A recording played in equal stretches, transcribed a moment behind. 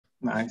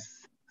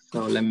Nice.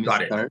 So let me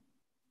Got start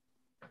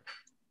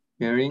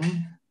sharing.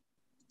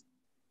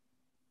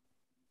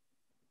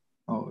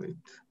 Oh, wait,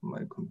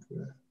 my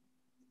computer.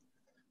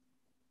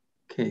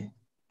 Okay,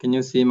 can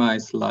you see my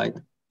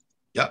slide?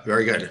 Yeah,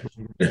 very good.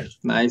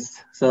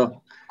 Nice.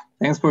 So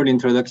thanks for the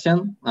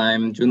introduction.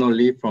 I'm Joonho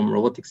Lee from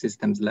Robotic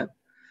Systems Lab.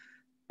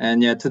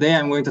 And yeah, today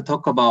I'm going to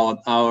talk about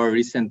our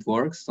recent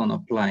works on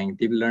applying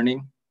deep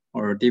learning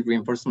or deep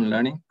reinforcement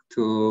learning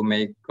to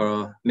make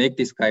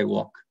this guy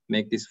walk,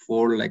 make this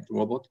four-legged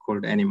robot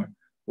called Animal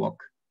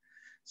walk.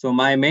 So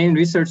my main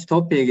research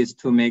topic is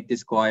to make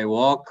this guy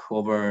walk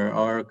over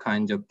all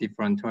kinds of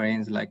different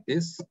terrains like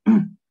this.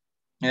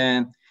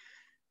 And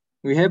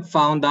we have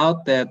found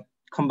out that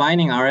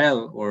combining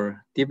RL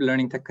or deep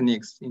learning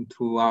techniques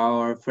into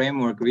our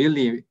framework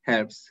really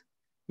helps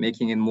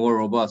making it more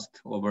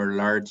robust over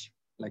large,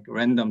 like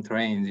random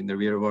terrains in the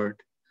real world.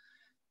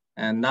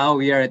 And now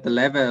we are at the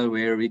level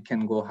where we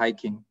can go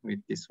hiking with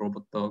this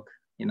robot dog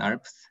in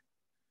Alps.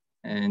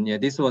 And yeah,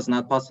 this was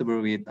not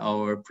possible with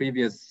our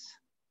previous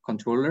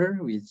controller,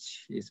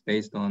 which is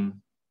based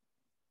on,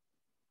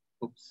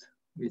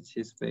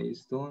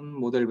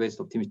 model-based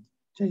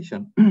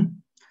optimization.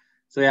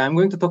 So yeah, I'm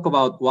going to talk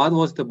about what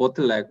was the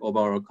bottleneck of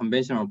our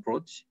conventional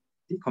approach,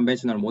 the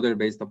conventional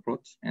model-based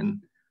approach,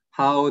 and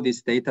how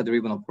these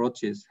data-driven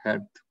approaches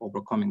helped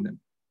overcoming them.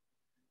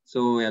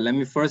 So yeah, let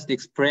me first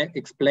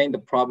explain the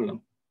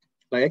problem.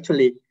 Like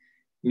actually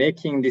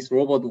making this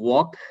robot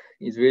walk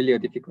is really a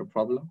difficult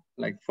problem.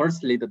 Like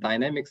firstly, the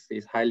dynamics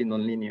is highly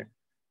nonlinear.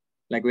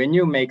 Like when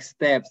you make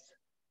steps,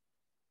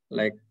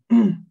 like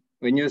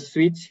when you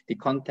switch the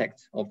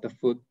context of the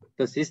foot,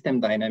 the system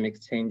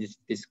dynamics changes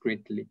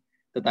discretely.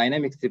 The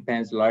dynamics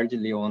depends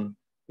largely on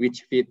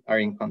which feet are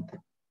in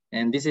contact.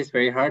 And this is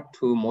very hard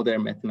to model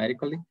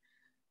mathematically.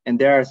 And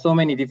there are so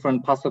many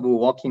different possible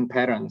walking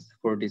patterns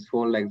for these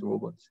four-legged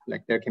robots.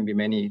 Like there can be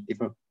many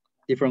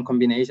different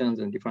combinations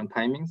and different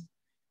timings.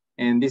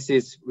 And this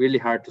is really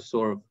hard to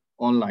solve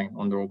online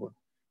on the robot.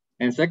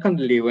 And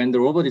secondly, when the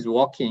robot is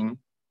walking,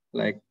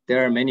 like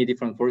there are many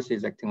different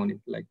forces acting on it,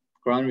 like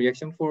ground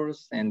reaction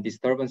force and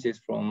disturbances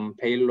from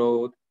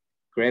payload,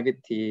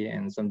 gravity,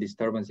 and some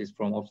disturbances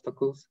from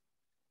obstacles.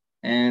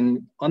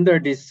 And under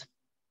this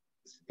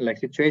like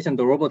situation,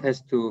 the robot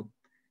has to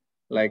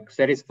like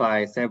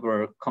satisfy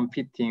several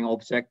competing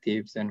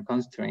objectives and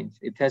constraints.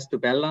 It has to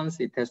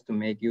balance, it has to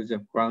make use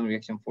of ground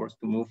reaction force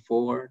to move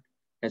forward,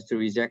 has to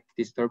reject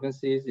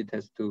disturbances, it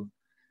has to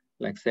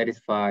like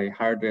satisfy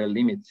hardware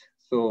limits.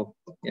 So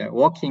yeah,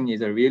 walking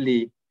is a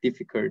really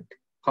difficult,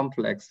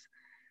 complex,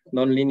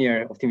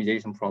 nonlinear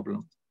optimization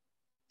problem.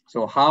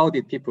 So how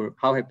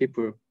have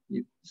people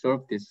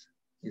solved this?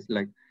 Is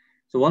like,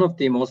 so one of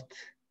the most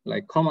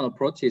like common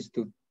approaches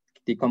to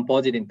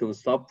decompose it into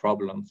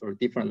sub-problems or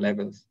different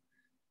levels.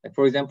 Like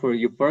for example,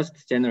 you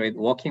first generate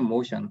walking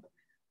motion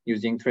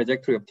using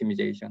trajectory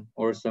optimization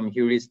or some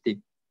heuristic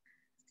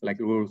like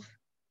rules.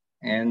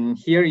 And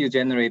here you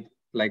generate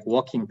like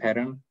walking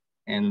pattern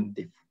and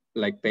the,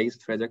 like base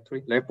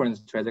trajectory,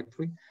 reference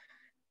trajectory.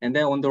 And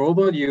then on the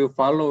robot, you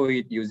follow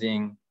it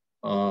using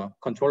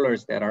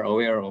controllers that are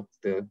aware of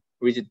the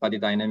rigid body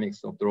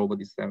dynamics of the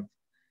robot itself.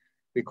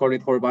 We call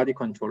it whole body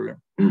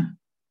controller.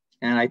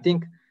 And I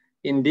think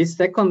in this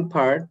second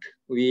part,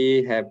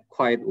 we have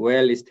quite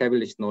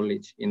well-established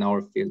knowledge in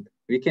our field.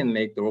 We can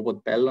make the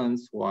robot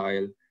balance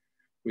while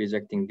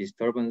rejecting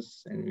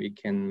disturbance, and we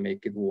can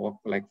make it walk,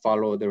 like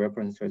follow the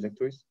reference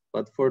trajectories.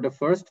 But for the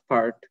first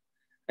part,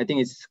 I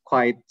think it's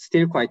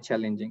still quite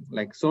challenging,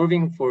 like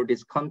solving for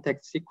this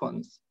context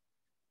sequence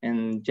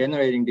and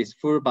generating this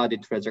full body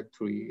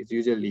trajectory is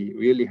usually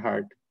really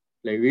hard,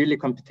 like really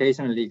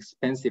computationally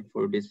expensive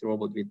for this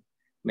robot with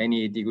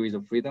many degrees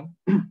of freedom.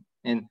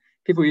 And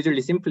people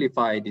usually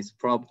simplify this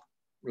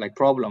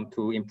problem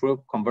to improve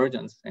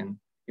convergence and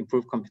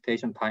improve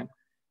computation time.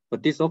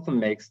 But this often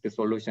makes the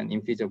solution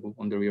infeasible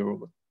on the real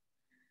robot.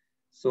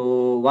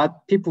 So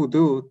what people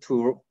do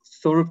to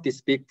solve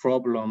this big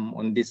problem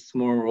on this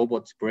small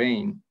robot's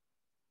brain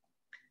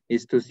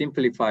is to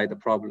simplify the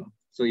problem.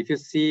 So if you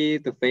see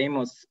the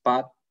famous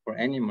spot for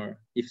animal,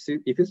 if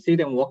you see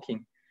them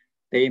walking,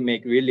 they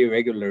make really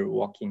regular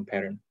walking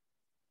pattern.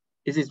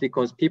 This is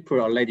because people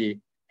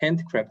already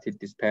handcrafted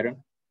this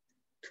pattern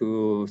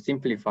to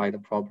simplify the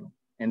problem.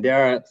 And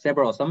there are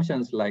several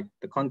assumptions like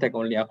the contact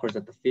only occurs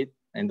at the feet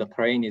and the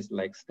terrain is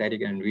like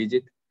static and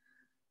rigid.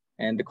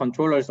 And the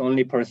controllers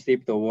only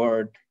perceive the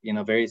world in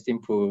a very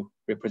simple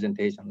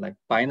representation, like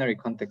binary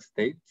context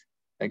state,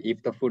 like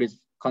if the foot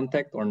is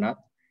contact or not,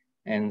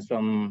 and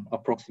some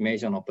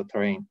approximation of the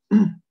terrain.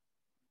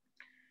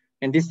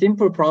 And this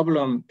simple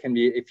problem can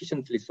be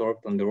efficiently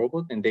solved on the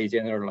robot, and they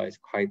generalize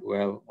quite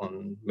well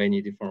on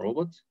many different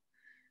robots.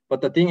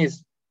 But the thing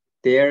is,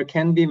 there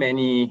can be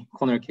many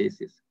corner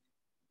cases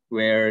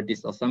where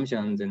these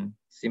assumptions and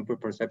simple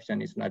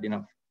perception is not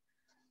enough.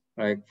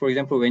 Like, for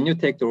example, when you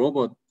take the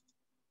robot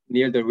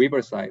near the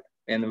riverside,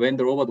 and when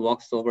the robot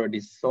walks over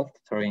this soft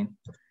terrain,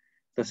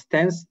 the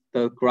stance,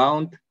 the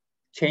ground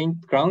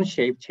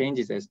shape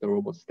changes as the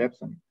robot steps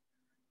on it.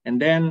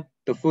 And then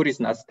the foot is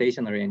not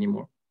stationary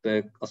anymore.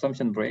 the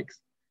assumption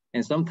breaks,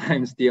 and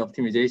sometimes the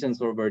optimization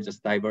solver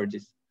just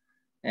diverges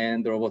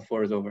and the robot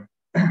falls over.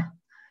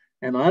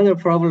 And another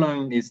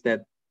problem is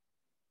that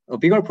a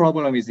bigger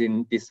problem is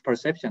in this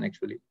perception,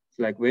 actually. It's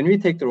like when we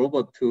take the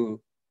robot to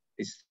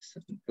this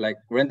like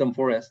random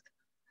forest,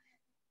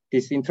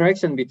 this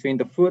interaction between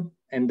the foot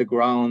and the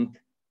ground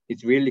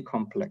is really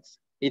complex.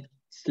 It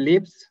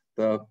slips,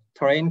 the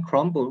terrain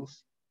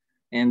crumbles,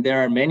 and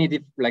there are many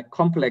like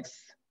complex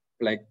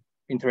like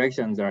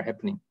interactions are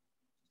happening.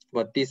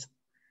 But these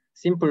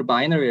simple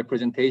binary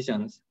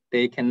representations,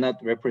 they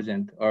cannot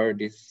represent all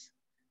these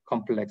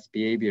complex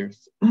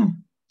behaviors.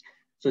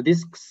 So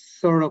this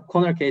sort of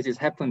corner cases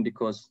happen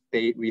because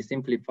we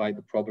simplify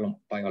the problem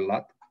by a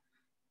lot.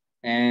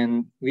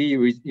 And we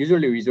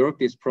usually resolve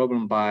this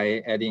problem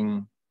by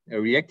adding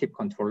reactive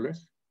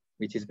controllers,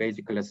 which is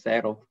basically a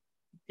set of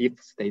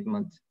if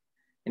statements.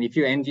 And if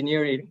you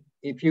engineer it,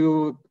 if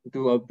you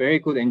do a very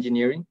good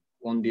engineering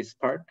on this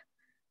part,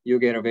 you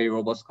get a very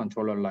robust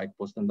controller like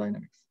Boston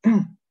Dynamics.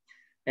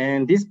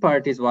 And this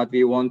part is what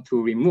we want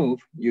to remove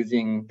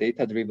using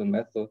data-driven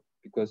method,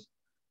 because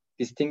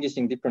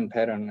distinguishing different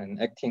pattern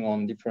and acting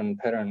on different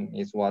pattern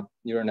is what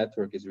neural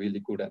network is really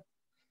good at.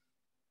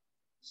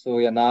 So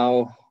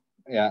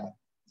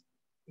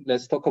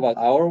let's talk about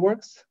our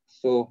works.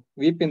 So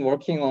we've been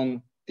working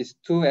on these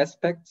two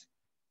aspects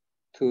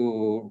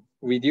to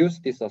reduce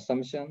this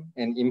assumption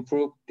and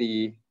improve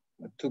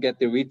to get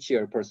the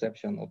richer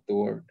perception of the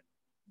world.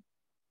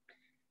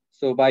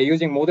 So by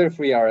using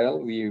model-free RL,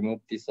 we remove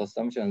these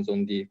assumptions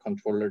on the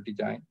controller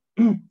design.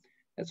 And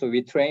so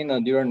we train a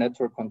neural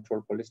network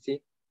control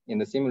policy in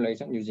the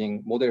simulation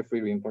using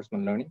model-free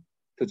reinforcement learning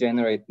to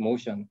generate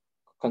motion,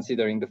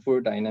 considering the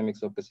full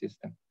dynamics of the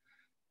system.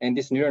 And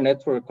this neural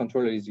network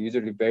controller is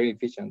usually very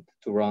efficient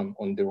to run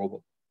on the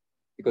robot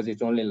because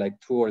it's only like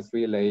 2 or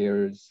 3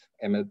 layers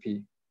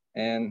MLP.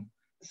 And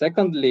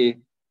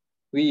secondly,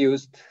 we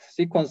used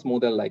sequence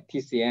model like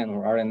TCN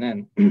or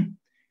RNN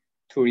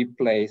to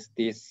replace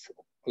these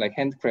like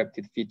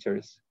handcrafted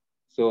features.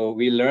 So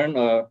we learn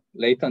a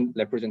latent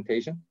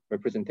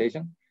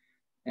representation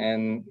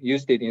and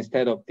used it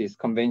instead of this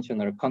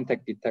conventional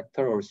contact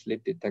detector or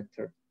slip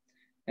detector.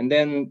 And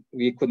then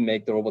we could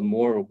make the robot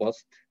more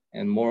robust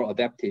and more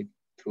adaptive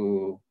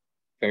to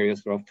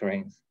various rough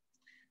terrains.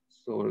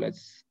 So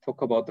let's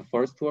talk about the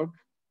first work.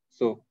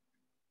 So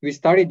we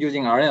started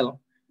using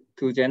RL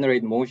to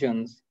generate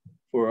motions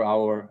for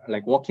our,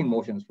 like walking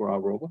motions for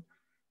our robot.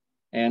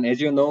 And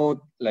as you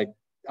know, like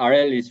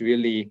RL is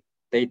really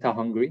data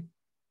hungry.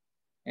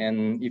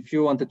 And if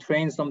you want to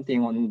train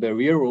something on the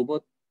real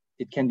robot,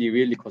 it can be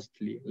really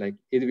costly. Like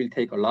it will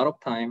take a lot of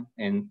time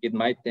and it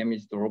might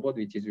damage the robot,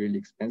 which is really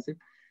expensive.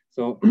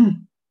 So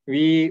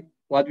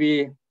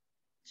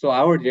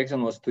our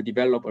direction was to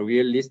develop a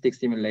realistic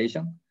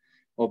simulation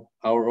of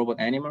our robot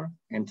animal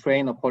and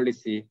train a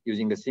policy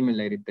using the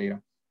simulated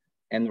data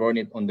and run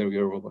it on the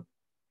real robot.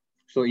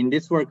 So in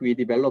this work, we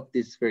developed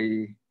this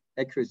very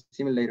accurate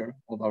simulator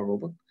of our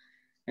robot.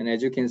 And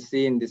as you can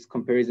see in this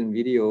comparison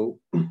video,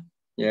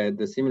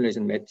 the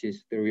simulation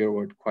matches the real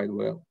world quite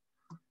well.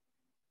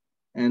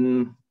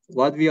 And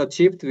what we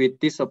achieved with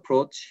this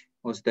approach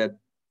was that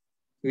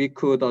we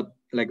could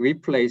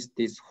replace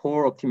this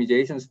whole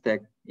optimization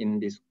stack in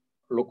this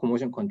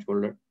locomotion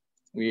controller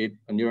with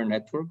a neural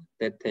network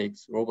that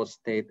takes robot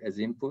state as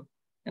input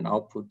and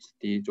outputs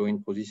the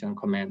joint position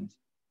commands.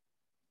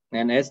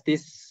 And as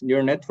this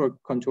neural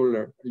network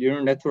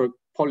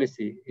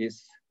policy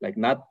is like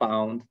not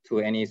bound to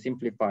any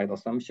simplified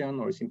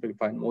assumption or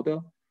simplified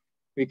model,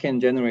 we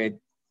can generate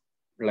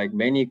like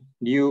many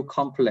new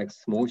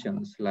complex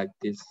motions like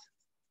this.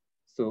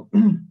 So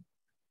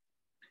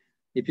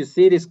if you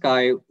see this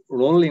guy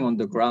rolling on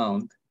the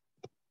ground,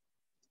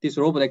 this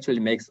robot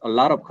actually makes a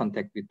lot of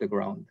contact with the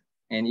ground.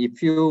 And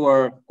if you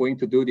were going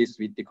to do this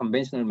with the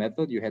conventional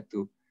method, you had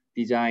to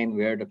design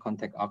where the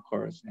contact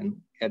occurs and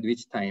at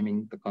which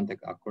timing the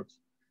contact occurs.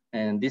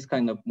 And this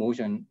kind of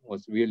motion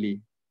was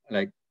really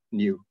like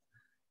new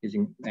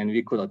and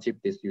we could achieve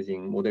this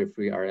using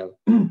model-free RL.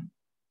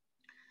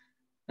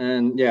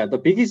 And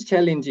the biggest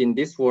challenge in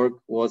this work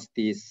was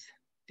this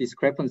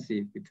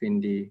discrepancy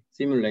between the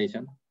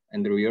simulation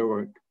and the real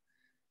world.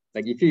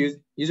 Like if you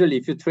usually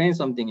if you train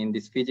something in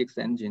this physics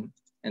engine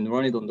and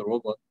run it on the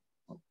robot,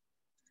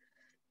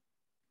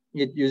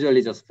 it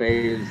usually just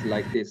fails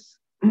like this.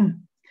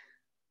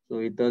 So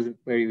it does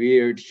very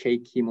weird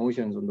shaky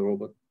motions on the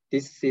robot.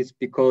 This is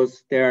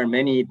because there are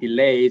many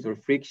delays or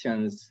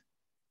frictions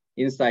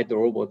inside the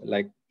robot,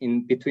 like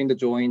in between the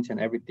joints and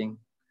everything,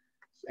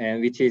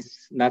 and which is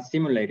not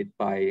simulated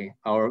by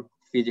our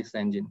physics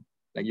engine.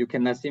 Like you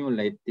cannot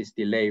simulate this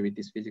delay with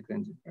this physics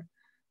engine. Right?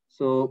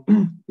 So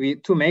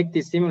to make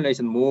this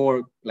simulation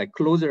more like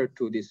closer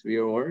to this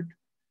real world,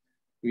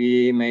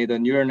 we made a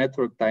neural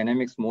network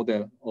dynamics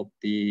model of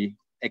the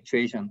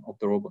actuation of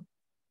the robot.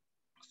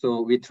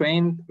 So we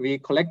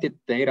collected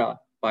data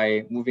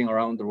by moving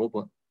around the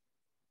robot.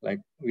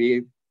 Like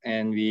we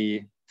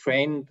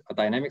trained a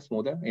dynamics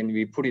model and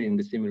we put it in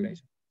the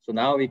simulation. So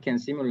now we can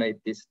simulate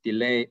this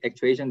delay,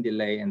 actuation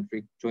delay, and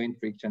joint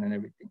friction and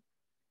everything.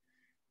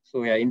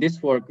 So yeah, in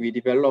this work, we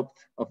developed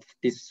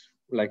this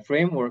like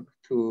framework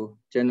to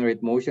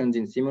generate motions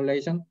in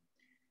simulation,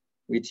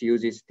 which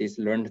uses this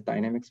learned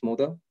dynamics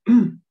model.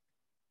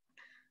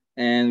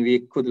 And we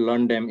could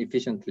learn them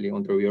efficiently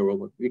on the real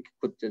robot. We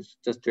could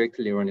just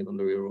directly run it on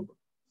the real robot.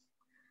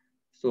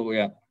 So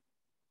yeah,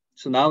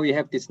 so now we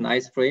have this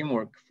nice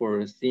framework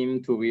for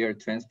sim to real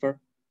transfer.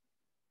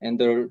 And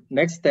the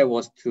next step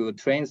was to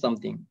train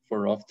something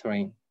for rough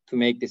terrain to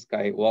make this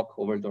guy walk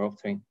over the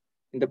rough terrain.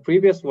 In the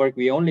previous work,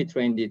 we only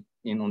trained it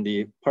on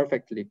the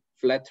perfectly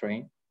flat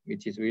terrain,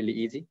 which is really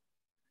easy.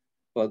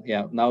 But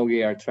yeah, now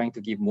we are trying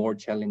to give more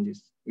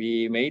challenges.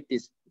 We made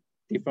these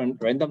different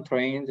random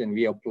terrains and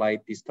we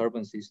applied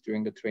disturbances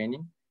during the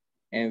training.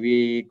 And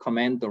we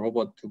command the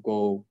robot to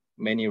go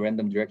many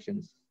random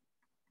directions.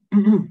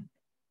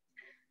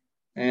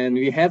 And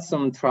we had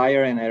some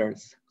trial and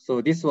errors.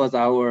 So this was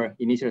our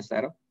initial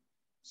setup.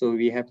 So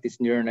we have this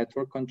neural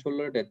network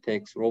controller that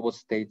takes robot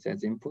states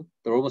as input.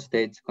 The robot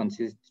states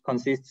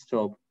consists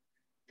of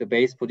the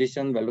base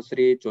position,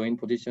 velocity, joint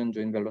position,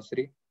 joint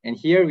velocity. And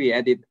here we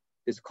added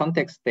this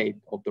context state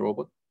of the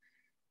robot,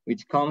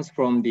 which comes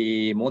from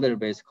the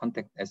model-based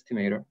context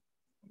estimator,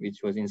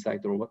 which was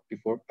inside the robot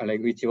before,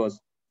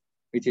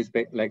 which is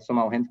like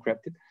somehow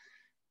handcrafted.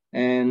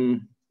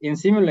 And in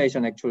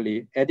simulation,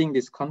 actually, adding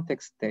this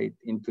context state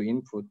into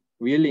input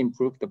really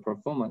improved the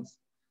performance.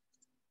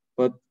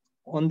 But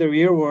on the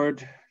real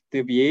world,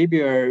 the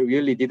behavior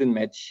really didn't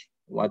match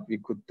what we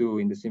could do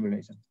in the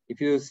simulation.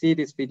 If you see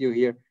this video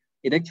here,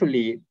 it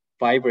actually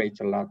vibrates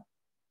a lot.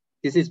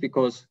 This is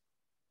because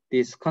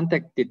this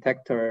contact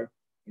detector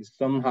is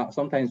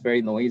sometimes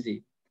very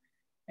noisy.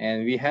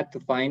 And we had to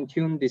fine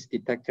tune this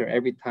detector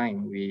every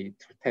time we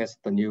test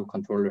the new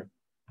controller.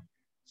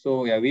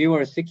 So yeah, we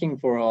were seeking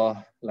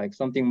for like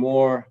something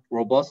more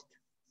robust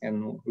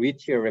and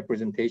richer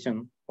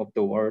representation of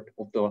the world,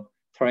 of the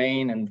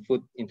terrain and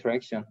foot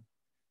interaction,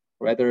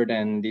 rather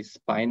than this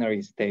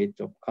binary state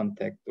of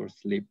contact or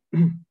sleep.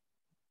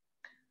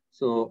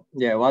 So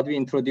yeah, what we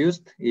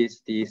introduced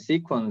is the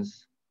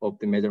sequence of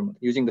the measurement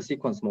using the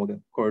sequence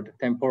model called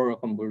temporal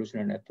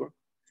convolutional network.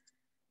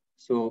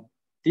 So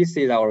this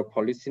is our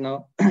policy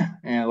now.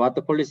 And what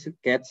the policy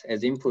gets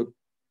as input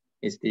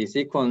is the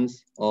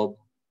sequence of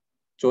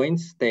joint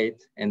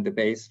state and the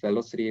base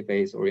velocity,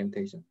 base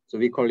orientation. So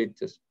we call it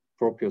just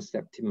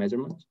proprioceptive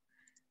measurements.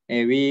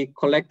 And we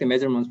collect the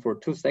measurements for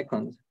 2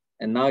 seconds.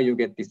 And now you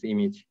get this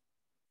image.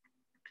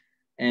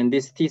 And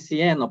this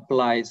TCN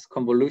applies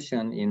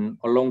convolution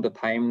along the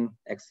time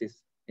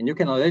axis. And you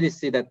can already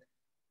see that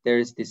there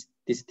is this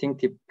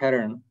distinctive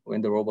pattern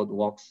when the robot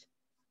walks.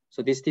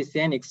 So this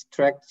TCN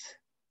extracts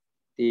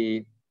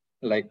the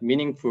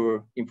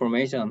meaningful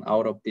information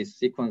out of this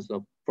sequence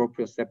of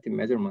proprioceptive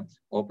measurements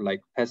of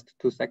past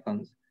 2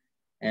 seconds.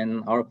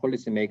 And our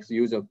policy makes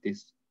use of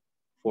this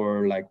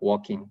for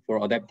walking,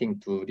 for adapting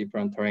to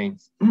different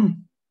terrains.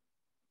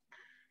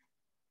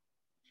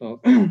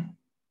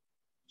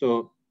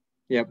 So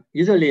yeah,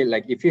 usually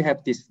if you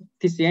have this,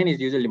 TCN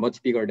is usually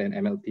much bigger than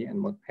MLP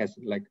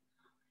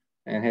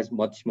and has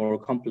much more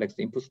complex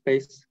input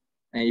space.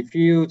 And if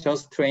you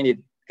just train it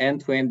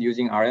end-to-end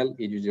using RL,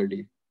 it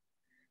usually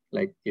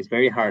it's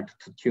very hard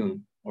to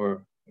tune,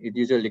 or it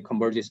usually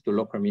converges to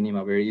local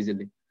minima very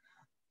easily.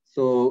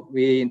 So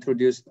we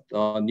introduced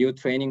a new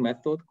training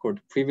method called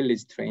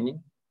privileged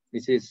training.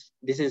 This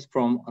is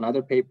from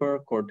another paper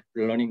called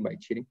learning by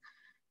cheating.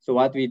 So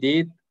what we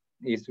did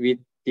is we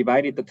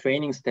divided the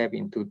training step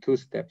into 2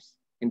 steps.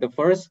 In the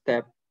first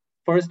step,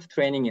 first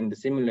training in the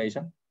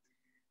simulation,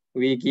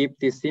 we give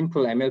this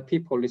simple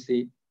MLP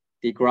policy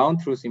the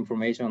ground truth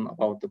information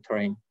about the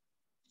terrain,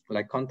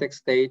 like contact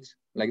states,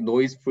 like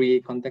noise-free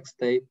contact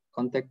state,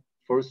 contact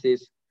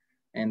forces,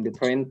 and the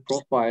terrain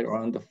profile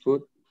around the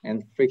foot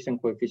and friction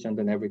coefficient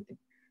and everything.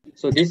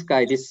 So this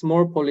guy, this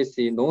small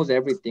policy knows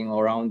everything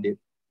around it.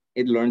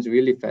 It learns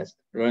really fast,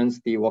 learns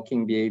the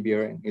walking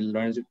behavior, and it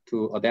learns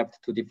to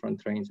adapt to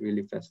different terrains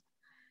really fast.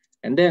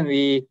 And then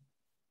we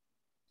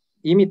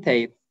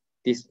imitate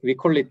this, we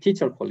call it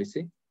teacher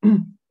policy.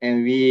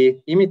 And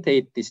we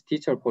imitate this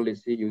teacher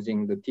policy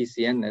using the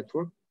TCN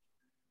network.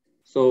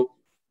 So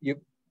you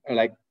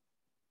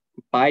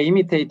by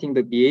imitating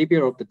the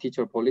behavior of the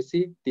teacher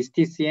policy, this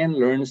TCN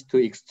learns to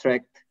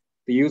extract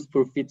the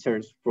useful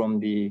features from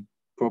the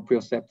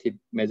proprioceptive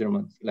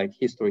measurements, like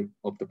history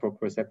of the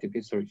proprioceptive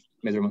history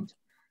measurements.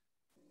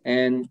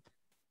 And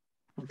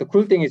the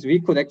cool thing is we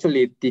could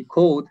actually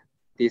decode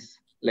this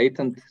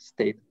latent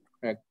state,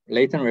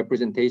 latent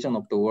representation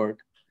of the world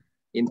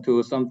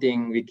into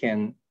something we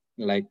can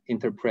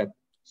interpret.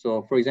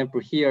 So for example,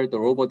 here, the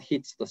robot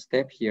hits the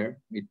step here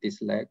with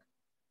this leg,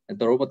 and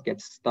the robot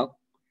gets stuck.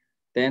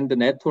 Then the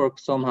network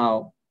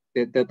somehow,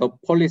 the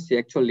policy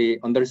actually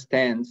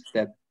understands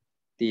that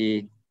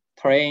the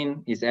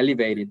terrain is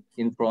elevated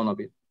in front of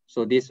it.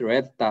 So these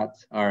red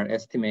dots are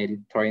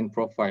estimated terrain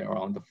profile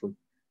around the foot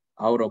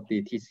out of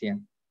the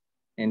TCN.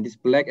 And this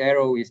black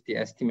arrow is the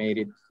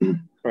estimated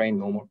terrain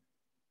normal.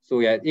 So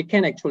yeah, it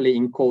can actually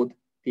encode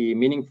the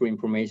meaningful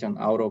information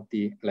out of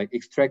the,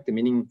 extract the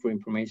meaningful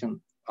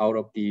information out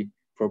of the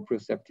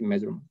proprioceptive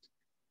measurement.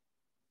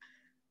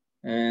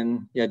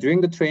 And yeah,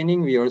 during the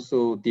training, we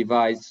also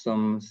devised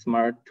some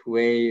smart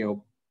way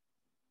of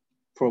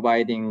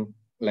providing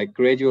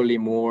gradually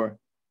more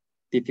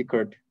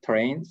difficult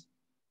terrains.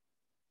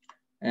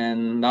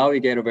 And now we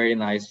get a very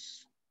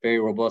nice, very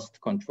robust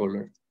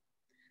controller.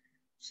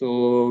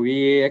 So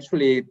we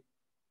actually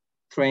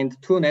trained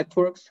 2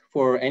 networks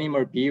for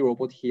Animal B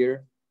robot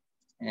here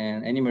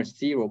and Animal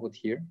C robot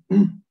here.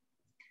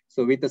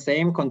 So with the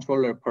same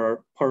controller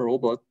per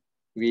robot,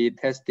 we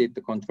tested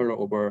the controller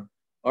over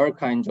all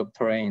kinds of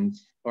terrains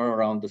all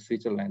around the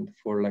Switzerland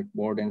for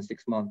more than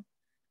 6 months.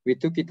 We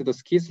took it to the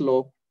ski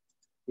slope.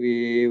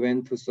 We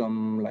went to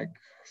some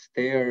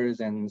stairs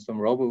and some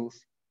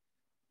rubbles.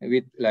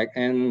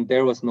 And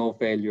there was no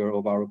failure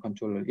of our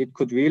controller. It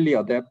could really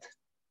adapt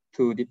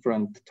to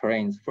different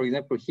terrains. For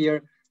example,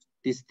 here,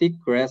 this thick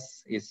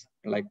grass is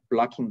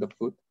blocking the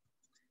foot.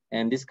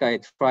 And this guy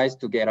tries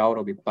to get out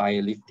of it by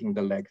lifting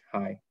the leg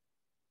high.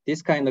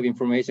 This kind of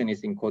information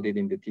is encoded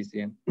in the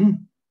TCN.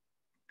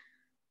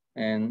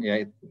 And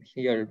yeah,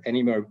 here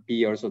Animal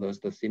B also does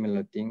the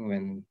similar thing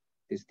when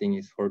this thing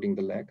is holding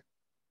the leg.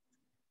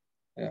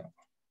 Yeah.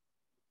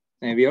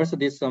 And we also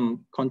did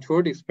some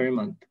controlled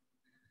experiment,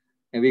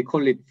 and we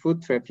call it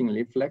foot trapping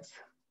reflex.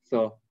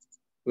 So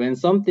when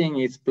something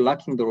is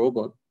blocking the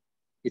robot,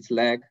 its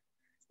leg,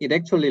 it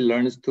actually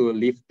learns to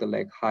lift the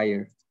leg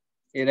higher.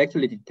 It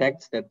actually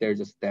detects that there's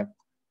a step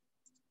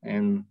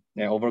and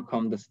they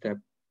overcome the step.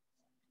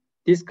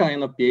 This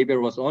kind of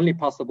behavior was only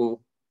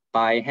possible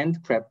by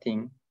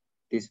handcrafting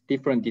this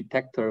different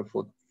detector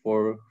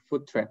for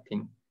foot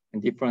trapping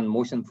and different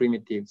motion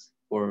primitives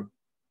for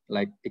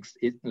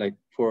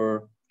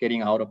for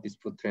getting out of this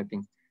foot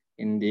trapping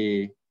in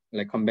the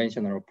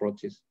conventional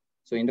approaches.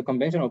 So in the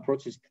conventional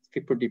approaches,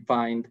 people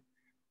defined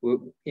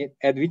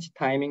at which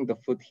timing the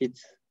foot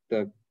hits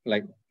the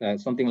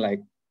something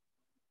like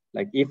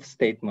if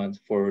statements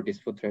for this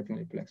foot trapping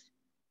reflex.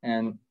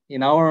 And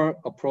in our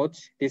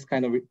approach, this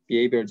kind of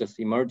behavior just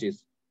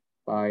emerges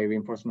by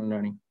reinforcement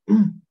learning.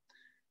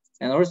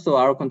 And also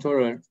our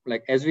controller,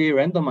 as we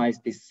randomize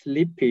the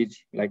slippage,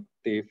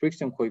 the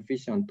friction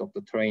coefficient of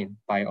the terrain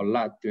by a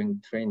lot during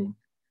training,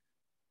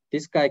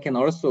 this guy can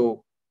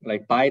also,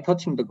 by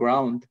touching the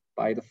ground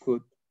by the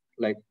foot,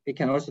 it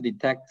can also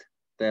detect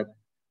that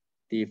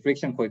the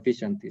friction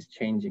coefficient is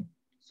changing.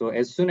 So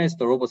as soon as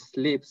the robot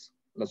slips,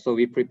 so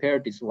we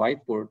prepared this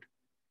whiteboard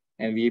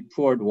and we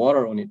poured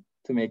water on it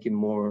to make it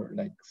more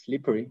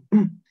slippery.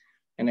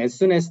 And as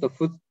soon as the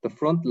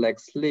front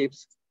leg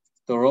slips,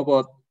 the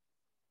robot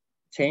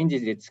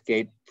changes its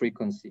gait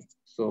frequency.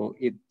 So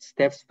it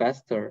steps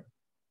faster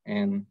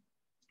and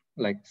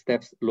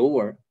steps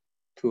lower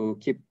to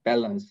keep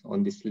balance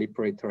on this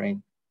slippery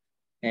terrain.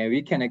 And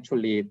we can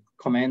actually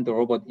command the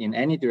robot in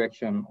any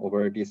direction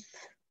over this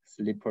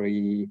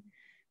slippery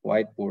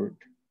whiteboard.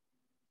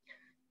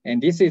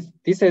 And this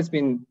has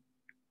been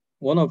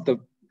one of the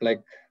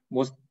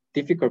most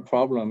difficult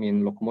problem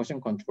in locomotion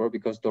control,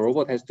 because the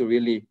robot has to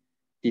really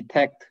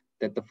detect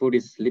that the foot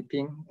is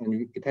slipping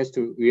and it has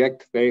to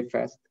react very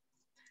fast.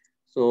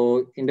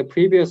 So in the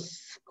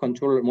previous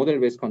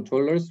model-based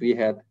controllers, we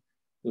had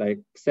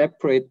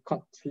separate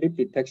slip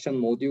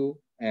detection module,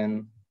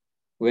 and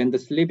when the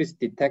slip is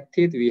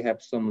detected, we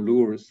have some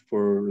rules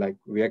for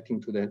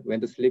reacting to that. When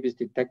the slip is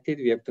detected,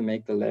 we have to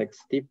make the leg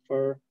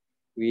stiffer.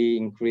 We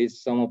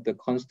increase some of the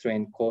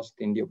constraint cost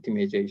in the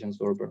optimization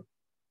solver.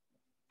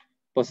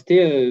 But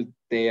still,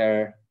 they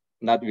are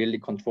not really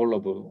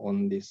controllable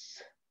on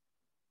this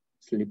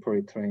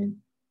slippery terrain.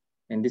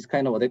 And this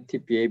kind of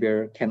adaptive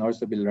behavior can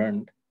also be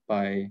learned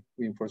by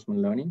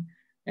reinforcement learning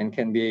and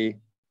can be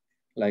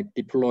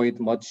deployed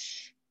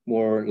much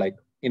more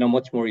in a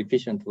much more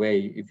efficient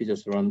way if you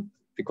just run,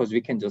 because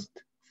we can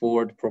just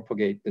forward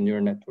propagate the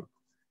neural network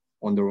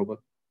on the robot.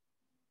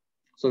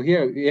 So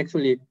here we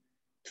actually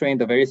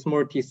trained a very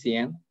small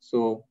TCN.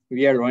 So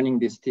we are running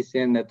this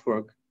TCN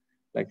network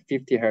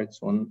 50 Hertz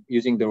on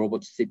using the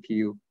robot's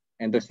CPU.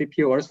 And the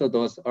CPU also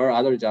does our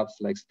other jobs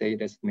like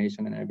state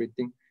estimation and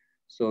everything.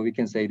 So we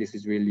can say this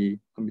is really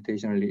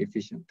computationally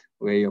efficient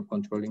way of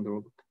controlling the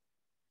robot.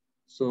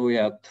 So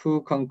yeah,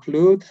 to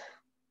conclude,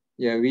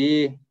 yeah,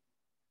 we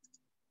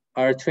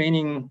are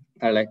training,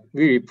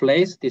 we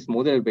replace this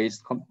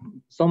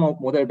some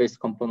of model-based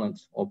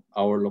components of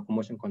our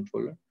locomotion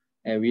controller.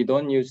 And we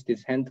don't use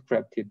these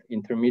handcrafted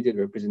intermediate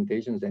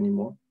representations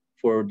anymore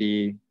for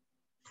the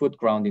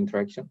foot-ground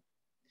interaction.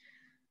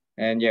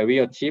 And yeah, we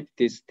achieved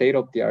this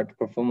state-of-the-art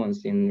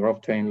performance in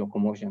rough terrain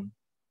locomotion,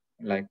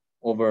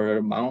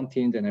 over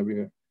mountains and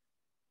everywhere.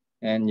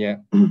 And yeah,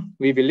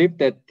 we believe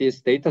that this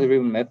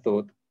data-driven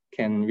method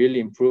can really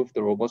improve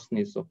the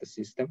robustness of the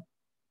system.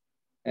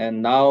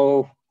 And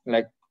now,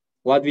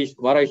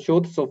 what I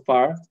showed so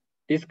far,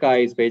 this guy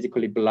is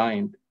basically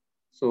blind.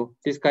 So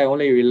this guy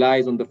only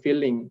relies on the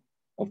feeling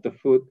of the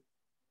foot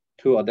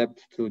to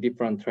adapt to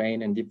different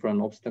terrain and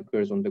different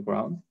obstacles on the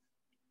ground.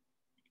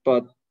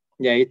 But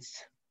yeah,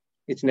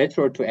 it's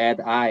natural to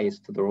add eyes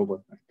to the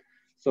robot.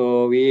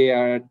 So we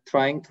are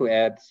trying to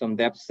add some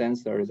depth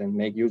sensors and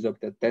make use of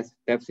the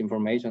depth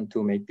information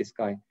to make this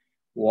guy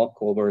walk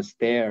over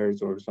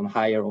stairs or some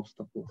higher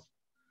obstacles.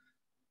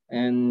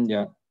 And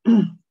yeah,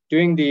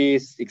 during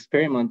this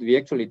experiment, we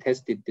actually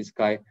tested this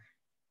guy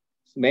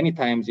many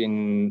times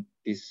in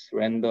this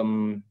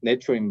random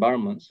natural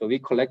environment. So we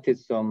collected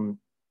some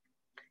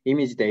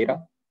image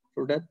data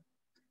for that.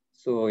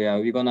 So yeah,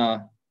 we're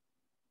gonna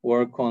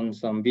work on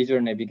some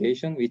visual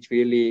navigation, which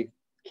really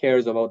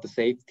cares about the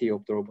safety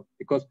of the robot.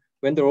 Because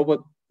when the robot,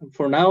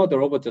 for now, the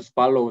robot just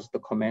follows the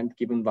command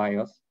given by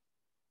us.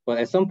 But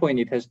at some point,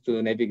 it has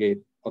to navigate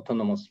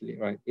autonomously,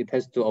 right? It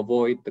has to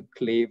avoid the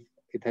cliff.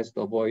 It has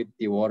to avoid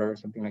the water,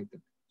 something like that.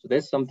 So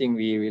that's something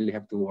we really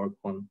have to work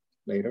on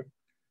later.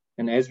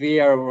 And as we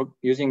are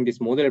using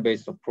this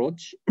model-based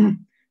approach,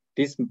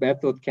 this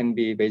method can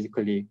be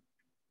basically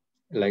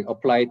like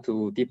applied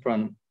to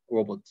different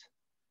robots.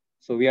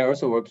 So we are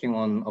also working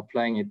on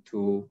applying it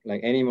to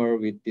like animal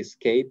with this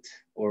gate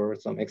or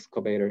some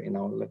excavator in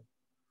our lab.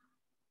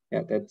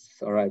 Yeah, that's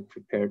all right,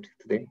 prepared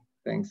today.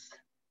 Thanks.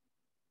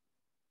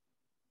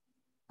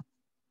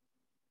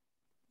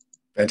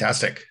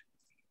 Fantastic.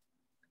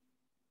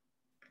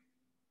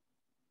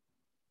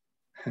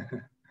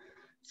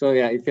 So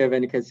yeah, if you have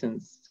any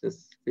questions,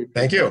 just feel free.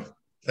 Thank you.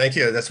 Thank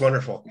you. That's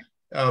wonderful.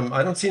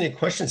 I don't see any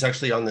questions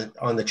actually on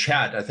the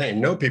chat. I think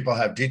no people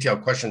have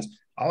detailed questions.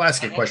 I'll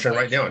ask a question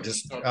right now.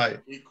 Just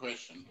quick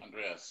question,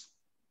 Andreas.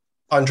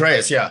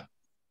 Andreas, yeah.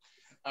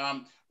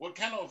 What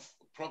kind of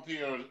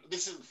proper?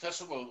 This is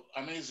first of all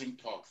amazing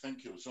talk.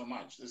 Thank you so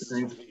much. This is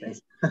really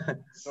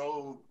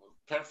so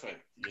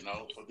perfect, you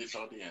know, for this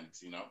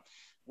audience. You know,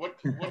 what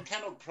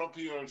kind of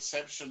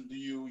proprioception do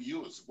you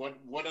use?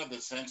 What are the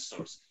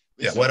sensors?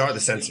 Yeah, what are the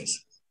sensors?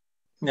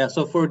 Yeah,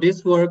 so for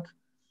this work,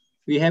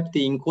 we have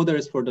the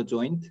encoders for the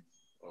joint.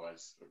 Oh, I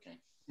see. Okay.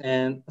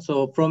 And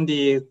so from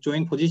the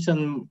joint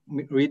position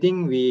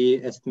reading, we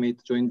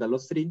estimate joint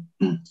velocity.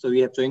 So we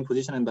have joint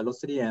position and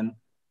velocity. And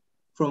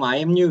from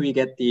IMU, we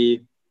get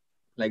the,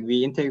 like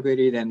we integrate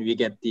it and we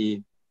get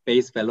the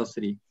base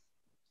velocity,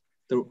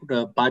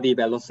 the body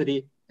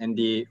velocity and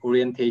the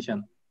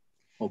orientation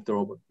of the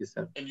robot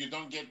itself. And you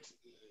don't get,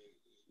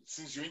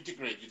 since you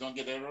integrate, you don't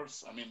get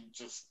errors? I mean,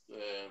 just...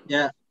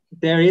 Yeah,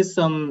 there is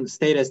some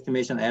state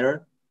estimation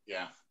error.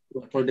 Yeah.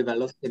 For the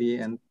velocity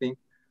and thing.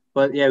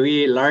 But yeah,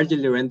 we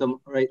largely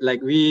random, right?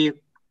 Like we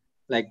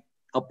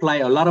apply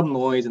a lot of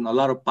noise and a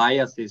lot of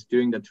biases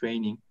during the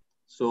training.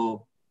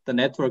 So the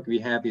network we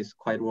have is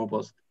quite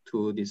robust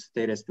to this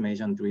state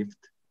estimation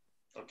drift.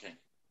 Okay.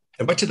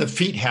 And what do the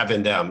feet have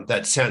in them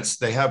that sense?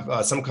 They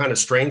have some kind of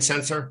strain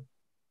sensor?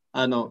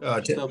 No, no,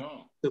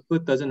 the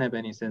foot doesn't have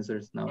any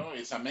sensors now. No,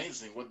 it's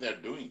amazing what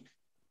they're doing.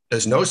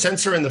 There's no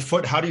sensor in the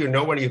foot. How do you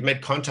know when you've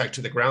made contact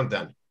to the ground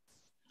then?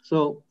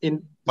 So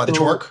by the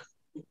torque?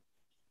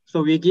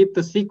 So we give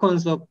the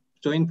sequence of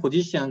joint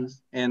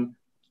positions and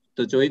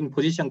the joint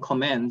position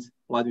commands,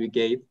 what we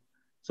gave.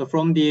 So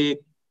from the,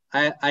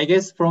 I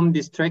guess from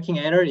this tracking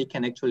error, it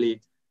can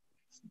actually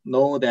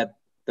know that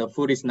the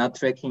foot is not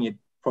tracking it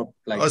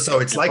like. Oh, so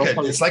it's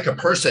like a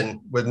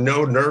person with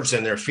no nerves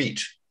in their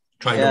feet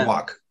trying to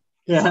walk.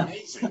 Yeah.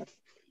 Amazing.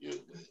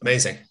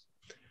 Amazing.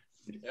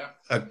 Yeah.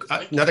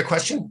 Another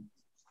question?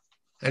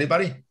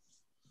 Anybody?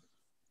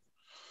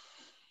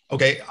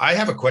 Okay, I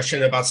have a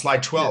question about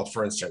slide 12,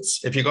 for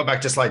instance. If you go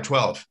back to slide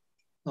 12.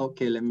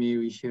 Okay, let me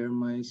reshare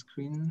my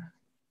screen.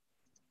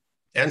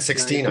 And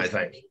 16, I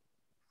think.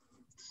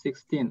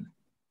 16.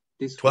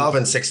 This 12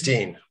 and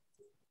 16.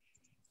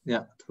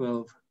 Yeah,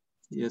 12.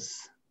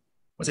 Yes.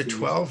 Was it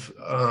 12?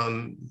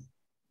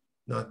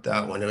 Not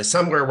that one. It was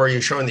somewhere where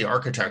you're showing the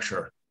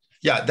architecture.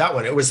 Yeah, that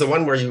one. It was the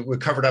one where you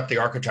covered up the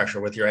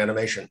architecture with your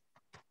animation.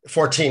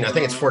 14. I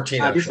think it's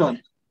 14. This one.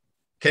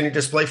 Can you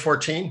display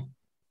 14?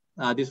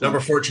 This Number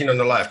one. 14 on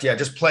the left. Yeah,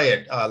 just play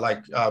it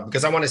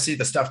because I want to see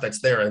the stuff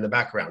that's there in the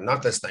background,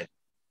 not this thing.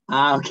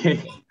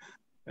 Okay.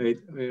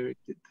 Wait, where is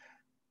it?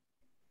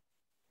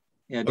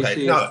 Yeah, this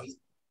is... No.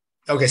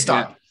 Okay,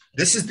 stop. Yeah.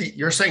 This is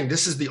you're saying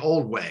this is the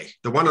old way.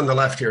 The one on the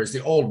left here is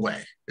the old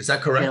way. Is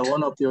that correct? Yeah,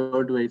 one of the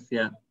old ways,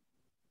 yeah.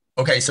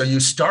 Okay, so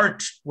you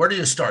start, where do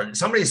you start?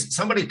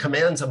 Somebody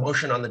commands a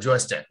motion on the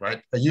joystick,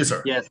 right? A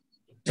user. Yes.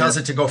 Tells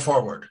it to go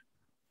forward.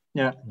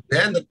 Yeah.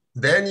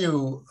 Then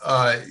you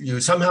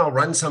somehow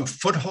run some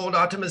foothold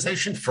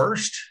optimization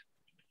first.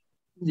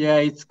 Yeah,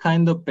 it's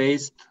kind of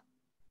based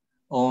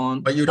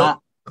on. But you don't.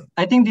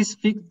 I think this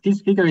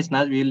figure is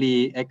not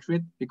really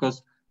accurate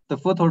because the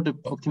foothold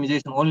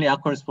optimization only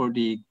occurs for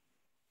the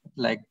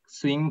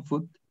swing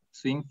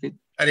fit.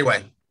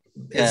 Anyway,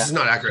 this is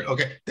not accurate.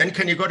 Okay, then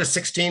can you go to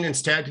 16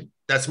 instead?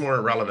 That's more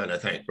irrelevant, I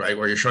think, right?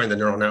 Where you're showing the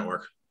neural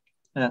network.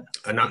 Yeah.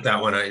 Not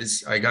that one.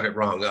 I got it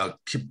wrong.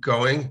 Keep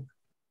going.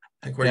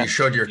 I think where you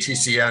showed your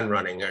TCN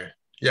running.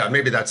 Yeah,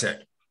 maybe that's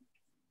it.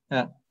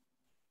 Yeah.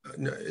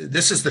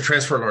 This is the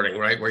transfer learning,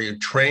 right? Where you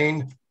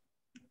train.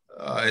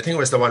 I think it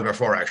was the one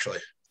before, actually.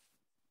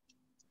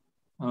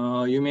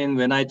 You mean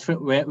when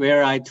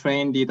where I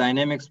train the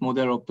dynamics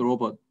model of the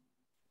robot?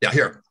 Yeah,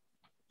 here.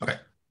 Okay.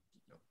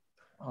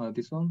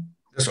 This one?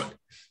 This one.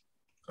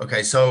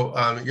 Okay, so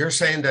you're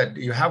saying that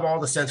you have all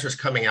the sensors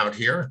coming out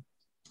here.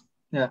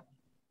 Yeah.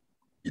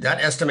 That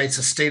estimates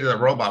the state of the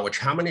robot, which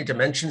how many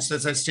dimensions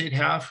does that state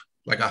have?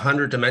 Like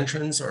 100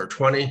 dimensions or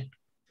 20?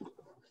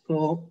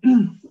 So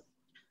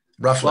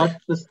roughly. What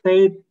the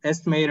state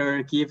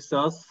estimator gives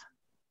us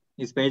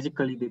is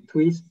basically the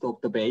twist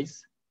of the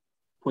base,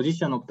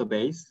 position of the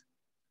base,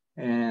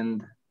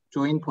 and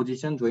joint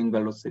position, joint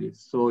velocity.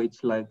 So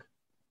it's like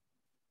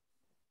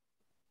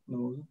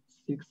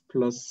 6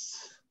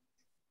 plus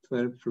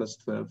 12 plus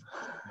 12.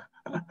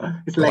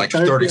 It's like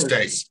 30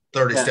 states.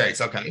 30 yeah.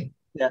 states. Okay.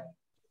 Yeah.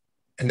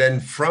 And then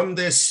from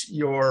this,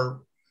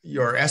 you're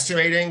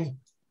estimating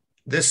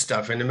this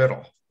stuff in the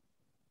middle.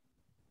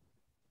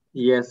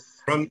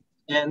 Yes.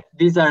 And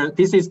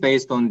this is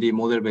based on the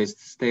model-based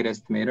state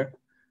estimator.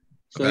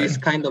 So okay. It's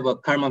kind of a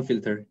Kalman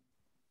filter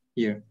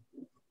here.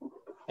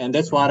 And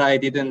that's what I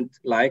didn't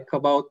like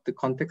about the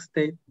context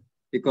state,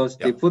 because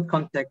the foot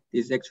contact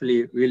is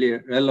actually really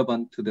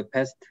relevant to the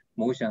past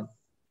motion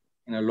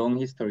in a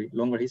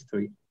longer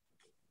history.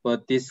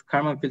 But this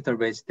Kalman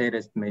filter-based state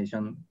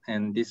estimation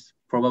and this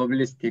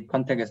probabilistic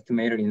contact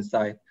estimator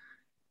inside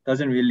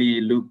doesn't really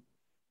look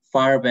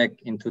far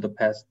back into the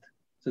past.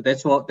 So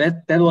that's what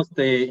that was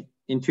the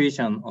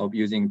intuition of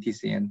using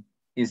TCN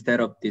instead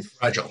of this.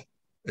 Fragile.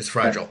 It's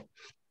fragile.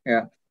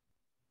 Yeah.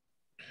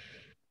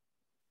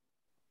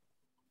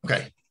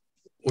 Okay.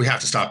 We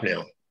have to stop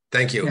now.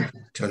 Thank you,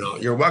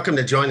 Joonho. You're welcome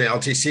to join the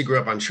LTC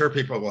group. I'm sure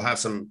people will have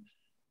some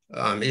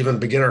even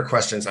beginner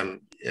questions.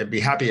 I'd be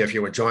happy if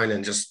you would join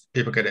and just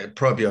people could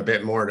probe you a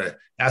bit more to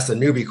ask the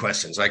newbie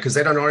questions, right? Because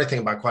they don't know anything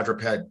about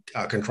quadruped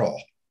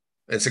control.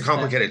 It's a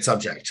complicated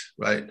subject,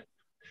 right?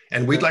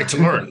 And we'd like to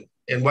learn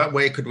in what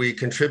way could we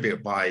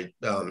contribute by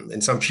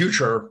in some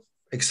future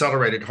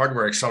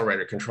hardware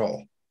accelerated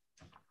control.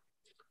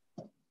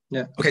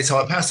 Yeah. Okay, so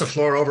I'll pass the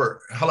floor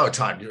over. Hello,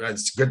 Todd.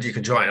 It's good you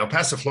could join. I'll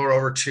pass the floor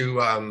over to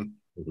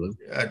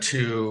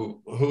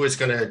who is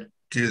going to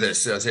do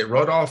this. Is it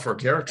Rodolphe or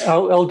Garrett?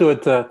 I'll do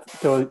it,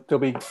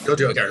 Tobi. You'll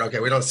do it, Garrett. Okay,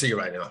 we don't see you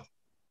right now.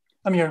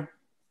 I'm here.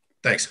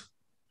 Thanks.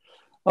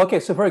 Okay,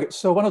 so very good.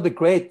 So one of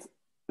the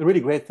really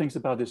great things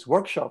about this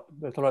workshop,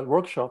 the Telluride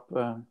workshop,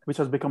 which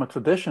has become a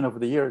tradition over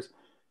the years,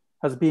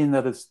 has been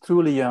that it's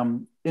truly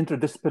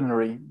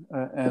interdisciplinary.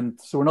 And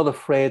so we're not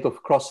afraid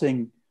of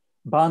crossing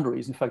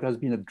boundaries. In fact, it has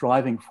been a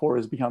driving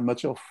force behind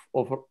much of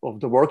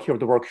the work here, of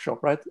the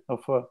workshop, right?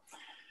 Of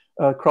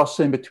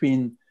crossing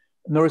between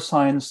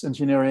neuroscience,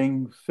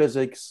 engineering,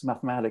 physics,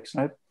 mathematics,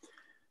 right?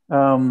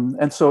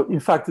 And so, in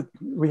fact,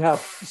 we have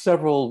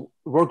several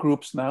work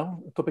groups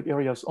now, topic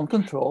areas on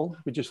control.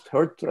 We just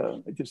heard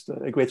just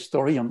a great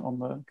story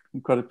on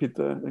quadruped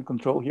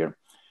control here.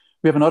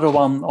 We have another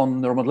one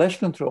on neuromodulation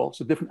control,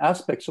 so different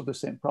aspects of the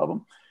same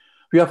problem.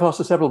 We have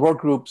also several work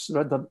groups,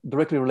 right, that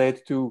directly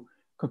relate to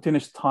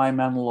continuous time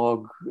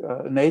analog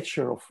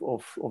nature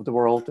of the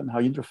world and how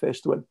you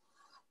interface to it.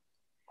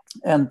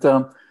 And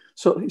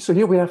so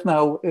here we have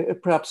now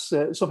perhaps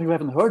something we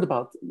haven't heard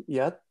about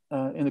yet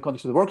in the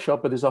context of the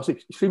workshop, but is also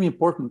extremely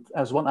important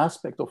as one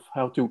aspect of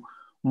how to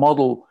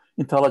model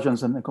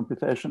intelligence and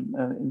computation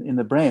in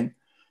the brain.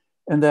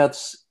 And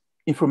that's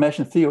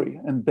information theory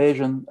and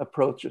Bayesian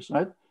approaches,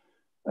 right?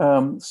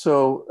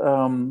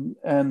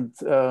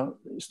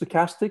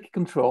 Stochastic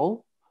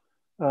control,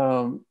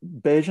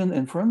 Bayesian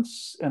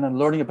inference, and then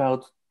learning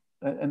about,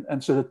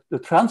 and so the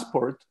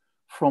transport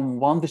from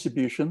one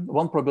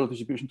probability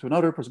distribution to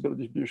another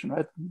probability distribution,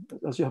 right?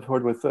 As you have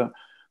heard with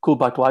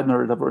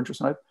Kullback-Leibniz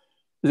divergence, right?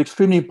 Is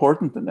extremely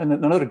important, and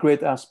another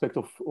great aspect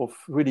of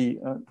really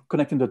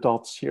connecting the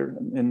dots here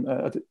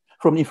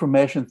from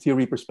information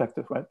theory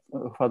perspective, right?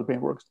 Of how the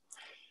brain works.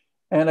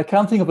 And I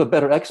can't think of a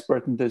better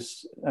expert in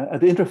this at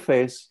the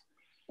interface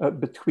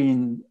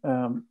between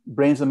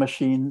brains and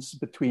machines,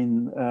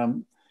 between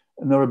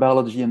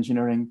neurobiology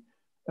engineering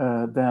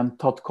than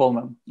Todd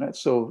Coleman, right?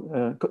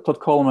 So Todd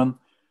Coleman,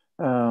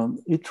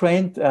 he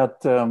trained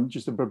at,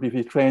 just to briefly,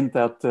 he trained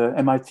at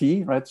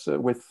MIT, right? So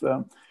with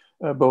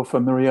both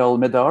Muriel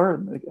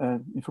Medar,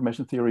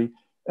 information theory,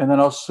 and then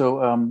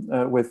also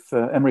with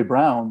Emery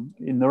Brown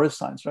in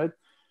neuroscience, right?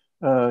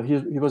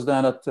 He was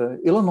then at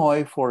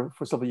Illinois for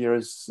several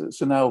years.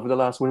 So now over the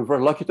last, we're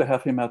very lucky to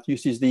have him at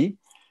UCSD,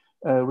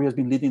 where he has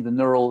been leading the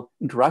neural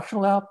interaction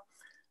lab.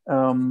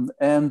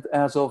 And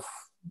as of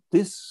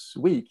this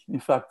week, in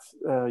fact,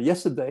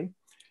 yesterday,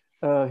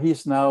 he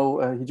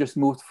just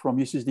moved from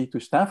UCSD to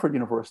Stanford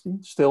University,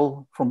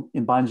 still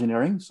in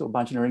bioengineering, so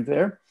bioengineering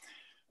there,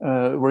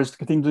 where he's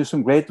continuing to do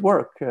some great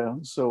work.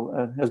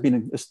 Has been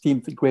an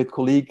esteemed, great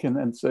colleague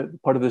and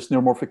part of this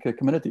neuromorphic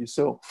community.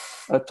 So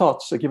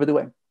Todd, so give it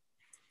away.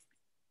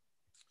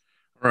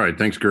 All right,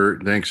 thanks,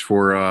 Gert. Thanks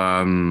for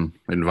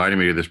inviting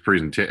me to this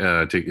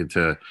presentation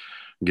to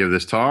give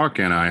this talk,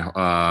 and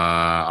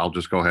I'll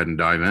just go ahead and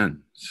dive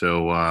in.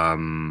 So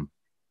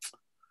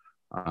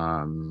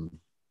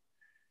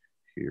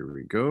here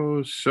we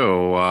go.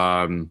 So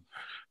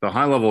the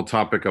high-level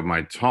topic of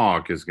my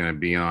talk is going to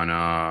be on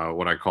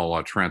what I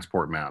call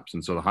transport maps.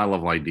 And so the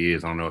high-level idea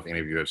is, I don't know if any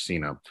of you have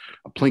seen a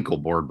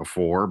Plinko board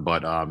before,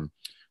 but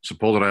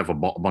suppose that I have a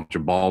bunch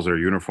of balls that are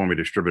uniformly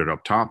distributed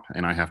up top,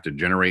 and I have to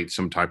generate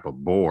some type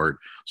of board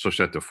such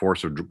that the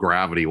force of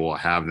gravity will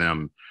have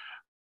them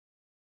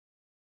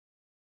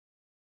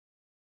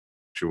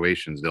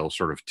situations, they'll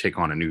sort of take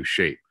on a new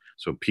shape.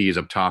 So P is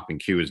up top and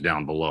Q is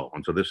down below.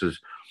 And so this is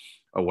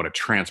what a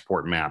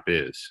transport map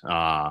is.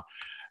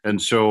 And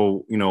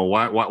so, you know,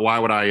 why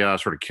would I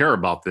sort of care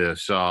about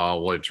this?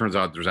 Well, it turns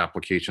out there's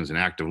applications in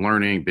active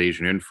learning,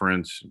 Bayesian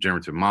inference,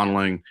 generative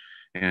modeling,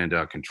 and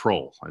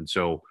control. And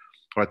so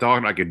what I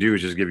thought I could do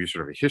is just give you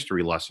sort of a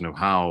history lesson of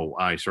how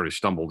I sort of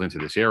stumbled into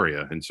this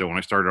area. And so when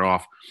I started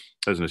off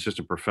as an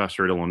assistant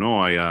professor at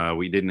Illinois,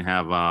 we didn't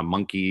have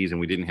monkeys and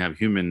we didn't have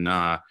human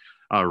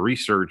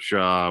research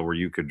where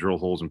you could drill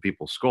holes in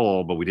people's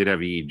skull, but we did have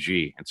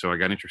EEG. And so I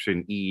got interested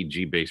in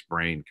EEG-based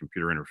brain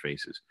computer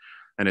interfaces.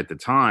 And at the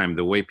time,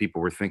 the way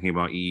people were thinking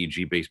about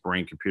EEG-based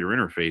brain computer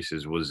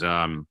interfaces was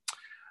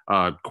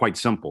quite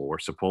simple. Or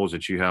suppose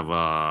that you have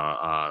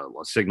a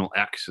signal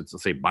X, it's,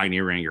 let's say,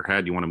 binary in your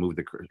head. You want to move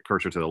the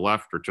cursor to the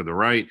left or to the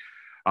right.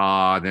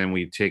 Then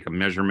we take a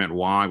measurement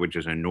Y, which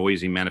is a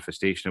noisy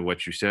manifestation of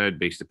what you said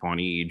based upon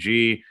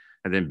EEG.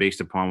 And then based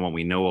upon what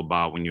we know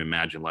about when you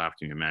imagine left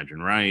and you imagine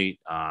right,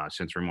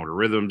 sensory motor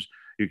rhythms,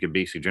 you could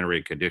basically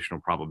generate a conditional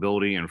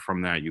probability. And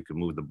from that, you can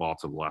move the ball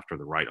to the left or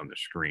the right on the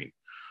screen.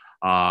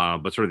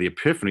 But sort of the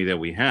epiphany that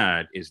we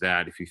had is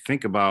that if you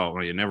think about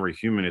whenever a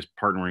human is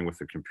partnering with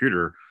the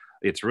computer,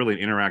 it's really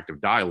an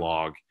interactive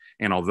dialogue.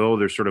 And although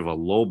there's sort of a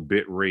low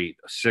bit rate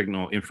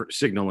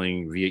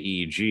signaling via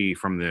EEG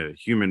from the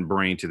human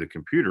brain to the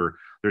computer,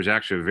 there's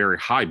actually a very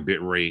high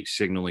bit rate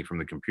signaling from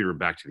the computer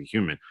back to the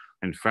human.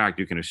 In fact,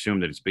 you can assume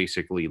that it's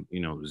basically, you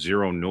know,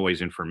 zero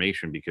noise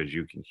information because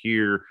you can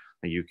hear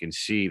and you can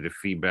see the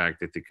feedback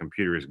that the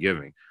computer is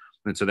giving.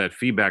 And so that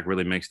feedback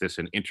really makes this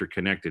an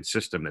interconnected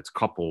system that's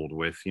coupled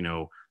with, you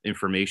know,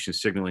 information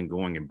signaling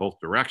going in both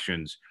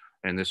directions.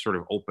 And this sort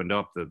of opened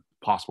up the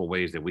possible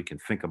ways that we can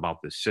think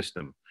about this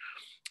system.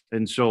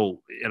 And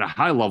so at a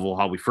high level,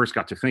 how we first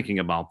got to thinking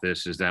about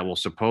this is that, well,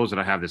 suppose that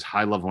I have this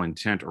high level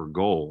intent or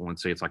goal.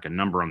 Let's say it's like a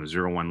number on the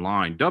 0-1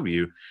 line,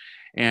 W.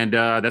 And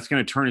that's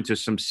going to turn into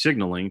some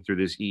signaling through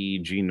this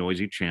EEG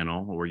noisy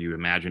channel where you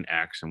imagine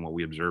X and what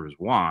we observe is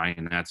Y.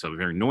 And that's a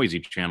very noisy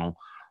channel.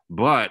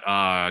 But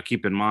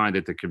keep in mind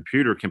that the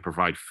computer can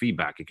provide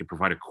feedback. It can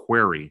provide a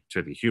query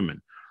to the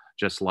human.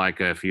 Just like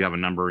if you have a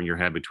number in your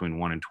head between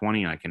 1 and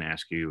 20, I can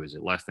ask you, is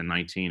it less than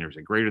 19 or is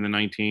it greater than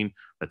 19?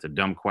 That's a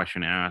dumb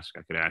question to ask.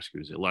 I could ask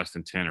you, is it less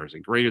than 10 or is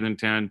it greater than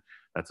 10?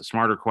 That's a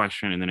smarter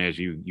question. And then as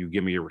you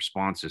give me your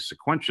responses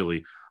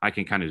sequentially, I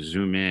can kind of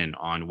zoom in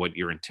on what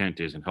your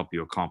intent is and help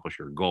you accomplish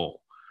your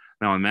goal.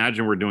 Now,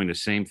 imagine we're doing the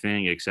same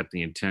thing, except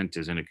the intent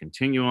is in a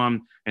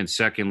continuum. And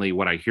secondly,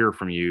 what I hear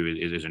from you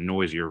is a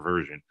noisier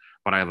version,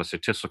 but I have a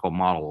statistical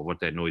model of what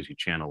that noisy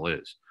channel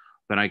is.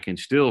 Then I can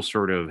still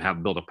sort of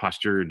build a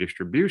posterior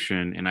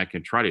distribution, and I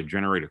can try to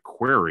generate a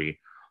query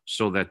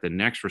so that the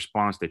next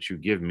response that you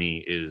give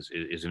me is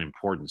an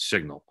important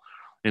signal.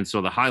 And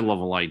so the high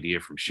level idea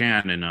from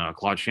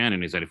Claude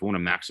Shannon, is that if we want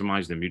to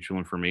maximize the mutual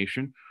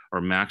information or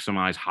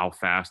maximize how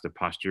fast the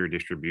posterior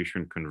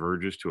distribution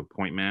converges to a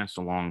point mass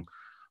along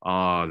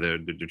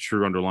the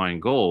true underlying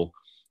goal,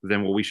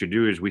 then what we should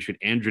do is we should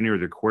engineer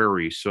the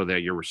query so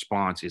that your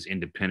response is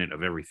independent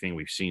of everything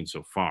we've seen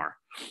so far.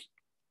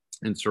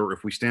 And so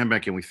if we stand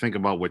back and we think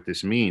about what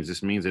this means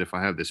that if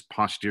I have this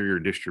posterior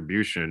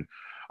distribution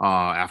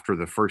after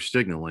the first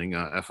signaling,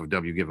 f of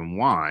w given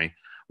y,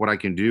 what I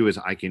can do is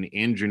I can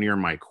engineer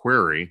my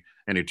query.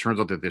 And it turns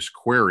out that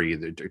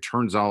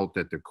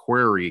the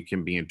query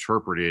can be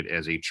interpreted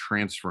as a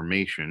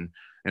transformation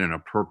in an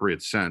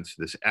appropriate sense,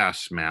 this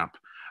S map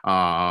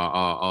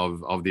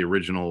of the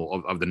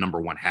original, of the number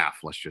 1/2,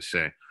 let's just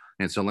say.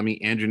 And so let me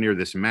engineer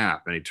this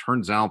map. And it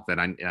turns out that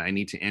I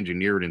need to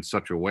engineer it in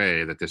such a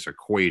way that this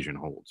equation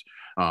holds.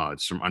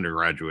 It's some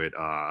undergraduate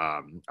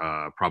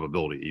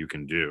probability you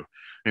can do.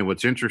 And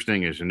what's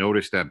interesting is to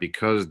notice that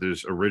because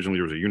originally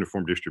there was a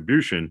uniform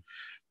distribution,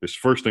 this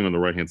first thing on the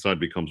right-hand side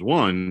becomes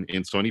 1.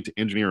 And so I need to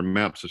engineer a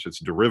map such that its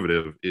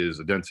derivative is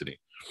a density.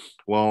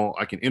 Well,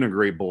 I can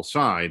integrate both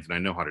sides and I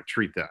know how to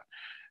treat that.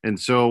 And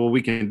so what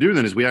we can do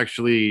then is we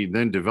actually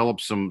then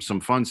develop some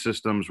fun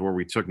systems where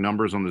we took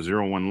numbers on the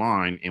 0-1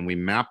 line and we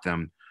mapped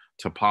them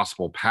to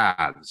possible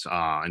paths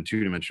in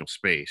two-dimensional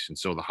space. And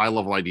so the high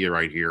level idea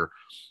right here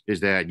is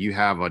that you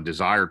have a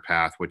desired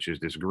path, which is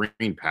this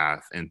green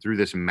path. And through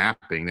this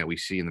mapping that we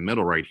see in the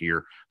middle right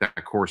here,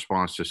 that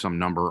corresponds to some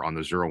number on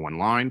the 0-1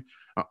 line.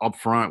 Up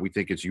front, we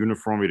think it's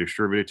uniformly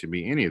distributed to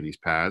be any of these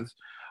paths.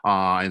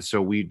 And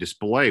so we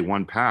display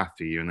one path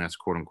to you, and that's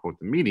quote unquote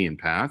the median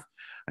path.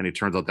 And it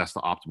turns out that's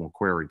the optimal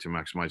query to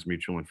maximize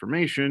mutual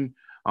information.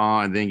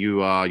 And then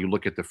you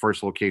look at the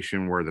first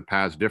location where the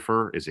paths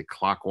differ. Is it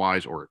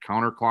clockwise or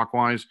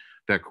counterclockwise?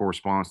 That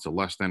corresponds to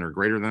less than or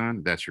greater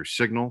than. That's your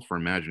signal for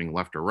imagining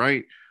left or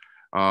right.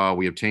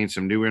 We obtain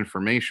some new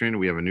information.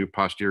 We have a new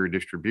posterior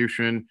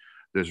distribution.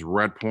 This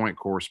red point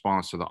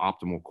corresponds to the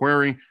optimal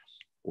query.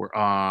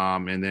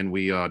 and then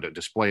we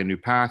display a new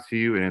path to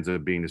you. It ends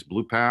up being this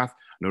blue path.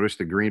 Notice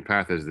the green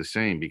path is the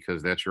same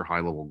because that's your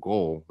high level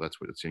goal. That's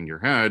what's in your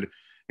head.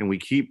 And we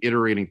keep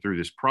iterating through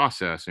this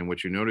process. And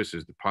what you notice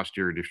is the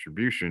posterior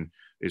distribution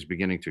is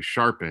beginning to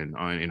sharpen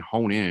and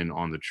hone in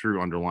on the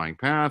true underlying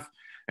path.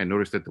 And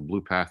notice that the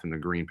blue path and the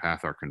green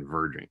path are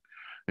converging.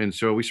 And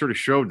so we sort of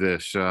showed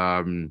this,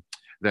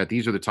 that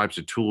these are the types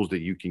of tools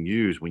that you can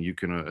use when you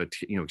can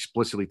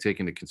explicitly take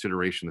into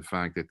consideration the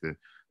fact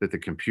that the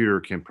computer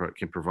can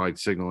provide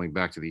signaling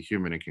back to the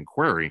human and can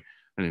query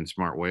and in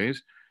smart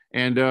ways.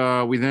 And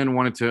we then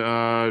wanted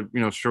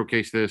to,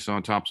 showcase this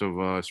on tops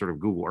of sort of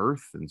Google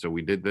Earth. And so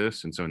we did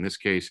this. And so in this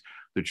case,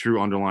 the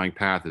true underlying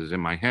path is in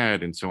my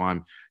head. And so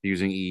I'm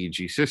using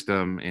EEG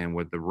system. And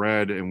what the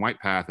red and white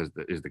path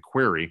is the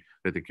query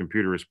that the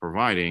computer is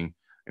providing.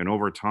 And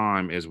over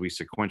time, as we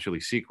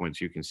sequentially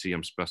sequence, you can see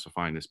I'm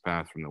specifying this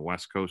path from the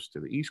West Coast to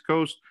the East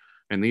Coast.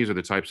 And these are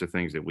the types of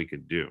things that we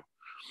could do.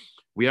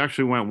 We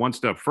actually went one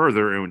step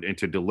further, and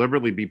to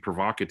deliberately be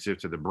provocative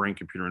to the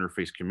brain-computer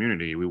interface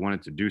community, we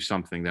wanted to do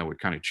something that would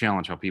kind of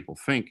challenge how people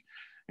think.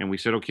 And we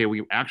said, okay, what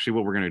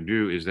we're going to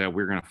do is that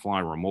we're going to fly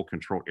a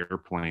remote-controlled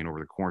airplane over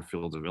the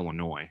cornfields of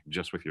Illinois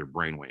just with your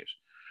brainwaves.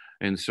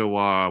 And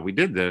so we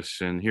did this,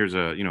 and here's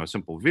a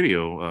simple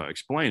video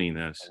explaining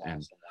this.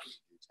 And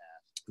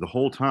the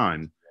whole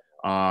time,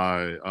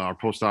 our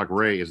postdoc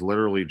Ray is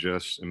literally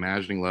just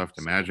imagining left,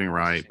 imagining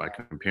right by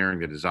comparing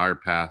the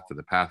desired path to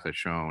the path that's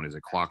shown. Is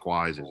it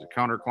clockwise? Is it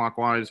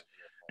counterclockwise?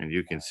 And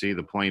you can see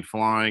the plane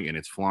flying, and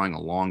it's flying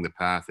along the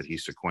path that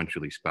he's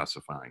sequentially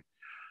specifying.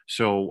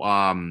 So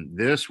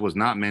this was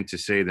not meant to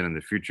say that in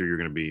the future you're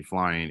going to be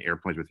flying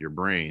airplanes with your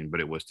brain,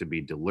 but it was to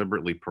be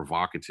deliberately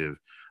provocative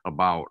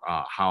about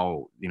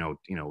how,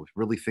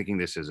 really thinking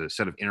this as a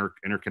set of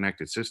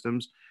interconnected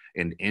systems,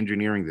 and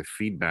engineering the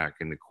feedback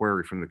and the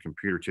query from the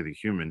computer to the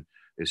human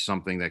is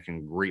something that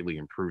can greatly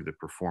improve the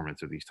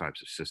performance of these types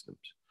of systems.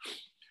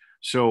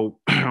 So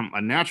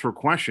a natural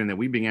question that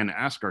we began to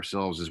ask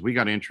ourselves as we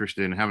got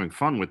interested in having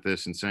fun with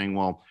this and saying,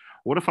 well,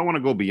 what if I want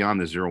to go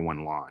beyond the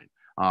 0-1 line?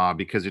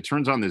 Because it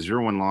turns out in the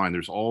 0-1 line,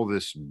 there's all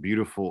this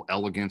beautiful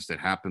elegance that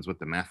happens with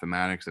the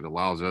mathematics that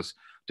allows us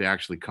to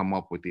actually come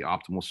up with the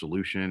optimal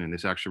solution. And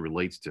this actually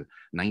relates to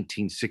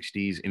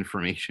 1960s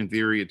information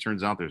theory. It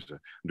turns out there's a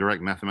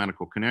direct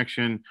mathematical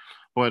connection.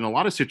 But in a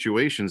lot of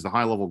situations, the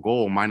high level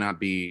goal might not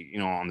be,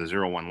 on the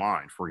 0-1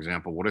 line. For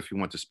example, what if you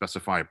want to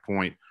specify a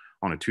point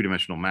on a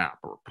two-dimensional map,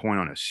 or a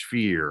point on a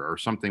sphere, or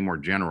something more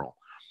general?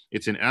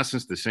 It's in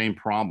essence the same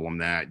problem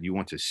that you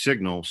want to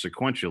signal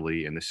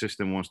sequentially, and the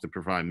system wants to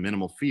provide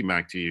minimal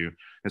feedback to you.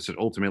 And so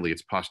ultimately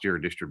its posterior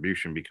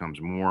distribution becomes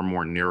more and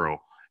more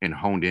narrow and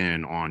honed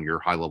in on your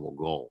high level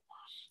goal.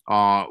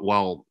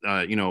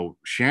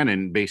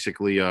 Shannon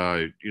basically,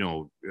 so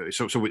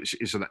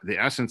the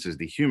essence is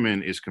the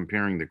human is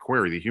comparing the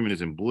query. The human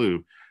is in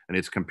blue, and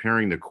it's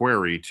comparing the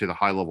query to the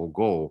high level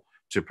goal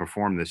to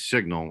perform this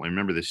signal. And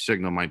remember, this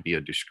signal might be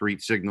a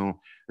discrete signal,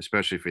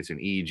 especially if it's an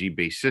EEG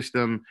based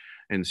system.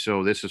 And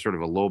so this is sort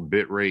of a low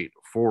bit rate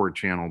forward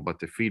channel, but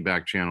the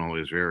feedback channel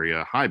is very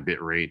high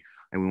bit rate,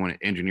 and we want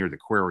to engineer the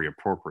query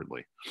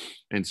appropriately.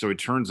 And so it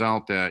turns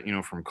out that,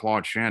 from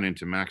Claude Shannon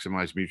to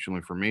maximize mutual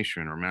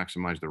information or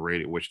maximize the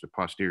rate at which the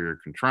posterior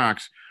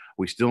contracts,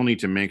 we still need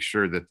to make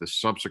sure that the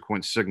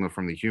subsequent signal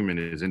from the human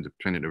is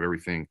independent of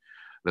everything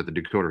that the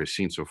decoder has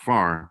seen so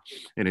far.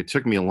 And it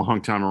took me a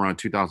long time, around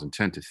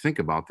 2010, to think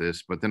about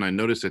this, but then I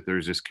noticed that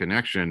there's this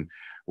connection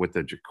with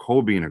the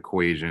Jacobian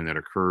equation that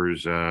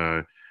occurs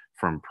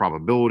from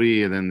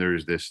probability, and then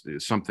there's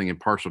something in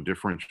partial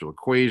differential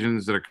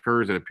equations that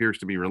occurs that appears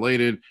to be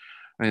related.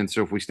 And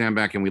so if we stand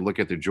back and we look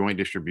at the joint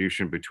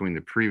distribution between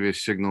the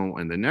previous signal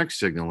and the next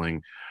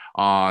signaling,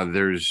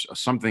 there's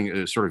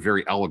something sort of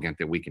very elegant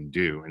that we can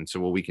do. And so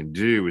what we can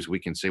do is we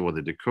can say, well,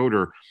 the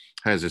decoder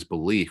has this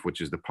belief, which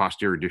is the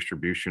posterior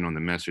distribution on the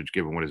message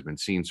given what has been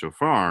seen so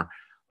far.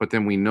 But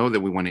then we know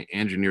that we want to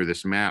engineer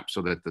this map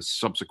so that the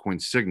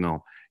subsequent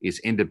signal is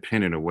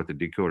independent of what the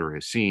decoder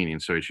has seen. And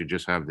so it should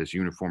just have this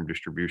uniform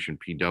distribution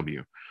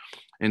PW.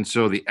 And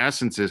so the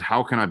essence is,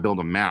 how can I build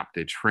a map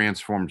that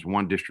transforms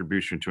one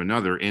distribution to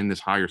another in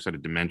this higher set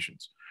of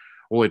dimensions?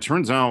 Well, it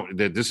turns out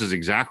that this is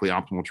exactly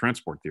optimal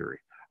transport theory.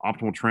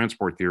 Optimal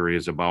transport theory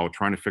is about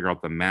trying to figure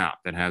out the map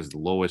that has the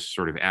lowest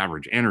sort of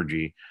average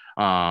energy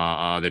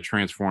that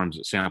transforms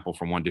a sample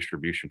from one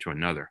distribution to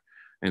another.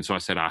 And so I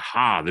said,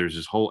 aha, there's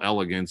this whole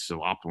elegance of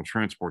optimal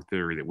transport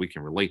theory that we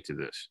can relate to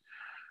this.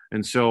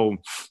 And so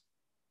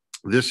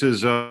this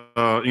is,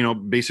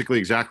 basically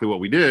exactly what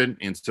we did.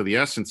 And so the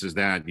essence is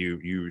that you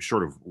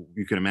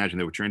can imagine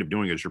that what you end up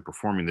doing is you're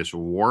performing this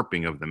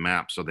warping of the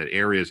map so that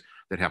areas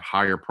that have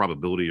higher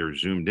probability are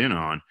zoomed in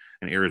on,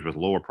 and areas with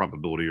lower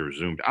probability are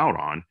zoomed out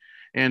on.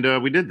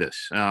 And we did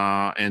this.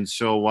 And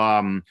so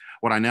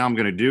what I now am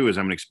going to do is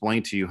I'm going to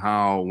explain to you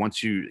how,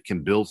 once you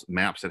can build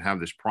maps that have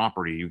this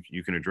property,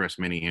 you can address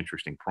many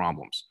interesting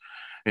problems.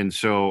 And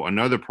so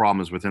another problem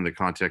is within the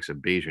context of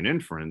Bayesian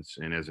inference.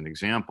 And as an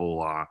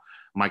example,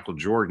 Michael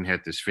Jordan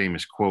had this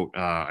famous quote,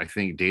 I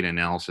think data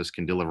analysis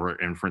can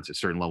deliver inference at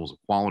certain levels of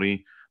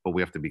quality, but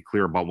we have to be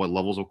clear about what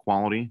levels of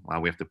quality.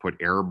 We have to put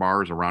error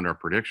bars around our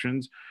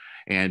predictions.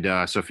 And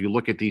so if you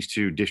look at these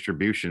two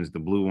distributions, the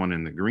blue one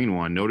and the green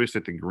one, notice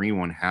that the green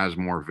one has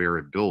more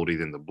variability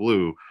than the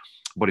blue.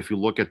 But if you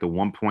look at the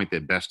one point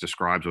that best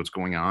describes what's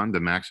going on, the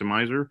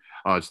maximizer,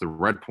 it's the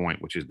red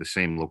point, which is the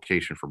same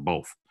location for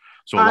both.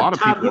 So a lot of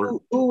Todd,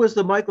 people. Who was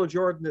the Michael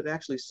Jordan that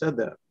actually said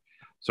that?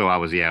 So I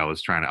was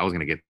going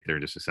to get there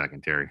in just a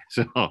second, Terry.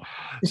 So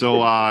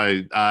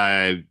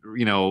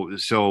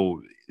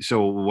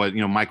what,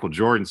 Michael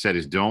Jordan said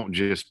is don't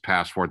just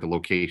pass forward the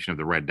location of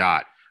the red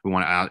dot. We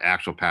want to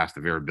actually pass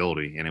the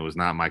variability. And it was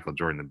not Michael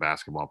Jordan, the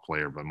basketball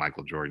player, but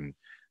Michael Jordan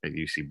at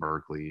UC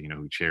Berkeley,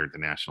 who chaired the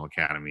National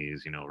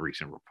Academy's,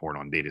 recent report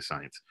on data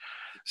science.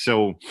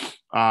 So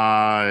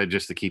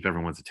just to keep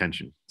everyone's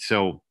attention.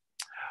 So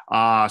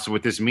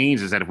what this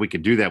means is that if we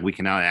could do that, we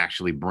can now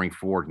actually bring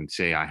forward and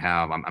say,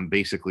 I'm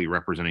basically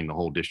representing the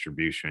whole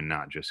distribution,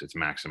 not just its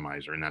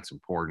maximizer. And that's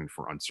important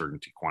for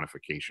uncertainty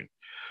quantification.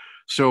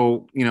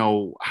 So,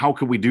 how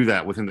could we do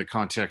that within the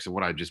context of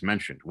what I just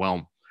mentioned?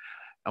 Well,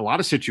 a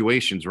lot of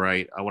situations,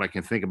 right? What I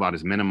can think about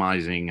is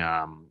minimizing,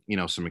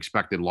 some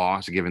expected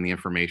loss given the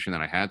information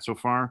that I had so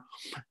far.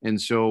 And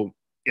so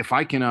if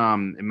I can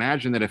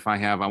imagine that if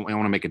I want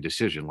to make a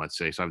decision, let's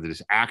say, so I have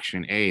this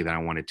action A that I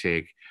want to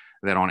take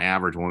that on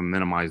average will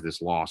minimize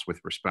this loss with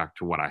respect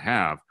to what I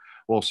have.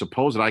 Well,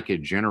 suppose that I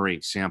could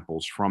generate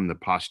samples from the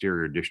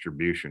posterior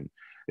distribution.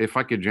 If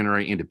I could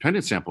generate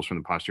independent samples from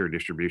the posterior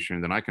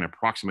distribution, then I can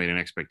approximate an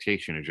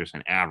expectation as just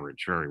an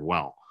average very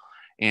well.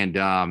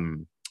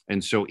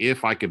 And so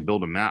if I could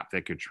build a map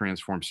that could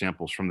transform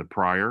samples from the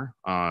prior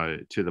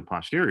to the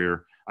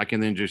posterior, I can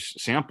then just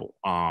sample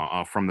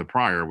from the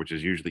prior, which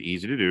is usually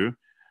easy to do,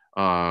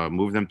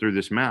 move them through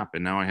this map,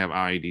 and now I have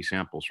IID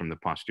samples from the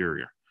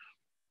posterior.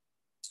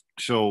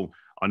 So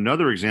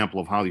another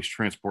example of how these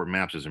transport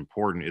maps is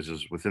important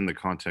is within the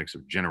context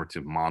of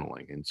generative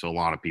modeling. And so a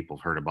lot of people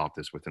have heard about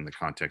this within the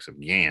context of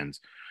GANs,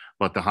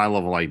 but the high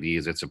level idea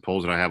is that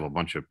suppose that I have a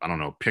bunch of,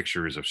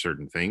 pictures of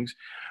certain things,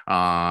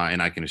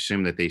 and I can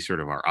assume that they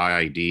sort of are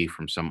IID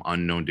from some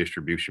unknown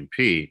distribution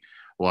P.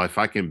 Well, if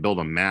I can build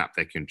a map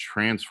that can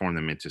transform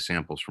them into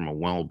samples from a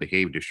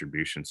well-behaved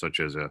distribution, such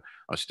as a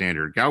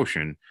standard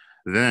Gaussian,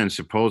 then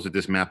suppose that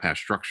this map has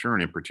structure,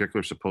 and in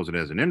particular, suppose it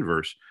has an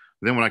inverse,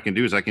 then what I can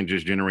do is I can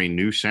just generate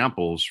new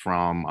samples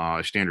from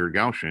a standard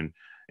Gaussian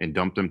and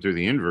dump them through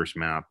the inverse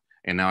map.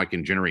 And now I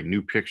can generate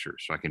new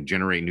pictures. So I can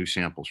generate new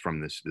samples from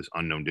this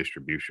unknown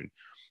distribution.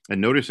 And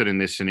notice that in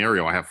this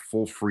scenario, I have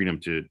full freedom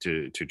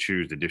to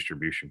choose the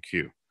distribution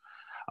Q.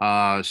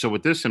 So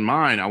with this in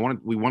mind,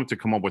 we wanted to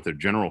come up with a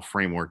general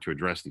framework to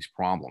address these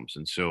problems.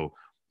 And so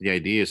the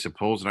idea is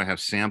suppose that I have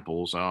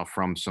samples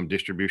from some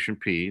distribution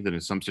P that in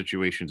some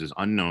situations is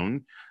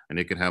unknown, and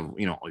it could have,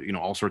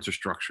 all sorts of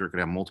structure. It could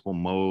have multiple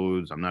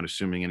modes. I'm not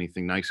assuming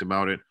anything nice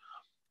about it.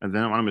 And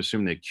then I'm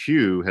assuming that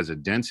Q has a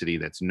density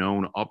that's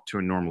known up to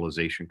a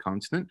normalization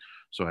constant.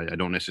 So I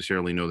don't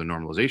necessarily know the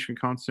normalization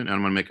constant. And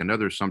I'm going to make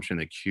another assumption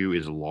that Q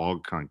is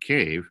log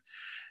concave.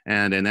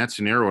 And in that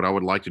scenario, what I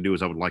would like to do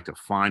is I would like to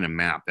find a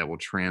map that will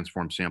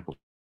transform samples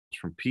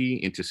from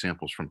P into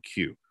samples from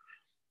Q.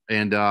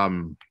 And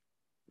the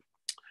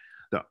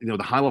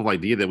high level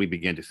idea that we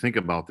began to think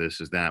about this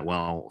is that,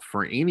 well,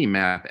 for any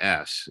map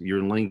S,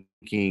 you're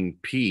linking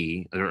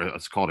P, or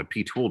let's call it a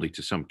P toolty,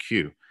 to some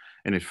Q.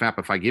 And in fact,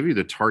 if I give you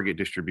the target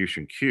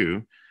distribution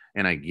Q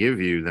and I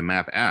give you the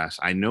map S,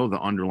 I know the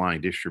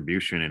underlying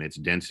distribution and its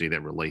density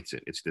that relates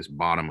it. It's this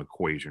bottom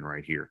equation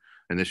right here.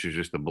 And this is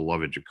just the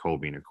beloved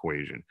Jacobian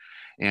equation.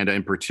 And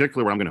in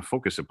particular, what I'm going to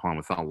focus upon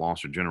without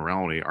loss of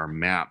generality are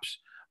maps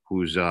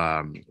who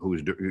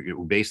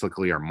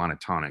basically are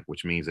monotonic,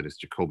 which means that its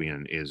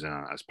Jacobian is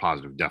as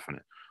positive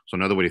definite. So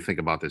another way to think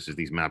about this is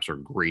these maps are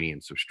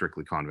gradients of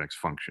strictly convex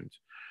functions.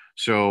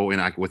 So,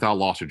 without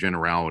loss of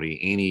generality,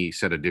 any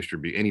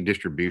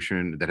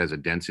distribution that has a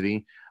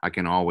density, I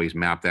can always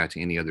map that to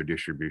any other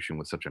distribution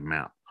with such a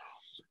map.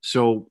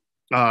 So,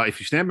 if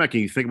you stand back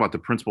and you think about the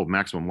principle of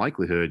maximum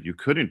likelihood, you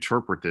could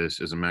interpret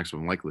this as a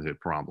maximum likelihood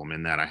problem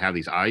in that I have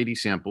these IID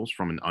samples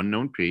from an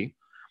unknown P.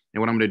 And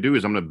what I'm going to do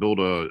is I'm going to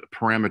build a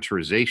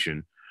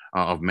parameterization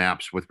of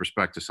maps with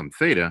respect to some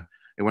theta.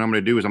 And what I'm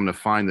going to do is I'm going to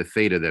find the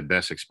theta that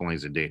best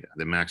explains the data,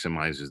 that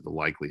maximizes the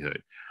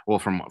likelihood. Well,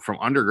 from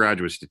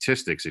undergraduate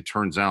statistics, it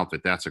turns out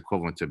that that's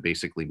equivalent to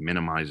basically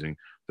minimizing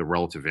the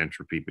relative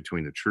entropy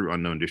between the true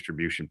unknown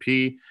distribution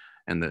P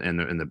and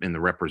the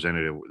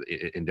representative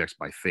indexed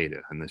by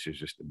theta. And this is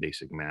just the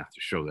basic math to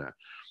show that.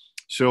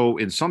 So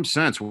in some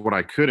sense, what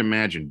I could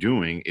imagine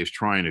doing is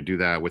trying to do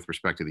that with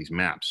respect to these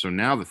maps. So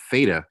now the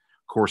theta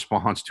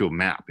corresponds to a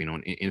map,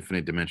 an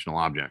infinite dimensional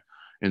object.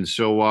 And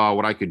so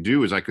what I could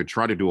do is I could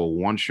try to do a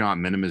one-shot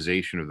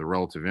minimization of the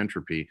relative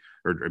entropy,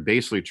 or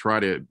basically try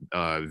to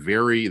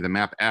vary the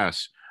map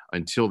S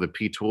until the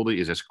P tilde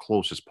is as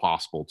close as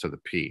possible to the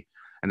P.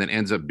 And then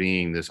ends up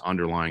being this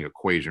underlying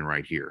equation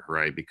right here,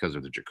 right? Because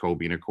of the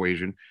Jacobian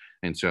equation.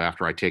 And so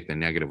after I take the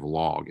negative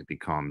log, it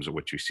becomes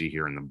what you see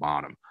here in the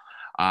bottom.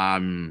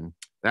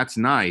 That's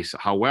nice.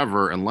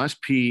 However, unless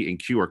P and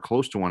Q are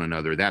close to one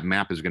another, that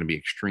map is going to be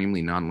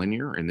extremely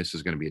nonlinear, and this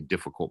is going to be a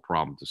difficult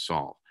problem to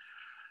solve.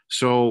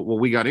 So what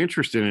we got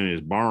interested in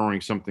is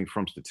borrowing something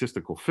from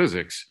statistical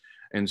physics.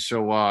 And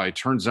so it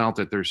turns out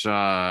that there's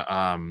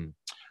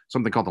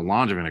something called the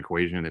Langevin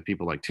equation that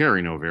people like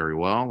Terry know very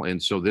well.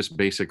 And so this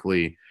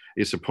basically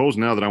is supposed,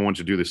 now that I want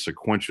to do this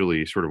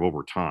sequentially sort of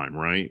over time,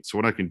 right? So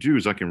what I can do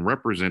is I can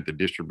represent the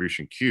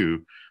distribution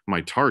Q,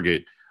 my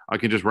target. I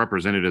can just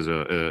represent it as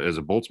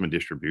a Boltzmann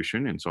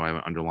distribution. And so I have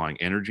an underlying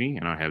energy,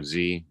 and I have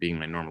Z being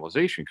my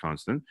normalization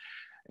constant.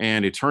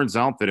 And it turns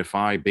out that if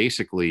I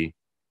basically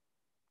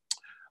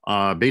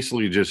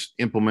just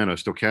implement a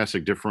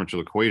stochastic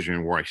differential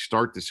equation where I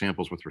start the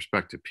samples with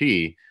respect to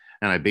P,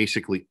 and I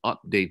basically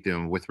update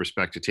them with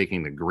respect to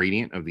taking the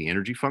gradient of the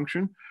energy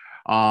function,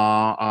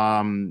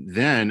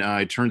 then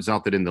it turns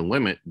out that in the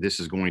limit, this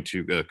is going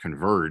to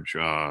converge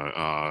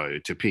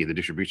to P. The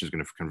distribution is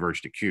going to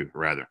converge to Q,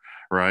 rather,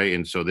 right?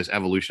 And so this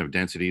evolution of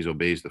densities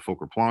obeys the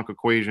Fokker-Planck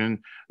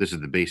equation. This is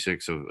the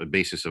basis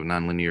of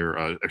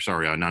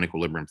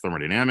non-equilibrium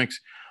thermodynamics.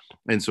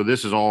 And so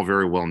this is all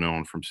very well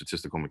known from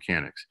statistical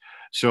mechanics.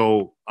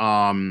 So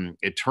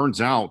it turns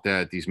out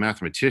that these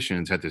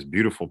mathematicians had this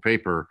beautiful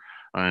paper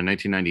in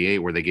 1998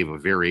 where they gave a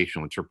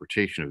variational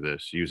interpretation of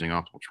this using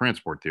optimal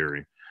transport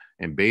theory.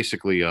 And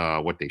basically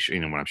what they show,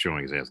 what I'm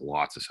showing is it has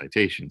lots of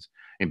citations.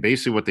 And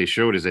basically what they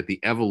showed is that the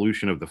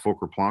evolution of the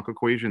Fokker-Planck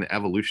equation, the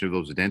evolution of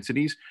those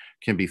densities,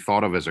 can be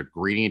thought of as a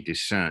gradient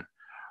descent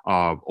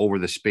over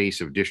the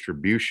space of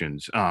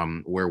distributions,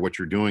 where what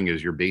you're doing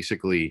is you're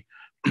basically,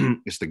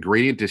 it's the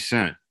gradient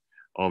descent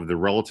of the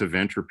relative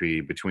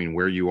entropy between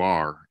where you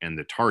are and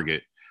the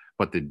target,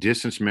 but the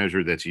distance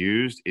measure that's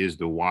used is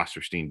the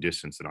Wasserstein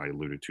distance that I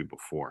alluded to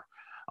before.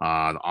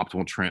 The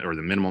optimal or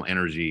the minimal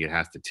energy it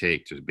has to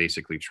take to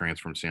basically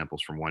transform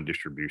samples from one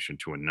distribution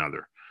to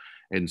another.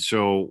 And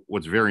so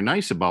what's very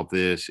nice about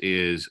this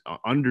is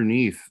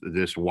underneath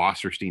this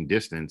Wasserstein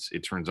distance, it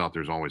turns out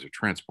there's always a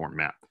transport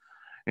map.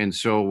 And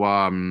so,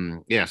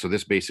 yeah, so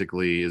this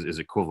basically is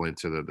equivalent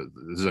to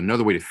this is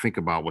another way to think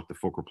about what the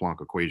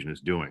Fokker-Planck equation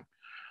is doing.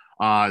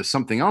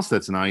 Something else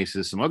that's nice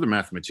is some other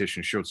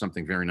mathematicians showed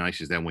something very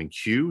nice, is that when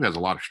Q has a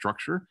lot of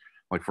structure,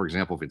 like for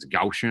example, if it's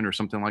Gaussian or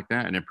something like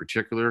that, and in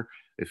particular,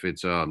 if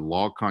it's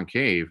log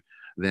concave,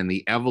 then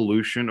the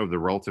evolution of the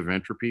relative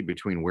entropy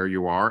between where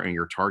you are and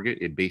your target,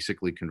 it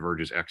basically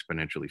converges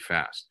exponentially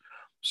fast.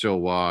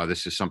 So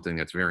this is something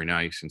that's very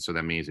nice. And so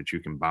that means that you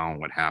can bound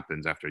what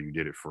happens after you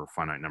did it for a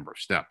finite number of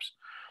steps.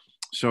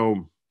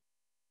 So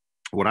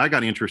what I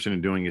got interested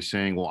in doing is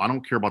saying, well, I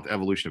don't care about the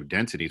evolution of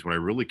densities. What I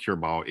really care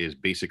about is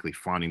basically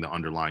finding the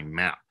underlying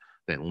map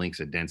that links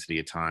a density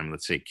at time,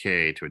 let's say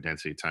K, to a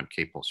density at time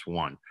K plus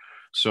 1.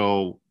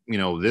 So,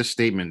 this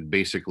statement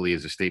basically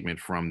is a statement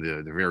from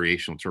the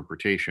variational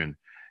interpretation.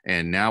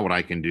 And now what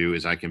I can do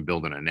is I can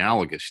build an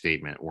analogous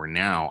statement where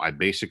now I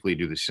basically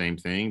do the same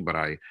thing, but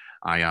I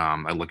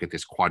look at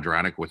this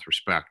quadratic with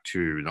respect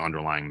to the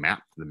underlying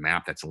map, the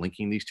map that's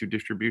linking these two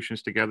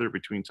distributions together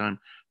between time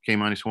K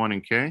minus 1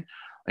 and K.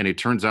 And it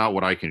turns out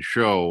what I can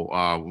show,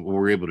 what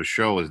we're able to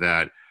show is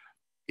that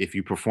if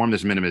you perform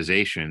this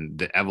minimization,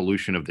 the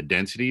evolution of the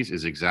densities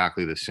is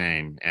exactly the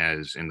same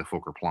as in the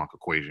Fokker-Planck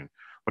equation.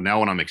 But now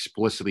what I'm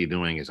explicitly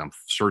doing is I'm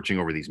searching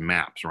over these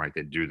maps, right,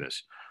 that do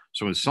this.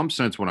 So in some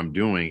sense, what I'm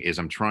doing is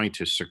I'm trying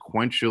to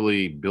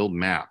sequentially build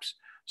maps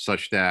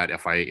such that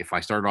if I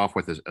start off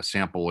with a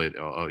sample at,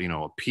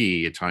 a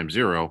P at time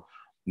 0,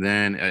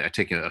 then I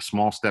take a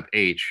small step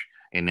H,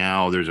 and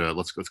now there's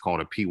let's call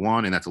it a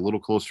P1, and that's a little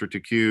closer to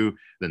Q.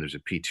 Then there's a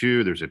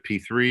P2, there's a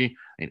P3,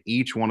 and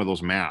each one of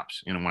those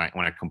maps, when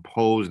I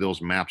compose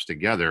those maps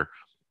together,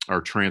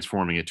 are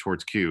transforming it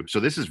towards Q. So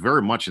this is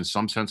very much in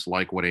some sense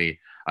like what a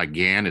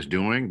GAN is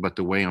doing, but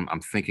the way I'm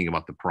thinking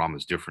about the problem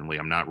is differently.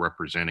 I'm not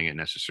representing it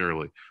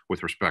necessarily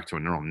with respect to a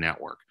neural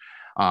network.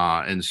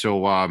 And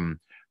so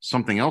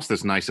something else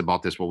that's nice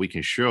about this, what we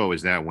can show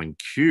is that when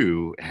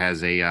Q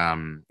has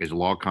is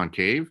log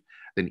concave,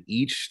 then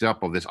each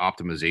step of this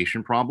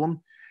optimization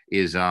problem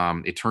is,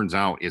 it turns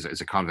out,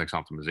 is a convex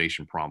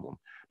optimization problem.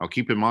 Now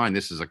keep in mind,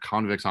 this is a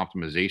convex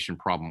optimization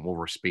problem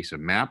over a space of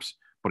maps,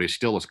 but it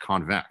still is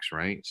convex,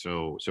 right?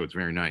 So it's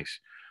very nice.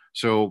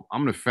 So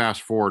I'm going to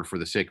fast forward for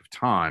the sake of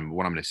time.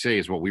 What I'm going to say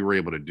is what we were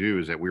able to do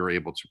is that we were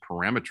able to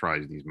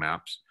parameterize these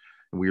maps,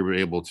 and we were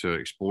able to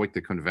exploit the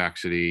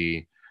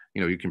convexity.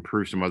 You can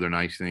prove some other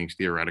nice things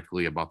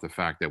theoretically about the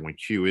fact that when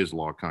Q is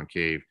log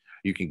concave,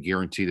 you can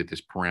guarantee that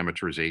this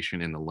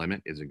parameterization in the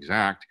limit is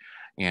exact.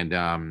 And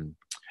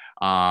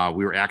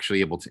we were actually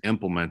able to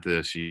implement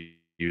this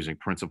using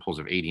principles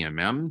of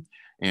ADMM.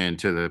 And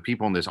to the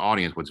people in this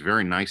audience, what's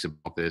very nice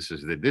about this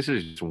is that this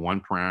is just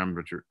one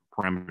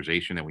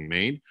parameterization that we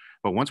made.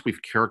 But once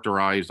we've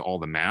characterized all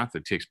the math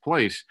that takes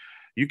place,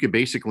 you could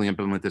basically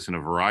implement this in a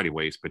variety of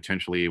ways,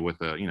 potentially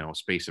with a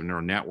space of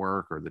neural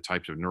network or the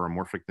types of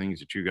neuromorphic things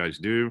that you guys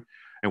do.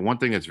 And one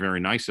thing that's very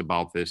nice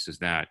about this is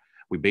that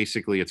we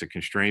basically, it's a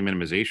constrained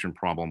minimization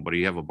problem, but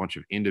you have a bunch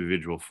of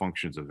individual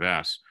functions of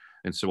S.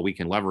 And so what we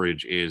can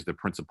leverage is the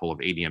principle of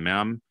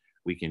ADMM,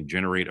 we can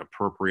generate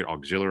appropriate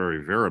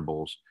auxiliary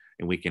variables,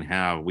 and we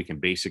can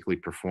basically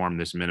perform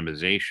this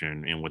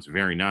minimization. And what's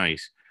very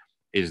nice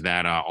is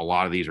that a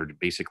lot of these are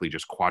basically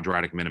just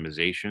quadratic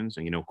minimizations.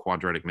 And, you know,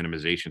 quadratic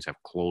minimizations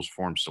have closed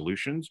form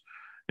solutions.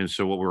 And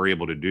so what we're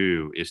able to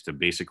do is to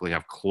basically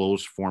have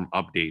closed form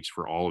updates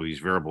for all of these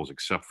variables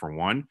except for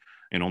one,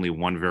 and only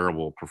one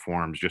variable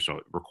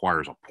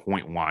requires a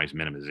point-wise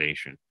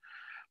minimization.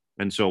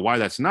 And so why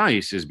that's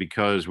nice is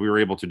because we were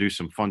able to do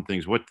some fun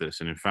things with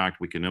this. And in fact,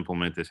 we can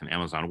implement this in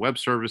Amazon Web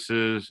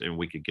Services, and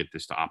we could get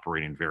this to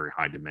operate in very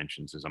high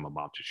dimensions, as I'm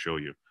about to show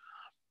you.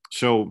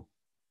 So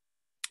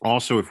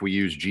also, if we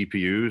use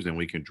GPUs, then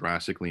we can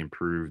drastically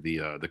improve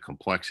the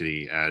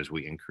complexity as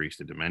we increase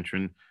the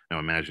dimension. Now,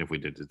 imagine if we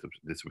did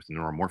this with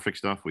neuromorphic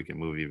stuff, we can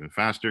move even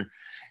faster.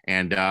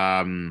 And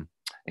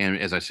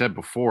as I said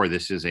before,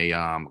 this is a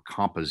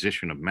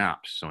composition of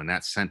maps. So in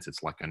that sense,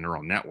 it's like a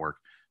neural network.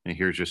 And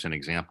here's just an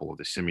example of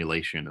the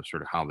simulation of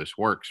sort of how this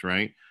works,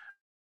 right?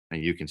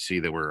 And you can see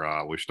that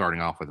we're starting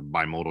off with a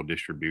bimodal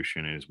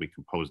distribution, and as we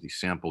compose these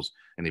samples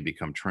and they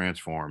become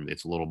transformed,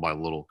 it's little by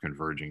little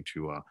converging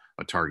to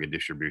a target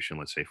distribution,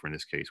 let's say, for in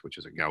this case, which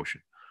is a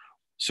Gaussian.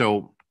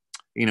 So,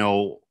 you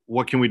know,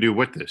 what can we do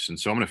with this? And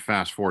so I'm going to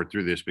fast forward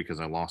through this because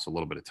I lost a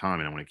little bit of time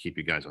and I want to keep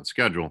you guys on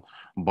schedule.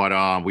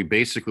 But we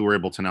basically were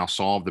able to now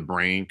solve the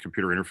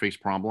brain-computer interface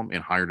problem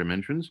in higher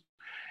dimensions.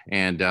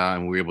 And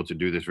we were able to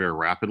do this very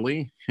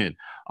rapidly. And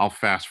I'll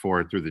fast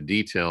forward through the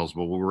details,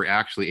 but what we were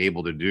actually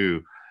able to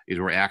do is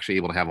we're actually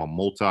able to have a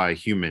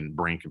multi-human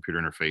brain-computer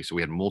interface. So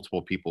we had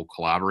multiple people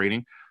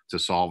collaborating to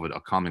solve a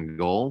common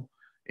goal,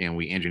 and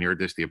we engineered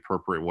this the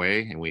appropriate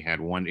way. And we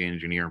had one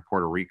engineer in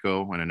Puerto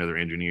Rico and another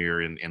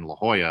engineer in La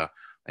Jolla,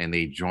 and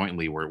they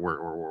jointly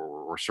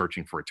were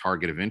searching for a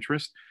target of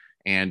interest.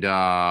 And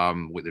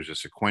there's a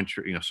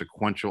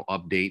sequential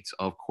updates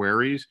of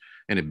queries,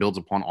 and it builds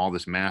upon all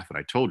this math that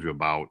I told you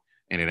about,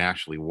 and it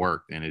actually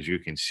worked. And as you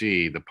can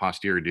see, the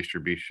posterior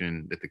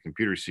distribution that the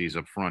computer sees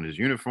up front is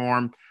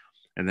uniform.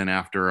 And then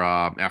after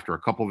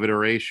a couple of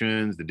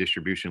iterations, the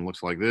distribution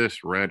looks like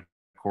this. Red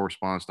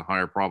corresponds to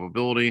higher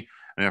probability.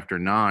 And after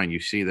 9, you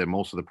see that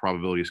most of the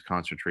probability is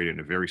concentrated in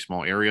a very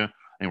small area,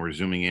 and we're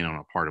zooming in on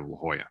a part of La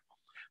Jolla.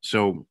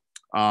 So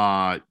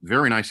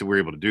very nice that we're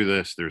able to do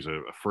this. There's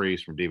a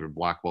phrase from David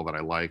Blackwell that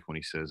I like when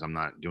he says, I'm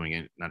not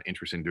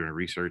interested in doing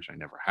research. I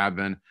never have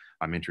been.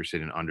 I'm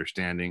interested in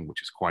understanding,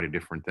 which is quite a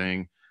different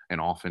thing.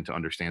 And often to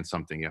understand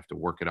something, you have to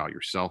work it out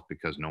yourself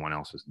because no one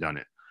else has done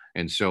it.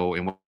 And so,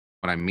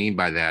 what I mean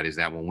by that is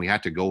that when we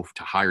had to go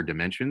to higher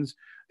dimensions,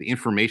 the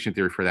information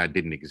theory for that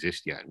didn't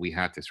exist yet. We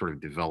had to sort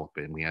of develop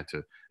it, and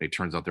it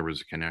turns out there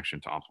was a connection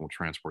to optimal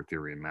transport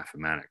theory and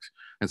mathematics.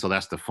 And so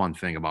that's the fun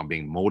thing about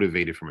being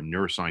motivated from a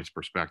neuroscience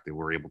perspective.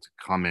 We're able to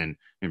come in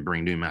and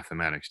bring new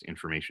mathematics to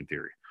information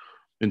theory.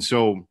 And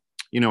so,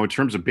 you know, in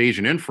terms of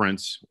Bayesian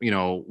inference, you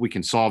know, we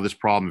can solve this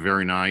problem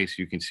very nice.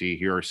 You can see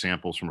here are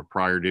samples from a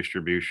prior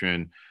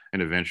distribution,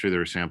 and eventually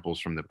there are samples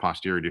from the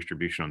posterior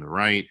distribution on the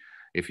right.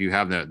 If you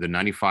have the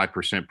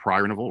 95%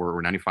 prior interval,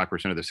 or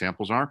 95% of the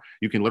samples are,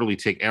 you can literally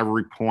take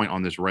every point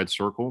on this red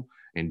circle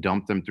and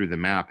dump them through the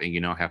map, and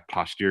you now have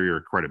posterior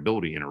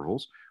credibility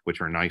intervals,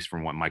 which are nice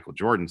from what Michael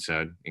Jordan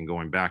said. And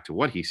going back to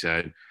what he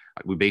said,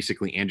 we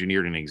basically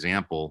engineered an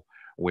example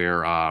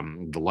where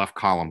the left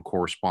column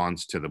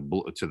corresponds to the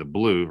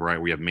blue,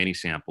 right? We have many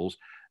samples,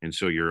 and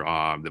so your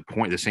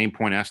the same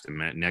point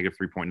estimate, negative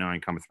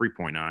 3.9,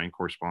 3.9,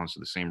 corresponds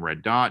to the same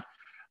red dot.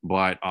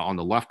 But on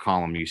the left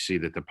column, you see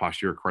that the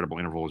posterior credible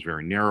interval is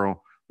very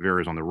narrow,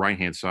 whereas on the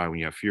right-hand side, when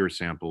you have fewer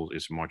samples,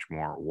 it's much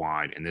more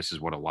wide. And this is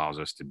what allows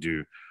us to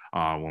do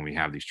when we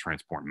have these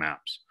transport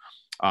maps.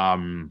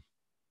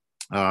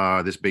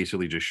 This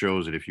basically just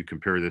shows that if you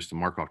compare this to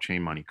Markov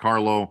chain Monte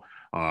Carlo,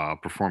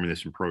 performing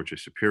this approach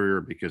is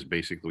superior because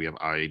basically we have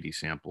IAD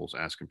samples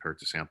as compared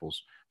to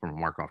samples from a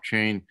Markov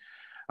chain.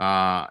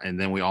 And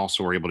then we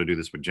also were able to do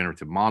this with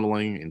generative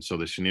modeling. And so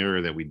the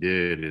scenario that we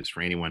did is,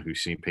 for anyone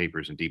who's seen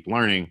papers in deep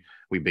learning,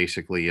 we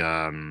basically,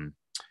 so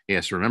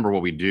remember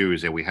what we do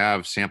is that we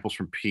have samples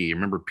from P.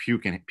 Remember, P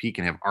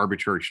can have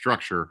arbitrary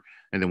structure,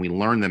 and then we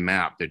learn the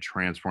map that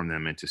transform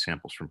them into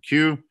samples from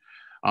Q.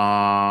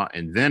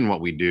 And then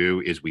what we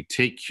do is we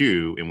take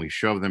Q and we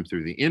shove them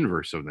through the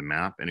inverse of the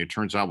map. And it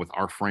turns out with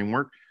our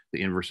framework,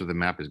 the inverse of the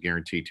map is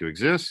guaranteed to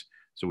exist.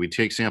 So we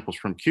take samples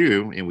from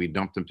Q and we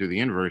dump them through the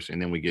inverse,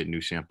 and then we get new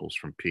samples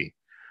from P.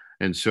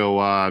 And so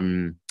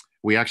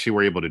we actually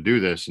were able to do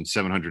this in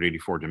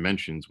 784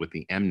 dimensions with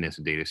the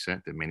MNIST data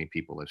set that many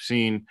people have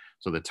seen.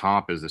 So the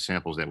top is the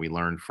samples that we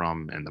learned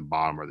from, and the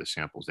bottom are the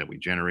samples that we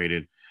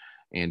generated.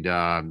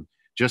 And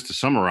just to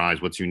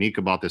summarize, what's unique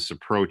about this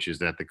approach is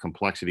that the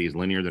complexity is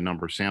linear. The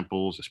number of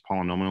samples is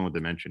polynomial with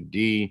dimension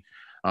D.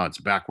 It's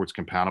backwards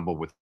compatible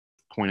with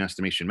point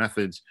estimation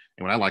methods.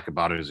 And what I like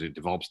about it is it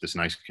develops this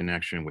nice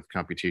connection with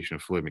computation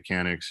of fluid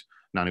mechanics,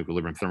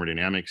 non-equilibrium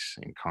thermodynamics,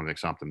 and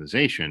convex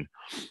optimization.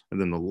 And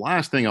then the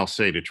last thing I'll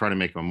say to try to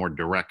make a more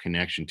direct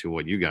connection to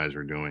what you guys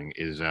are doing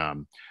is,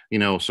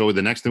 so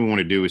the next thing we want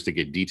to do is to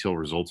get detailed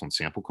results on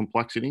sample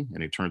complexity.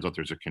 And it turns out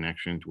there's a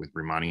connection with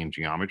Riemannian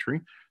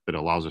geometry that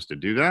allows us to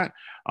do that.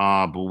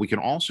 But what we can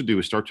also do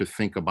is start to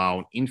think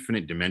about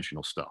infinite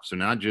dimensional stuff. So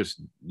not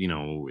just,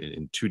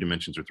 in 2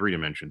 dimensions or 3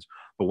 dimensions,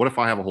 but what if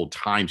I have a whole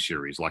time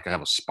series, like I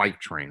have a spike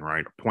train,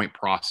 right? A point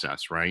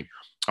process, right?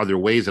 Are there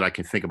ways that I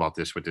can think about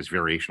this with this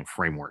variational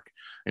framework?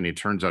 And it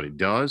turns out it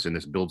does. And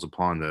this builds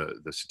upon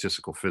the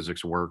statistical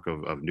physics work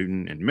of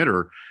Newton and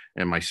Mitter,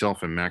 and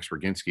myself and Max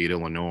Roginski at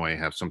Illinois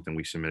have something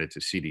we submitted to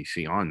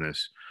CDC on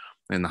this.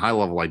 And the high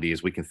level idea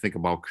is we can think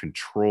about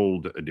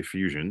controlled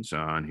diffusions.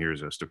 And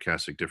here's a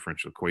stochastic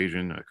differential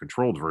equation, a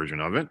controlled version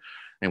of it.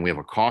 And we have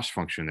a cost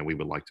function that we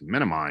would like to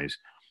minimize.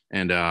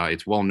 And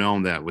it's well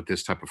known that with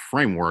this type of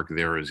framework,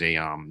 there is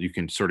you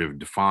can sort of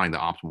define the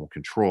optimal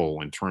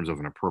control in terms of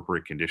an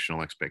appropriate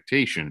conditional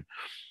expectation.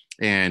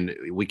 And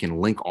we can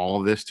link all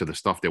of this to the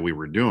stuff that we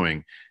were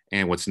doing.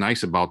 And what's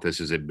nice about this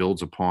is it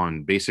builds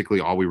upon basically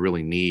all we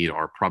really need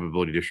are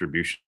probability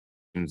distributions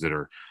that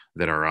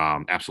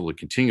are absolutely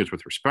continuous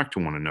with respect to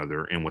one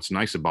another. And what's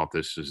nice about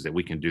this is that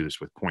we can do this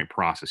with point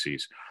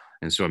processes.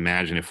 And so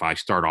imagine if I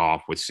start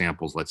off with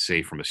samples, let's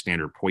say from a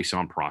standard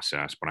Poisson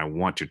process, but I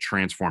want to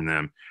transform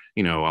them,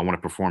 I want to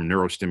perform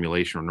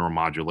neurostimulation or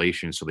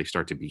neuromodulation so they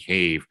start to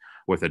behave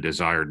with a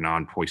desired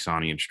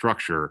non-Poissonian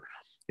structure.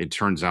 It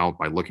turns out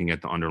by looking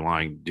at the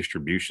underlying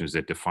distributions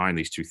that define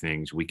these 2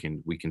 things, we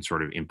can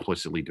sort of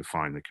implicitly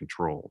define the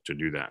control to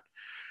do that.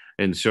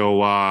 And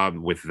so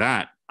with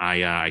that,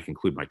 I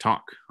conclude my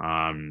talk.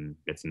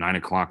 It's 9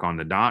 o'clock on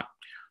the dot.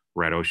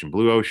 Red ocean,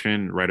 blue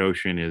ocean. Red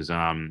ocean is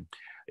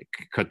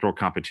cutthroat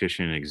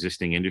competition in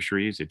existing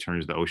industries. It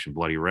turns the ocean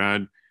bloody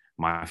red.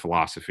 My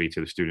philosophy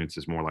to the students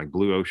is more like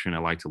blue ocean. I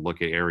like to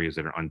look at areas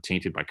that are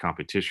untainted by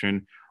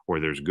competition, or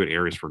there's good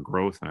areas for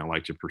growth, and I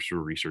like to pursue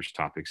research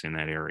topics in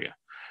that area.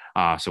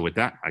 So with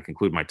that, I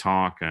conclude my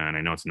talk, and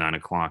I know it's 9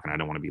 o'clock, and I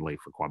don't want to be late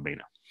for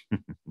Kwabena.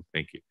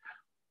 Thank you.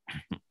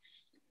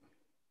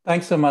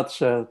 Thanks so much,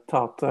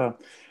 Todd.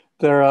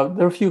 There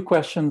are a few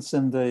questions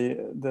in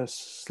the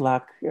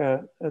Slack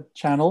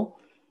channel.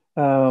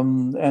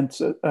 And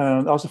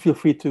also feel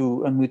free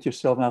to unmute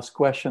yourself and ask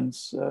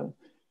questions. So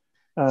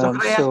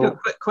can I ask you a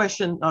quick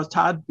question,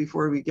 Todd,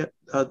 before we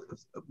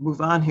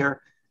move on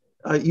here?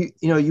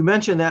 You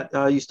mentioned that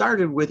you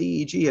started with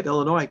EEG at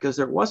Illinois because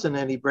there wasn't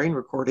any brain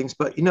recordings,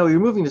 but you're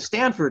moving to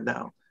Stanford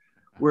now,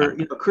 where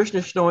Krishna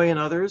Shnoy and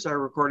others are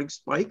recording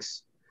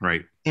spikes.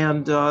 Right.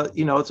 And so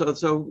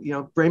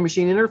brain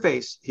machine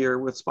interface here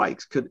with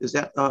spikes. Is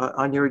that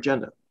on your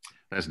agenda?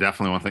 That's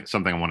definitely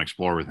something I want to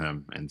explore with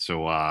him. And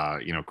so,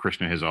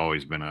 Krishna has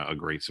always been a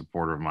great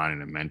supporter of mine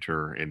and a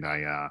mentor. And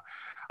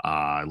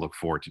I look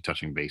forward to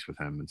touching base with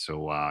him. And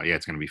so,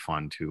 it's going to be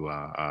fun to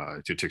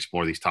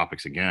explore these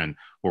topics again,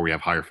 where we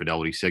have higher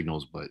fidelity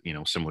signals, but,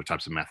 similar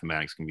types of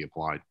mathematics can be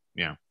applied.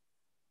 Yeah.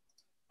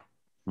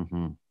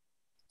 Mm-hmm.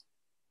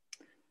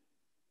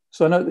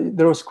 So I know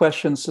there was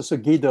questions. So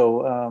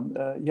Guido,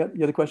 you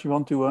had a question. You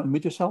want to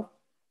unmute yourself?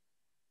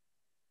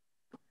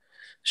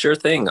 Sure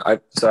thing.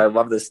 So I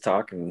love this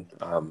talk and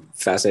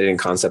fascinating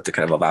concept to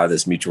kind of allow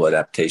this mutual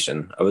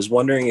adaptation. I was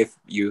wondering if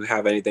you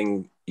have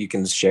anything you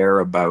can share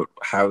about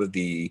how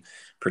the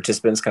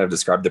participants kind of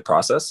describe the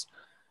process,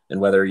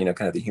 and whether,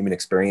 kind of the human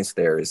experience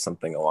there is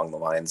something along the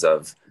lines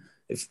of,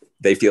 if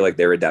they feel like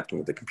they're adapting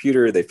to the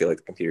computer, they feel like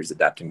the computer is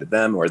adapting to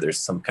them, or there's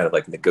some kind of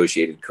like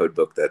negotiated code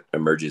book that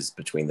emerges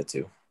between the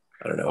two.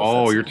 I don't know.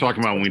 Oh, you're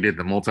talking about when we did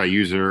the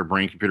multi-user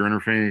brain-computer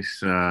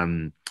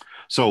interface.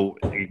 So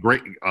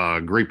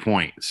great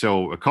point.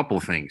 So a couple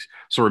of things.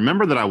 So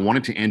remember that I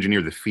wanted to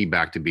engineer the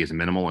feedback to be as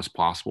minimal as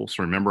possible.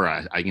 So remember,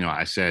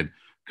 I said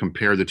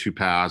compare the 2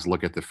 paths,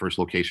 look at the first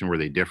location where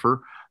they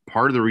differ.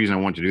 Part of the reason I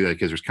want to do that,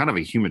 because there's kind of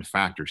a human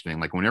factors thing.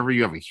 Like whenever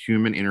you have a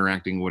human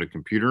interacting with a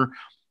computer,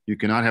 you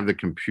cannot have the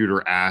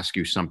computer ask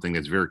you something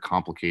that's very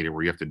complicated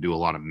where you have to do a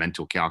lot of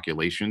mental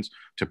calculations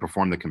to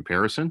perform the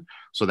comparison.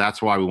 So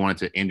that's why we wanted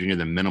to engineer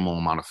the minimal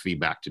amount of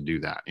feedback to do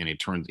that. And it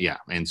turns,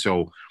 And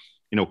so,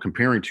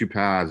 comparing 2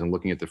 paths and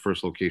looking at the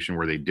first location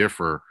where they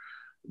differ,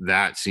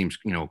 that seems,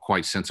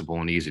 quite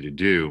sensible and easy to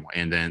do.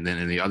 And then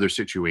in the other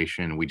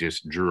situation, we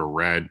just drew a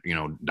red,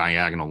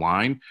 diagonal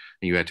line,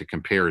 and you had to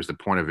compare, is the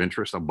point of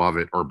interest above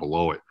it or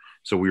below it?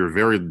 So we were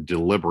very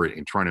deliberate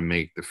in trying to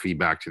make the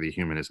feedback to the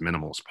human as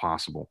minimal as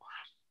possible.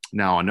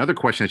 Now, another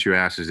question that you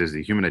asked is, does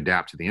the human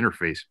adapt to the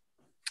interface?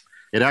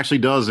 It actually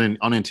does in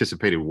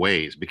unanticipated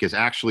ways, because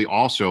actually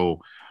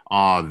also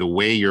the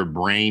way your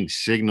brain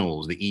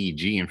signals the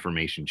EEG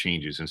information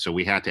changes. And so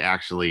we had to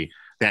actually,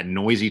 that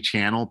noisy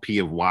channel, P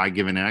of Y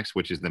given X,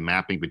 which is the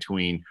mapping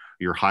between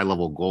your high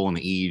level goal and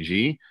the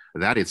EEG,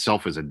 that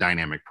itself is a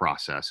dynamic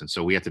process. And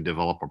so we had to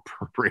develop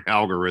appropriate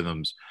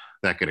algorithms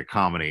that could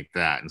accommodate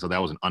that. And so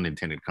that was an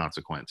unintended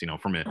consequence.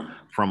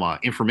 From a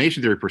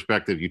information theory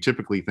perspective, you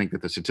typically think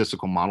that the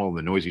statistical model of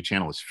the noisy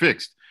channel is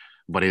fixed.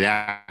 but it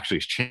actually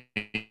is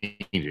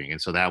changing.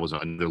 And so that was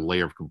another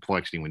layer of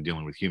complexity when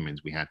dealing with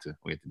humans we had to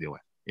deal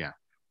with. Yeah.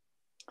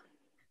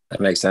 That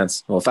makes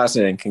sense. Well,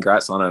 fascinating.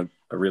 Congrats on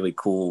a really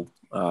cool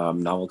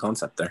novel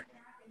concept there.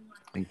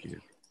 Thank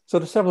you. So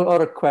there's several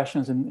other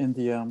questions in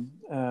the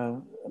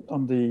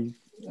on the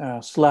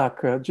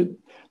Slack.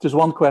 Just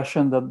one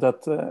question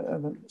that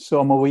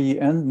so Moe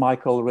and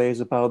Michael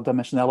raised about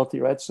dimensionality,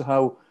 right? So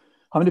how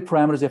many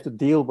parameters you have to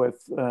deal with,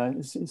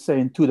 say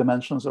in 2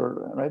 dimensions,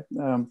 or right,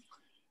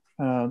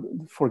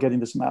 for getting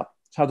this map?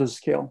 How does it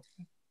scale?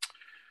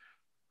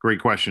 Great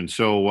question.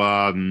 So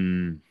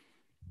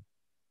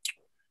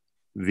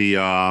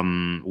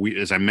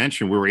as I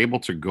mentioned, we were able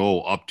to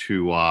go up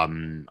to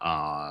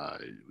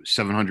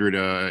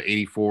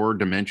 784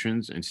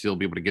 dimensions and still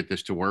be able to get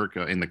this to work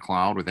in the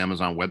cloud with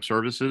Amazon Web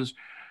Services.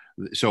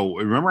 So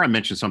remember I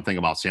mentioned something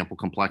about sample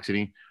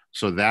complexity.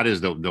 So that is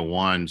the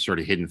one sort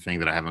of hidden thing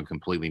that I haven't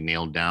completely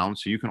nailed down.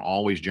 So you can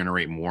always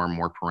generate more and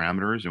more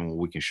parameters, and what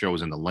we can show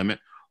is in the limit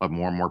of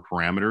more and more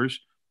parameters,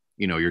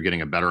 you're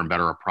getting a better and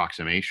better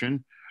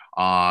approximation.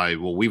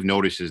 What we've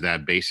noticed is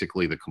that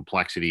basically the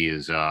complexity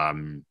is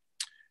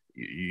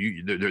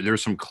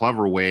there's some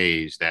clever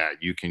ways that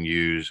you can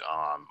use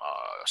a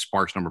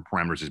sparse number of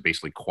parameters is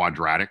basically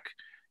quadratic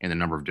in the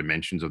number of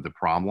dimensions of the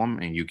problem,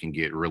 and you can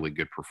get really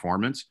good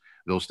performance.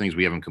 Those things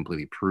we haven't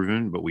completely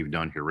proven, but we've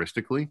done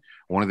heuristically.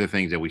 One of the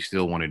things that we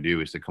still want to do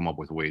is to come up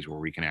with ways where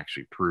we can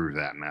actually prove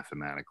that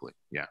mathematically.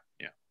 Yeah.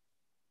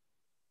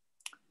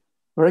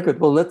 Very good.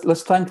 Well,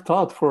 let's thank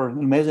Todd for an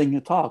amazing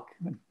talk.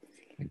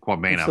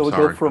 Kwabena, so we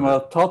go from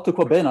Todd to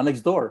Kwabena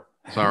next door.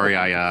 Sorry,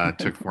 I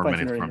took 4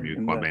 minutes from you,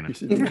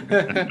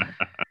 Kwabena.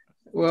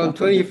 Well,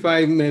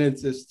 25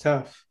 minutes is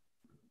tough.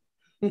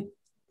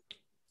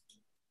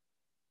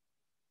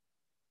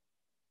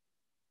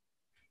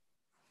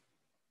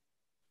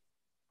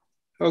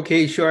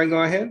 Okay, sure, I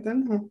go ahead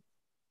then?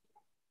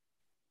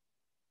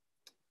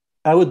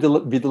 I would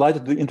be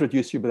delighted to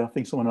introduce you, but I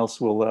think someone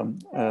else will.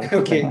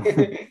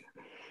 Okay.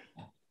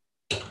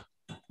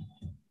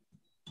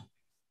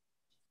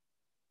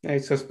 I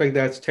suspect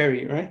that's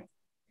Terry, right?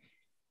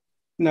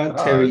 Not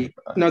Terry.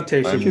 Not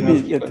Terry. It should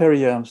be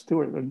Terry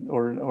Stewart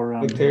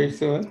or Terry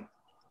Stewart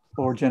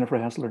or Jennifer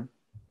Hassler.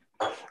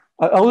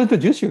 I'll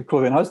introduce you,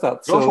 Kwabena. How's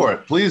that? Go for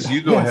it, please.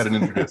 You go ahead and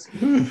introduce.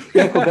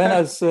 Yeah,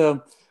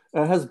 Kwabena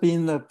has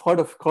been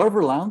part of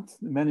Carverland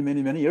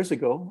many years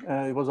ago.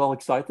 It was all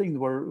exciting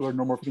where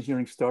neuromorphic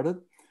engineering started,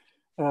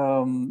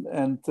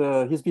 and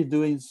he's been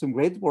doing some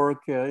great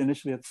work.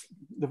 Initially, at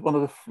one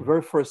of the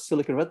very first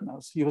silicon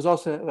retinas. He was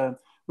also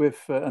with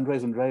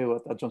Andres Andreu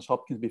at Johns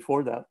Hopkins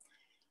before that.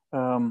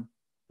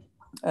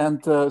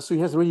 So he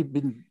has really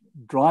been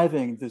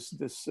driving the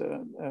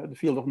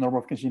field of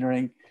neuromorphic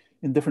engineering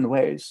in different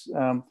ways.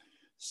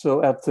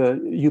 So at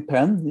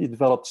UPenn, he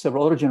developed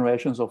several other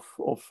generations of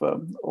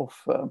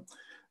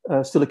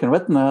silicon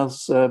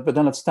retinas, but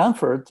then at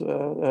Stanford,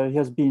 he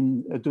has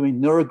been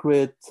doing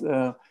NeuroGrid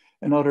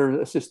and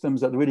other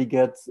systems that really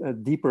get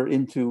deeper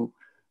into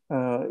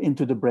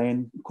the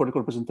brain,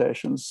 cortical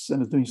representations,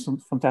 and is doing some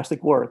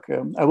fantastic work.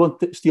 I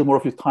won't steal more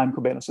of your time,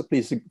 Kwabena, so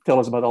please tell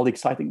us about all the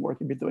exciting work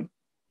you've been doing.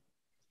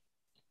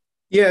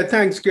 Yeah,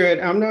 thanks, Gert.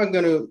 I'm not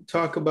going to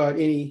talk about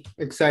any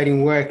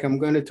exciting work. I'm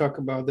going to talk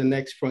about the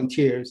next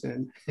frontiers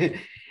and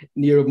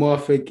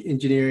neuromorphic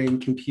engineering,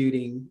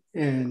 computing,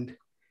 and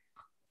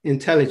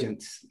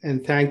intelligence.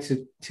 And thanks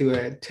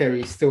to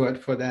Terry Stewart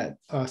for that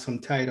awesome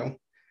title.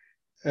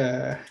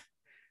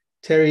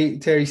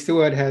 Terry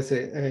Stewart has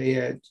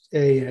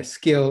a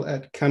skill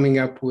at coming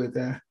up with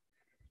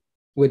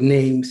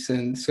names,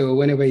 and so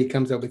whenever he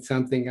comes up with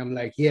something, I'm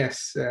like,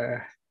 yes,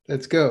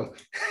 let's go.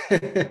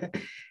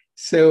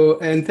 So,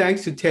 and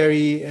thanks to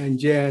Terry and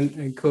Jen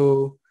and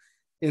co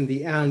in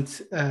the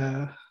ANT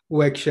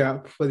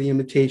workshop for the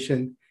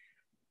invitation.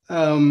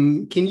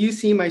 Can you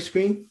see my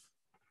screen?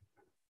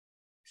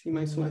 See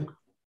my slide?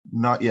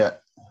 Not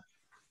yet.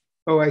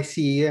 Oh, I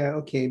see. Yeah.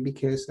 Okay.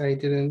 Because I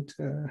didn't.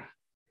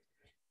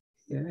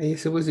 Yeah, you're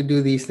supposed to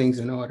do these things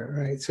in order,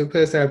 right? So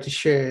first I have to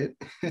share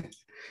it.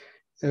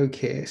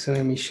 Okay. So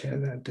let me share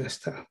that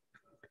desktop.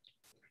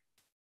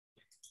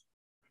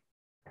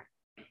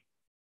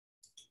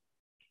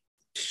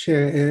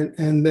 Share it,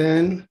 and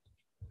then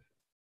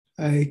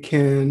I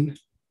can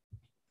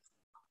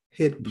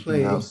hit play.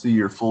 You can now see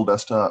your full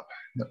desktop.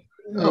 Yep.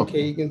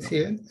 Okay, you can see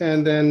it.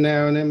 And then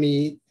now let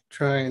me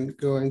try and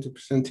go into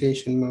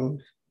presentation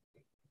mode.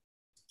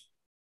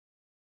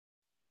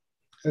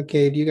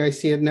 Okay, do you guys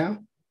see it now?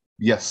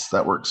 Yes,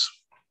 that works.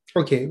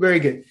 Okay, very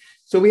good.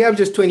 So we have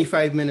just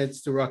 25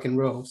 minutes to rock and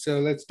roll. So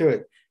let's do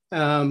it.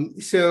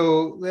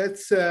 So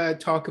let's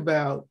talk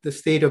about the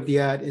state of the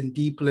art in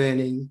deep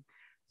learning.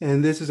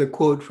 And this is a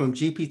quote from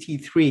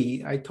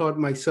GPT-3. I taught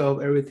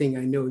myself everything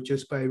I know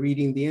just by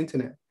reading the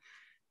internet.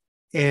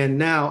 And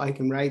now I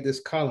can write this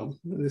column.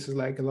 This is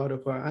like a lot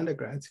of our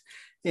undergrads.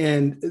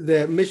 And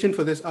the mission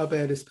for this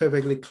op-ed is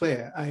perfectly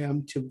clear. I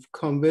am to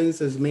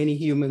convince as many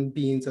human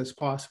beings as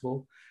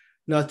possible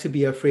not to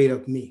be afraid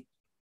of me.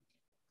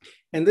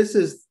 And this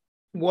is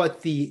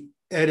what the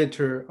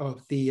editor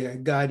of the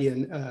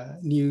Guardian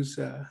news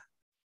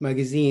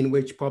magazine,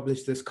 which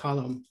published this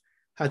column,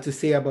 had to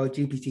say about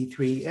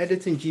GPT-3.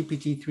 Editing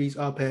GPT-3's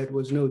op-ed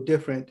was no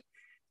different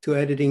to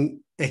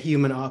editing a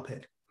human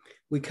op-ed.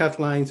 We cut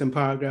lines and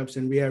paragraphs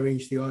and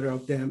rearranged the order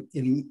of them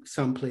in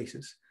some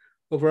places.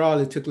 Overall,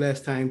 it took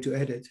less time to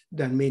edit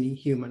than many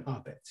human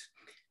op-eds.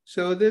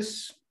 So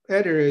this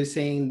editor is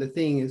saying the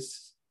thing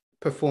is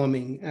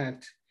performing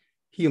at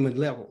human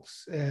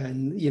levels.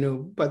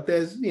 And, but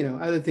there's,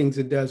 other things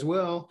it does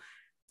well,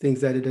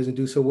 things that it doesn't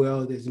do so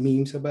well. There's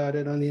memes about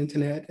it on the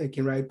internet. It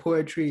can write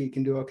poetry, it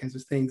can do all kinds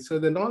of things. So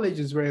the knowledge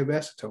is very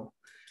versatile.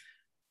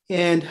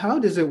 And how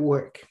does it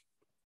work?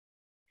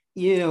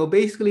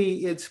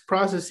 Basically it's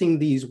processing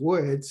these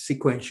words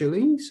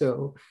sequentially.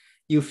 So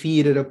you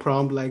feed it a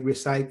prompt like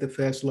recite the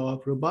first law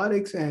of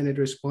robotics, and it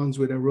responds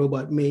with a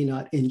robot may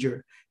not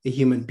injure a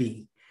human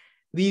being.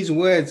 These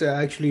words are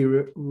actually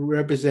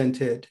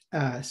represented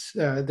as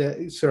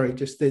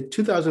the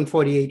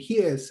 2048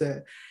 here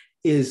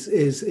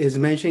is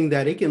mentioning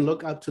that it can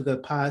look up to the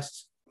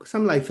past,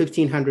 something like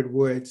 1,500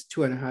 words,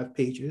 2.5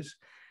 pages,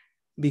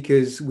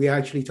 because we're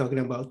actually talking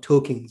about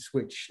tokens,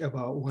 which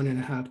about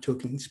 1.5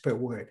 tokens per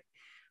word.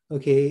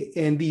 Okay,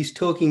 and these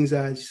tokens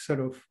are sort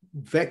of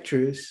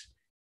vectors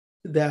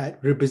that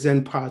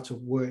represent parts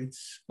of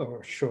words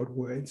or short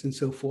words and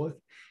so forth.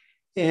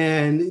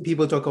 And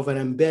people talk of an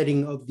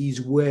embedding of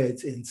these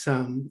words in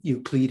some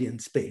Euclidean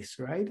space,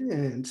 right?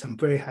 And some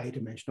very high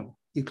dimensional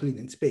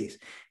Euclidean space,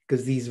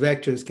 because these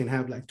vectors can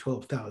have like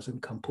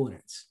 12,000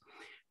 components,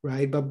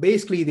 right? But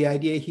basically the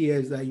idea here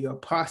is that you're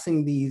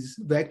passing these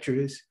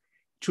vectors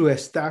through a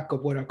stack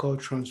of what are called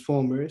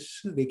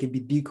transformers. They can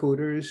be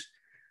decoders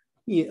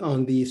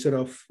on the sort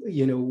of,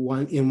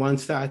 one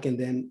stack, and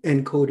then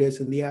encoders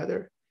in the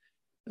other.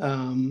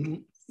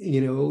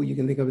 You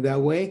can think of it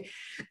that way.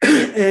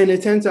 And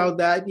it turns out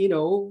that,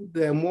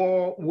 the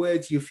more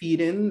words you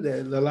feed in,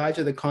 the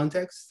larger the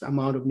context,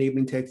 amount of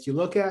neighboring text you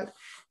look at,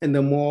 and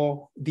the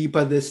more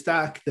deeper the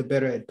stack, the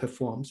better it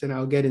performs. And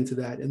I'll get into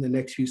that in the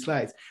next few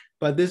slides.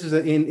 But this is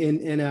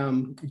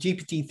in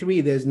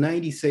GPT-3, there's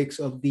 96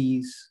 of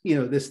these,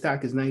 this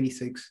stack is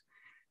 96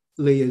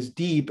 layers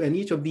deep. And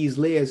each of these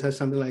layers has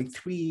something like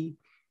 3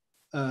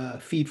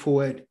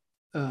 feed-forward,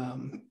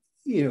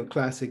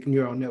 classic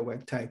neural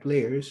network type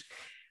layers.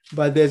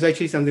 But there's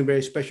actually something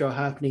very special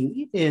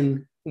happening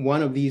in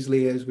one of these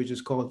layers, which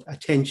is called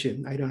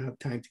attention. I don't have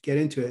time to get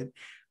into it.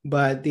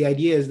 But the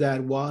idea is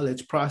that while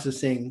it's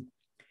processing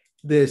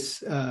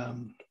this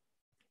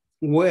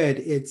word,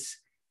 it's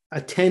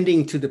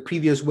attending to the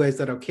previous words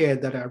that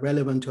occurred that are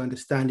relevant to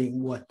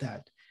understanding what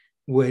that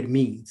word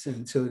means.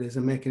 And so there's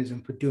a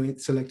mechanism for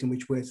selecting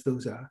which words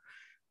those are,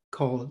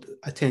 called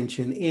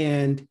attention.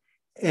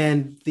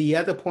 And the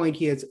other point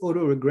here, it's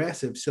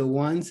autoregressive. So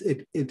once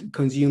it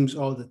consumes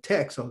all the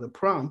text or the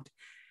prompt,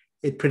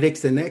 it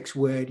predicts the next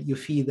word, you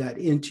feed that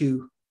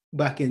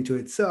back into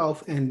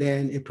itself, and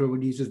then it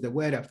produces the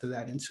word after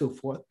that, and so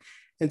forth.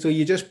 And so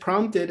you just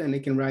prompt it and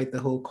it can write the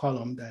whole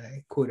column that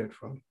I quoted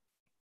from.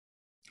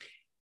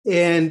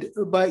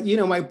 But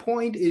my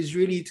point is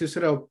really to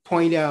sort of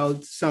point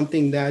out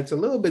something that's a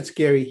little bit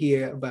scary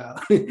here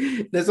about,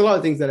 there's a lot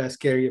of things that are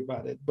scary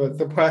about it, but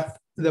the part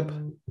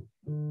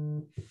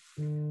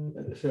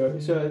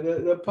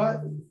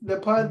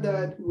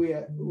that we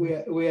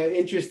are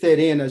interested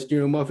in as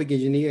neuromorphic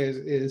engineers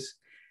is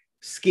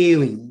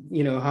scaling,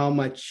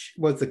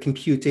 what's the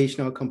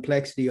computational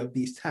complexity of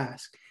these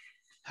tasks?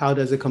 How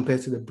does it compare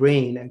to the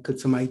brain? And could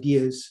some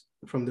ideas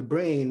from the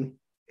brain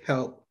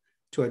help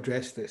to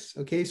address this?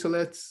 Okay, so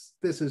this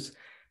is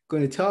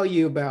going to tell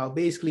you about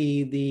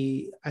basically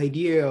the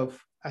idea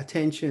of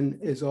attention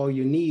is all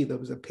you need. There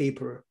was a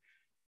paper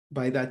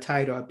by that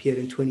title appeared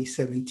in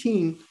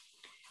 2017,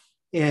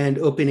 and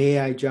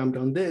OpenAI jumped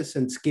on this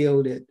and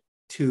scaled it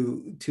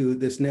to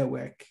this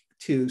network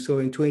too. So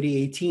in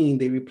 2018,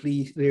 they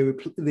released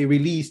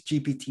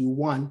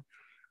GPT-1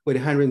 with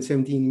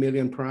 117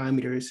 million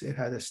parameters. It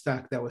had a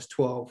stack that was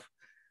 12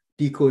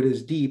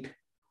 decoders deep.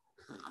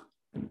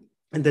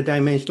 And the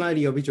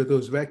dimensionality of each of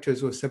those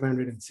vectors was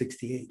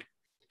 768.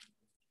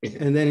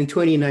 And then in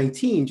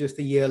 2019, just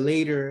a year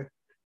later,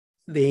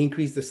 they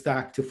increased the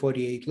stack to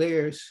 48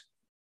 layers,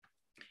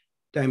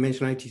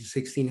 dimensionality to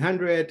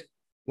 1600,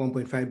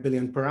 1.5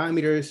 billion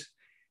parameters.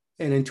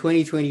 And in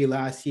 2020,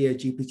 last year,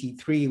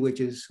 GPT-3,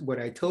 which is what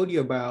I told you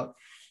about,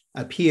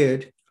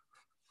 appeared.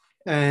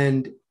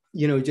 And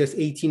just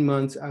 18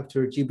 months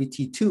after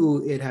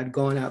GPT-2, it had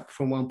gone up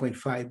from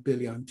 1.5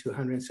 billion to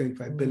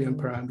 175 billion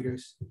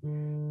parameters.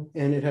 And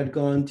it had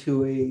gone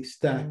to a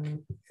stack,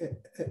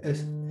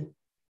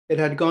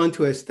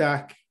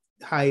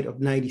 height of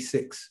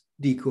 96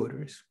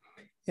 decoders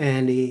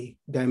and a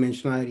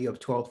dimensionality of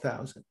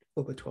 12,000,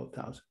 over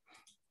 12,000.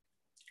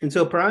 And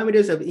so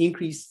parameters have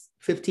increased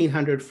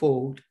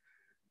 1,500-fold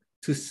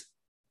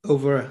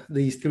over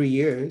these 3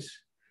 years.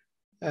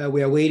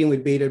 We are waiting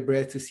with bated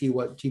breath to see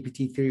what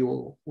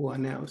GPT-3 will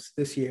announce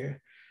this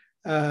year.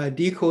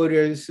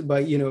 Decoders,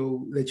 but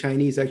the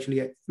Chinese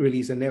actually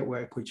released a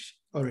network which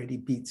already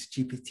beats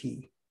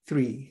GPT-3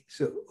 3.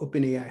 So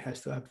OpenAI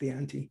has to up the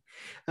ante.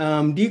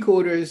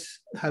 Decoders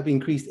have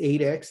increased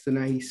 8x to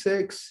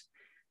 96.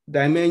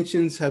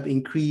 Dimensions have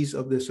increased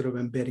of the sort of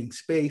embedding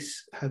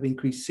space, have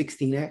increased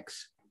 16x.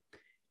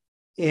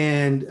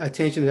 And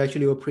attention is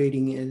actually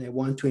operating in a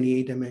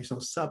 128-dimensional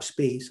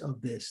subspace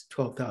of this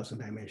 12,000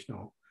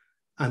 dimensional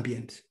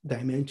ambient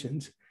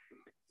dimensions.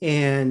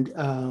 And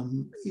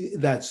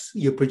that's,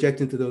 you're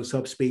projecting to those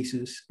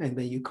subspaces, and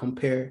then you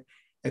compare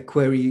a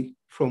query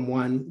from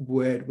one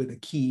word with a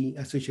key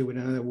associated with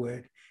another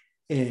word,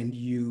 and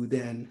you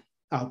then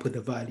output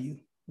the value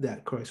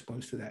that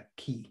corresponds to that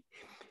key.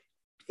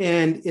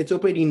 And it's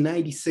operating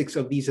 96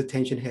 of these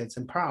attention heads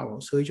in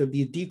parallel. So each of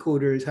these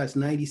decoders has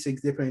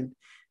 96 different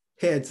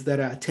heads that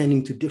are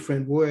attending to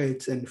different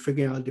words and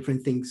figuring out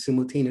different things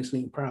simultaneously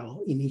in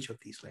parallel in each of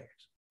these layers.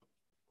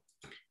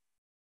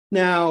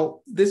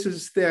 Now, this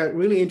is the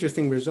really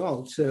interesting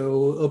result.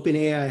 So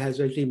OpenAI has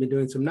actually been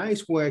doing some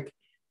nice work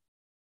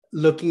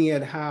looking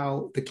at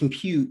how the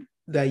compute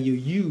that you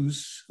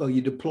use or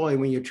you deploy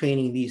when you're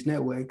training these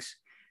networks,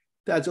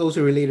 that's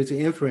also related to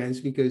inference,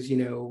 because, you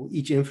know,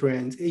 each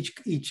inference,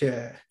 each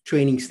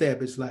training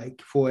step is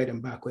like forward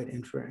and backward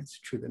inference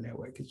through the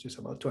network. It's just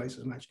about twice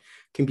as much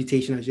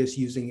computation as just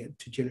using it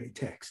to generate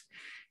text.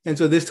 And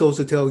so this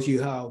also tells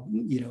you how,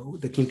 you know,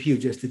 the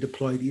compute just to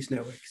deploy these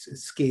networks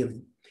is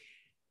scaling.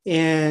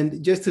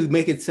 And just to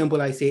make it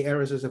simple, I say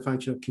errors as a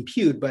function of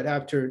compute, but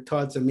after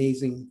Todd's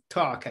amazing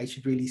talk, I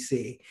should really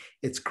say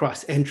it's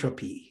cross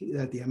entropy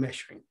that they are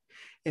measuring.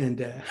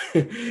 And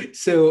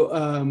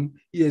so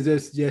yeah,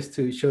 just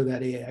to show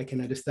that I can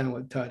understand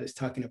what Todd is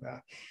talking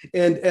about.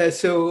 And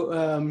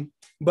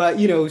but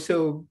you know,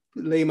 so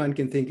layman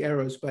can think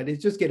errors, but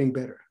it's just getting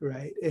better,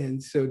 right?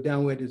 And so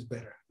downward is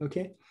better,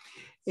 okay?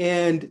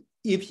 And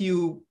if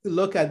you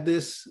look at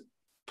this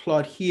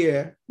plot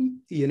here,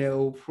 you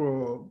know,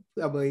 for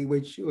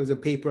which was a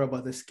paper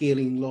about the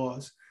scaling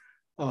laws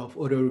of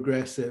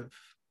autoregressive,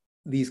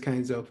 these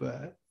kinds of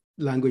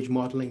language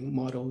modeling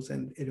models,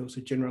 and it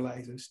also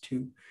generalizes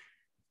to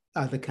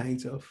other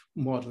kinds of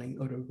modeling,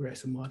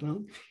 autoregressive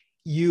modeling.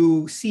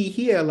 You see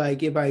here,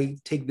 like if I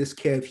take this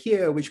curve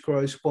here, which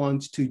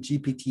corresponds to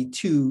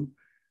GPT-2,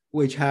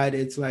 which had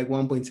its like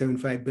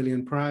 1.75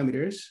 billion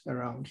parameters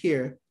around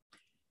here.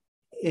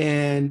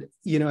 And,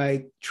 you know,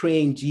 I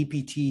train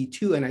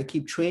GPT-2 and I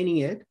keep training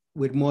it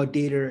with more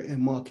data and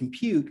more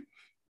compute,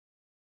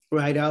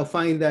 right? I'll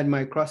find that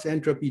my cross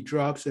entropy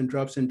drops and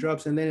drops and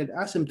drops, and then it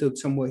asymptotes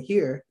somewhere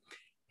here.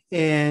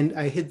 And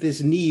I hit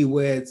this knee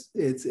where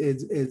it's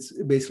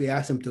basically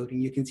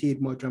asymptoting. You can see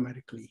it more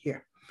dramatically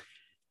here.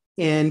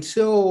 And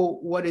so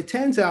what it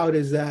turns out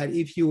is that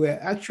if you were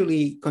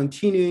actually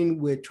continuing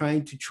with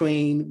trying to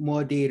train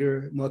more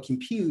data, more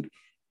compute,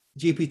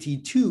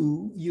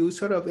 GPT-2, you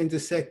sort of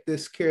intersect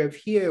this curve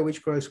here,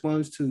 which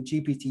corresponds to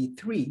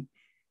GPT-3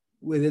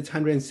 with its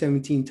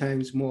 117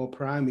 times more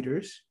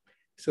parameters.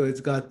 So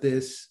it's got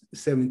this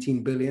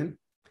 17 billion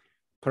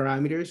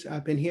parameters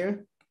up in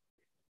here.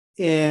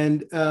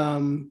 And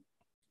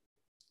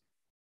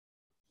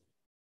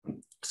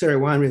sorry,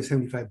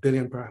 175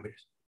 billion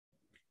parameters,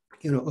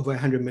 you know, over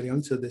 100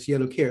 million, so this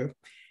yellow curve.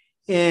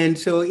 And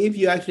so if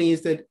you actually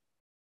instead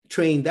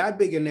train that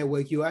bigger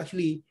network, you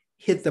actually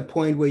hit the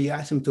point where you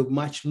asymptote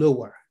much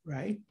lower,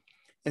 right?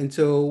 And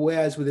so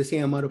whereas with the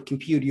same amount of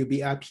compute, you'll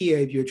be up here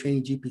if you're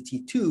training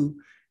GPT-2,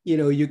 you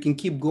know, you can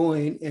keep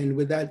going, and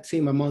with that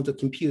same amount of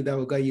compute that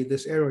will get you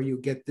this error, you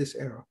get this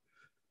error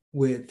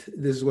with,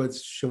 this is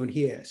what's shown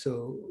here.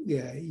 So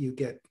yeah, you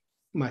get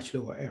much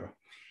lower error.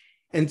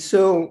 And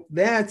so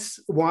that's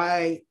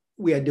why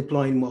we are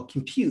deploying more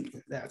compute.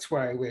 That's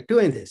why we're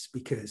doing this,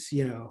 because,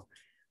 you know,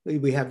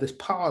 we have this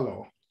power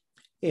law.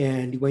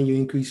 And when you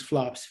increase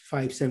flops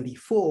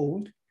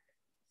 570-fold,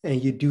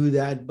 and you do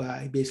that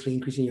by basically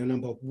increasing your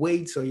number of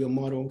weights or your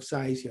model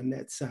size, your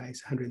net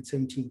size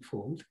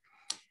 117-fold,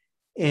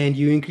 and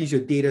you increase your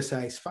data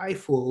size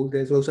 5-fold,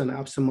 there's also an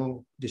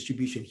optimal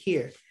distribution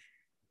here.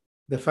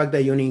 The fact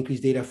that you only increase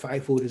data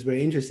 5-fold is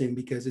very interesting,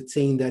 because it's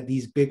saying that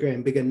these bigger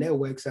and bigger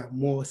networks are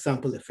more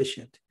sample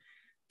efficient.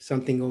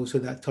 Something also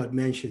that Todd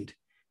mentioned,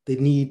 they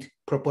need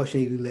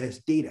proportionally less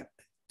data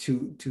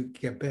to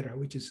get better,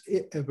 which is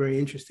a very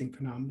interesting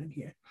phenomenon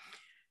here.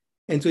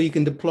 And so you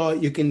can deploy,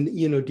 you can,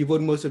 you know,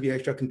 devote most of your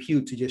extra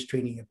compute to just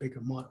training a bigger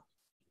model.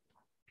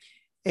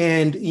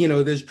 And, you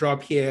know, this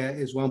drop here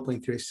is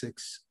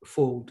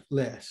 1.36-fold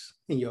less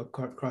in your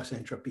cross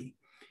entropy.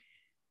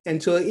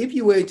 And so if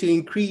you were to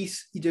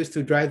increase, just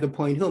to drive the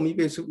point home, if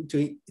you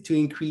were to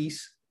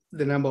increase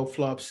the number of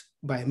flops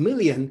by 1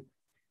 million,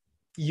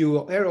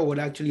 your error would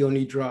actually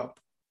only drop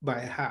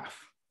by a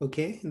half,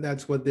 okay? And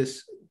that's what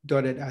this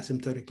dotted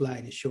asymptotic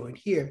line is showing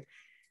here.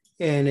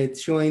 And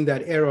it's showing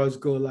that errors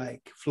go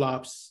like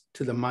flops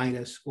to the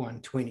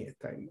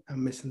 -1/20th.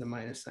 I'm missing the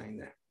minus sign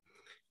there,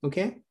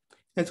 okay?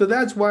 And so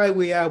that's why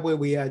we are where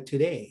we are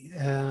today.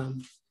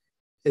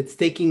 It's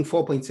taking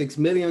 4.6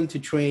 million to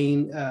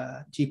train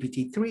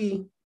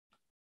GPT-3.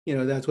 You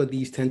know, that's what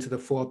these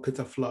 10⁴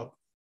 petaflop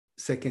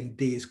second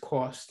days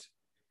cost.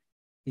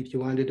 If you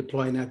want to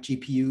deploy enough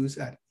GPUs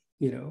at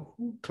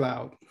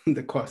cloud,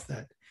 the cost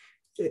that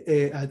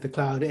at the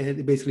cloud,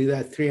 and basically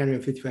that's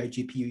 355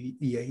 GPU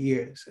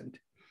years,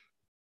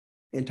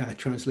 and that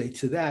translates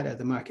to that at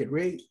the market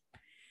rate.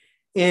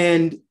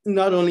 And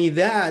not only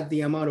that,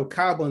 the amount of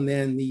carbon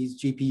then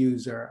these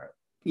GPUs are,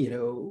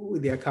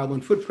 their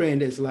carbon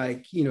footprint is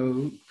like,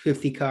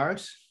 50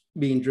 cars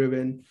being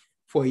driven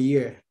for a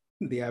year,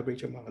 the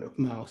average amount of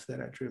miles that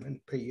are driven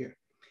per year.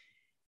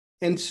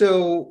 And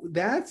so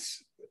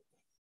that's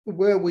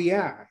where we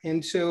are.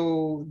 And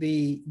so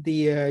the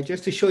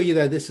just to show you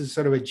that this is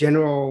sort of a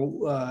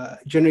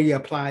generally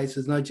applies,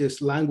 it's not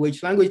just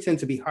language. Language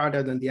tends to be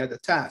harder than the other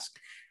task.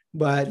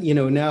 But,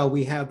 now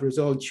we have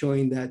results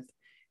showing that,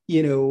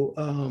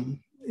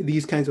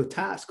 these kinds of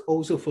tasks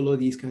also follow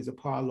these kinds of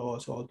power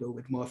laws, although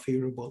with more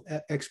favorable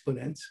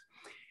exponents.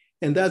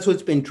 And that's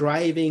what's been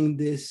driving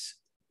this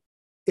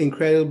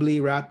incredibly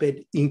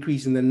rapid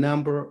increase in the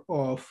number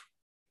of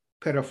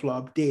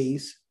petaflop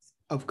days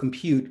of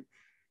compute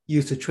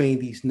used to train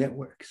these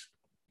networks.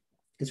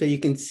 And so you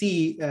can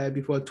see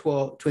before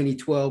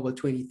 2012 or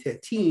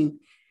 2013,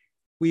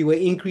 we were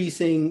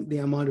increasing the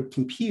amount of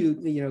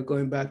compute,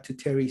 going back to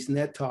Terry's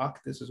net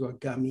talk. This is what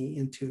got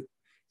me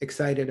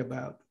excited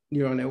about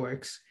neural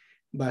networks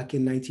back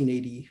in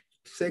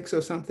 1986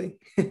 or something.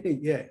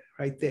 Yeah,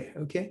 right there,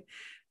 okay?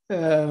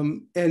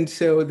 And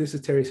so this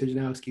is Terry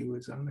Sejnowski who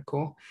was on the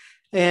call.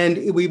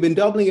 And we've been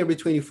doubling every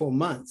 24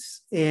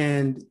 months.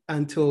 And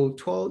until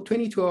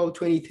 2012,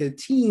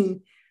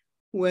 2013,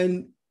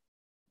 when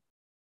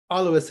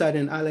all of a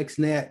sudden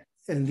AlexNet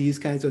and these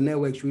kinds of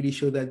networks really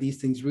show that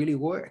these things really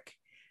work.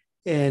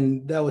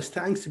 And that was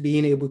thanks to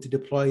being able to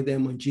deploy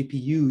them on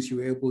GPUs, you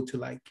were able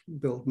to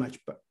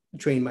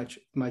train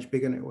much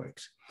bigger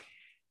networks.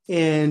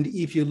 And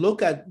if you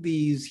look at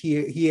these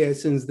here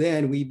since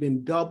then, we've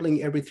been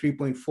doubling every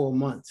 3.4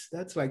 months.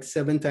 That's like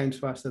 7 times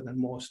faster than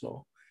Moore's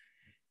law.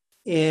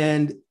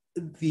 And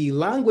the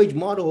language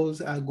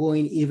models are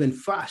going even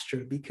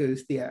faster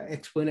because their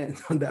exponent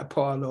on that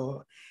power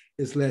law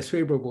is less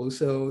favorable.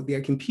 So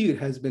their compute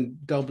has been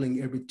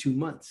doubling every 2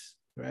 months,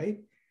 right?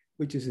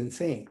 Which is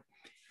insane.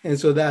 And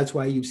so that's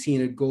why you've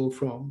seen it go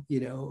from,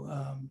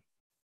 GPT-1,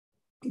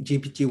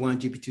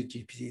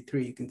 GPT-2,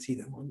 GPT-3. You can see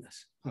them on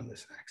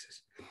this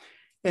axis.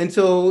 And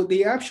so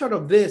the upshot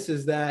of this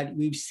is that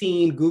we've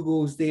seen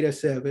Google's data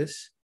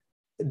centers,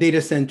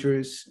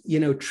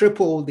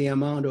 triple the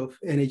amount of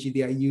energy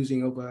they are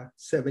using over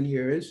 7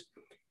 years.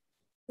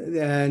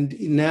 And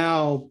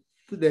now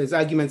there's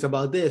arguments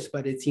about this,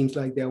 but it seems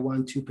like they're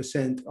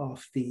 1-2%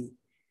 of the,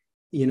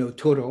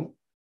 total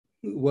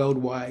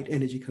worldwide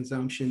energy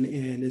consumption,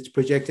 and it's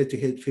projected to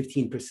hit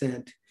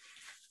 15%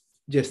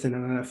 just in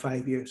another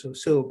 5 years or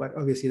so. But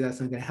obviously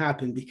that's not going to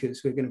happen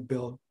because we're going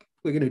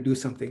to do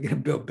something, we're going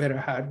to build better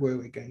hardware,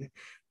 we're going to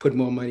put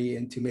more money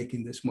into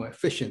making this more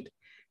efficient.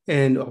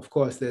 And of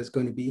course, there's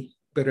going to be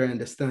better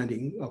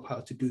understanding of how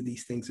to do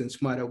these things in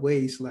smarter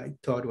ways,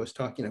 like Todd was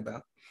talking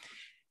about.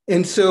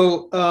 And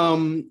so,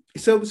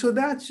 so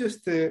that's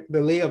just the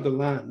lay of the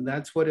land.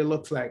 That's what it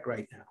looks like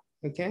right now.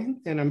 Okay,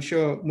 and I'm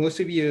sure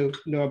most of you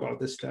know about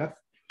this stuff.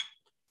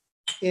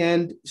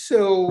 And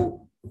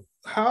so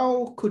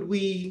how could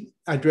we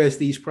address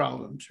these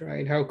problems,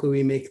 right? How could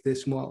we make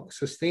this more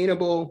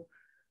sustainable?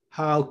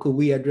 How could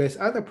we address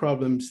other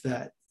problems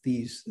that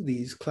these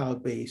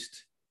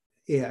cloud-based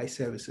AI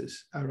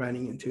services are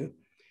running into?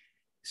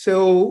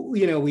 So,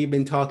 we've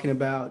been talking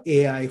about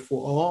AI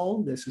for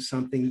all. This is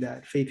something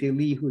that Fei-Fei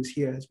Li, who's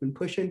here, has been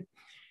pushing.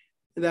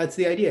 That's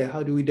the idea.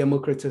 How do we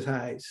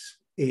democratize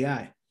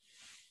AI?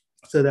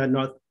 So that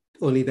not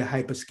only the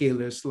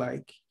hyperscalers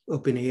like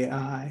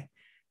OpenAI,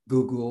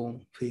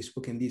 Google,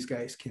 Facebook, and these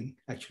guys can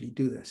actually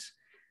do this.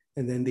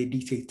 And then they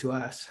dictate to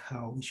us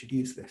how we should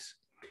use this.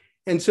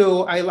 And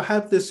so I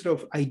have this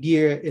sort of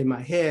idea in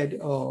my head,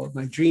 or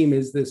my dream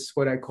is this,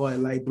 what I call a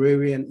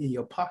librarian in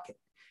your pocket.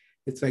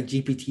 It's like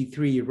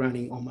GPT-3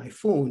 running on my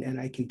phone, and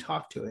I can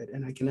talk to it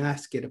and I can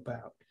ask it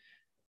about,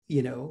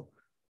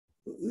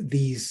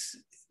 these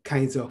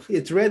kinds of,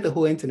 it's read the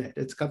whole internet.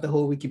 It's got the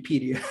whole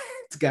Wikipedia.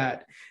 It's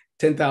got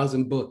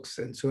 10,000 books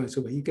and so on and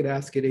so forth. You could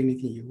ask it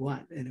anything you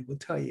want and it will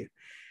tell you.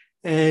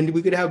 And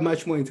we could have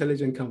much more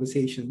intelligent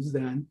conversations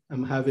than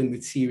I'm having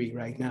with Siri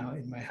right now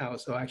in my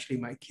house, or actually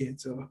my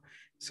kids, or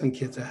some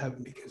kids are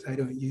having because I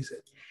don't use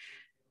it.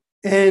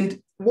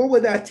 And what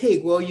would that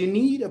take? Well, you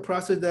need a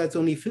processor that's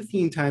only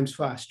 15 times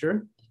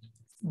faster,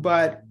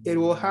 but it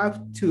will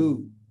have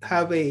to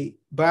have a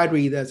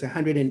battery that's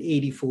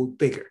 180-fold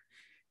bigger.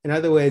 In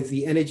other words,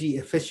 the energy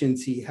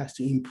efficiency has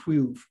to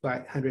improve by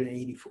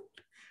 180-fold.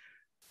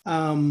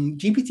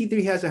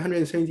 GPT-3 has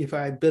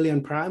 175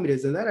 billion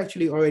parameters, and that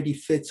actually already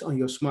fits on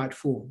your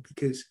smartphone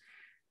because,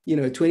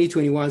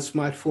 2021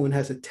 smartphone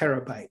has 1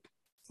 terabyte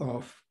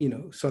of,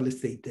 solid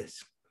state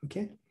disk,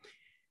 okay?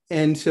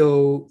 And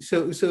so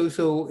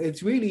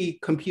it's really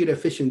compute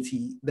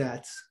efficiency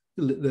that's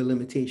the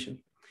limitation.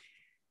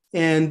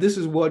 And this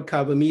is what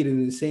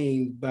Kwabena is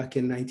saying back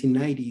in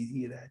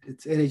 1990, that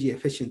it's energy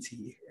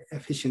efficiency.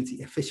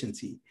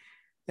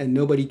 And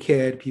nobody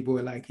cared. People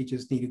were like, you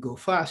just need to go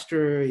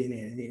faster,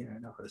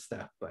 and all that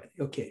stuff. But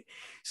okay,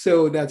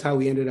 so that's how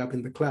we ended up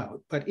in the cloud.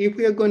 But if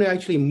we are going to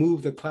actually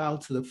move the cloud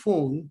to the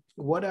phone,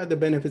 what are the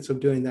benefits of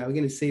doing that? We're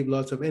going to save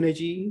lots of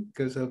energy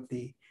because of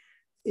the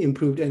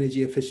improved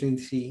energy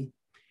efficiency.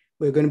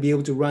 We're going to be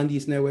able to run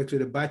these networks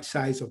with a batch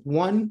size of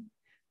 1.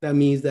 That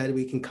means that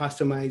we can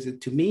customize it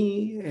to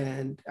me,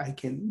 and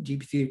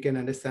GPT can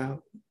understand,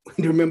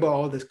 remember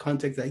all this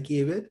context I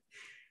gave it,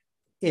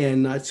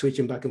 and not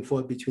switching back and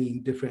forth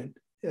between different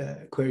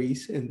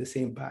queries in the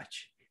same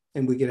batch.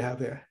 And we could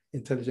have an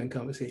intelligent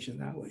conversation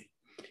that way.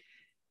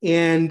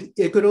 And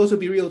it could also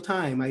be real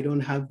time. I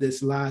don't have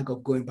this lag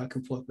of going back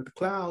and forth with the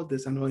cloud,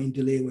 this annoying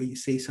delay where you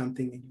say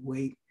something and you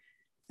wait,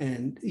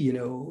 and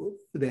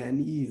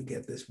then you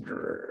get this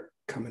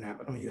coming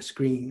out on your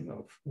screen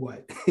of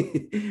what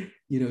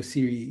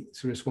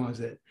Siri's response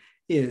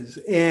is.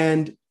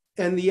 And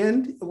in the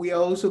end, we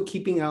are also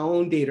keeping our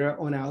own data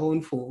on our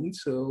own phone,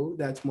 so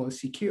that's more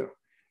secure.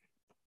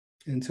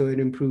 And so it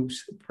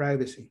improves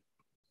privacy.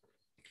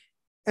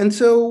 And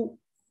so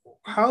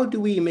how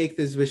do we make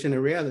this vision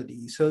a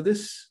reality? So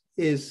this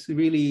is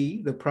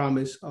really the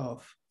promise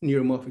of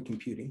neuromorphic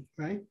computing,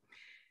 right?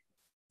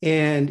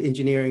 And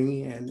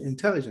engineering and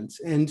intelligence.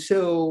 And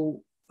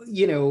so,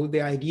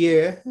 the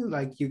idea,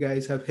 like you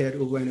guys have heard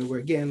over and over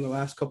again the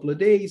last couple of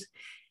days,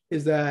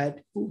 is that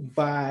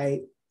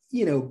by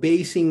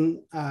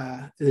basing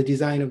the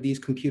design of these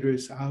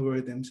computers,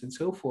 algorithms, and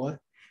so forth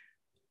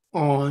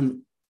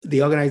on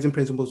the organizing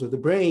principles of the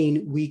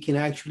brain, we can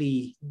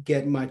actually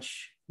get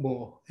much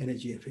more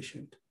energy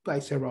efficient by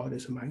several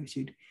orders of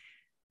magnitude.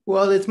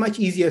 Well, it's much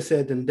easier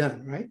said than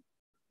done, right?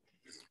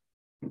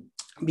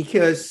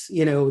 Because,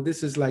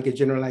 this is like a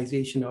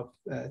generalization of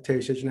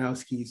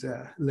Sejnowski's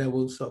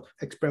levels of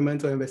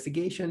experimental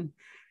investigation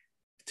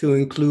to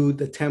include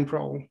the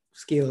temporal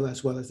scale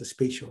as well as the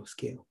spatial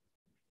scale.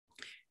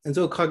 And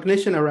so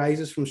cognition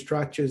arises from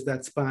structures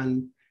that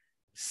span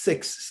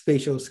 6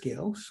 spatial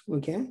scales,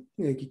 okay?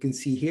 Like you can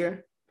see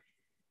here.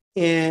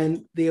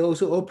 And they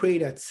also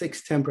operate at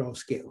 6 temporal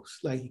scales,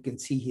 like you can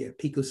see here,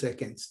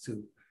 picoseconds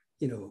to,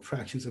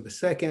 fractions of a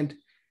second,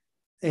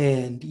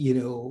 and,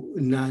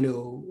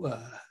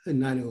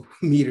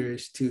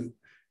 nanometers to,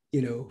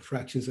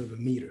 fractions of a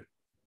meter.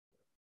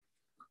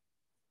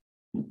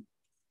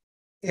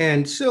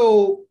 And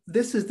so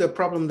this is the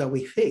problem that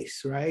we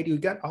face, right? You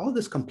got all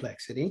this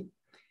complexity,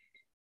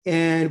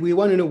 and we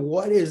want to know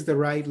what is the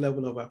right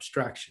level of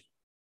abstraction,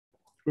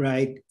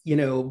 right?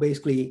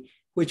 Basically,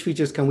 which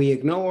features can we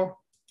ignore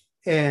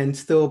and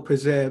still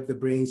preserve the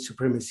brain's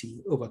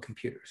supremacy over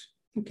computers,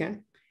 okay?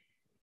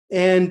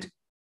 And,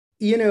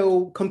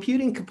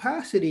 computing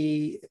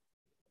capacity,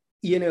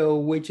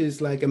 which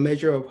is like a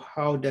measure of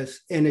how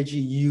does energy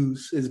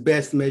use is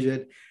best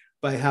measured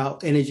by how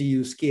energy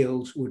use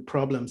scales with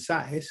problem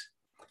size,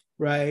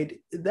 right?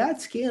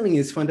 That scaling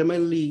is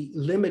fundamentally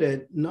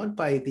limited not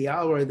by the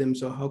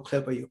algorithms or how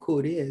clever your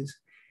code is.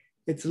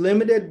 It's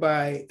limited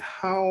by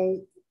how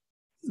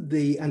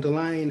the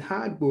underlying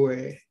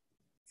hardware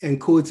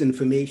encodes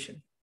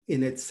information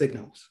in its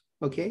signals,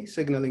 okay?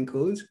 Signal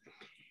encodes.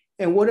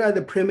 And what are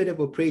the primitive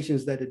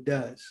operations that it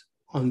does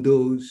on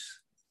those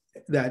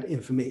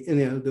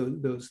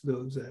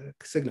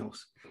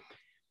signals?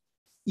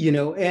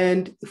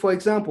 And for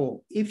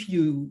example, if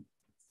you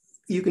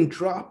can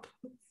drop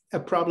a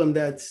problem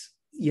that's,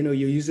 you're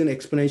using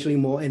exponentially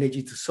more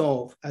energy to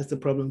solve as the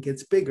problem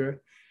gets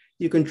bigger,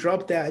 you can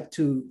drop that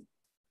to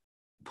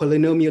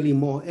polynomially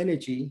more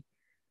energy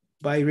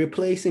by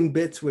replacing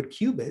bits with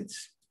qubits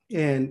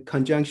and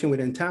conjunction with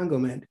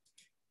entanglement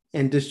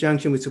and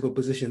disjunction with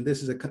superposition.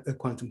 This is a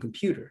quantum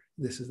computer.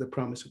 This is the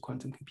promise of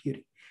quantum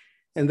computing.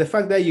 And the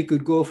fact that you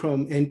could go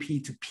from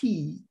NP to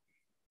P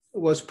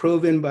was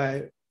proven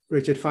by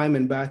Richard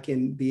Feynman back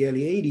in the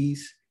early 80s,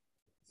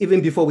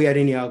 even before we had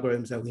any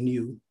algorithms that we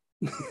knew,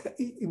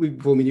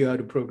 before we knew how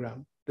to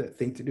program the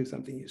thing to do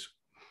something useful.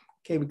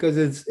 Okay, because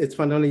it's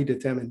fundamentally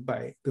determined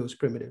by those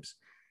primitives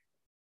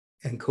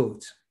and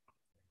codes.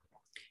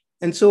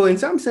 And so in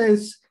some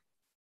sense,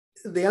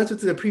 the answer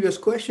to the previous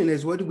question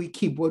is what do we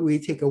keep, what do we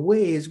take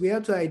away, is we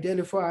have to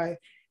identify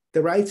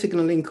the right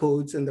signaling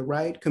codes and the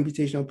right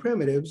computational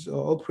primitives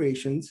or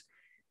operations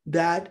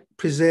that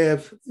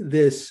preserve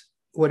this,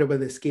 whatever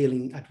the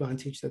scaling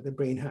advantage that the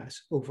brain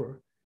has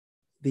over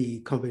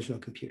the conventional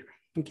computer.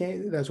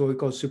 Okay, that's what we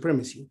call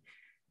supremacy.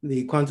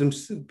 The quantum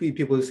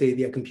people say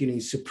their computing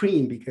is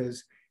supreme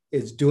because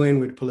it's doing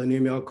with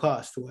polynomial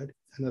cost what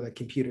another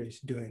computer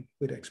is doing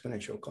with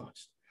exponential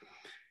cost.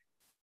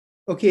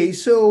 Okay,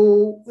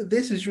 so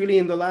this is really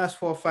in the last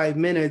 4 or 5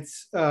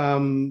 minutes.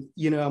 I'm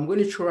going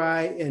to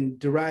try and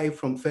derive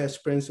from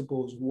first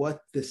principles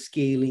what the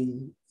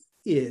scaling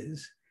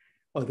is,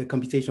 or the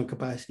computational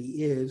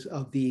capacity is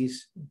of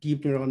these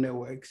deep neural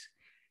networks,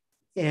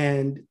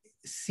 and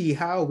see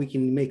how we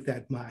can make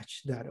that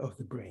match that of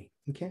the brain.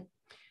 Okay,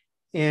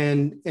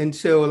 and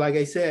so, like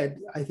I said,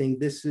 I think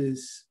this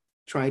is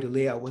trying to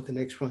lay out what the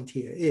next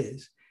frontier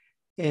is,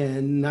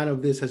 and none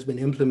of this has been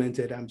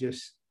implemented. I'm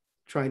just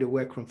trying to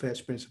work from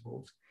first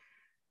principles.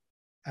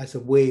 as a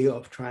way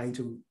of trying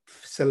to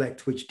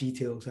select which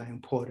details are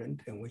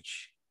important and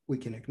which we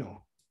can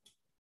ignore.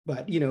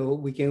 But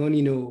we can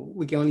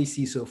only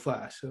see so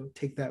far. So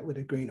take that with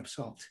a grain of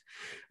salt.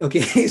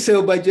 Okay,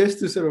 so but just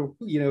to sort of,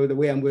 the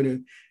way I'm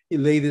going to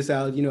lay this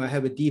out, I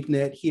have a deep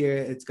net here.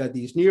 It's got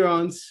these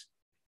neurons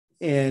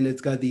and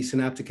it's got these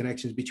synaptic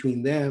connections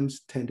between them,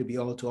 tend to be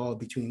all-to-all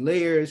between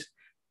layers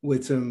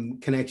with some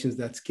connections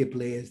that skip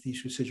layers,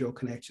 these residual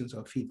connections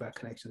or feedback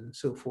connections and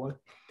so forth.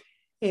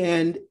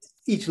 And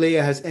each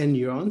layer has n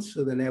neurons.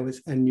 So the net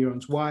is n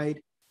neurons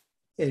wide,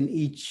 and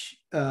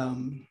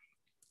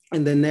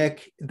and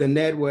the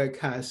network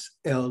has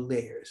L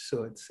layers,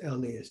 so it's L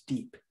layers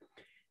deep.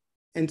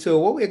 And so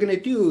what we're going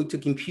to do to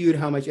compute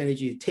how much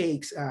energy it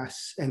takes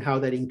us and how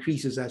that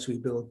increases as we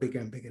build bigger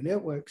and bigger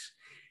networks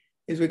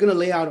is we're going to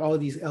lay out all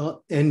these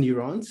n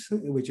neurons,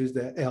 which is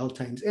the L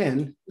times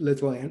n,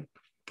 little n. And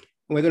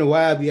we're going to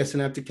wire via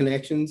synaptic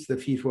connections, the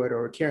feed-forward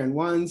or recurrent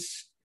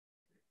ones,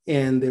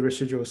 and the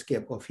residual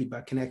skip or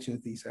feedback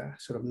connections. These are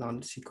sort of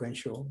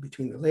non-sequential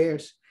between the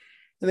layers.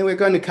 And then we're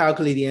going to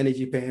calculate the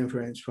energy per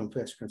inference from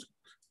first principles.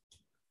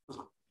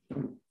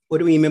 What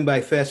do we mean by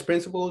first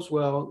principles?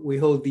 Well, we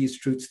hold these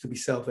truths to be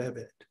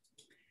self-evident,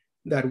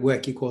 that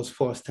work equals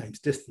force times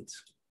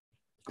distance.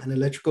 An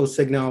electrical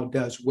signal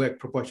does work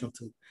proportional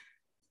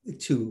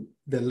to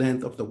the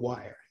length of the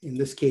wire. In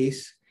this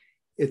case,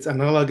 it's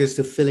analogous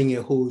to filling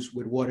a hose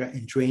with water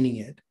and draining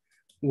it,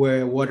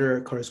 where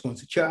water corresponds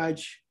to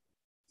charge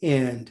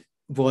and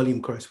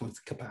volume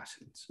corresponds to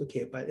capacitance.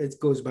 Okay, but it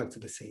goes back to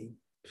the same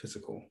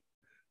physical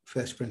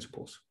first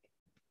principles.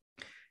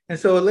 And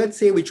so let's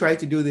say we try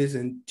to do this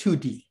in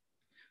 2D.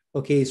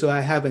 Okay, so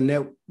I have a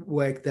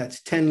network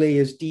that's 10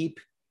 layers deep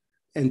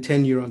and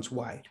 10 neurons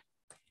wide.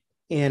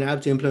 And I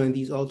have to implement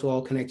these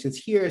all-to-all connections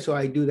here. So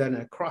I do that in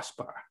a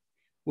crossbar,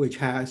 which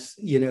has,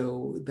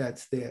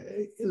 that's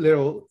the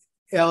little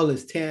L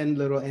is 10,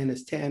 little n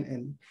is 10,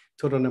 and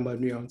total number of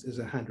neurons is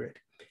 100.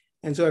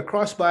 And so a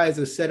crossbar is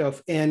a set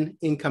of n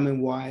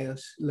incoming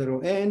wires,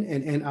 little n,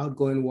 and n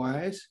outgoing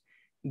wires.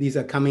 These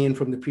are coming in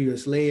from the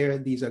previous layer.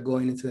 These are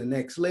going into the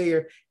next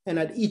layer. And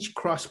at each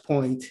cross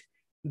point,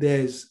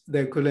 there's the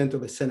equivalent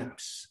of a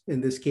synapse.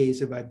 In this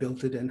case, if I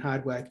built it in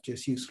hardware, I could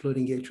just use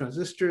floating gate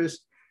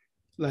transistors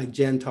like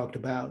Jen talked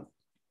about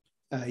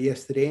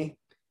yesterday.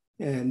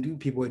 And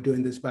people were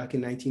doing this back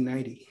in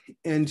 1990.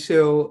 And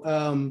so,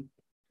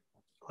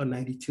 or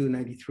 92,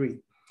 93.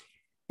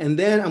 And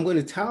then I'm going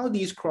to tell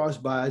these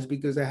crossbars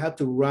because I have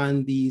to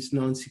run these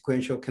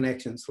non-sequential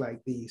connections like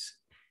these,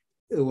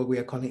 what we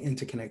are calling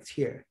interconnects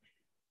here.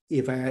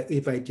 If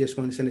I just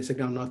want to send a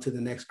signal not to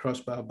the next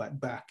crossbar, but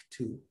back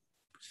to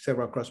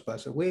several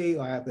crossbars away,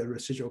 or I have a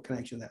residual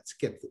connection that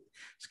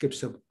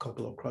skips a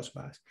couple of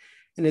crossbars.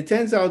 And it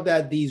turns out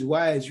that these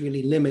wires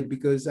really limit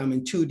because I'm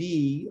in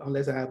 2D,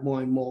 unless I have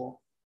more and more,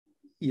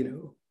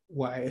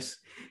 wires.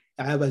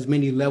 I have as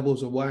many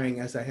levels of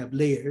wiring as I have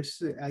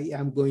layers.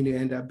 I'm going to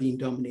end up being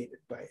dominated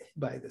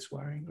by this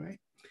wiring, right?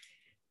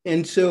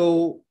 And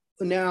so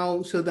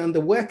then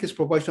the work is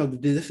proportional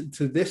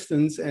to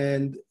distance,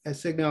 and a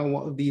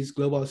signal, these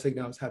global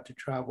signals have to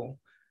travel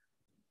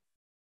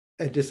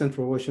a distance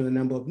proportional to the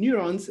number of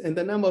neurons, and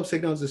the number of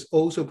signals is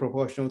also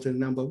proportional to the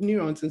number of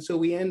neurons. And so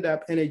we end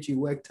up energy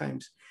work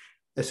times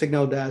a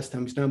signal does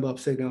times number of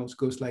signals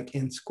goes like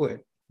n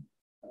squared.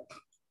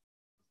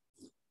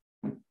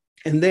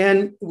 And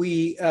then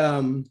we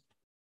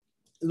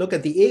look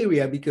at the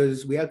area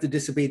because we have to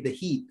dissipate the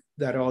heat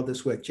that all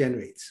this work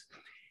generates.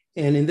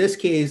 And in this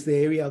case, the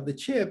area of the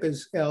chip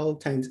is L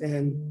times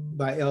N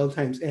by L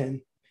times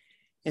N.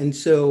 And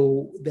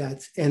so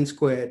that's N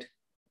squared,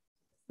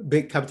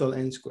 big capital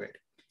N squared.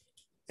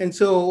 And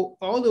so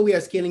although we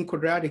are scaling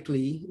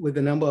quadratically with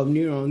the number of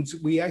neurons,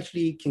 we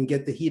actually can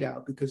get the heat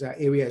out because our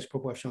area is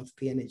proportional to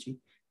the energy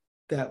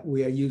that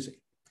we are using.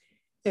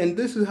 And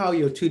this is how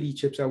your 2D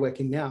chips are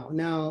working now.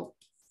 Now,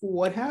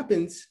 what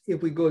happens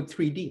if we go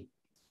 3D?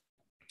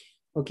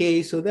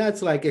 Okay, so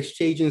that's like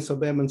exchanging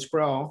suburban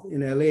sprawl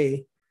in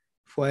LA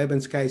for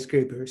urban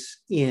skyscrapers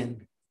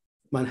in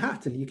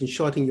Manhattan. You can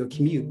shorten your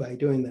commute by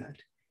doing that.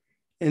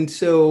 And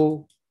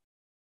so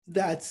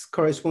that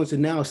corresponds to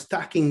now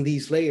stacking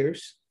these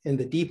layers in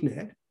the deep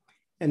net.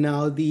 And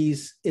now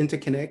these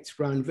interconnects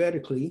run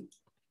vertically.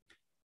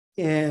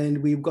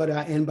 And we've got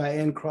our N by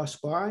N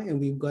crossbar,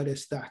 and we've got a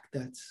stack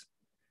that's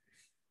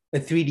a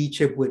 3D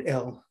chip with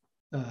L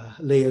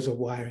layers of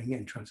wiring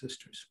and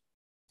transistors.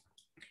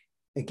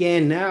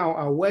 Again, now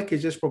our work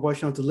is just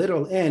proportional to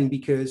little n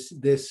because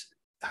this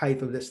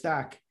height of the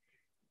stack,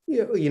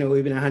 even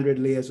 100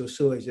 layers or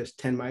so is just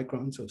 10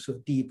 microns or so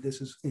deep. This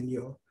is in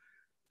your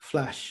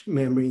flash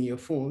memory in your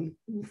phone.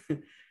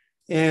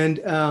 And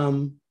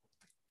then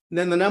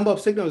the number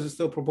of signals is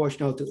still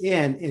proportional to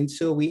n. And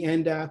so we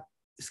end up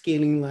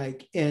scaling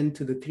like n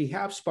to the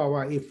 3/2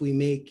 power if we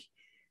make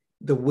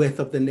the width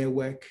of the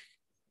network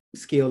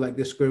scale like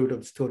the square root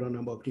of the total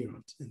number of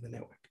neurons in the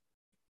network.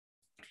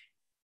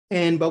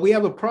 But we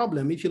have a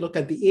problem. If you look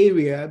at the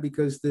area,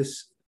 because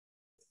this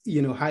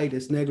height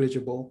is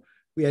negligible,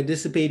 we are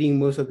dissipating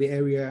most of the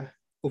area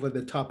over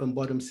the top and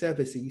bottom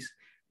surfaces,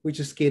 which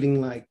is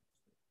scaling like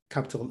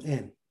capital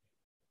N,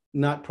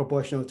 not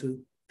proportional to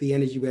the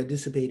energy we're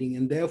dissipating.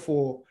 And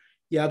therefore,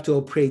 you have to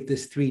operate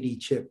this 3D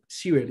chip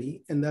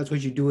serially. And that's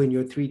what you do in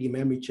your 3D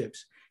memory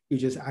chips. You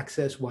just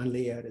access one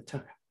layer at a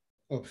time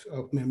of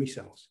memory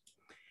cells.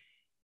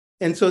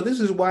 And so this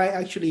is why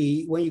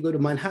actually, when you go to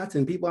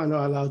Manhattan, people are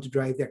not allowed to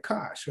drive their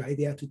cars, right?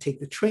 They have to take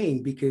the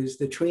train because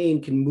the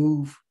train can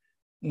move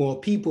more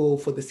people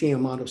for the same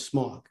amount of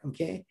smog,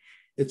 okay?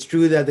 It's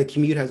true that the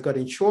commute has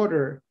gotten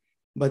shorter,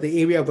 but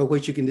the area over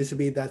which you can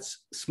dissipate that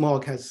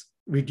smog has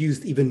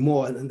reduced even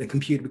more than the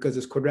commute because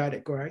it's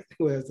quadratic, right?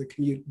 Whereas the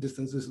commute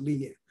distance is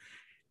linear.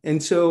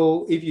 And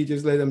so if you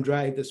just let them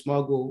drive, the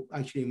smog will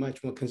actually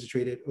much more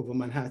concentrated over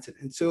Manhattan.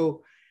 And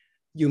so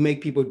you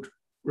make people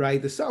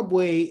ride the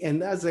subway,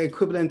 and that's the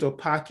equivalent of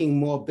packing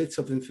more bits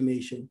of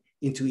information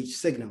into each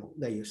signal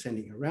that you're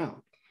sending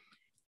around.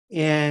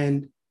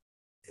 And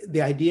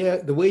the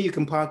idea, the way you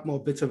can pack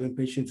more bits of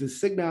information to the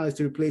signal is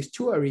to replace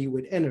 2RE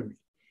with NRE,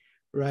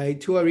 right?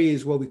 2RE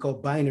is what we call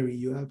binary.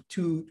 You have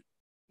two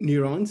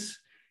neurons,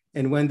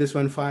 and when this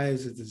one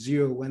fires, it's a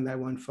 0. When that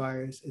one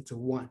fires, it's a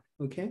 1,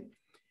 okay?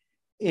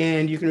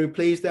 And you can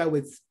replace that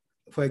with,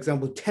 for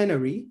example,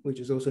 tenary, which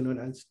is also known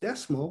as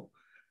decimal,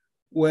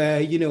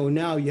 where, you know,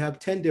 now you have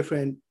 10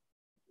 different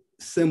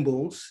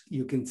symbols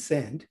you can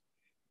send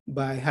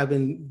by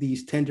having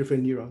these 10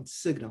 different neurons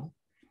signal.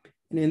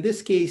 And in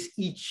this case,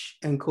 each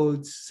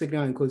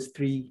signal encodes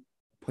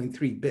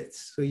 3.3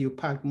 bits. So you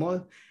pack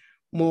more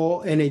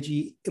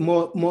energy,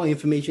 more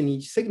information in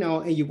each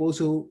signal, and you've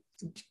also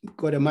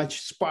got a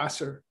much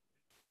sparser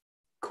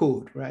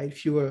code, right?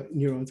 Fewer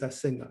neurons are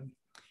signaling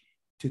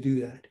to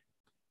do that.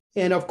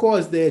 And of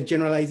course, the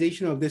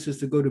generalization of this is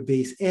to go to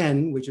base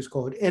N, which is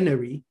called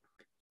NRE,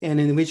 and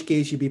in which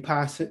case you'd be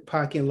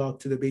packing log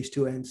to the base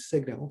 2n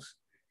signals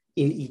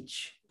in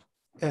each,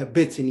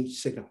 bits in each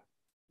signal.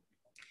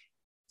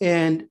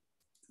 And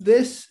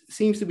this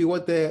seems to be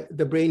what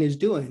the brain is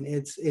doing.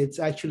 It's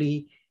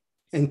actually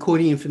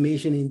encoding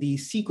information in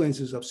these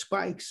sequences of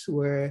spikes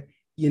where,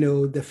 you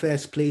know, the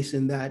first place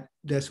in that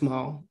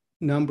decimal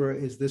number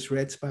is this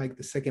red spike,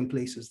 the second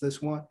place is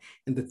this one,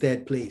 and the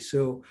third place.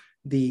 So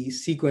the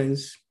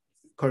sequence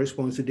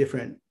corresponds to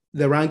different,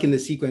 the rank in the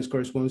sequence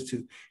corresponds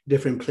to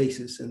different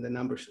places in the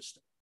number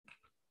system.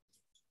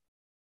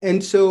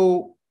 And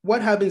so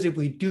what happens if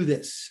we do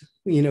this?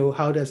 You know,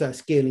 how does our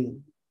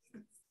scaling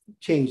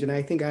change? And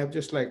I think I have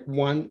just like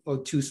one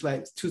or two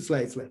slides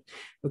left,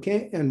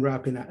 okay? And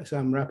wrapping up, so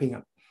I'm wrapping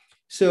up.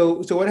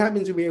 So what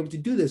happens if we're able to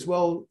do this?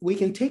 Well, we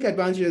can take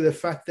advantage of the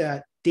fact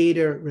that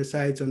data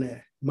resides on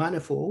a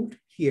manifold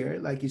here.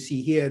 Like you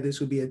see here, this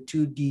would be a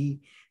 2D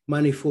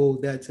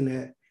manifold that's in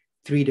a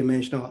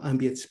 3-dimensional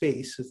ambient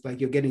space. It's like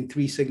you're getting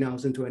 3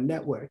 signals into a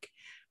network,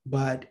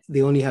 but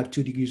they only have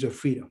 2 degrees of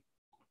freedom.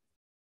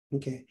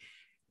 Okay.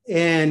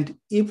 And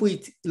if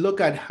we look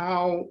at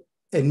how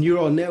a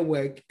neural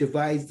network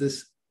divides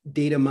this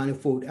data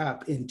manifold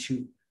up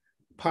into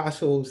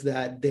parcels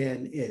that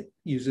then it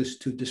uses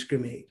to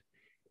discriminate,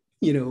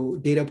 you know,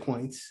 data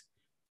points,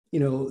 you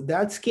know,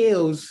 that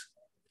scales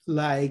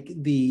like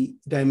the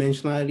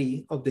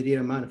dimensionality of the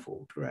data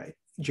manifold, right?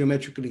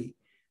 Geometrically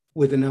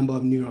with the number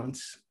of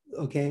neurons,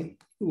 okay?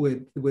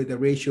 With the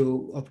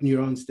ratio of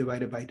neurons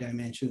divided by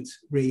dimensions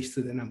raised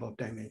to the number of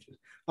dimensions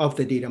of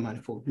the data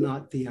manifold,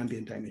 not the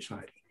ambient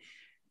dimensionality.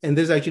 And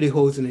this actually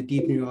holds in a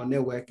deep neural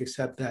network,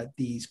 except that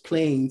these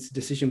planes,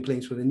 decision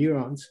planes for the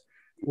neurons,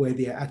 where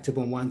they are active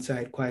on one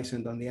side,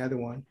 quiescent on the other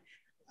one,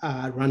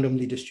 are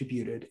randomly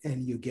distributed,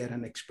 and you get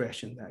an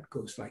expression that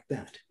goes like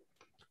that.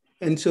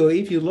 And so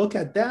if you look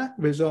at that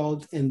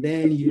result, and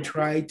then you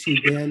try to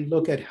then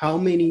look at how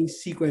many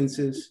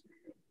sequences,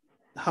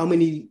 how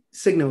many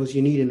signals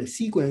you need in a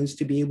sequence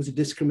to be able to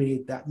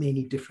discriminate that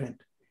many different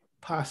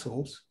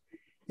parcels,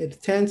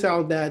 it turns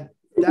out that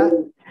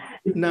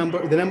the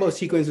number of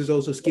sequences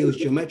also scales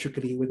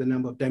geometrically with the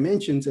number of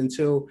dimensions. And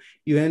so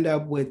you end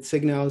up with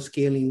signals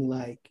scaling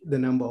like the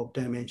number of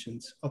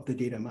dimensions of the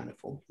data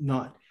manifold,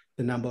 not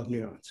the number of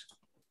neurons,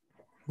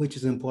 which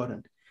is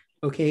important.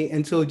 Okay,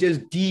 and so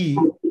just D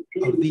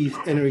of these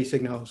NRE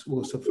signals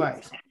will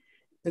suffice.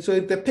 And so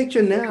the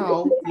picture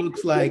now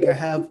looks like I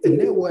have a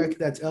network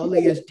that's L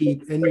layers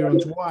deep and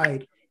neurons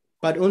wide,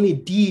 but only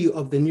D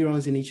of the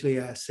neurons in each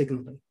layer are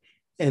signaling.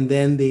 And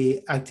then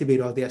they activate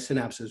all their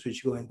synapses,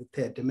 which go in the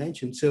third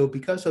dimension. So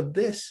because of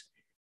this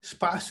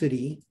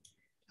sparsity,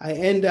 I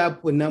end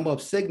up with number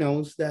of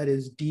signals that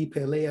is D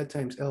per layer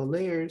times L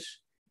layers.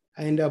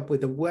 I end up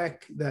with a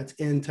work that's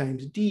N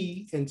times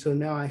D. And so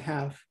now I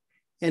have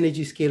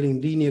energy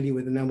scaling linearly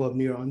with the number of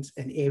neurons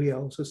and area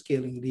also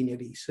scaling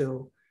linearly.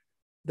 So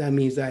that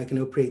means that I can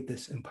operate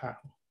this in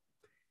parallel.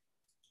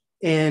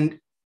 And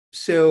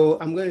so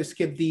I'm going to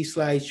skip these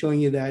slides showing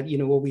you that, you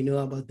know, what we know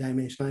about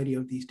dimensionality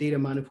of these data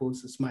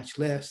manifolds is much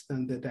less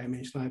than the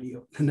dimensionality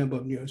of the number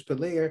of neurons per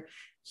layer.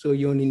 So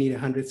you only need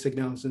 100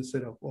 signals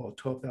instead of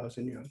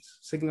 12,000 neurons.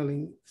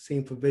 Signaling,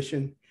 same for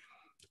vision.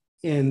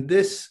 And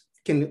this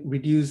can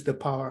reduce the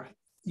power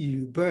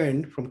you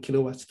burn from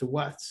kilowatts to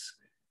watts.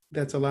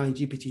 That's allowing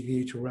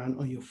GPT-3 to run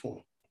on your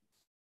phone.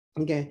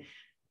 Okay,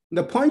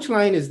 the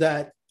punchline is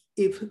that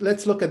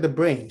let's look at the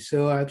brain.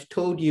 So I've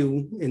told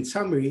you in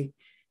summary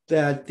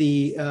that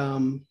the,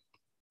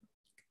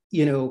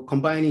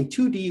 combining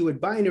 2D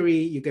with binary,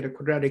 you get a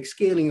quadratic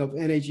scaling of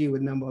energy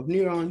with number of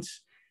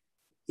neurons.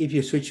 If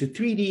you switch to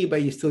 3D,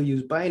 but you still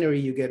use binary,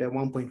 you get a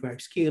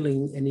 1.5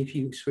 scaling. And if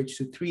you switch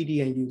to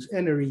 3D and use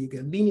n-ary, you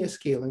get linear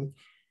scaling.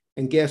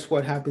 And guess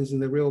what happens in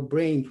the real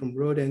brain from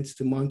rodents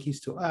to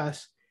monkeys to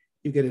us?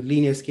 You get a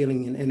linear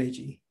scaling in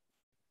energy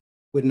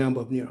with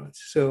number of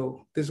neurons.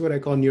 So this is what I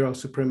call neural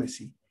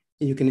supremacy.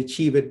 And you can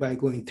achieve it by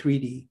going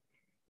 3D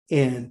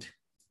and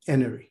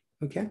n-ary,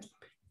 okay?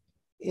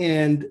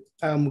 And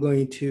I'm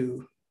going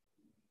to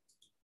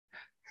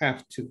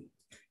have to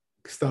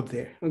stop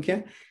there,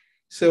 okay?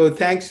 So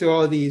thanks to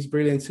all these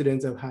brilliant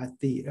students I've had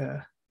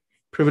the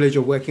privilege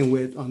of working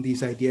with on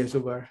these ideas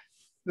over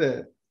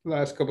the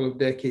last couple of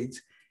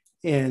decades,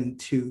 and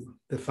to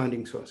the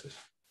funding sources.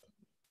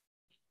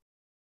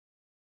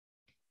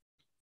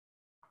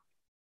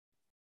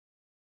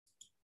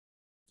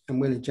 I'm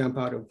going to jump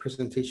out of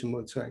presentation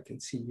mode so I can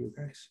see you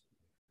guys.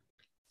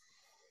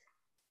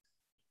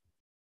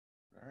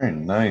 Very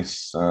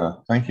nice.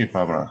 Thank you,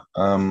 Kwabena.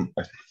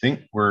 I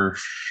think we're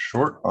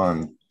short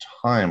on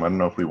time. I don't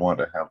know if we want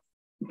to have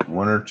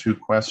one or two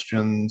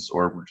questions,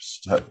 or we're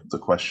just have the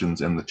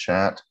questions in the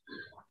chat.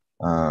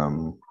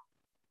 One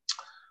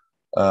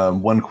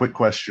quick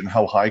question: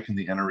 how high can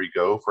the n-ary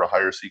go for a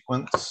higher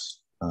sequence?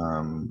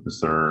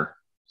 Is there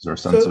a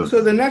sense of?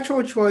 So the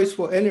natural choice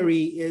for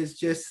n-ary is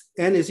just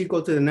n is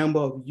equal to the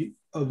number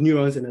of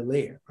neurons in a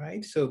layer,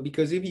 right? So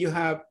because if you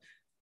have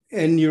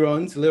n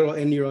neurons, little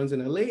n neurons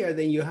in a layer,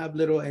 then you have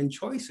little n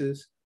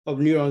choices of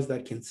neurons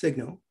that can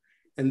signal,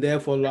 and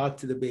therefore log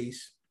to the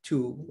base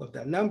 2 of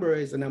that number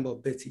is the number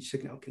of bits each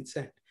signal can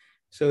send.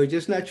 So it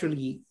just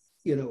naturally,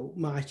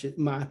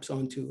 maps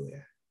onto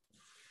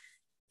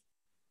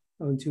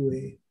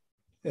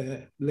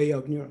a layer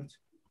of neurons,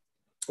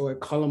 or a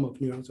column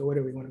of neurons, or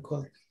whatever you want to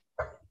call it.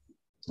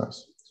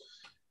 Nice.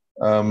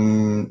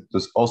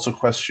 There's also a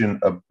question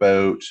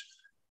about,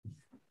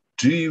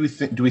 do we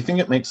think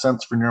it makes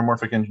sense for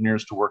neuromorphic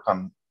engineers to work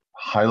on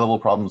high-level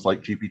problems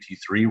like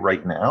GPT-3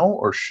 right now,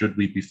 or should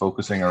we be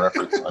focusing our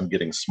efforts on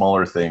getting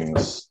smaller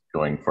things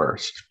going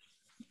first?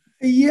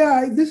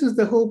 Yeah, this is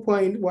the whole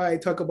point why I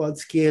talk about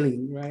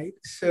scaling, right?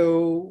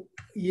 So,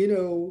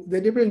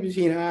 the difference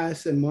between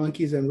us and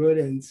monkeys and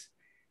rodents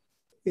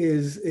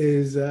is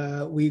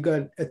we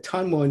got a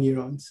ton more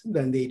neurons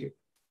than they do,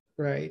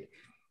 right?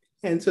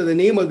 And so the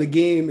name of the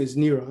game is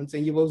neurons.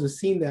 And you've also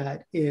seen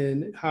that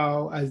in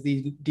how, as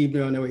these deep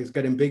neural networks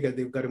getting bigger,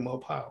 they've gotten more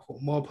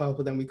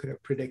powerful than we could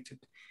have predicted.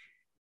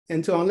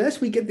 And so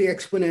unless we get the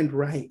exponent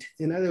right,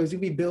 in other words,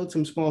 if we build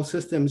some small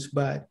systems,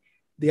 but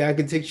the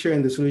architecture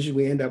and the solution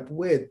we end up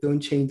with don't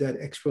change that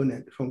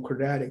exponent from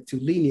quadratic to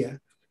linear,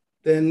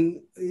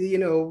 then,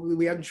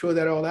 we have to throw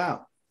that all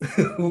out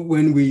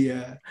when we,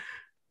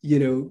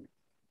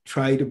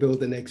 try to build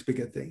the next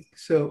bigger thing.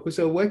 So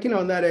working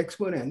on that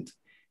exponent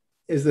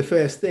is the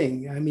first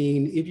thing. I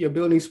mean, if you're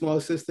building small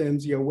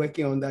systems, you're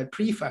working on that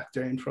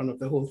prefactor in front of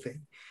the whole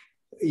thing,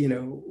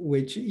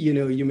 which,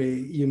 you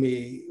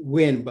may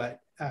win, but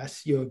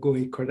as you're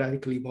going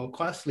quadratically more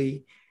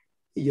costly,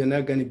 you're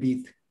not going to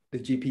beat the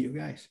GPU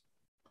guys.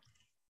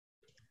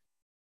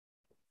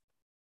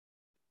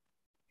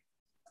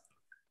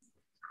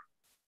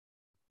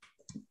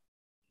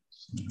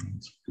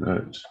 That's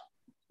good.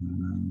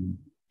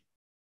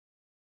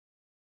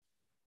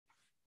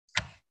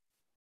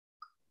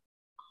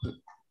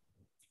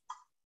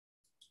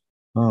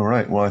 All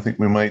right. Well, I think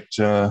we might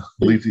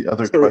leave the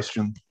other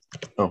question.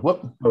 Oh,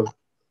 what? Oh,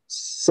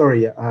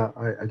 sorry.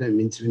 I don't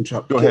mean to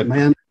interrupt. Go ahead. May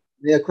I answer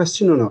a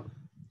question or not?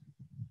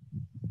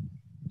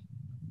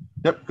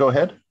 Yep. Go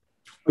ahead.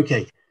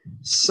 Okay.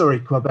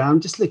 Sorry, Kwabena. I'm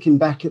just looking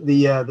back at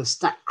the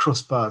stack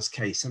crossbars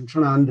case. I'm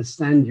trying to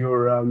understand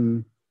your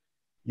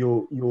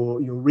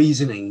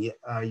reasoning.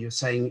 You're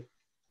saying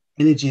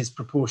energy is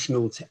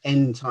proportional to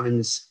n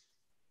times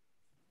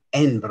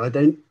n, but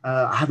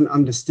I haven't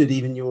understood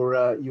even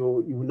your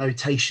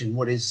notation.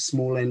 What is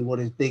small n? What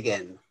is big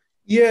N?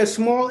 Yeah,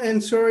 small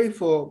n. Sorry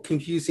for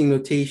confusing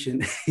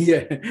notation.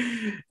 Yeah,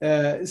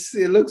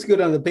 it looks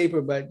good on the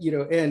paper, but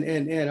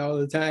n all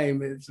the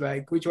time. It's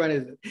like, which one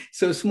is it?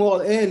 So small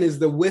n is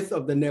the width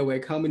of the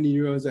network. How many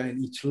neurons are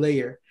in each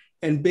layer?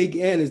 And big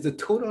N is the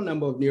total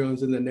number of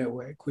neurons in the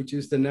network, which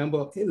is the number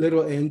of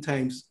little n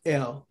times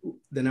L,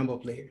 the number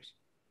of layers.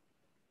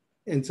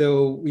 And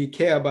so we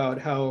care about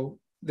how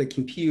the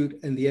compute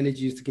and the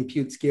energy used to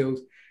compute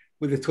scales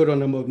with the total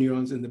number of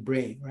neurons in the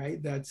brain,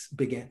 right? That's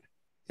big N.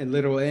 And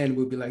little n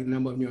would be like the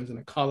number of neurons in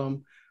a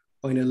column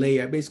or in a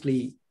layer,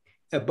 basically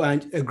a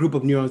group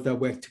of neurons that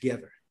work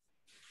together.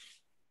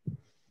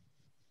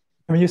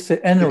 I mean, you say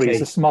n-ary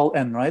is a small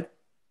n, right?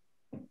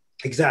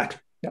 Exactly.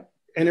 Yeah.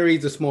 N-ary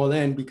is a small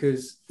n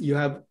because you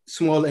have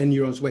small n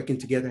neurons working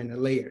together in a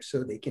layer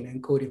so they can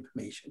encode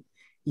information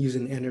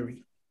using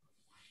n-ary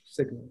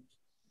signal.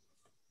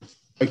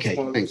 Okay,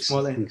 thanks.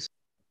 Small n.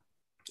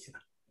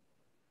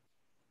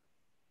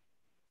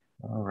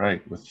 All All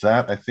right, with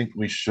that, I think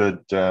we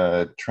should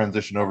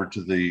transition over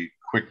to the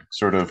quick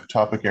sort of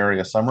topic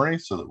area summary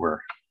so that we're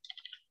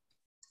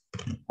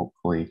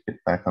hopefully get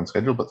back on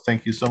schedule, but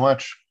thank you so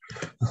much.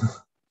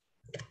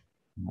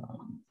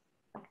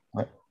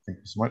 Thank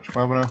you so much,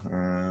 Kwabena.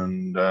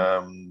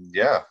 And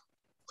yeah,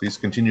 please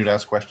continue to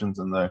ask questions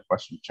in the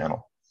question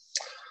channel.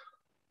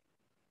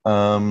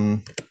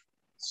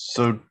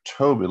 So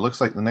Tobi, it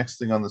looks like the next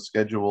thing on the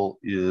schedule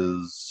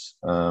is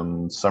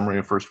summary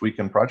of first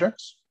weekend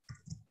projects.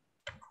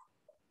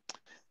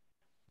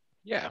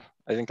 Yeah,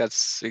 I think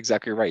that's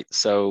exactly right.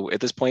 So at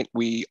this point,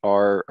 we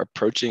are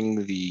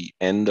approaching the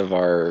end of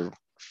our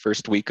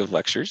first week of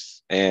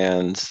lectures,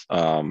 and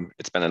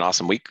it's been an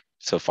awesome week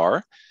so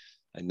far.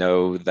 I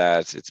know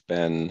that it's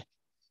been,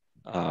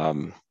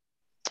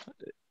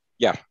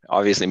 yeah,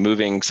 obviously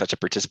moving such a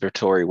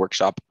participatory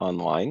workshop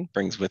online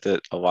brings with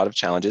it a lot of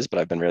challenges, but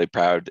I've been really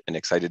proud and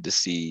excited to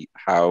see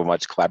how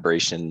much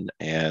collaboration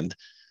and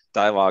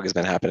dialogue has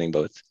been happening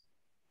both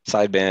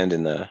sideband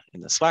in the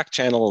Slack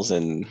channels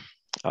and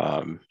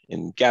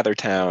in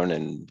GatherTown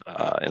and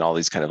all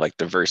these kind of like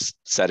diverse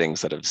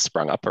settings that have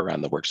sprung up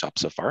around the workshop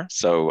so far.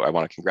 So I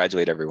want to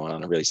congratulate everyone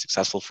on a really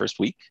successful first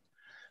week.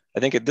 I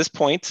think at this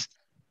point,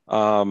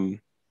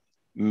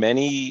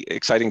 many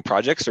exciting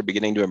projects are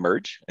beginning to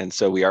emerge. And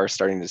so we are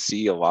starting to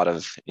see a lot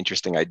of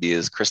interesting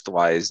ideas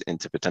crystallize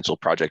into potential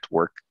project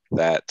work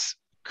that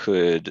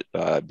could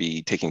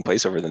be taking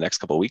place over the next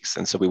couple of weeks.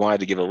 And so we wanted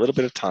to give a little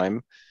bit of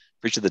time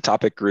for each of the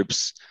topic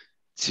groups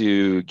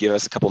to give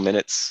us a couple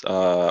minutes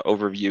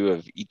overview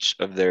of each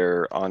of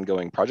their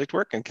ongoing project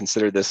work, and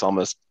consider this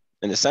almost,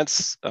 in a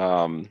sense,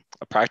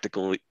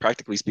 practically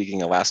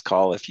speaking, a last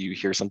call if you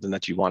hear something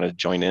that you want to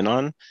join in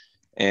on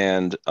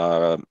and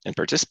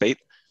participate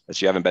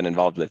that you haven't been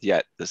involved with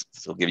yet. This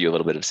will give you a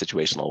little bit of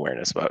situational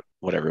awareness about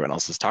what everyone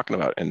else is talking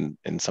about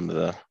in some of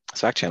the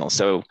Slack channels.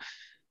 So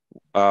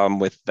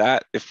with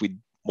that, if we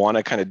want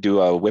to kind of do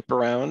a whip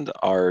around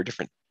our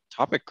different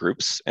topic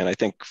groups, and I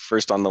think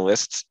first on the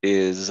list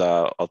is,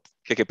 I'll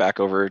kick it back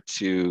over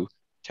to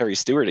Terry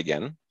Stewart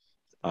again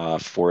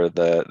for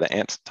the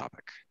ant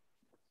topic.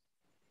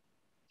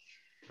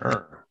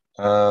 Sure.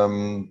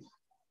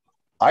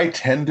 I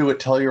tend to at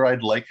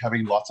Telluride like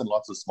having lots and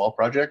lots of small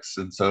projects,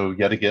 and so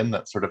yet again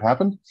that sort of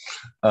happened.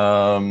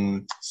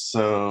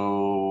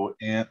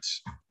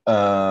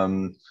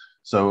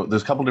 So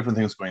there's a couple different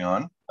things going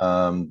on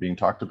being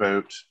talked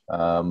about.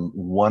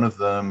 One of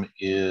them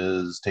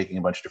is taking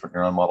a bunch of different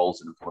neuron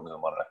models and implementing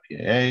them on an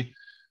FPAA,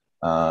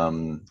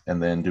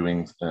 and then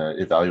doing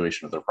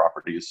evaluation of their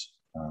properties,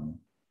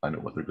 find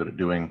out what they're good at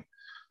doing.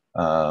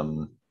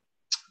 And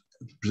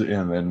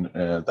then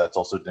that's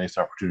also a nice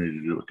opportunity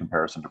to do a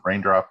comparison to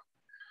Braindrop.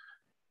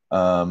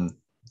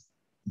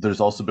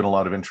 There's also been a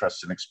lot of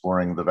interest in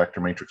exploring the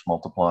vector matrix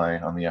multiply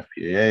on the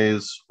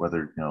FPAAs,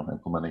 whether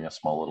implementing a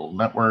small little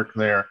network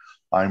there.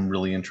 I'm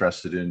really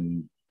interested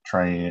in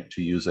trying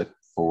to use it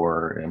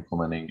for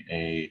implementing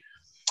a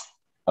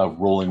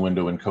rolling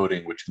window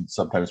encoding, which can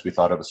sometimes be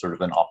thought of as sort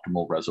of an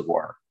optimal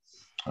reservoir.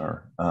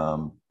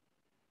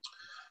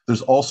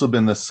 There's also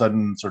been this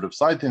sudden sort of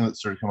side thing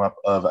that's sort of come up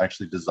of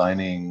actually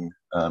designing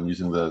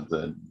using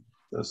the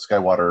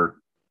Skywater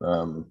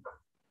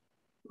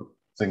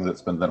thing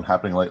that's been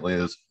happening lately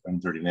is a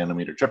 30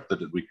 nanometer chip that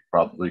we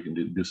probably can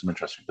do some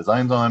interesting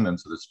designs on. And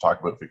so let's talk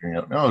about figuring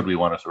out, do we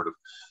want to sort of,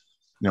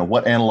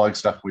 what analog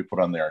stuff can we put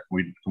on there?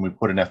 Can we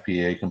put an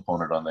FPA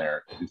component on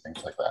there to do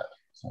things like that?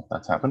 So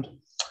that's happened.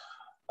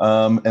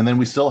 And then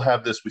we still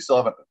haven't,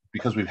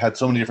 because we've had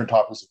so many different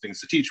topics of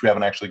things to teach, we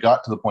haven't actually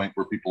got to the point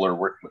where people are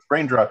working with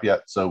Braindrop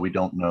yet. So we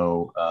don't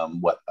know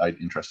what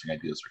interesting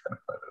ideas are going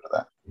to come out of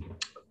that.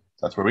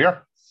 That's where we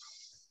are.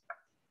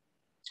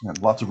 And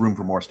lots of room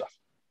for more stuff.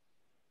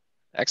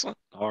 Excellent.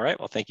 All right.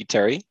 Well, thank you,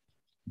 Terry.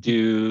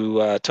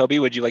 Tobi,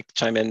 would you like to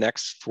chime in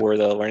next for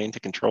the learning to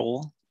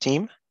control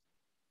team?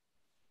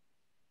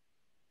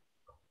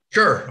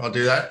 Sure, I'll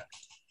do that.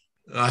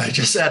 I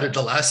just added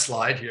the last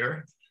slide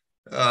here.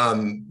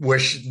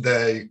 Wish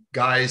the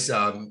guys,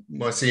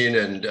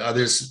 Mohsin and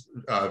others,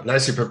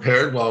 nicely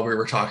prepared while we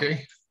were talking.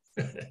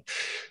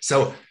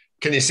 So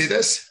can you see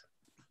this?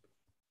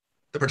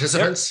 The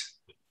participants?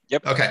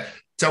 Yep. Okay.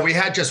 So we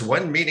had just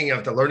one meeting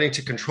of the Learning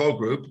to Control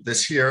group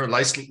this year,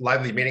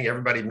 lively meeting,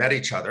 everybody met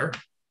each other.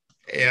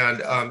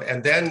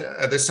 And then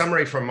the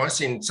summary from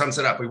Mohsin sums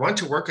it up. We want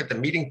to work at the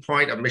meeting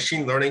point of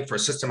machine learning for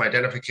system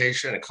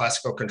identification and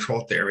classical control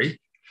theory.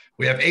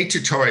 We have 8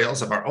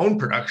 tutorials of our own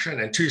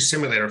production and 2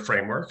 simulator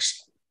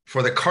frameworks.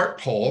 For the cart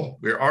pole,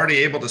 we're already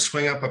able to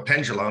swing up a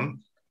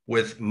pendulum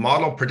with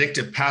model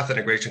predictive path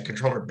integration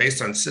controller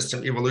based on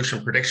system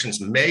evolution predictions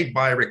made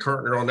by a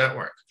recurrent neural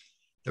network.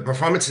 The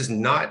performance is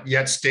not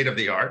yet state of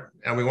the art,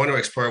 and we want to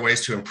explore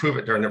ways to improve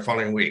it during the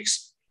following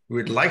weeks. We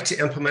would like to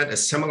implement a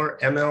similar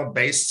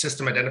ML-based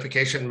system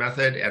identification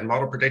method and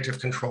model predictive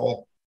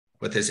control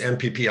with this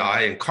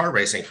MPPI and car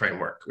racing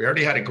framework. We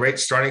already had a great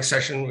starting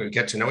session. We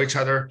get to know each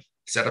other,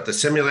 set up the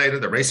simulator,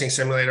 the racing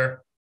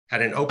simulator,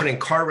 had an opening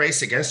car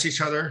race against each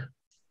other,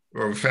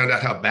 where we found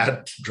out how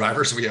bad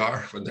drivers we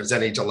are when there's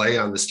any delay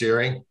on the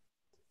steering.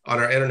 on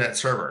our internet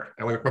server.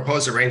 And we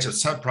propose a range of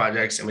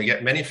sub-projects, and we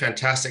get many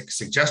fantastic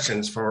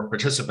suggestions for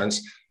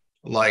participants,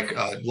 like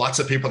lots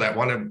of people that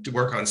want to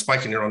work on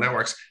spiking neural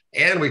networks.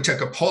 And we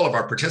took a poll of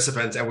our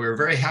participants, and we were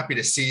very happy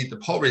to see the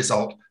poll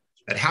result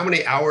that how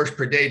many hours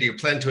per day do you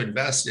plan to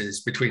invest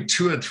is between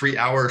 2 and 3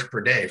 hours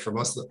per day for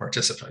most of the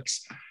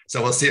participants.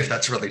 So we'll see if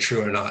that's really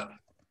true or not.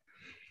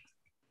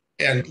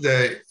 And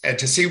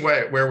to see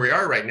where we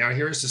are right now,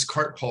 here's this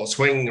cart pole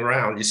swinging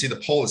around. You see the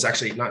pole is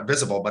actually not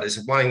visible, but it's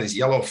applying this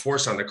yellow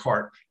force on the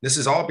cart. This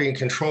is all being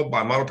controlled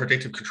by model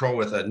predictive control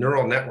with a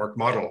neural network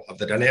model of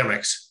the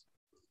dynamics.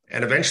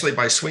 And eventually,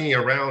 by swinging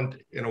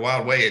around in a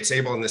wild way, it's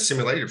able in the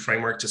simulated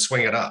framework to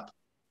swing it up.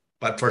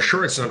 But for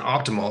sure, it's not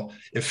optimal.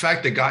 In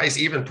fact, the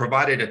guys even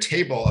provided a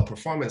table of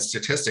performance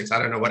statistics. I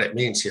don't know what it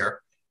means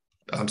here.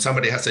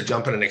 Somebody has to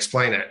jump in and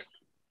explain it.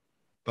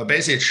 But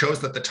basically, it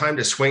shows that the time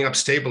to swing up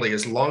stably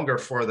is longer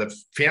for the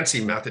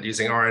fancy method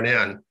using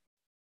RNN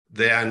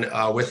than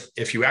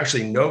if you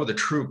actually know the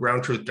true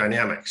ground truth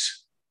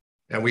dynamics.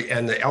 And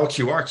the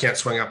LQR can't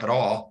swing up at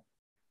all.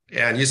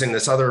 And using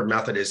this other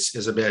method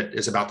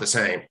is about the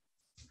same.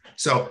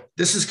 So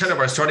this is kind of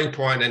our starting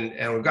point,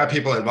 and we've got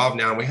people involved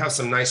now, and we have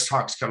some nice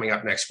talks coming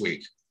up next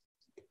week.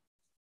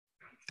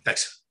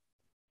 Thanks.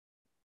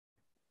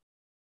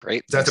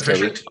 Great. Is that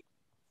sufficient?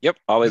 Yep.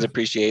 Always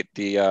appreciate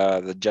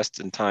the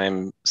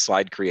just-in-time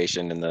slide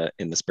creation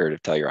in the spirit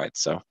of Telluride.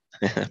 So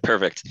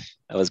perfect.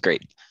 That was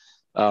great.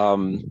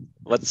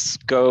 Let's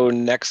go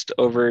next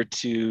over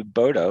to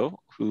Bodo,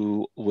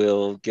 who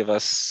will give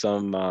us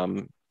some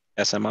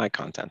SMI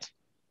content.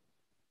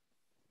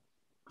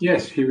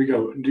 Yes, here we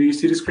go. Do you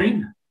see the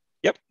screen?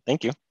 Yep,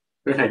 thank you.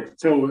 Perfect.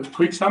 So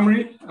quick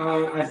summary.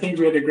 I think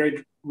we had a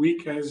great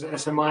week as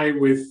SMI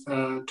with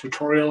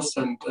tutorials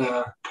and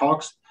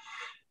talks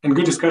and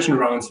good discussion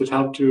rounds that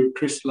helped to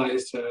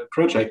crystallize the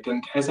project.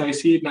 And as I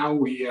see it now,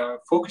 we are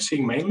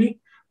focusing mainly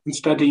on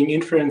studying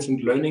inference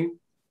and learning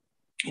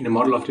in a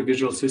model of the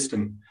visual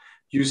system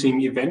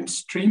using event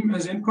stream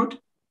as input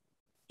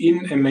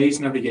in a maze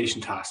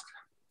navigation task.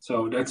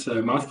 So that's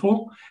a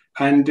mouthful.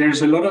 And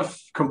there's a lot of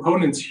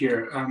components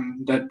here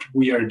that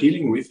we are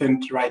dealing with.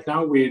 And right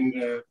now we're in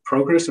the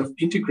progress of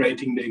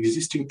integrating the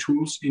existing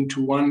tools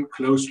into one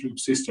closed loop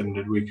system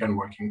that we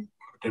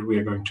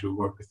are going to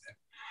work with them.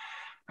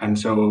 And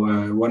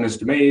so one is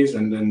the maze,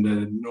 and then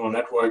the neural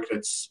network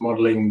that's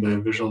modeling the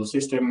visual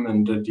system,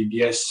 and the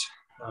DBS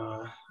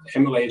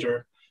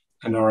emulator,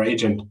 and our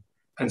agent.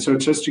 And so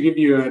just to give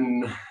you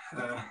an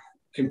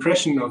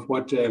impression of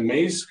what the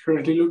maze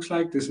currently looks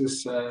like, this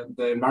is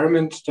the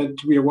environment that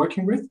we are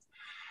working with.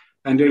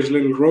 And there's a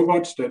little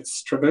robot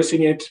that's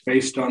traversing it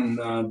based on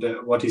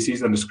what he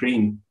sees on the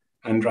screen.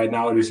 And right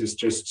now this is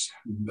just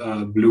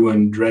blue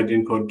and red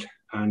input,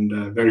 and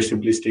very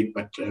simplistic,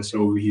 but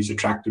so he's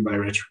attracted by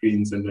red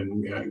screens and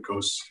then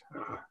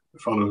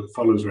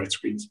follows red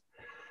screens.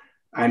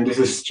 And this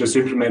is just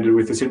implemented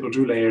with a simple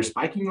 2-layer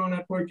spiking neural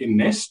network in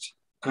Nest.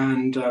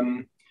 And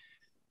in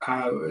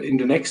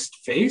the next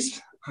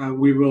phase,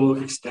 we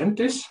will extend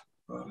this.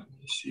 Let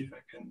me see if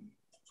I can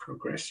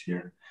progress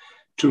here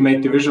to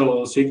make the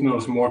visual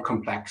signals more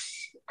complex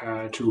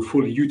to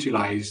fully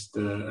utilize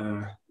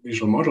the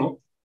visual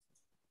model.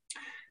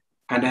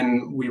 And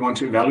then we want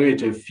to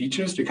evaluate the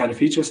features, the kind of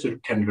features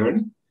that can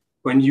learn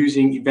when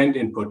using event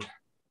input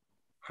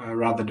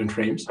rather than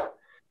frames.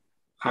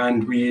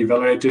 And we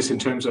evaluate this in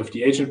terms of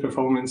the agent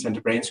performance and the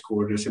brain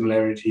score, the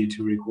similarity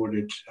to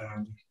recorded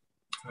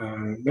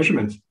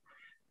measurements.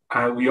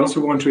 We also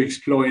want to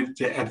exploit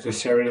the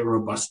adversarial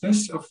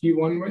robustness of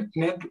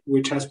V1Net,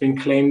 which has been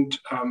claimed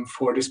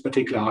for this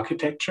particular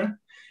architecture.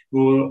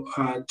 We'll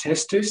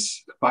test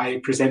this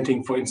by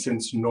presenting, for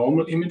instance,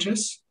 normal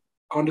images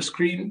on the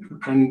screen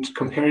and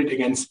compare it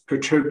against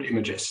perturbed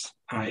images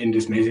in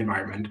this maze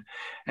environment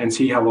and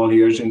see how well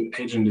the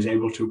agent is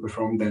able to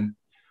perform then.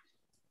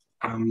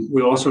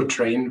 We'll also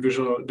train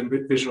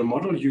the visual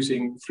model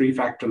using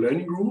 3-factor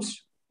learning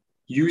rules,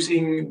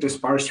 using the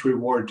sparse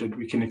reward that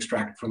we can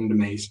extract from the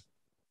maze.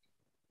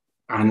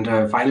 And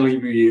finally,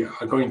 we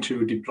are going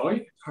to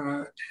deploy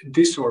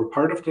this or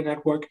part of the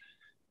network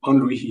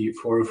on Luihi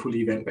for a fully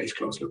event-based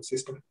closed-loop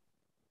system.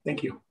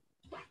 Thank you.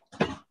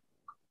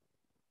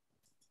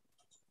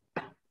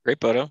 Great,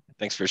 Bodo.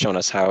 Thanks for showing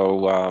us how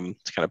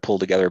to kind of pull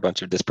together a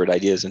bunch of disparate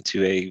ideas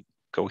into a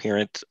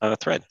coherent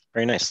thread.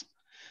 Very nice.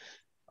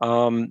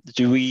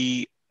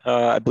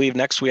 I believe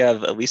next we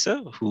have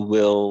Elisa, who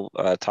will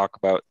talk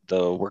about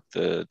the work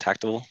the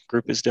Tactile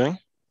group is doing.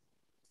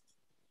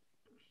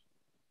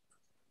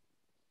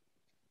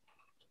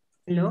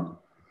 Hello,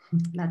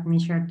 let me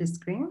share the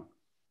screen.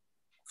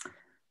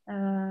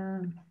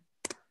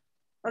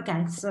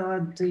 Okay, so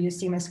do you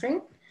see my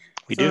screen?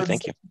 We do,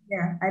 thank you.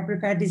 Yeah, I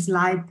prepared this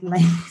slide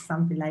like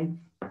something like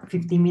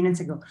 15 minutes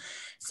ago.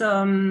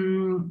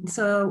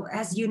 So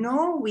as you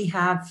know, we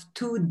have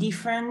 2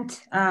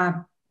 different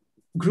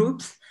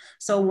groups.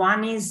 So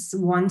one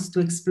wants to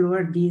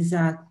explore these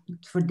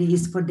for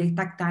the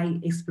tactile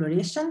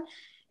exploration,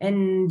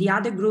 and the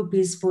other group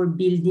is for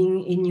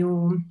building a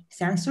new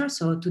sensor,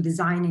 so to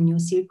design a new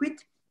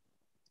circuit.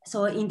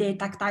 So in the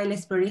tactile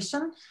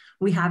exploration,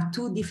 we have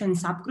two different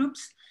subgroups.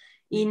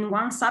 In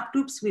one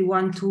subgroups, we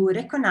want to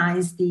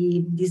recognize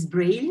this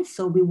braille.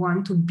 So we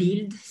want to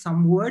build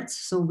some words.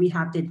 So we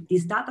have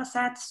this data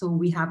set. So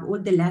we have all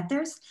the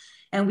letters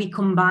and we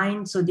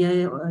combine. So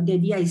the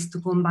idea is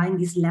to combine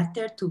this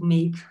letter to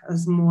make a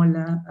small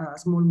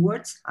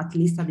words, at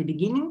least at the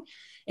beginning,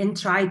 and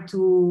try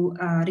to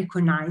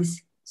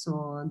recognize.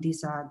 So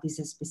these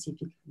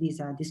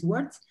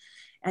words.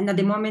 And at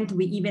the moment,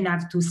 we even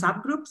have two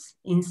subgroups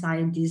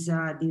inside this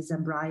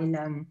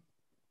Braille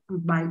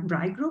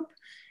group.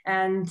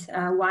 And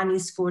one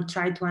is for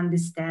try to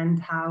understand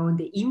how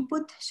the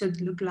input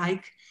should look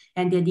like.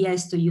 And the idea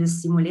is to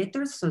use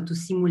simulators, so to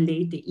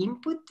simulate the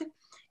input.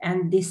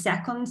 And the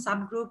second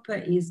subgroup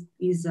is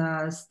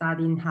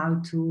studying how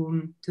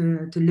to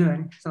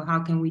learn. So how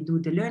can we do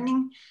the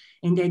learning?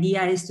 And the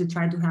idea is to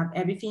try to have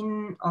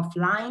everything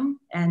offline,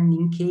 and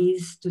in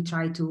case to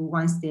try to,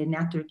 once the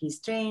network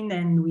is trained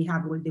and we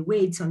have all the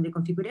weights on the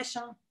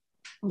configuration,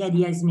 the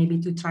idea is maybe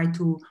to try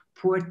to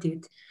port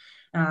the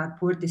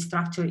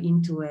structure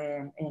into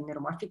a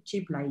neuromorphic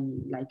chip like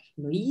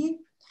LOI.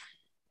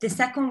 The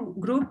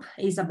second group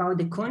is about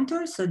the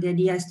contour. So the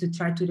idea is to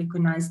try to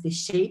recognize the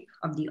shape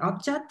of the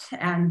object.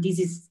 And this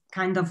is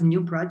kind of a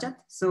new project.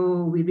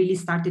 So we really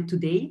started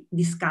today,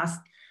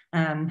 discussed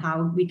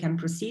how we can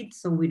proceed.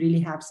 So we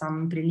really have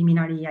some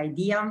preliminary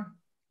idea.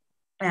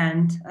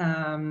 And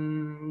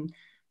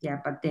yeah,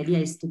 but the idea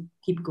is to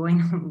keep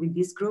going with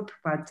this group,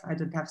 but I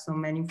don't have so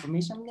many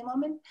information at the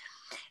moment.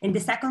 In the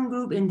second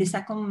group,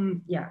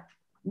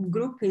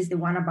 group is the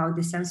one about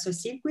the sensor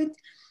circuit.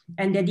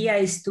 And the idea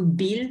is to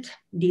build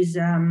this,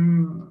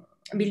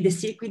 build a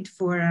circuit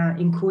for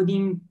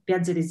encoding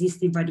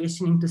piezoresistive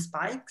variation into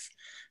spikes.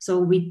 So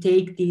we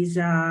take this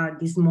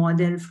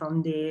model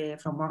from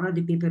one of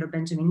the paper of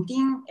Benjamin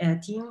team,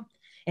 and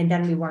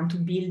then we want to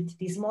build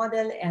this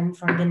model. And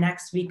from the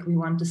next week, we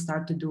want to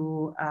start to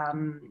do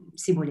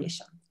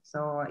simulation.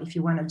 So if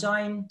you want to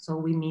join, so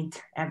we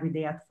meet every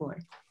day at 4.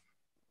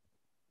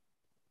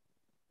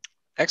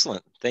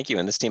 Excellent, thank you.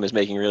 And this team is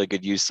making really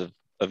good use of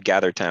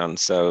GatherTown,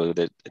 so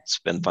that it's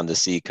been fun to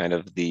see kind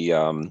of the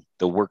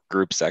work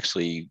groups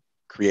actually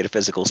create a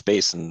physical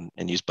space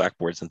and use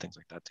blackboards and things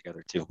like that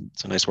together too.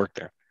 So nice work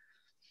there.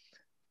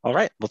 All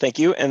right, well, thank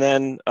you. And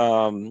then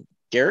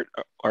Garrett,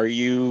 are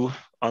you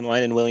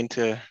online and willing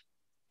to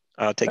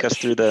take us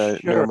through the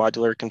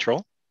neuromodular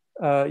control?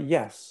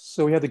 Yes,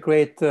 so we had a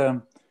great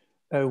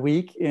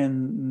week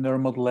in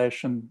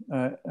neuromodulation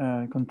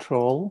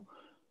control.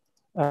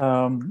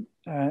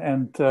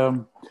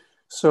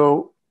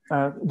 So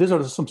these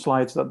are some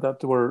slides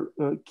that we're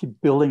keep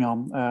building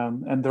on,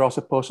 and they're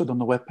also posted on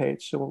the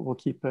webpage. So we'll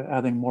keep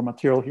adding more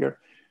material here.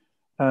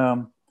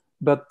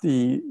 But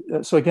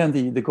so again,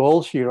 the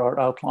goals here are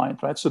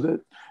outlined, right? So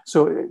the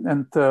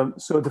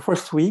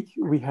first week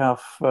we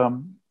have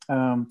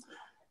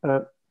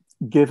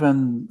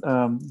given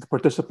the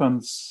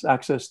participants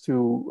access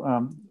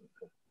to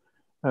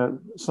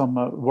some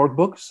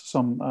workbooks,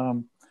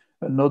 some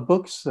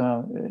notebooks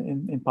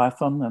in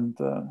Python,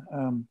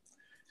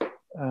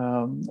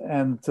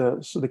 and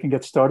so they can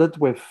get started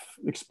with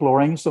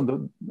exploring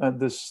some of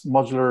this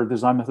modular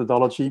design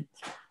methodology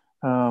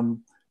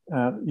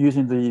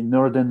using the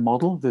NeuroDyn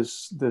model,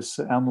 this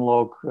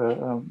analog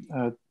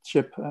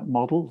chip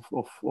model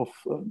of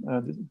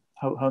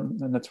how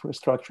the network is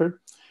structured.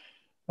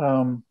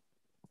 And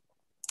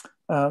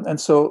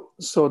so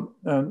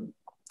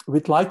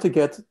we'd like to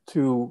get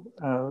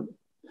to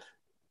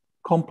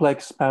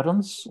complex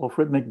patterns of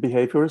rhythmic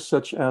behaviors,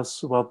 such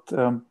as what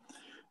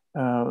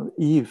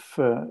Eve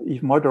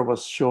Murder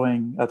was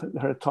showing at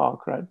her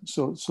talk, right?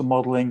 So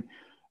modeling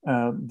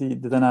the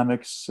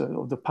dynamics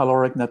of the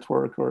paloric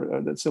network,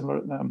 or the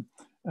similar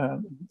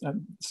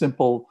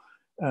simple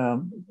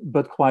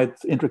but quite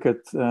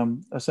intricate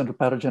central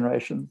pattern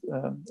generation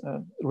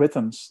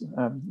rhythms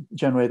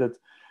generated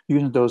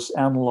using those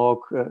analog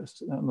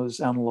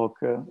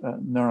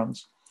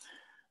neurons.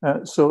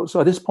 So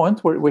at this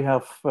point, we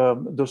have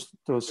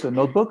those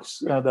notebooks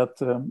that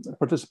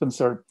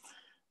participants are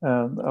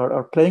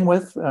playing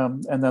with,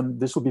 and then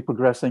this will be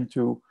progressing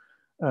to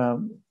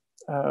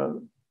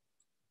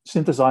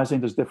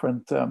synthesizing those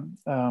different,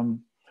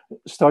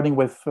 starting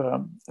with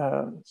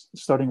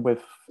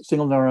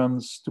single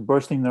neurons to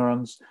bursting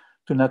neurons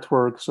to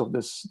networks of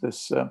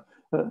these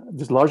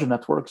larger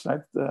networks,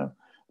 right?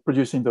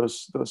 Producing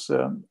those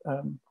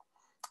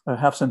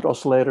half-center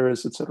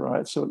oscillators, etc.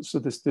 Right? So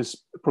this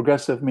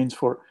progressive means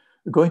for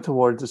going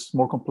towards this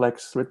more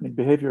complex rhythmic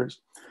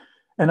behaviors,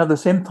 and at the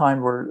same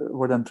time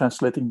we're then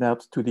translating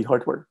that to the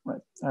hardware,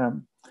 right?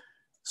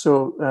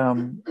 So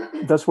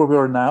that's where we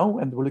are now,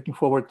 and we're looking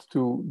forward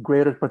to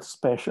greater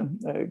participation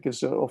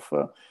because of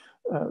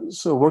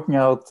so working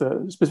out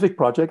specific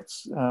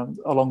projects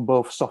along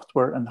both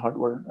software and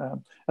hardware.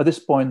 At this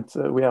point,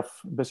 we have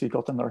basically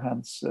gotten our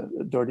hands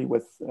dirty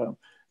with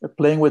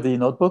playing with the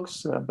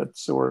notebooks, but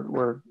so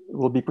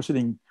we'll be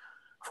proceeding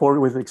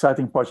forward with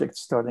exciting projects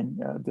starting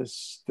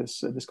this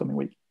coming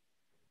week.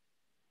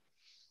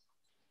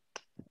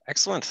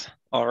 Excellent.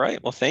 All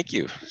right. Well, thank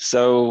you.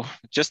 So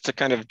just to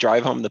kind of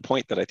drive home the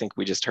point that I think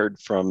we just heard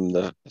from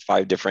the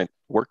 5 different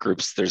work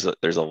groups, there's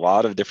a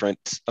lot of different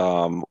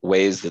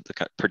ways that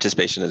the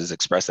participation is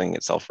expressing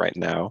itself right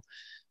now.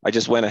 I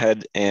just went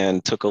ahead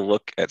and took a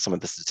look at some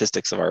of the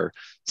statistics of our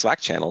Slack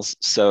channels.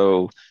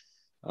 So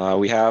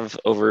we have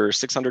over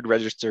 600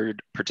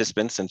 registered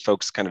participants and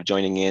folks kind of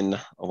joining in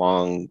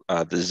along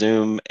the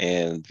Zoom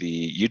and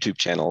the YouTube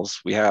channels.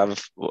 We have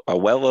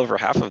well over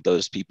half of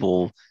those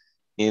people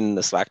in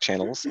the Slack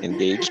channels,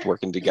 engaged,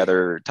 working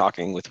together,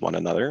 talking with one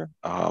another.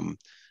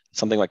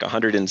 Something like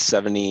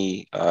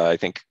 170, I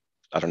think,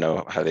 I don't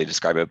know how they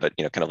describe it, but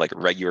kind of like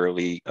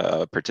regularly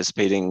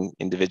participating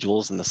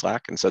individuals in the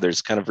Slack. And so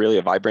there's kind of really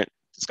a vibrant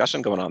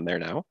discussion going on there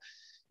now.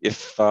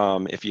 If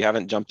you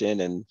haven't jumped in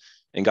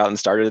and gotten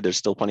started, there's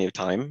still plenty of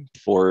time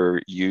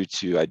for you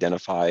to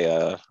identify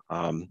a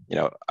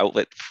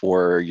outlet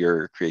for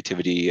your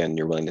creativity and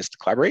your willingness to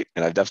collaborate.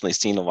 And I've definitely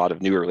seen a lot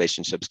of new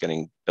relationships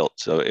getting built.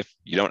 So if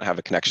you don't have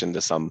a connection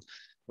to some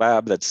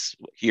lab that's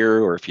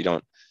here, or if you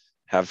don't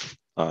have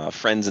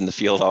friends in the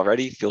field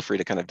already, feel free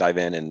to kind of dive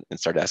in and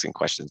start asking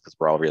questions, because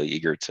we're all really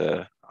eager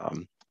to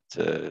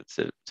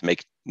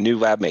make new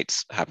lab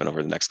mates happen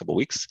over the next couple of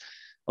weeks.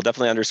 I'll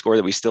definitely underscore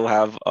that we still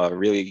have a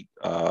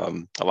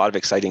lot of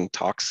exciting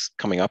talks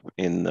coming up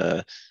in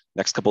the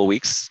next couple of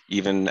weeks,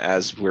 even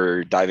as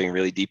we're diving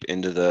really deep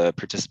into the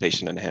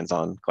participation and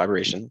hands-on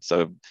collaboration.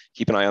 So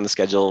keep an eye on the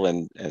schedule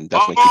and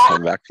definitely keep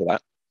coming back for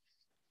that.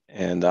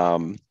 And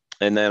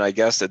then I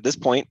guess at this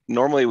point,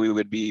 normally we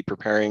would be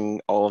preparing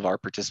all of our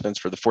participants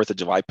for the 4th of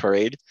July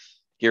parade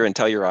here in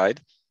Telluride.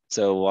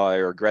 So while I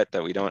regret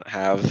that we don't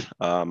have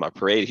a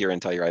parade here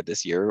in Telluride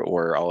this year,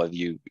 or all of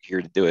you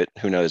here to do it,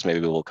 who knows, maybe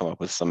we'll come up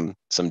with some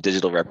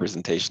digital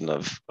representation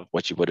of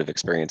what you would have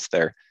experienced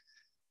there.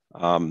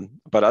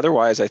 But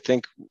otherwise, I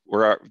think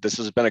this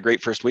has been a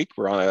great first week.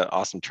 We're on an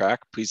awesome track.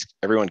 Please,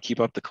 everyone, keep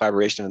up the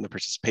collaboration and the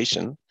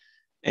participation,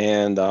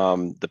 and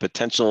the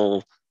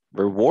potential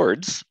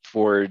rewards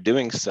for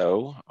doing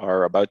so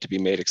are about to be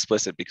made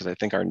explicit, because I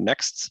think our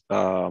next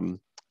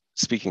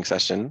speaking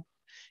session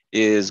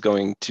is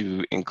going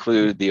to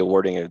include the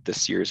awarding of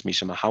this year's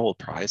Misha Mahowald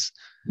Prize.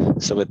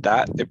 So with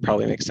that, it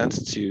probably makes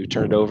sense to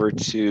turn it over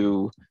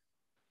to,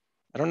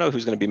 I don't know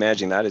who's going to be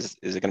managing that. Is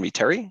it going to be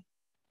Terry?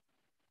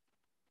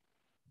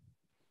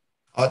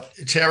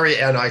 Terry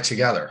and I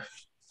together.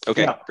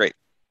 Okay, yeah. Great.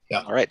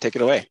 Yeah. All right, take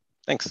it away.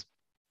 Thanks.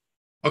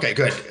 Okay,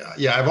 good.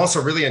 Yeah, I've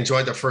also really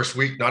enjoyed the first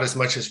week, not as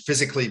much as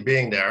physically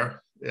being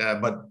there,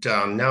 but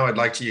now I'd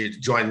like you to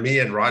join me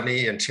and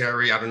Rodney and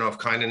Terry. I don't know if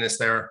Kynan is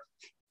there.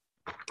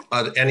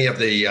 Any of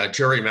the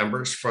jury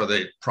members for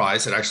the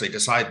prize that actually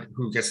decide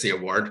who gets the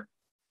award,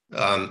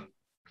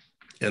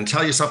 and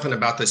tell you something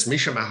about this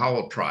Misha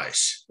Mahowald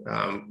Prize,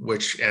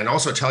 and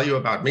also tell you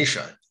about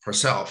Misha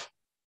herself.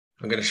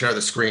 I'm going to share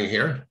the screen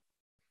here.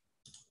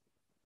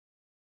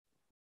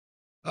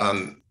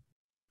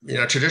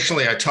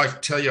 Traditionally, I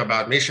tell you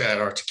about Misha at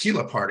our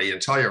tequila party in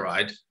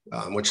Telluride,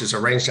 which is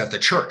arranged at the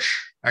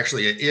church,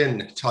 actually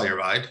in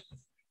Telluride,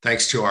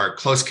 thanks to our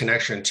close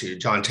connection to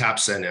John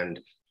Tapson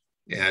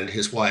and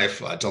his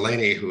wife,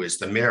 Delaney, who is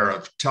the mayor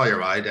of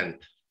Telluride and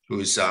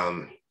whose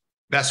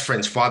best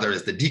friend's father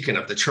is the deacon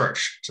of the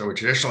church. So we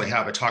traditionally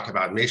have a talk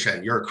about Misha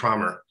and Jörg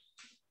Kramer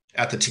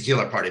at the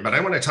tequila party. But I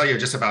want to tell you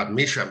just about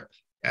Misha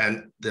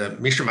and the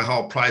Misha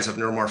Mahowald Prize of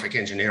Neuromorphic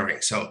Engineering.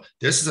 So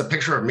this is a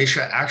picture of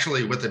Misha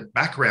actually with the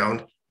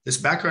background. This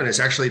background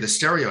is actually the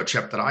stereo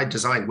chip that I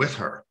designed with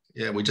her.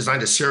 We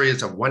designed a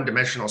series of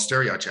one-dimensional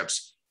stereo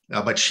chips,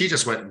 but she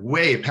just went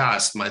way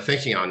past my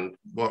thinking on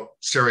what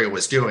stereo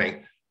was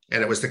doing.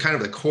 And it was the kind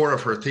of the core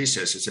of her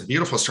thesis. It's a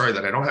beautiful story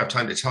that I don't have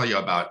time to tell you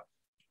about.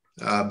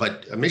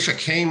 But Misha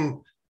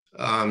came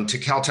to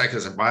Caltech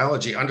as a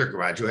biology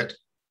undergraduate,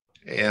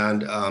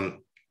 and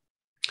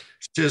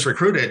she was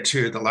recruited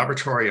to the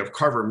laboratory of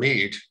Carver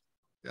Mead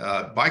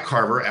by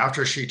Carver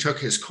after she took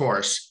his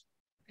course,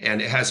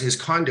 and it has his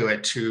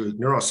conduit to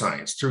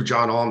neuroscience through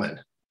John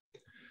Ullman.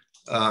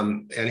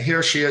 And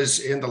here she is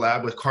in the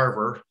lab with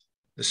Carver.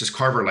 This is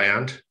Carver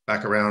land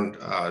back around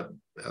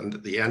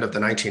the end of the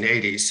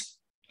 1980s.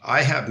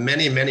 I have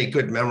many, many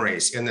good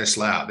memories in this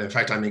lab. In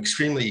fact, I'm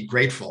extremely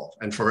grateful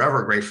and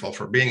forever grateful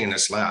for being in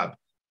this lab.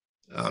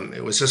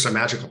 It was just a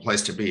magical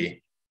place to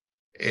be.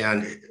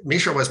 And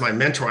Misha was my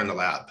mentor in the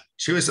lab.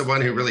 She was the one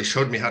who really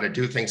showed me how to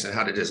do things and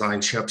how to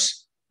design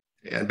chips,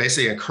 and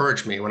basically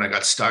encouraged me when I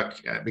got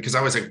stuck, because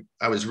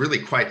I was really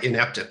quite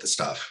inept at the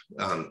stuff.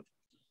 And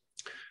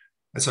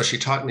so she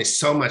taught me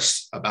so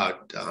much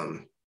about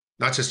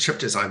not just chip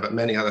design, but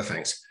many other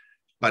things.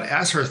 But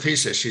as her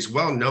thesis, she's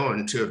well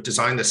known to have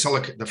designed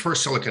the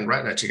first silicon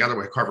retina together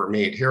with Carver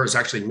Mead. Here is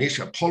actually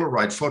Misha,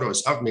 Polaroid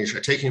photos of Misha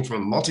taken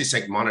from a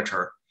multi-sync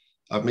monitor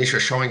of Misha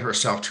showing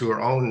herself to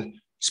her own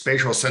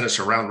spatial center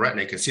surround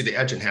retina. You can see the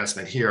edge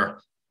enhancement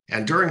here.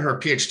 And during her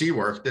PhD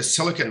work, this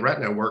silicon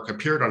retina work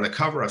appeared on the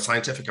cover of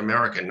Scientific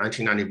American in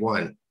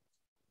 1991.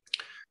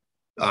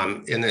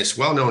 In this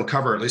well-known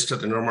cover, at least to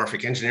the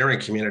neuromorphic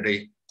engineering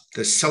community,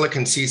 the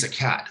silicon sees a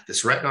cat.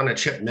 This retina on a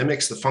chip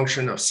mimics the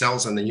function of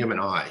cells in the human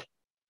eye.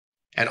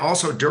 And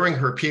also during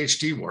her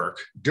PhD work,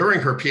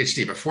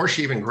 before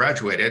she even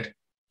graduated,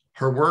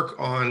 her work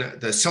on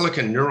the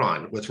silicon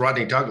neuron with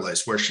Rodney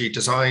Douglas, where she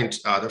designed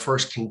the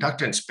first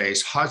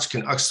conductance-based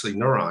Hodgkin-Huxley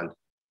neuron,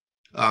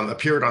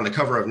 appeared on the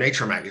cover of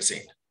Nature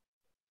magazine.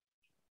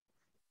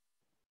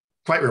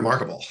 Quite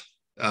remarkable.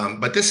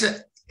 But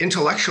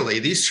intellectually,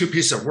 these two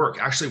pieces of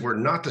work actually were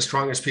not the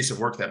strongest piece of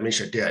work that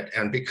Misha did.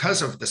 And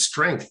because of the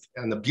strength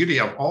and the beauty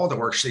of all the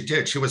work she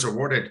did, she was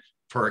awarded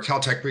for a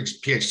Caltech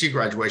PhD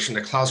graduation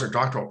the Clauser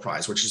Doctoral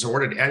Prize, which is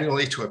awarded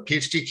annually to a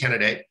PhD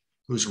candidate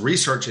whose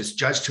research is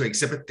judged to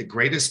exhibit the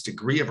greatest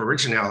degree of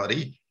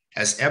originality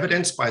as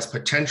evidenced by its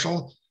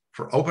potential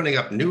for opening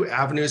up new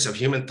avenues of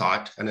human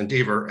thought and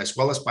endeavor, as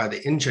well as by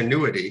the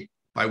ingenuity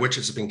by which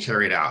it's been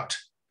carried out.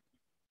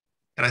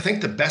 And I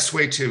think the best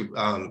way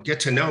to get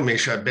to know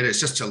Misha a bit is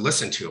just to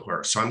listen to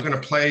her. So I'm going to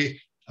play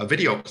a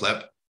video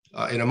clip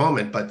in a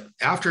moment. But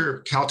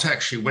after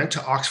Caltech, she went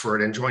to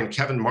Oxford and joined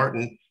Kevin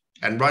Martin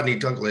and Rodney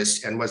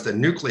Douglas and was the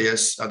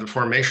nucleus of the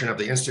formation of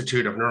the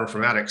Institute of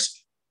Neuroinformatics,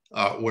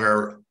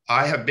 where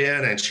I have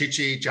been, and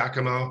Shih-Chii,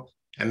 Giacomo,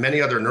 and many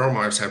other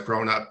neuromorphs have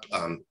grown up.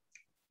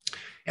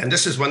 And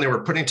this is when they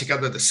were putting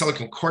together the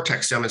silicon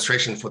cortex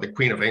demonstration for the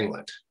Queen of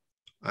England.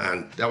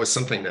 And that was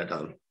something that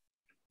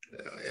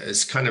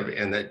is kind of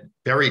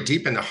very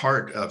deep in the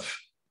heart of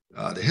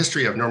the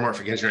history of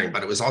neuromorphic engineering,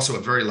 but it was also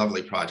a very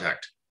lovely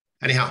project.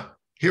 Anyhow,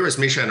 here is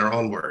Misha in her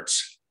own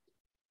words.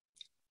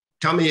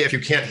 Tell me if you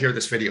can't hear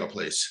this video,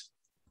 please.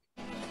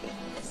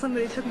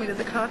 Somebody took me to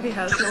the coffee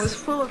house and it was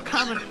full of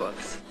comic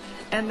books.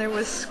 And there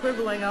was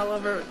scribbling all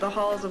over the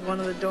halls of one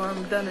of the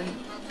dorms done in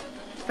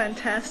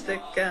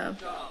fantastic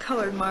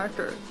colored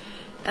marker.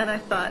 And I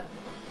thought,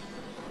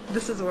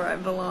 this is where I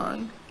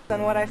belong.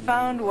 And what I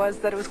found was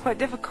that it was quite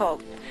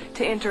difficult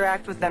to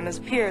interact with them as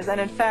peers. And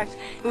in fact,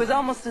 it was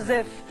almost as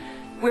if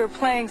we were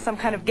playing some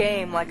kind of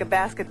game, like a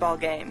basketball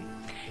game.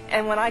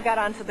 And when I got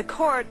onto the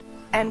court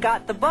and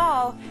got the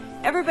ball,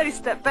 everybody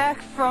stepped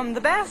back from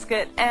the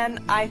basket, and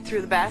I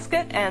threw the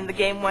basket, and the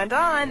game went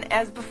on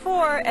as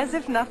before, as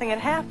if nothing had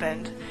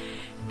happened.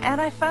 And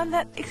I found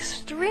that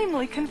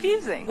extremely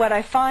confusing. What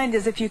I find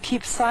is if you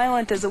keep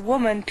silent as a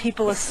woman,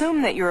 people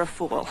assume that you're a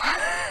fool.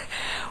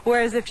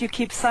 Whereas if you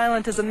keep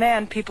silent as a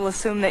man, people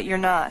assume that you're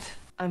not.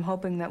 I'm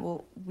hoping that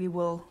we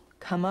will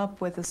come up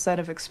with a set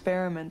of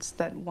experiments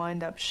that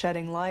wind up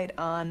shedding light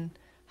on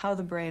how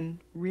the brain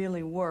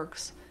really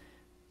works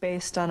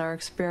based on our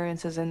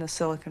experiences in the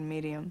silicon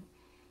medium.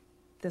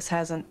 This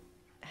hasn't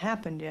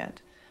happened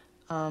yet,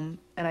 and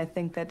I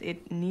think that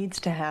it needs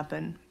to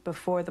happen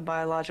before the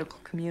biological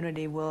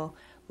community will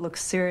look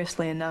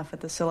seriously enough at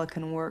the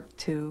silicon work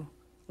to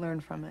learn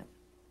from it.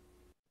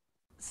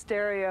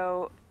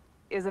 Stereo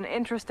is an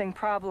interesting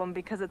problem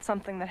because it's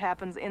something that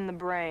happens in the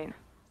brain.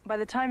 By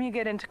the time you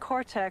get into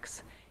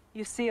cortex,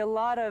 you see a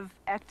lot of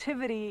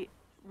activity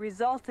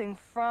resulting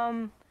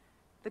from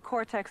the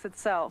cortex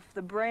itself.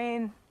 The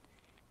brain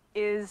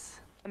is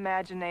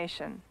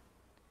imagination.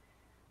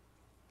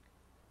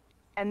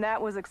 And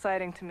that was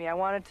exciting to me. I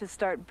wanted to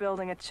start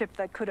building a chip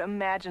that could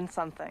imagine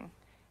something.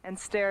 And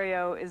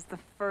stereo is the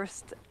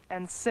first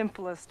and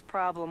simplest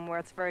problem where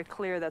it's very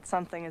clear that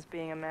something is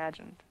being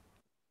imagined.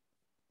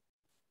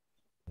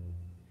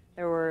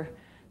 There were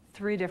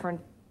 3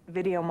 different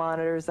video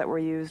monitors that were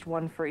used,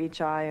 one for each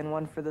eye and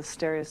one for the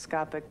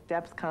stereoscopic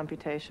depth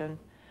computation.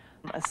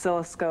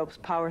 Oscilloscopes,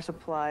 power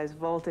supplies,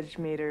 voltage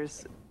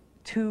meters,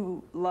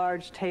 2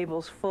 large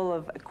tables full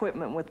of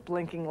equipment with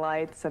blinking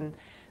lights, and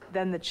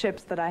then the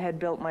chips that I had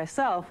built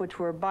myself, which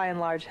were by and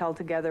large held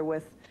together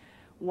with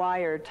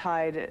wire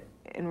tied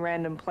in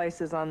random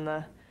places on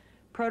the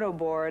proto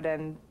board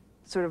and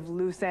sort of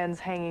loose ends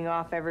hanging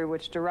off every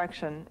which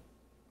direction.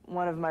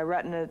 One of my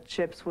retina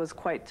chips was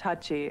quite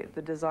touchy.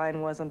 The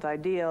design wasn't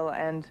ideal,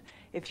 and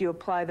if you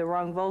apply the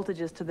wrong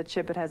voltages to the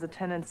chip, it has a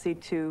tendency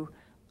to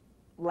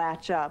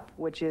latch up,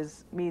 which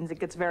means it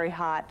gets very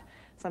hot.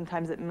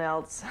 Sometimes it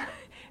melts.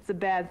 It's a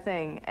bad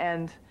thing.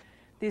 And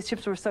these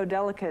chips were so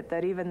delicate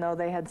that even though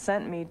they had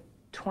sent me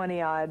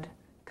 20-odd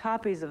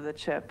copies of the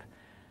chip,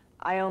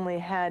 I only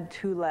had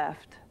 2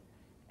 left.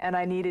 And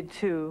I needed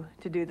 2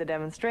 to do the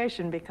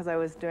demonstration because I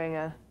was doing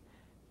a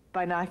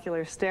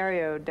binocular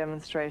stereo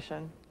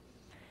demonstration.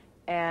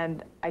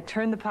 And I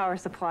turned the power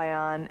supply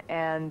on,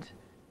 and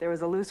there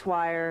was a loose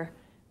wire.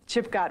 The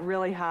chip got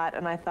really hot,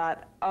 and I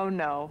thought, oh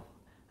no,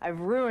 I've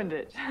ruined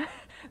it.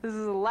 This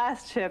is the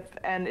last chip,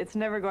 and it's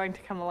never going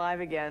to come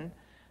alive again.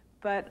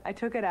 But I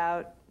took it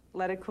out,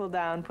 let it cool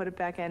down, put it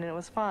back in, and it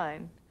was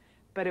fine.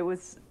 But it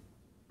was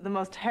the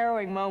most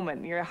harrowing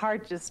moment. Your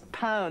heart just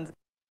pounds.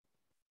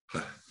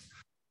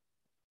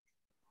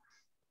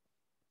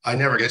 I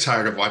never get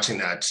tired of watching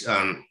that.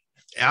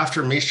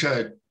 After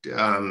Misha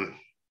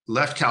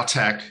left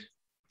Caltech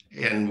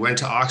and went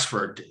to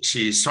Oxford,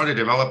 she started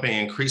developing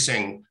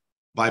increasing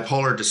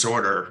bipolar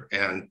disorder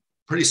and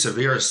pretty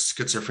severe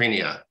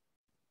schizophrenia.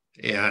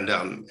 And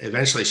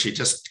eventually she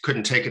just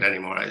couldn't take it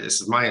anymore.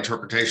 This is my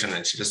interpretation,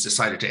 and she just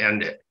decided to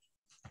end it.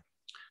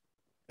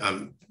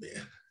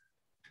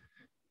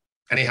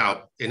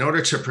 Anyhow, in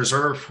order to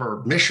preserve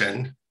her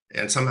mission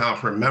and somehow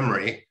her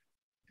memory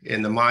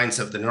in the minds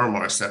of the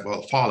neuromorphs that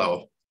will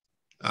follow,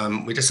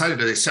 we decided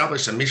to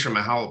establish the Misha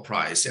Mahowald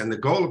Prize. And the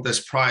goal of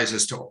this prize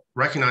is to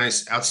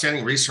recognize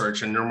outstanding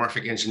research in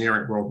neuromorphic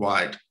engineering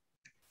worldwide.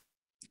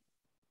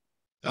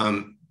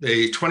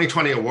 The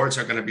 2020 awards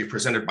are going to be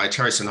presented by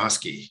Terry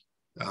Sejnowski,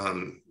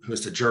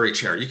 who's the jury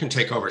chair. You can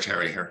take over,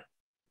 Terry, here.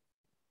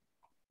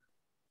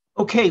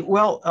 Okay,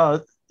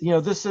 well,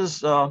 this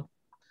is,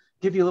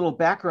 give you a little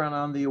background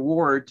on the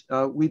award.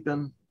 We've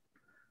been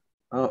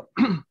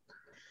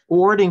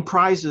awarding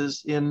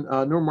prizes in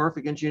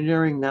neuromorphic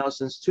engineering now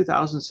since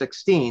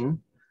 2016.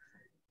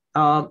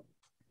 And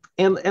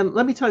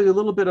let me tell you a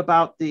little bit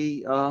about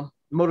the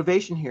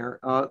motivation here.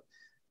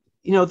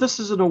 This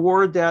is an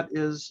award that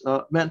is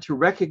meant to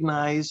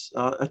recognize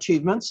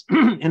achievements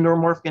in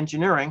neuromorphic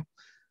engineering.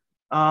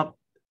 And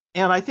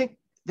I think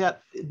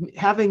that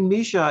having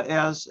Misha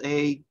as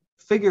a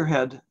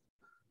figurehead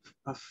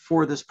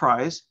for this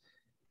prize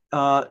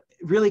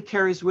really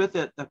carries with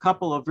it a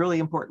couple of really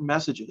important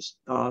messages.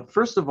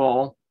 First of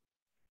all,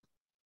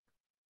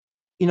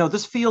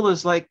 this field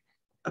is like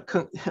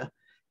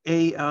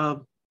a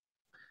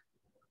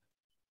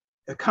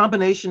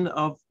combination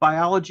of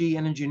biology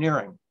and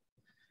engineering.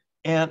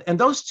 And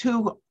those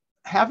two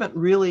haven't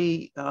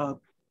really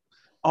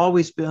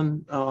always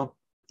been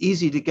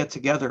easy to get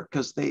together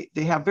because they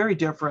have very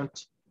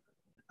different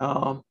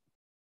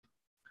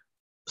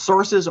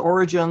sources,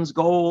 origins,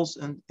 goals,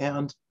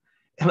 and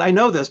I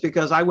know this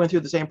because I went through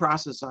the same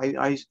process.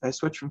 I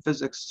switched from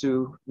physics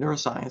to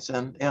neuroscience,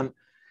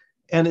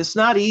 and it's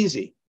not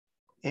easy.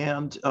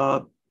 And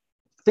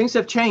things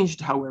have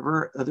changed,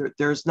 however.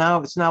 It's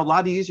now a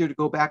lot easier to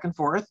go back and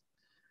forth.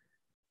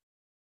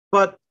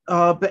 But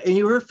and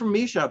you heard from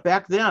Misha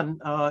back then,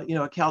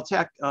 at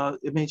Caltech.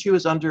 She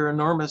was under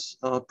enormous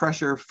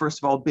pressure.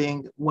 First of all,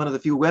 being one of the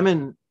few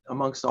women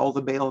amongst all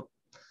the male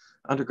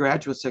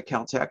undergraduates at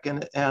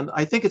Caltech, and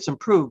I think it's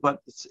improved,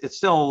 but it's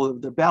still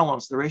the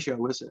balance, the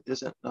ratio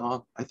isn't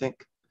I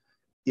think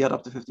yet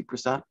up to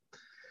 50%.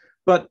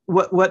 But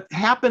what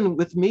happened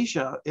with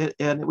Misha,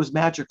 and it was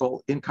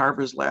magical in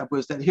Carver's lab,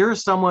 was that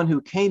here's someone who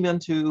came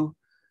into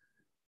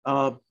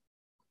Caltech,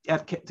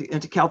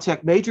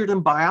 majored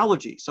in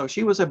biology. So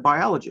she was a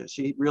biologist.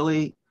 She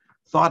really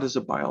thought as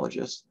a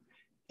biologist.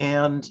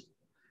 And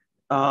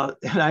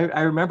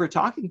I remember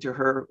talking to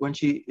her when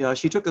she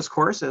took this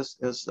course,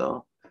 as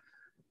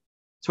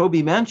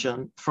Tobi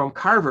mentioned, from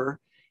Carver.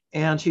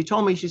 And she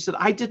told me, she said,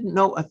 I didn't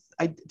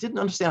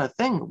understand a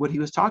thing what he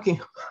was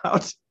talking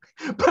about,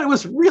 but it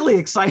was really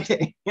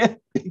exciting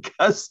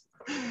because,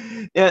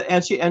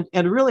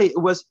 and really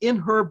it was in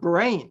her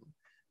brain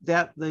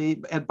that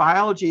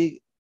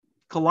biology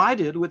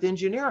collided with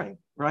engineering,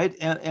 right?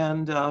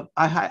 And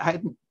I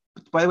hadn't,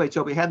 by the way,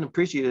 Tobi, hadn't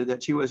appreciated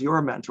that she was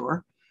your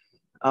mentor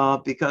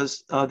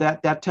because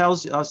that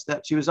tells us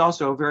that she was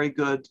also a very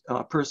good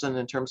person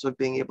in terms of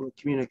being able to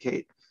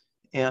communicate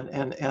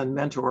and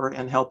mentor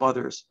and help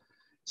others.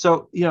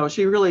 So,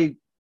 she really,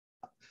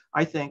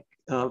 I think,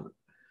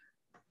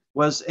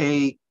 was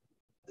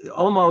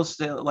almost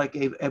like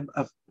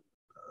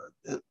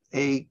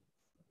a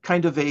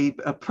kind of a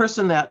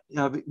person that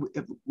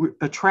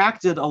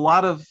attracted a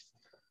lot of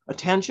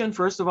attention,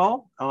 first of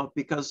all,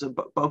 because of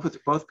both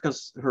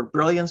because of her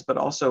brilliance, but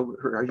also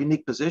her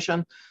unique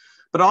position,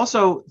 but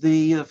also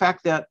the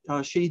fact that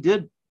she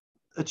did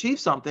achieve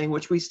something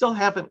which we still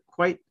haven't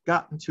quite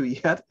gotten to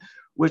yet,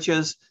 which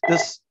is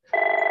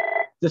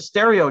the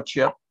stereo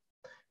chip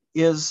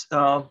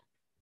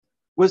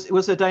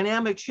was a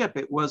dynamic chip.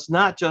 It was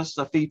not just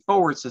a feed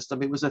forward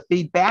system, it was a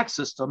feedback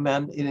system,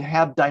 and it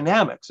had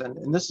dynamics.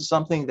 And this is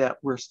something that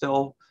we're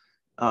still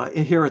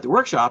here at the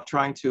workshop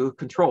trying to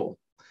control.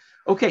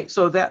 Okay,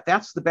 so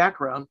that's the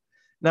background.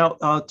 Now,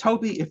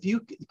 Tobi, if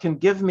you can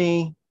give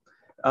me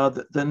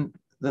the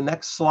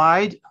next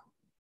slide.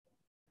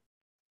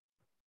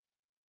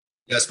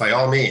 Yes, by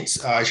all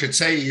means. I should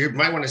say, you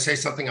might want to say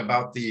something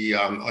about the,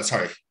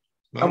 sorry.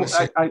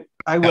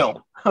 I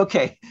will.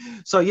 Okay,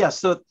 so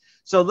yes,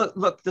 so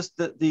look, this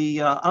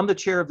I'm the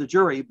chair of the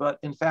jury, but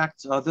in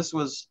fact, this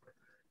was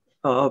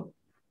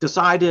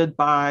decided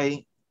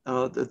by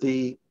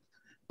the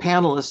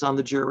panelists on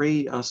the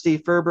jury,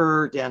 Steve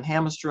Ferber, Dan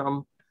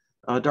Hammerstrom,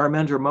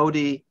 Dharmendra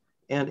Modi,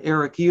 and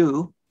Eric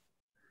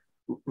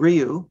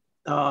Ryu,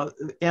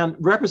 and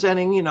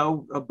representing,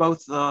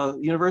 both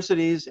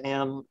universities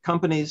and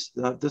companies.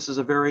 This is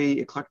a very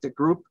eclectic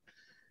group.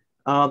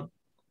 And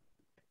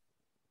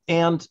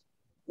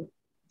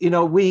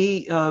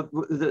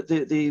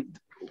the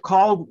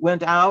call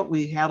went out.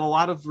 We had a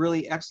lot of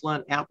really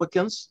excellent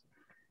applicants,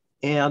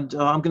 and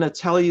I'm going to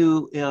tell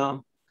you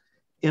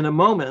in a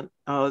moment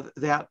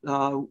that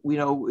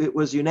it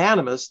was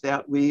unanimous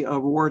that we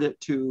award it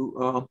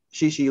to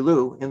Shih-Chii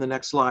Liu in the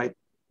next slide,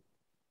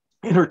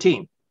 and her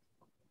team.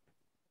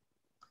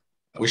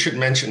 We should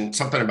mention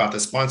something about the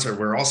sponsor.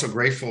 We're also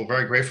grateful,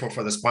 very grateful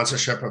for the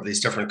sponsorship of these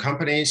different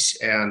companies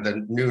and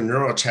the new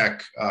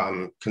Neurotech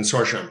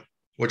Consortium,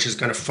 which is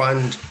going to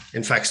fund,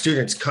 in fact,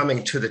 students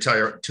coming to the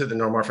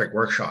neuromorphic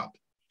workshop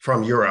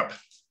from Europe.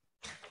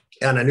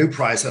 and a new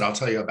prize that I'll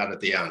tell you about at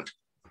the end.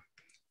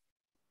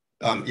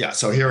 Yeah,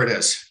 so here it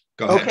is.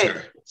 Go ahead,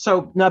 Terry.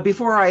 So now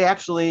before I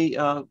actually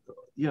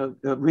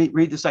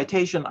read the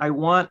citation, I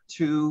want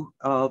to,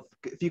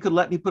 if you could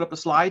let me put up a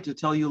slide to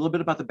tell you a little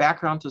bit about the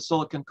background to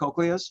silicon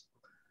coccleas.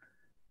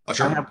 Oh,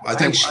 sure. I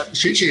think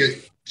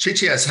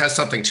Shih-Chii has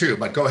something too,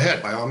 but go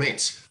ahead by all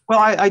means.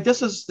 Well,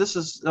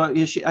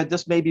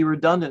 this may be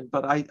redundant,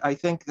 but I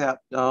think that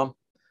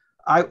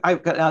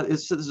I've got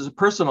this is a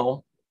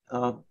personal.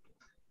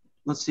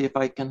 Let's see if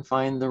I can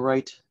find the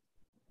right.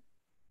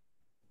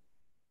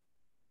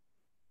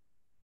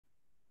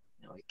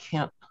 No, I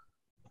can't.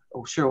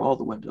 Oh, show all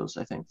the windows.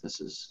 I think this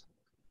is.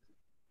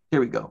 Here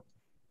we go.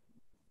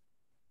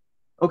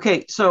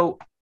 Okay, so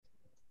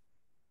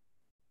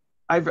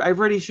I've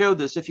already showed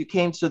this. If you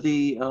came to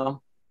the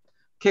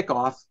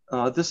kickoff,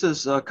 this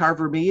is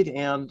Carver Mead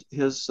and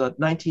his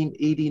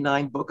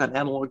 1989 book on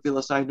analog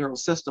VLSI neural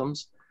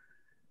systems.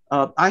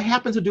 I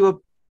happened to do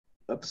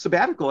a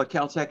sabbatical at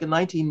Caltech in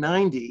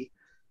 1990,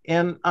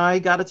 and I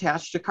got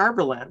attached to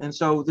Carverland. And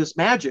so this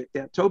magic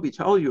that Tobi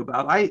told you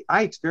about, I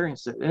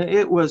experienced it. And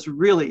it was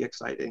really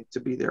exciting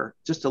to be there,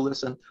 just to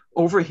listen,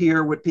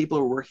 overhear what people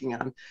are working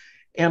on.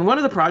 And one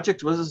of the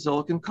projects was a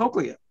silicon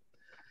cochlea.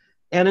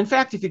 And in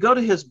fact, if you go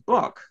to his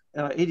book,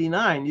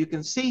 89, you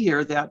can see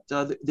here that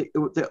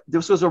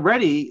this was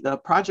already, the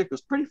project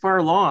was pretty far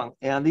along.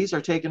 And these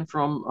are taken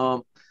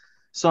from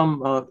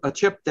a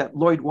chip that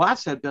Lloyd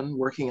Watts had been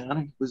working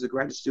on. He was a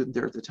graduate student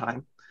there at the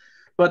time.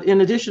 But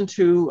in addition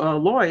to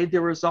Lloyd,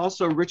 there was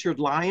also Richard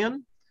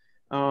Lyon.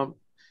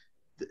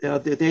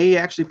 They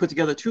actually put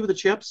together two of the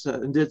chips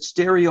and did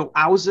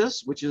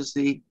stereoausis, which is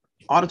the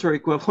auditory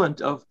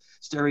equivalent of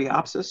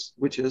stereopsis,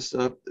 which is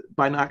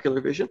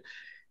binocular vision.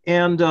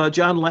 And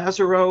John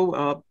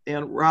Lazaro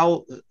and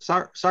Raul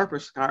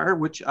Sarpaskar,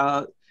 which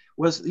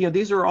was,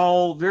 these are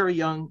all very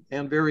young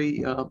and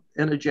very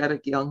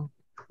energetic young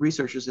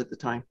researchers at the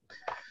time.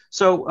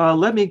 So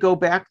let me go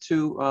back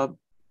to,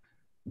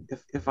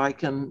 if I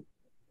can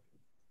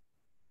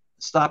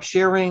stop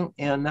sharing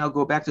and now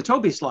go back to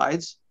Tobi's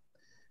slides,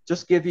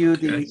 just give you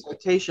the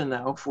citation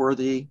now for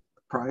the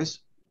prize.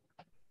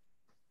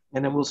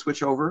 And then we'll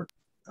switch over.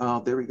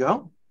 There we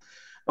go.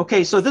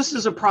 Okay, so this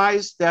is a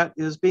prize that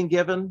is being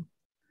given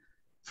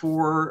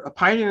for a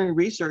pioneering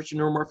research in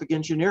neuromorphic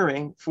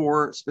engineering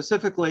for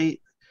specifically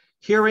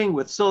hearing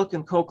with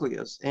silicon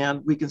cochleas.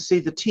 And we can see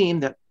the team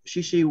that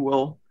Shih-Chii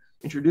will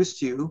introduce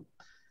to you.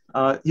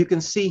 You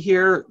can see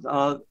here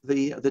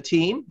the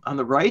team on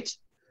the right.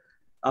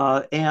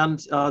 And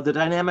the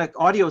dynamic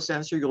audio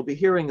sensor you'll be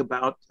hearing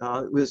about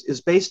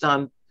is based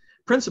on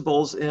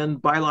principles in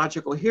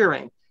biological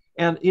hearing.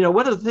 And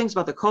one of the things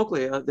about the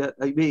cochlea that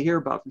you may hear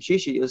about from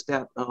Shih-Chii is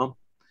that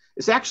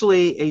it's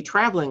actually a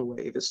traveling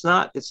wave. It's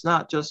not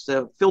just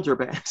a filter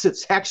banks.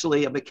 It's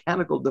actually a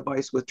mechanical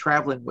device with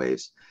traveling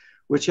waves,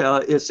 which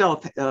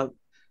itself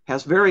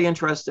has very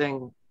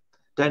interesting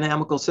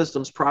dynamical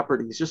systems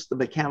properties, just the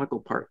mechanical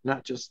part,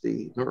 not just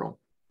the neural.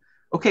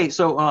 Okay,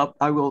 so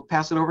I will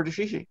pass it over to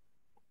Shih-Chii.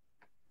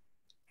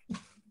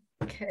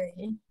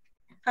 Okay.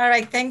 All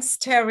right, thanks,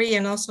 Terry,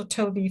 and also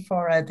Tobi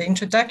for the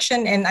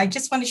introduction. And I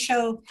just want to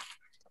show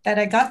that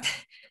I got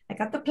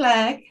the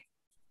plaque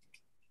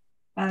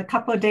a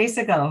couple of days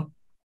ago,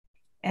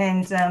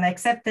 and I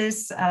accept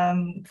this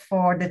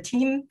for the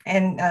team.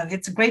 And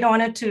it's a great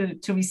honor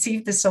to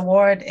receive this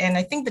award. And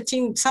I think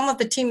some of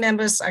the team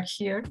members are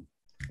here.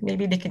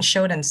 Maybe they can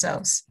show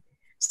themselves.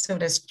 So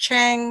there's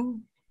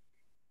Chang,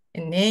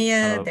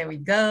 Inea, there we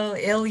go,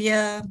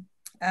 Ilya.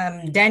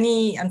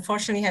 Danny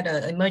unfortunately had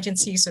an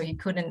emergency, so he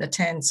couldn't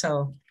attend.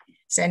 So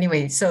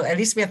anyway, so at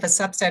least we have a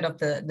subset of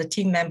the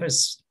team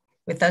members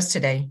with us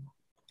today.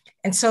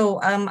 And so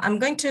I'm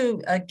going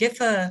to give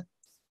a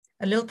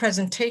little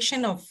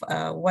presentation of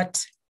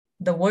what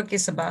the work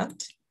is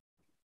about.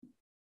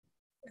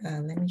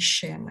 Let me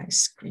share my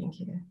screen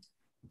here.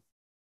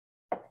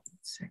 1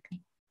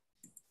 second.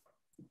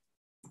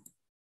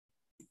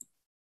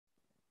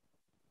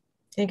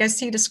 Can you guys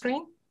see the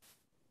screen?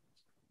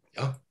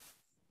 Yeah.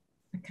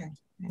 Okay,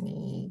 let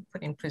me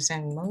put in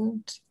present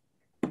mode.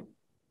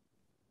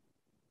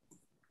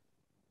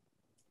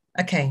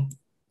 Okay,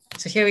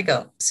 so here we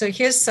go. So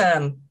here's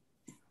the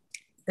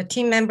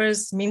team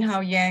members: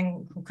 Minhao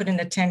Yang, who couldn't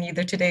attend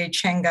either today,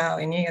 Chang Gao,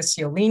 Inea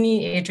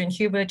Ciolini, Adrian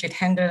Huber,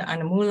 Jitendra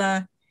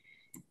Anamula,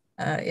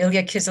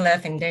 Ilya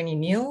Kiselev, and Danny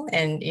Neal.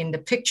 And in the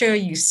picture,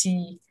 you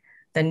see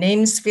the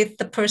names with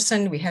the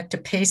person. We had to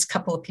paste a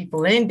couple of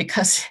people in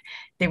because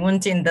they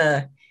weren't in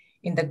the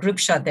group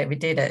shot that we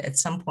did at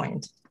some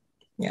point.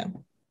 Yeah.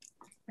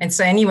 And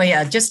so anyway,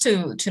 just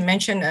to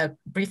mention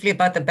briefly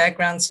about the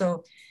background.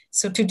 So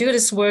to do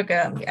this work,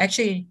 we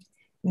actually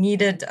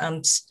needed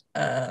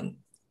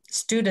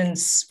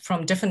students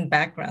from different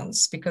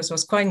backgrounds, because it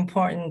was quite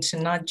important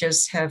to not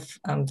just have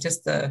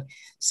just the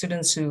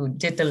students who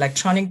did the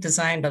electronic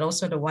design, but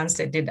also the ones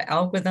that did the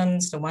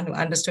algorithms, the one who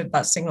understood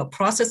about signal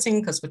processing,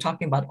 because we're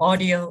talking about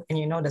audio,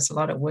 and there's a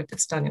lot of work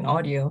that's done in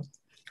audio.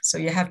 So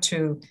you have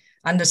to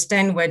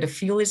understand where the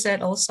field is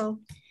at also.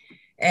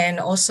 And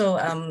also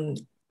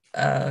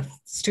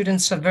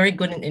students are very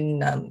good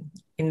in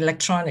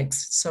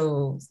electronics.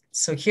 So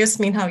here's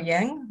Minhao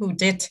Yang, who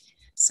did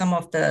some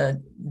of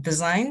the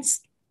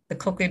designs, the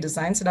cochlear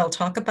designs that I'll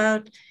talk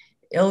about.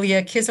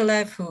 Ilya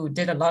Kiselev, who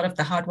did a lot of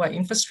the hardware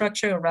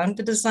infrastructure around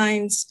the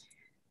designs.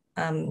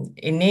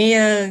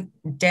 Enea,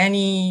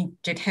 Danny,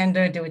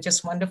 Jitender, they were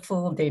just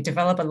wonderful. They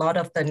developed a lot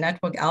of the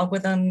network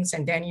algorithms,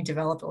 and Danny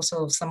developed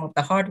also some of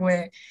the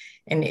hardware.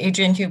 And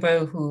Adrian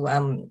Huber, who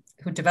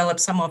developed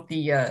some of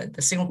the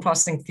signal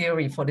processing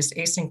theory for this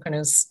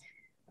asynchronous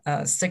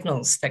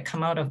signals that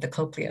come out of the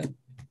cochlea.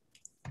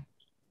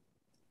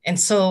 And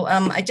so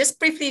I just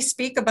briefly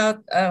speak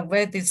about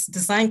where this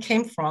design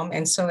came from.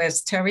 And so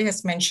as Terry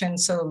has mentioned,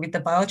 so with the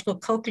biological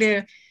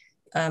cochlea,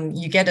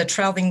 you get a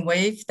traveling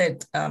wave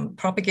that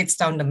propagates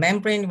down the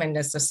membrane when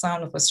there's a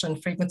sound of a certain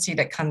frequency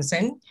that comes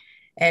in.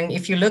 And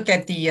if you look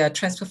at the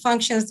transfer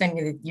functions,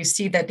 then you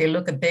see that they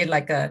look a bit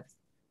like a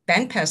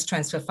bandpass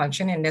transfer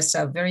function, and there's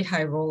a very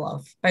high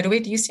roll-off. By the way,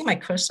 do you see my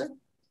cursor?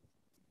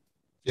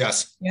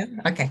 Yes. Yeah,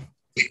 okay.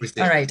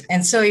 All right,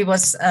 and so it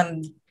was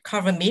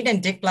Carver Mead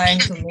and Dick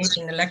Bland who made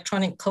an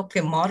electronic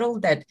cochlear model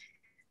that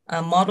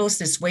models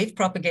this wave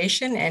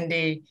propagation, and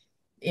they,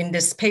 in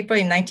this paper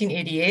in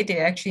 1988, they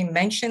actually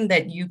mentioned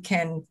that you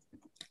can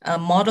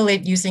model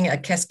it using a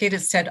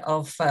cascaded set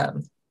of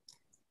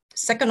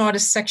second order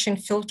section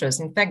filters.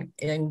 In fact,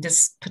 in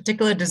this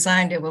particular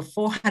design, there were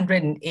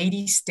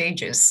 480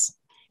 stages.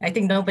 I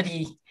think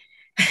nobody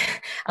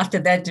after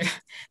that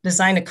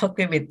designed a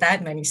cochlea with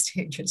that many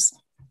stages.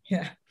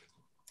 Yeah.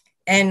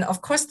 And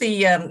of course,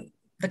 the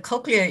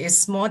cochlea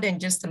is more than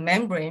just a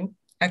membrane.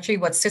 Actually,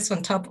 what sits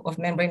on top of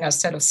membrane are a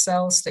set of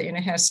cells, the inner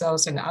hair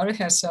cells and the outer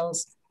hair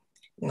cells.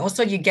 And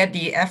also you get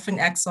the afferent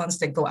axons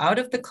that go out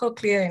of the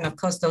cochlea, and of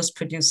course those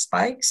produce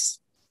spikes.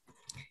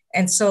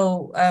 And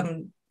so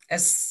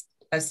as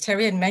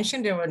Terry had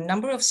mentioned, there were a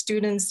number of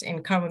students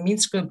in Carver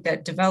Mead's group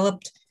that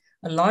developed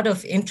a lot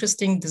of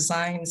interesting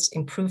designs,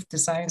 improved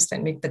designs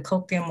that make the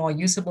cochlea more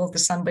usable to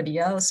somebody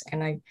else.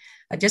 And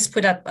I just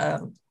put up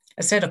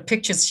a set of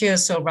pictures here.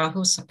 So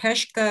Rahul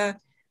Sapeshka,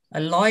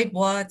 Lloyd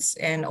Watts,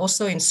 and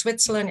also in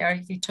Switzerland,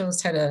 Eric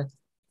Vitos had a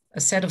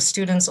set of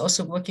students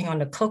also working on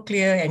the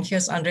cochlea. And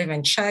here's Andrei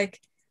Van Schaik,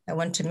 I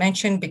want to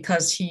mention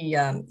because he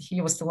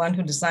was the one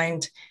who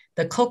designed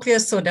the cochlea.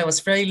 So there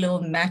was very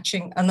little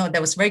matching. There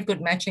was very good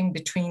matching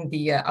between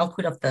the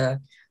output of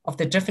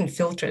the different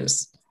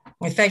filters.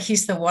 In fact,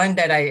 he's the one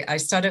that I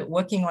started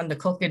working on the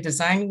cochlear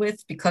design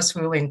with, because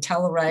we were in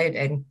Telluride,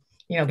 and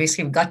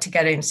basically we got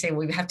together and say,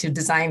 well, we have to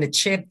design a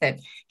chip that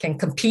can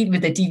compete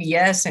with the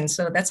DVS. And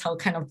so that's how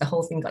kind of the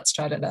whole thing got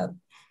started up.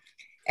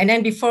 And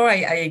then before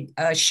I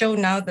show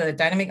now the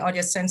dynamic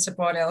audio sensor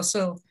board, I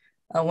also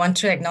want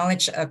to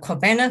acknowledge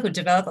Kwabena, who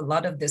developed a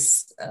lot of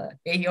this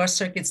AER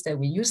circuits that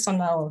we use on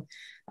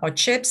our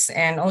chips.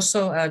 And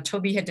also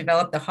Tobi had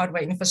developed the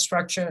hardware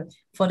infrastructure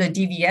for the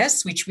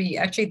DVS, which we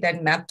actually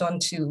then mapped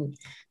onto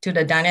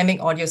the dynamic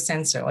audio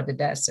sensor, or the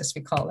DAS as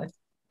we call it.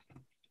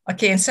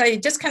 Okay, and so I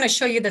just kind of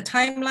show you the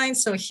timeline.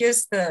 So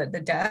here's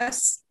the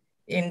DAS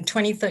in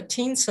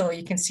 2013. So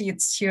you can see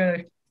it's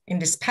here in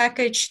this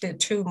package, the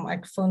two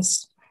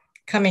microphones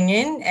coming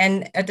in.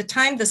 And at the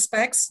time, the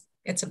specs,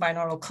 it's a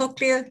binaural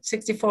cochlea,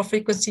 64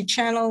 frequency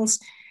channels,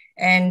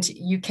 and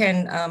you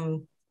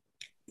can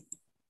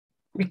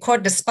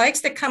record the spikes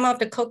that come out of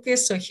the cochlea.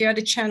 So here are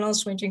the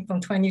channels ranging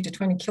from 20 to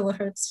 20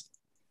 kilohertz.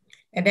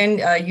 And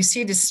then you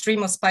see the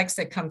stream of spikes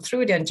that come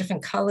through. They're in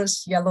different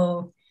colors,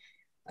 yellow,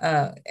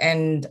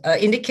 and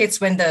indicates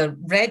when the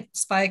red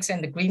spikes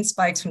and the green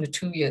spikes from the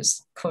 2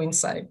 years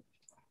coincide.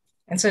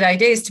 And so the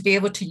idea is to be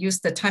able to use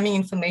the timing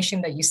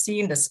information that you see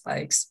in the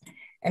spikes.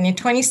 And in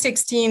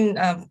 2016,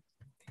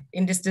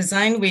 in this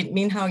design with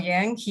Minhao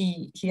Yang,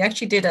 he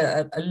actually did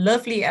a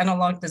lovely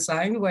analog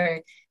design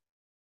where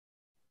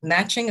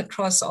matching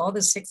across all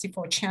the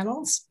 64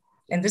 channels.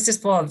 And this is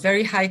for a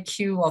very high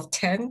Q of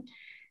 10.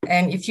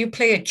 And if you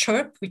play a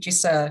chirp, which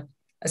is a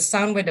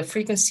sound where the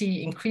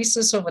frequency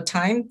increases over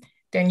time,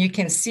 then you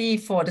can see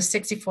for the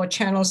 64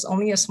 channels,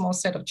 only a small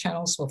set of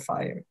channels will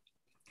fire,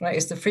 right,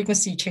 as the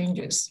frequency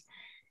changes.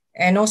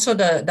 And also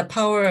the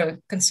power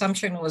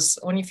consumption was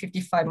only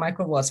 55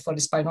 microwatts for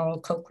this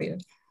binaural cochlea.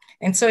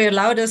 And so it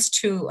allowed us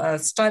to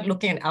start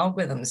looking at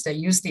algorithms that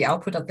use the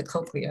output of the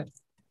cochlea.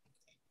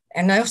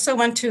 And I also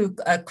want to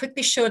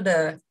quickly show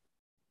the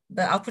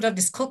output of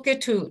this cochlea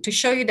to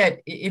show you that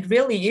it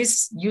really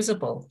is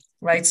usable,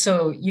 right?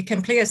 So you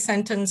can play a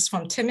sentence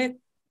from Timid.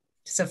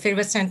 It's a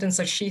favorite sentence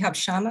of Shihab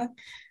Shama.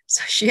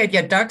 So she had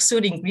your dark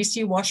suit in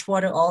greasy wash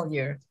water all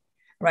year,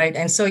 right?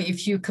 And so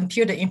if you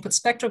compute the input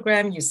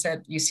spectrogram,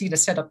 you see the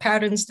set of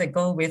patterns that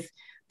go with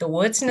the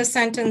words in a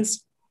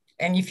sentence.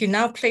 And if you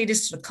now play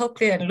this to the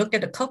cochlea and look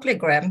at the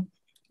cochleogram,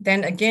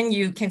 then again,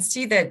 you can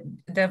see that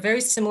there are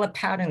very similar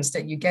patterns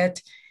that you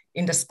get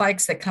in the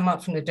spikes that come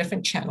out from the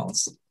different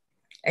channels.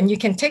 And you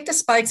can take the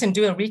spikes and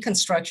do a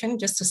reconstruction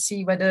just to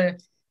see whether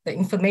the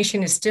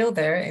information is still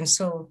there. And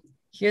so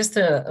here's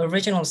the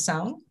original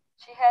sound.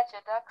 She had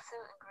your duck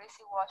suit and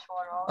greasy wash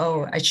water all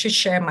year. I should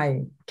share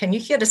my, can you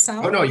hear the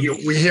sound? Oh no,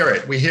 we hear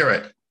it, we hear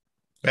it.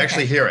 We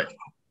actually hear it.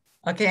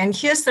 Okay, and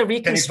here's the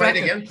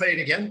reconstructed. Can you play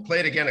it again? Play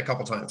it again a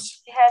couple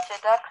times. She had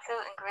a duck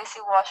suit and greasy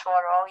wash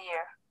water all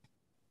year.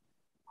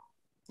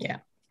 Yeah,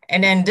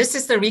 and then this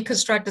is the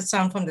reconstructed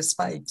sound from the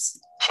spikes.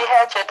 She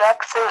had your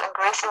duck suit and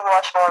greasy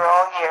wash water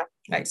all year.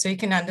 Right, so you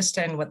can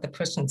understand what the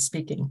person's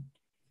speaking.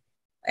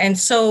 And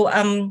so,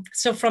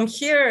 so from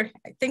here,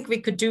 I think we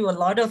could do a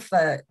lot of,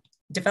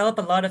 develop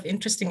a lot of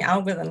interesting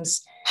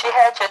algorithms. She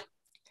had your...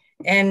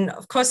 And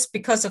of course,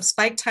 because of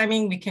spike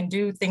timing, we can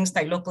do things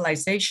like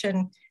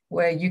localization,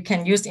 where you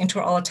can use the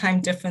interval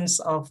time difference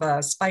of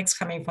spikes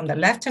coming from the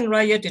left and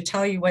right ear to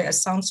tell you where a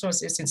sound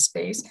source is in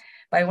space.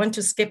 But I want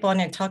to skip on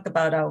and talk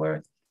about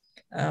our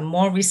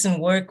more recent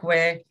work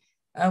where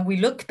we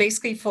look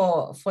basically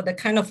for the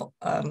kind of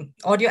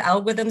audio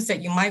algorithms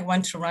that you might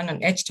want to run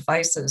on edge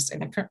devices.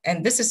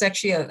 And this is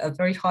actually a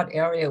very hot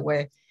area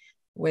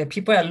where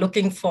people are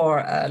looking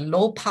for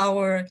low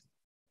power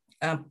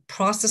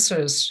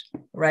processors,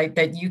 right,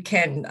 that you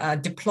can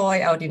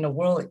deploy out in the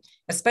world,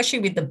 especially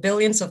with the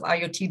billions of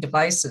IoT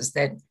devices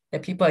that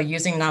people are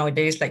using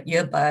nowadays, like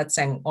earbuds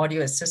and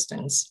audio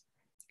assistants.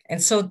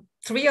 And so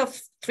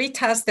three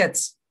tasks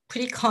that's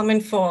pretty common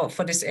for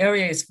this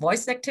area is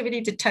voice activity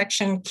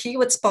detection,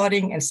 keyword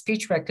spotting, and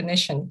speech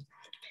recognition.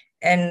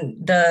 And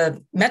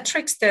the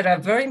metrics that are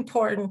very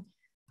important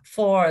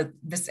for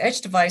this edge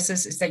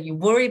devices is that you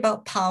worry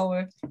about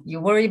power, you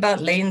worry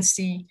about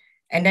latency,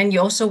 and then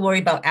you also worry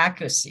about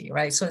accuracy,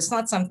 right? So it's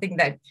not something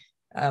that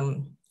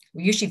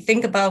we usually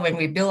think about when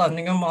we build our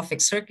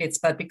neuromorphic circuits,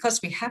 but because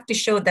we have to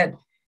show that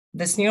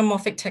this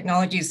neuromorphic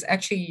technology is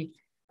actually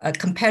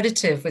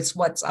competitive with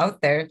what's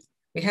out there,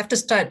 we have to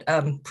start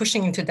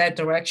pushing into that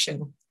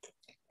direction.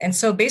 And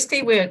so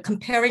basically we're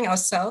comparing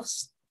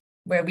ourselves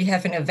where we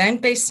have an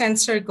event-based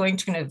sensor going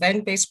to an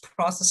event-based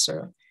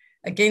processor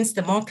against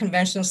the more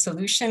conventional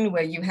solution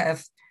where you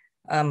have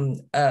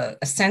a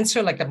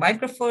sensor like a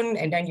microphone,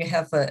 and then you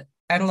have an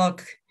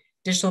analog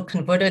digital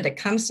converter that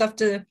comes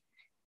after,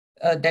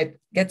 that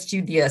gets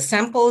you the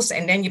samples,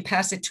 and then you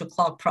pass it to a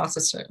clock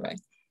processor, right?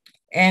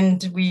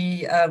 And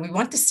we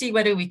want to see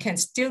whether we can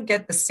still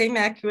get the same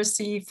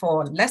accuracy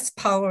for less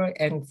power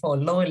and for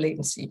lower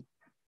latency.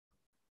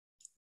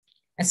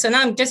 And so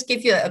now I'll just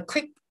give you a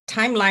quick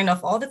timeline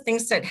of all the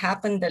things that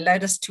happened that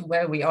led us to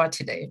where we are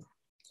today.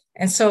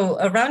 And so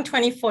around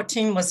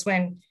 2014 was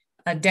when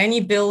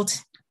Danny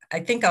built, I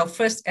think, our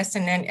first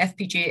SNN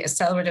FPGA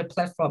accelerator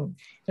platform.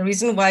 The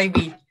reason why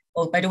we,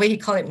 oh, by the way, he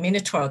called it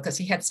Minotaur because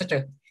he had such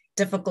a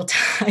difficult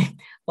time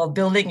while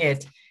building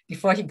it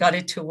before he got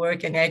it to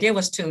work. And the idea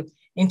was to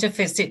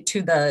interface it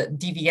to the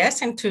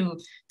DVS and to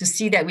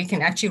see that we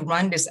can actually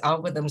run these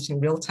algorithms in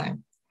real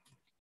time.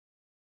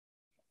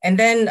 And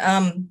then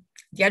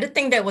the other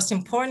thing that was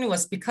important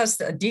was because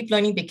deep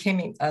learning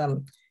became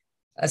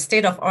a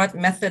state-of-art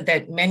method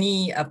that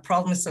many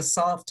problems are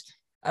solved,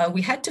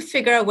 we had to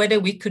figure out whether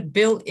we could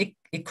build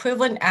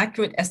equivalent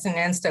accurate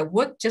SNNs that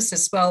work just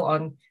as well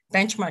on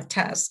benchmark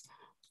tasks.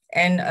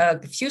 And a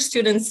few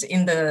students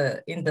in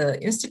the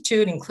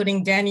institute,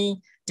 including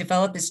Danny,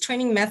 developed these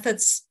training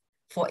methods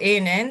for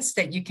ANNs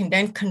that you can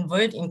then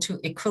convert into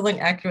equivalent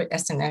accurate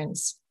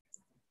SNNs.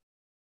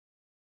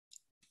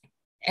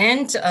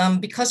 And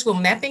because we're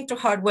mapping to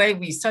hardware,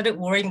 we started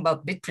worrying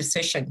about bit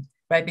precision,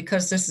 right?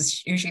 Because this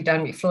is usually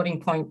done with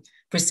floating point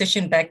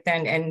precision back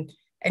then.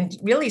 And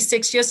really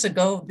 6 years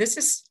ago, this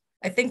is,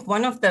 I think,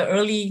 one of the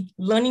early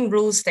learning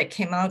rules that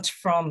came out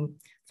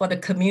for the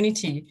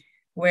community,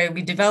 where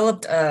we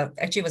developed,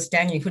 actually it was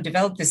Danny who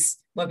developed this,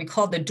 what we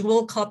call the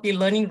dual copy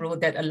learning rule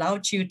that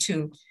allowed you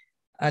to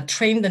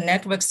train the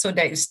network so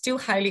that it's still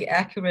highly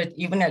accurate,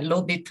 even at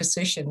low bit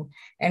precision.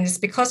 And it's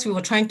because we were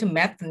trying to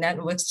map the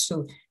networks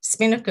to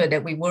Spinnaker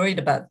that we worried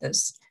about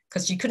this,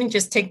 because you couldn't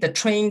just take the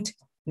trained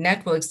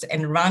networks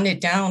and round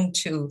it down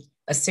to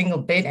a single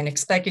bit and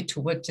expect it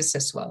to work just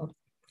as well.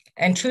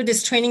 And through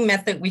this training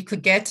method, we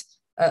could get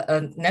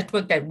a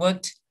network that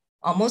worked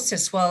almost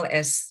as well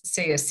as,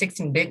 say, a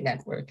 16-bit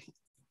network.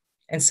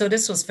 And so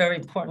this was very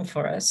important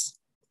for us.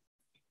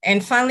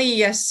 And finally,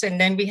 yes,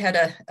 and then we had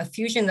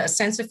a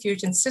sensor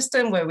fusion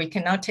system where we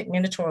can now take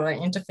Minotaur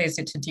and interface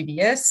it to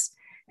DBS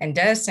and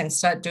DES and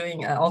start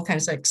doing all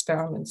kinds of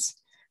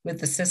experiments with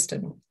the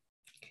system.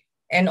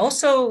 And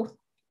also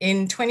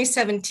in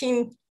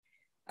 2017,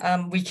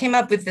 we came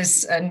up with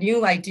this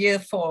new idea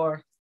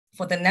for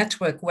the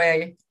network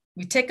where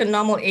we take a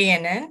normal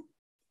ANN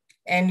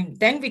and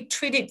then we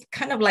treat it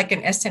kind of like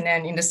an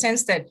SNN in the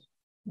sense that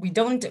we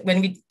don't,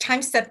 when we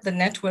time step the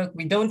network,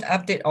 we don't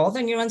update all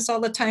the neurons all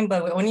the time,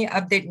 but we only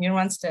update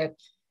neurons that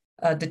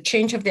the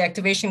change of the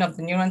activation of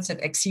the neurons have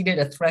exceeded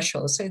a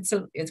threshold.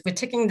 So we're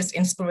taking this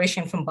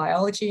inspiration from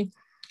biology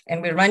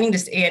and we're running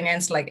these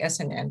ANNs like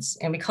SNNs,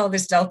 and we call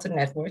this delta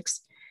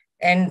networks.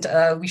 And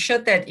we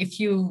showed that if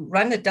you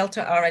run the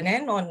delta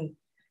RNN on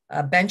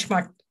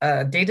benchmark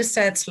data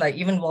sets, like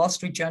even Wall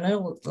Street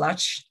Journal,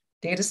 large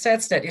data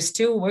sets, that it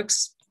still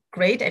works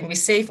great and we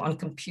save on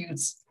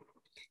computes.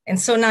 And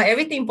so now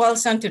everything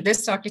boils down to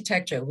this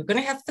architecture. We're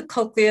going to have the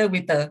cochlea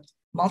with the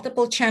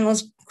multiple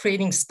channels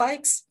creating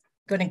spikes,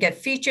 going to get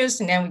features,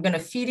 and then we're going to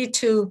feed it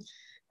to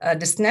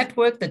this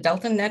network, the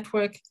delta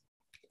network,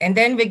 and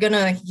then we're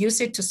gonna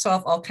use it to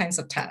solve all kinds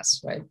of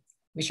tasks, right?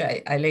 Which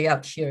I lay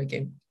out here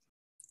again.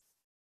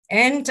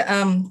 And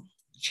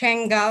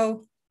Chang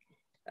Gao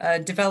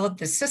developed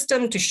this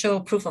system to show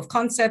proof of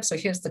concept. So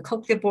here's the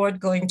cochlear board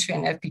going to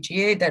an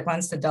FPGA that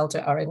runs the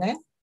delta RNN.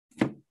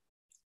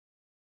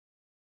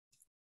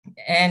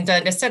 And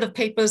the set of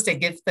papers, they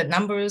give the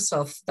numbers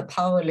of the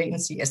power,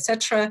 latency,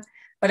 etc.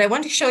 But I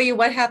want to show you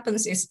what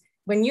happens is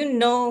when you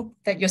know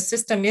that your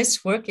system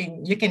is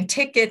working, you can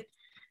take it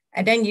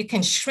and then you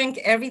can shrink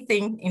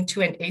everything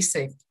into an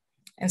ASIC.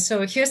 And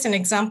so here's an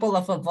example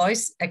of a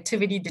voice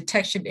activity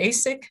detection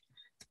ASIC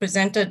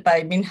presented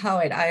by Min Hao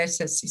at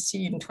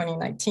ISSCC in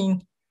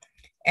 2019.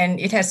 And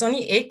it has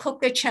only 8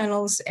 cochlear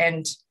channels.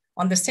 And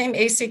on the same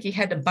ASIC, you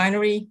had a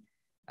binary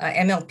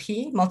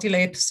MLP,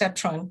 multi-layer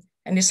perceptron.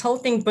 And this whole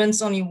thing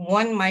burns only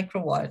 1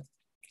 microwatt.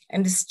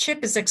 And this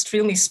chip is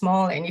extremely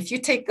small. And if you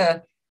take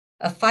a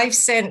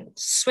 5-cent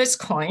Swiss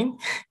coin,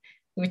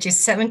 which is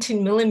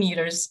 17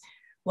 millimeters,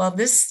 well,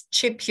 this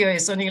chip here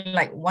is only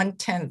like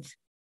 1/10,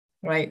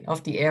 right,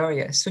 of the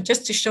area. So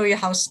just to show you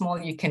how small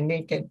you can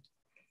make it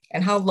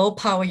and how low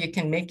power you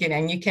can make it.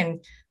 And you can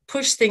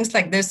push things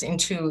like this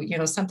into, you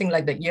know, something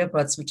like the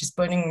earbuds, which is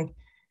burning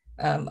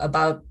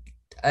about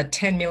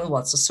 10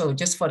 milliwatts or so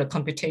just for the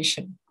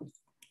computation.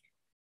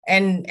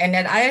 And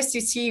at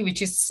ISCC,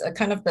 which is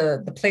kind of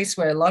the place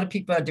where a lot of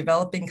people are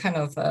developing kind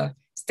of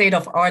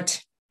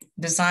state-of-art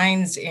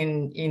designs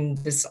in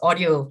this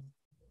audio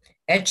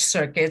edge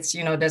circuits,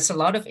 you know, there's a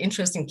lot of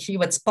interest in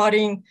keyword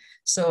spotting.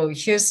 So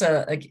here's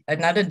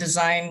another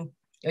design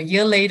a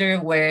year later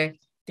where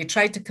they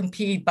tried to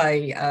compete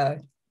by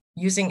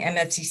using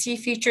MFCC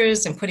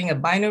features and putting a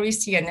binary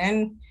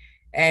CNN,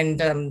 and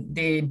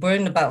they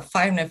burn about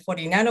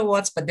 540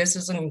 nanowatts, but this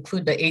doesn't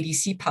include the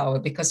ADC power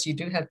because you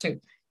do have to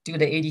do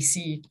the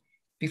ADC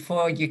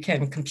before you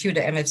can compute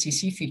the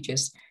MFCC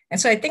features. And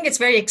so I think it's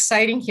very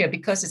exciting here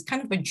because it's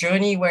kind of a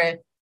journey where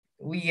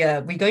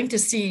we're going to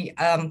see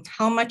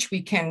how much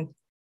we can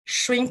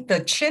shrink the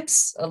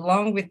chips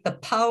along with the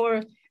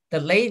power, the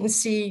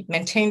latency,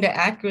 maintain the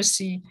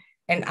accuracy,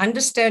 and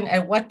understand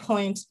at what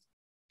point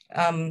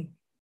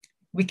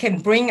we can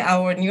bring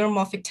our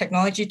neuromorphic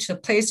technology to a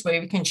place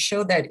where we can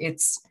show that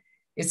it's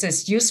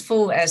as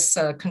useful as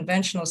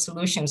conventional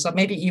solutions, or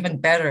maybe even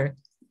better,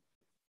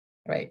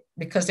 right?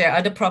 Because there are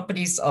other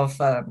properties of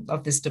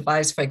this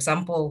device. For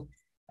example,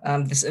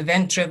 this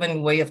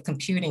event-driven way of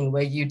computing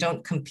where you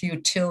don't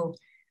compute till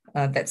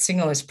that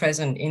signal is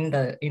present in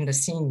the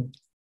scene,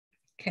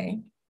 okay?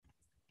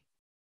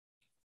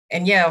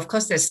 And yeah, of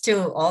course, there's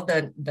still all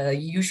the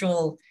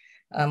usual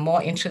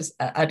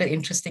other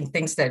interesting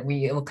things that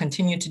we will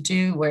continue to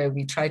do where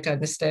we try to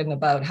understand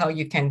about how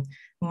you can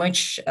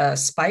merge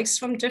spikes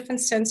from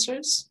different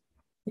sensors.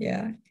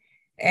 Yeah,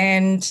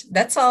 and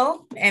that's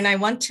all. And I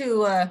want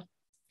to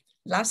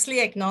lastly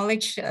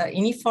acknowledge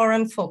INI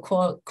Forum for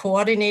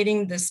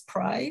coordinating this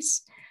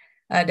prize,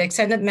 the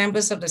extended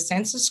members of the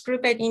census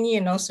group at INI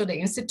and also the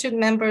institute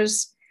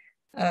members,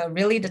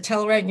 really the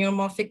Telluride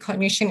Neuromorphic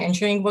Cognition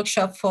Engineering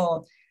Workshop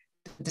for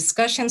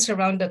discussions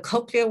around the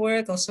cochlear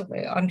work, also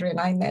where Andre and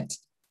I met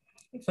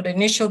for the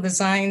initial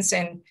designs.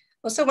 And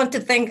also want to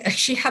thank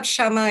Shihab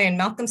Sharma and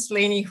Malcolm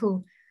Slaney,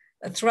 who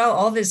throughout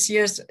all these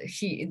years,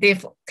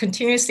 they've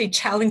continuously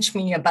challenged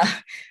me about,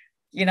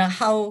 you know,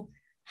 how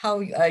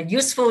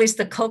useful is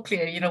the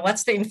cochlear, you know,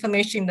 what's the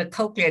information in the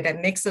cochlear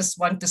that makes us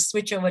want to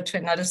switch over to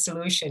another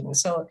solution.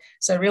 So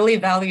I really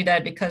value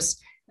that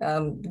because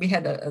we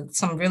had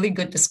some really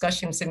good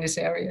discussions in this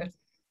area.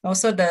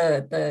 Also,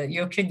 the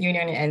European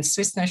Union and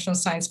Swiss National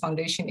Science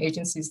Foundation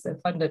agencies that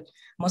funded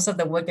most of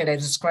the work that I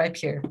described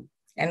here.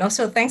 And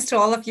also thanks to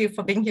all of you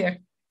for being here.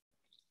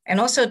 And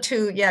also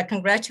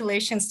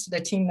congratulations to the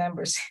team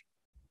members.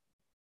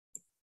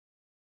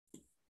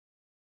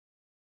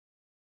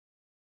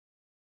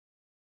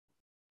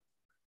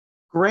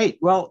 Great.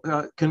 Well,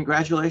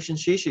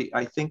 congratulations, Shih-Chii.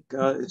 I think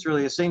it's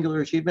really a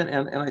singular achievement.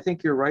 And I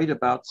think you're right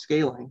about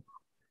scaling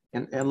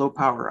and low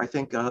power. I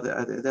think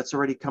that's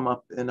already come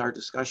up in our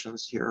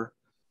discussions here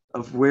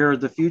of where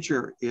the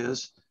future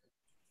is.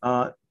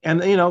 And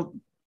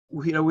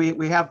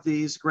we have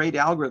these great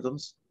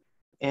algorithms,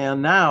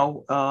 and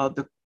now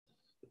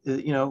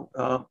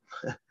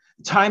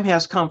time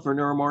has come for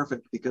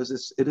neuromorphic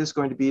because it is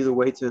going to be the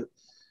way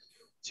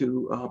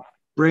to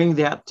bring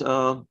that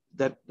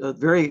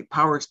very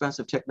power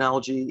expensive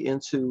technology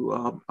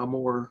into a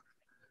more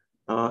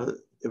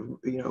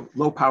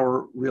low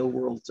power real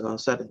world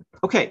setting.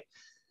 Okay,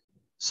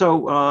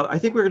 so I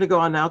think we're going to go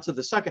on now to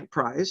the second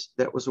prize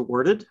that was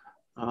awarded.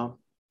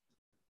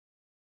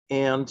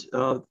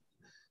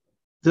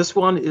 This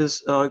one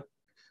is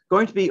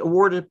going to be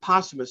awarded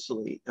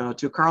posthumously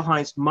to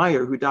Karlheinz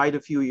Meier, who died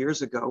a few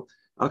years ago.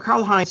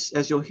 Karlheinz,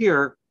 as you'll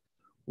hear,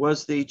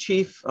 was the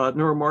chief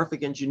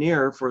neuromorphic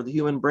engineer for the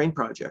Human Brain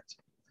Project,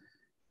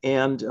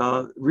 and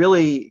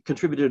really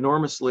contributed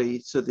enormously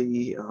to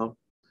the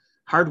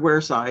hardware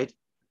side,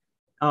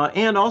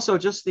 and also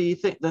just the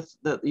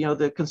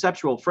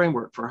conceptual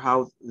framework for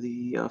how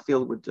the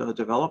field would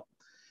develop.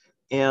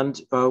 and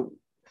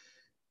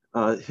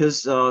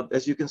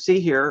as you can see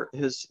here,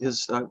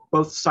 his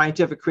both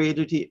scientific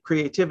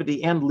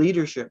creativity and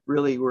leadership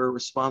really were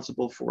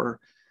responsible for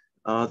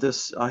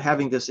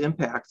having this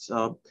impact.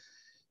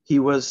 He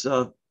was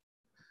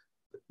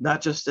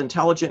not just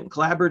intelligent and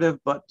collaborative,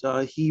 but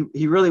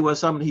he really was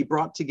someone. He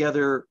brought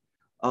together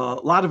a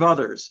lot of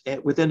others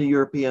within the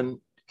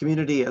European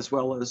community as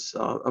well as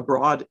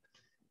abroad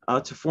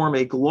to form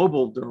a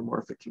global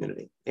neuromorphic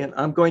community. And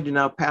I'm going to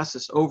now pass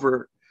this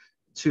over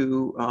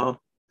to,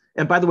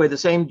 and by the way, the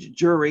same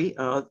jury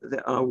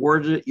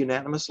awarded it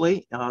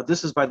unanimously.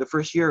 This is by the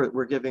first year that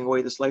we're giving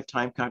away this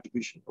Lifetime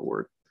Contribution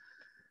Award.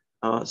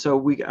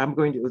 So I'm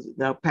going to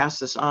now pass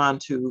this on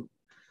to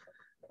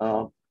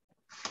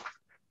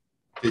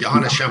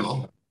Johannes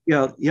Schemmel.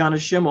 Yeah,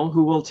 Johannes Schemmel,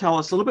 who will tell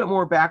us a little bit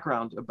more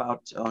background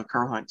about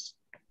Karlheinz.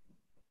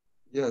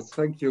 Yes,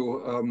 thank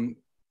you.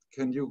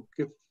 Can you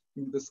give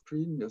me the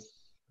screen? Yes.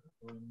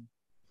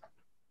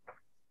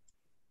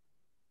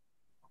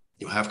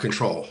 You have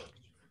control.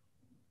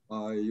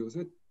 I use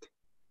it.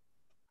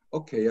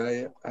 Okay,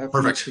 I have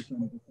perfect.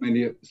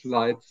 Many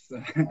slides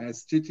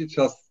as Shih-Chii,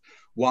 just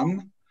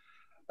one.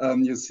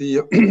 You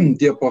see,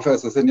 dear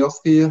Professor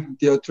Sejnowski,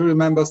 dear jury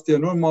members, dear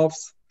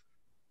neuromorphs.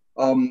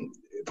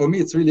 For me,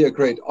 it's really a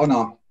great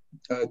honor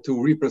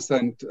to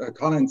represent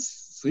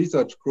Karlheinz's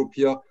research group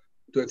here,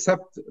 to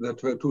accept the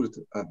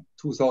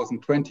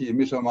 2020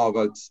 Misha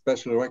Mahowald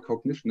Special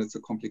Recognition, it's a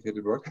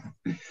complicated work,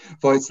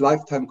 for its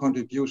lifetime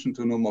contribution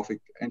to neuromorphic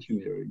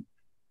engineering.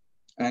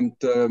 And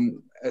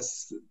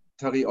as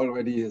Terry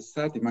already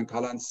said,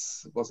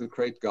 Karlheinz was a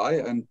great guy,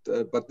 and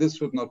but this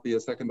should not be a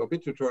second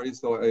obituary,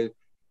 so I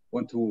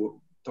want to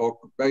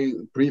talk very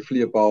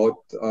briefly about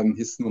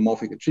his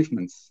neuromorphic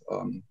achievements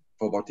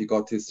for what he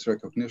got his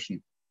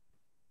recognition.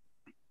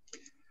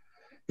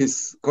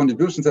 His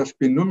contributions have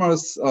been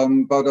numerous,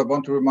 but I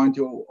want to remind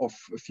you of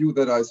a few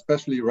that are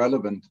especially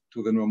relevant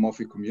to the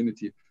neuromorphic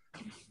community.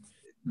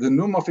 The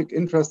neuromorphic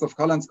interest of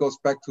Karlheinz goes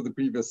back to the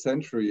previous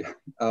century.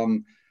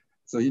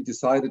 So he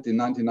decided in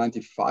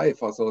 1995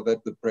 or so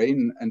that the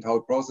brain and how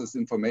it processes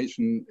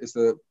information is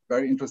a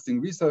very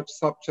interesting research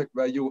subject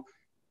where you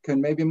can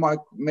maybe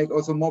make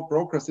also more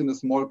progress in a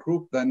small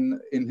group than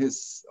in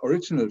his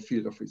original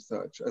field of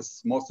research.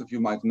 As most of you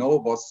might know,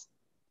 was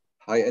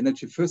high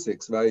energy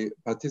physics, where he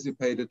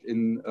participated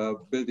in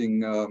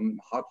building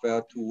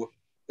hardware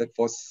that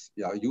was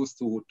used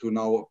to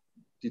now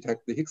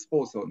detect the Higgs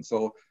boson.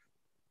 So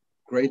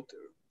great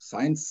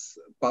science,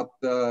 but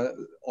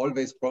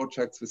always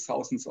projects with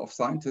thousands of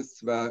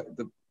scientists where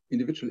the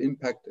individual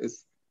impact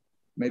is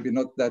maybe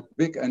not that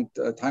big, and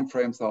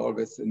timeframes are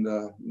always in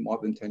the more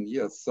than 10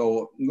 years.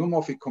 So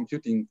neuromorphic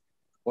computing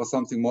was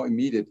something more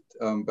immediate,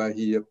 where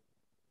he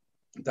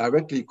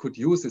directly could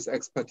use his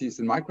expertise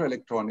in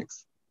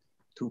microelectronics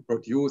to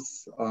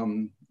produce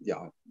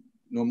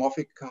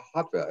neuromorphic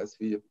hardware, as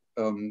we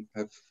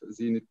have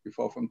seen it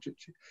before from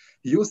Shih-Chii.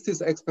 He used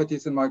his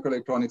expertise in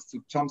microelectronics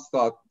to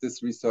jumpstart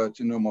this research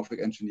in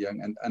neuromorphic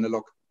engineering and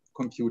analog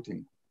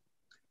computing.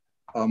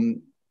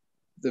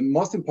 The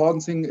most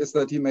important thing is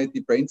that he made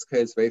the brain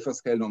scales wafer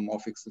scale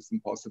neuromorphic system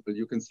possible.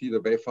 You can see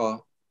the wafer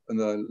in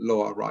the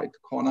lower right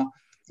corner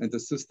and the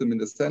system in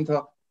the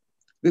center.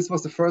 This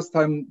was the first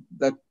time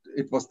that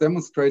it was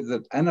demonstrated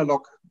that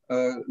analog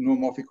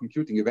neuromorphic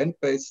computing,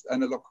 event-based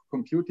analog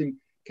computing,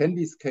 can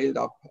be scaled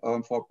up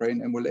for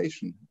brain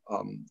emulation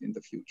in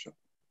the future.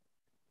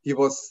 He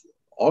was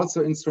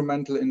also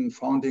instrumental in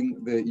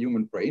founding the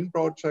Human Brain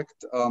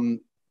Project.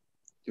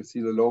 You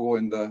see the logo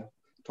in the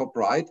top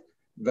right,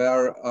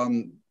 where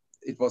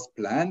it was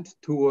planned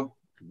to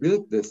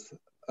build this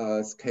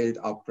scaled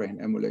up brain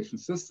emulation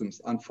systems.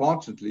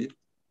 Unfortunately,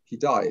 he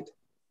died.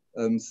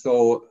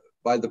 So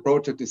while the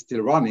project is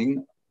still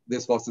running,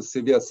 this was a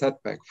severe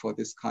setback for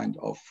this kind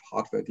of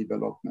hardware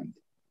development.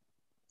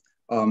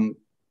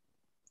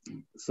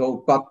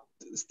 But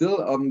still,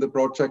 the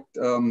project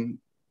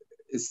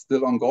is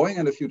still ongoing.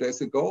 And a few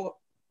days ago,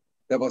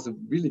 there was a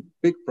really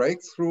big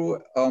breakthrough.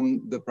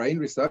 The brain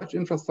research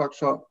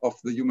infrastructure of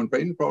the Human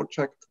Brain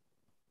Project,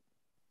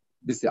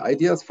 with the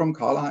ideas from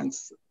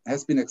Karlheinz,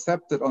 has been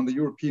accepted on the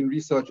European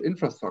Research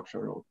Infrastructure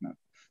Roadmap,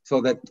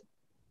 so that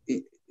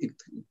it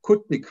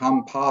could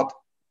become part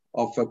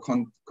of a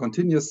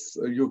continuous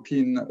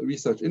European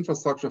research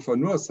infrastructure for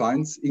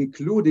neuroscience,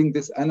 including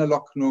this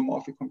analog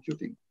neuromorphic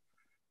computing.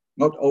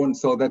 Not only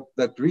so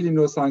that really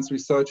neuroscience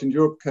research in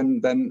Europe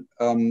can then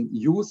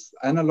use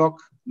analog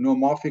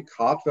neuromorphic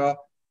hardware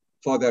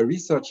for their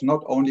research,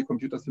 not only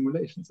computer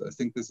simulations. I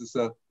think this is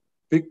a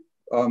big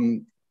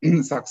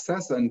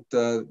success, and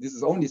this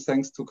is only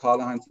thanks to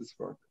Karlheinz's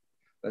work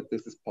that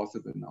this is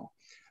possible now.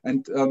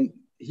 And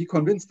he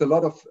convinced a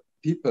lot of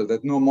people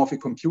that neuromorphic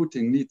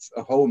computing needs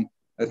a home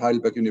at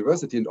Heidelberg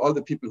University, and all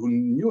the people who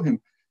knew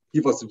him, he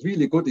was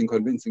really good in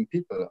convincing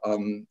people.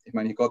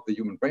 He got the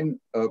Human Brain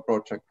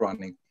Project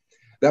running.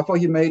 Therefore,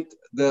 he made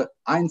the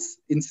Eins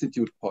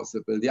Institute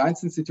possible. The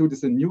Eins Institute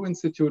is a new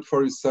institute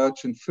for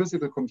research in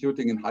physical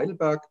computing in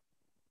Heidelberg.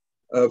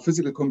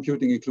 Physical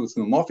computing includes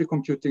neuromorphic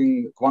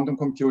computing, quantum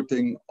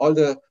computing, all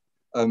the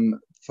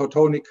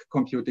photonic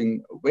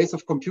computing, ways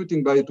of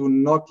computing where you do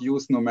not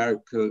use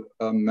numerical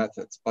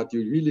methods, but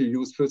you really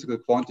use physical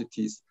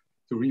quantities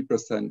to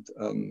represent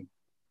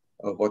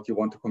what you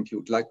want to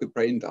compute, like the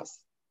brain does.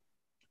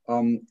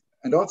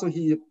 And also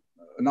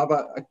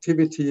another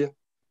activity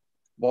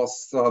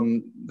was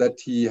that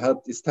he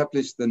helped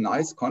establish the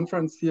NICE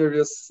conference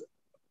series,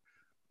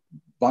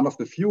 one of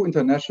the few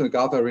international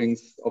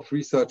gatherings of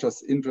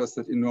researchers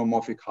interested in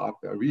neuromorphic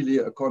hardware, really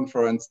a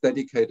conference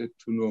dedicated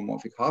to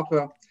neuromorphic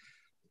hardware.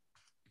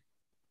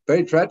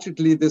 Very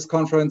tragically, this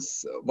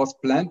conference was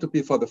planned to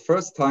be for the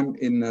first time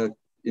in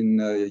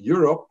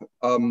Europe,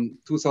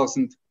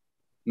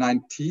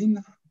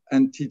 2019,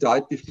 and he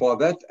died before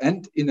that.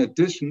 And in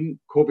addition,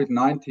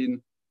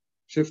 COVID-19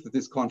 shifted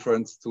this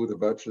conference to the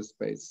virtual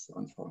space,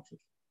 unfortunately.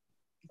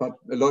 But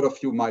a lot of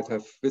you might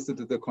have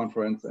visited the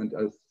conference, and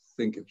I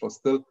think it was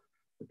still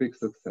a big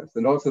success.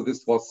 And also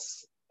this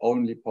was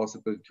only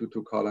possible due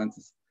to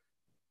Karlheinz's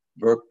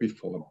work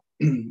before.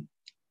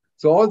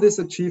 So all these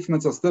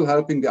achievements are still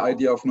helping the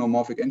idea of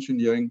neuromorphic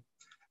engineering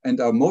and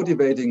are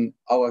motivating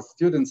our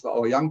students,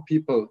 our young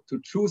people, to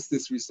choose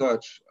this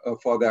research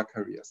for their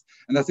careers.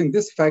 And I think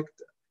this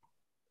fact,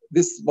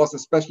 this was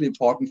especially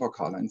important for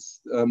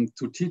Karlheinz,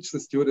 to teach the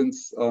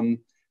students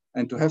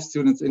and to have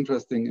students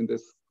interested in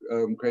this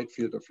great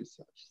field of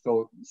research.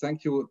 So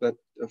thank you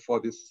for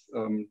this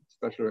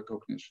special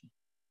recognition.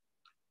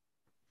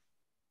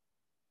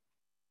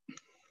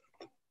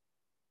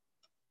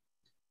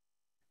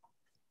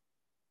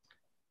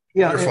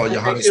 Yeah, wonderful,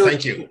 Johannes.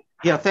 Thank you.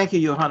 Yeah, thank you,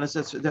 Johannes.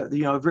 That's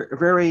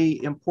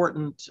very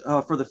important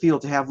for the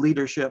field to have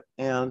leadership,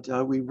 and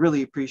we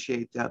really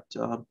appreciate that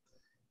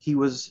he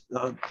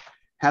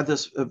had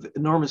this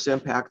enormous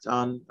impact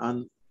on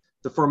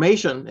the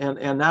formation,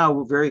 and now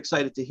we're very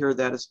excited to hear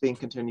that it's being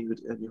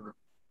continued in Europe.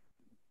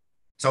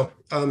 So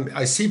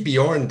I see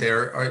Bjorn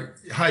there.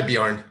 Hi,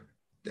 Bjorn.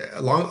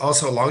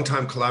 Also a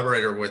longtime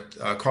collaborator with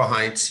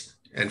Karlheinz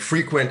and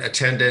frequent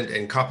attendant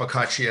in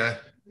Capocaccia.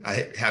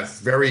 I have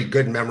very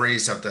good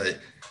memories of the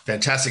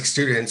fantastic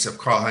students of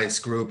Karlheinz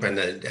group and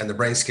the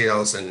brain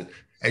scales and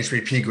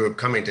HBP group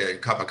coming to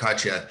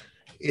Capocaccia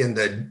in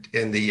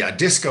the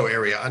disco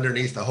area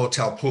underneath the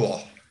hotel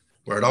pool,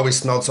 where it always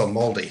smelled so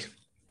moldy,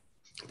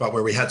 but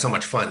where we had so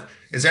much fun.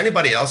 Is there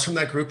anybody else from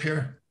that group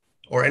here,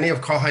 or any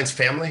of Karlheinz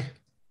family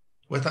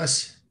with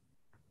us?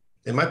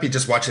 They might be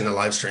just watching the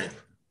live stream.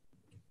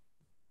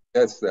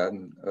 Yes,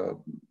 then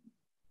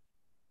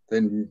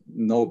they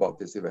know about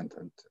this event,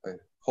 and I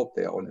hope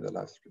they are on the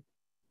live stream.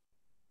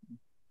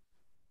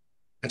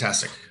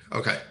 Fantastic.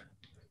 Okay.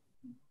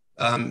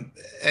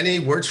 Any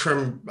words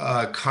from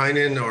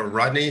Kynan or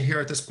Rodney here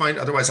at this point?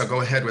 Otherwise, I'll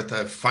go ahead with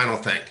the final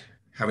thing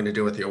having to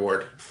do with the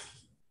award,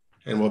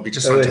 and we'll be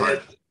just on time.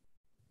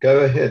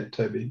 Go ahead,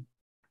 Tobi.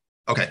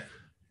 Okay.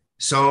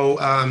 So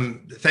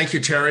thank you,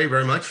 Terry,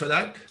 very much for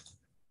that.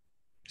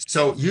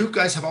 So you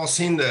guys have all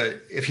seen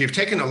if you've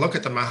taken a look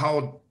at the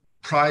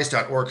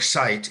MahowaldPrize.org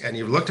site and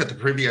you've looked at the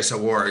previous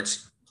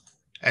awards,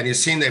 and you've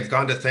seen they've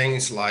gone to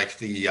things like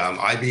the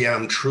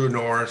IBM True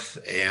North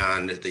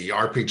and the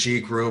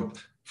RPG group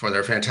for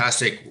their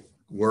fantastic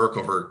work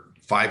over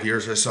 5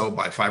 years or so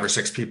by 5 or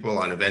 6 people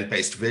on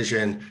event-based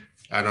vision.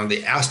 And on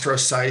the Astro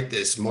site,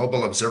 this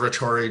mobile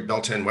observatory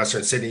built in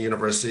Western Sydney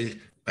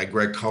University by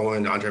Greg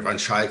Cohen, Andre van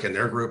Schaik and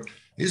their group.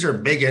 These are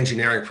big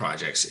engineering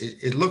projects.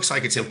 It looks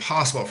like it's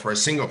impossible for a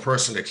single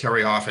person to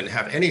carry off and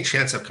have any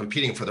chance of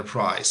competing for the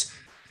prize.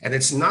 And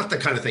it's not the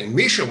kind of thing,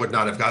 Misha would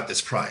not have got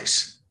this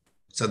prize.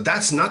 So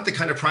that's not the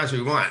kind of prize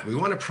we want. We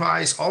want a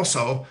prize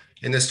also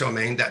in this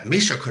domain that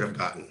Misha could have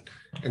gotten.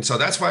 And so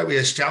that's why we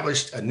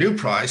established a new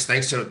prize,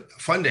 thanks to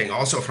funding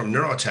also from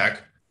Neurotech,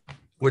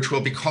 which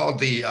will be called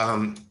the,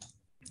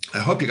 I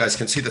hope you guys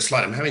can see the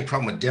slide. I'm having a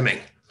problem with dimming.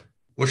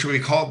 Which will be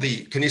called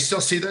can you still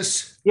see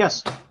this?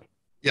 Yes.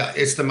 Yeah,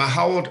 it's the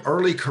Mahowald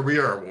Early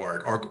Career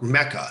Award, or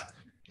MECA.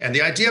 And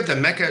the idea of the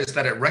MECA is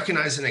that it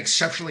recognizes an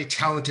exceptionally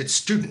talented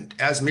student,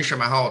 as Misha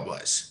Mahowald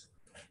was.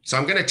 So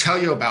I'm going to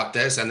tell you about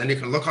this, and then you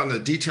can look on the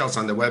details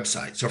on the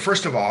website. So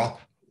first of all,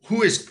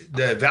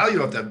 the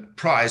value of the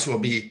prize will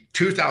be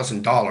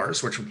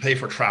 $2,000, which will pay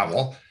for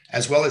travel,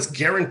 as well as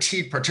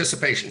guaranteed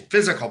participation,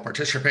 physical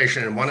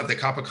participation in one of the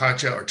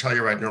Capocaccia or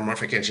Telluride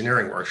Neuromorphic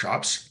engineering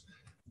workshops.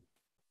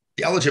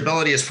 The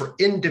eligibility is for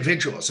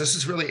individuals. This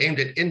is really aimed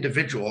at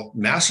individual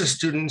master's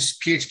students,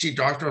 PhD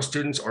doctoral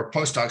students, or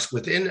postdocs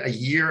within a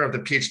year of the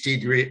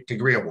PhD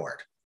degree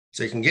award.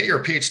 So you can get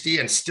your PhD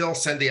and still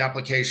send the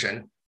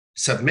application,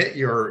 submit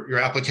your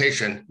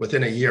application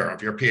within a year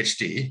of your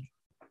PhD.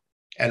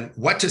 And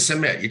what to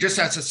submit? You just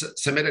have to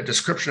submit a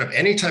description of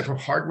any type of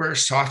hardware,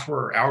 software,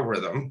 or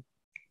algorithm.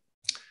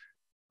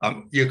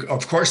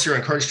 Of course, you're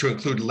encouraged to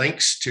include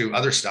links to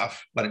other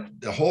stuff, but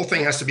the whole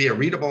thing has to be a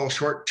readable,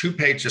 short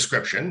 2-page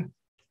description.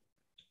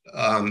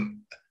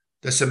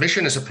 The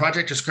submission is a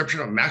project description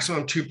of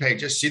maximum 2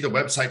 pages. See the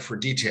website for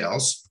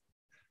details.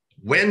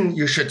 When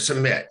you should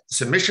submit.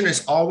 Submission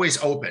is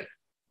always open.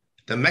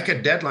 The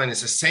MECA deadline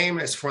is the same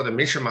as for the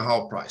Misha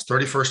Mahowald Prize,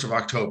 31st of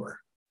October.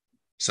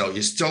 So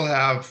you still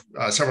have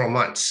several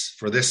months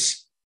for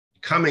this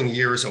coming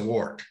year's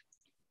award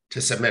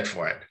to submit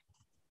for it.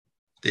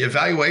 The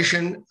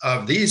evaluation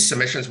of these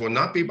submissions will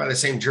not be by the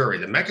same jury.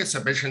 The MECA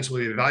submissions will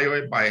be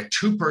evaluated by a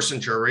two-person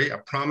jury, a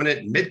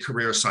prominent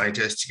mid-career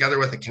scientist, together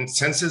with a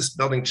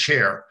consensus-building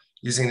chair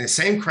using the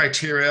same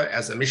criteria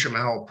as the Misha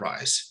Mahowald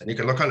Prize. And you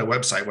can look on the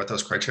website what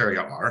those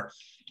criteria are.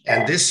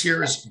 And this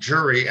year's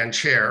jury and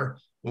chair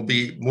will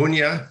be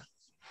Munya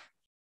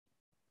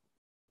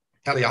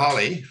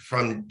Eliali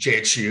from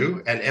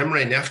JHU and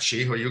Emre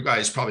Nefci, who you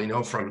guys probably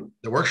know from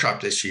the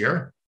workshop this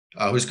year,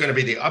 who's going to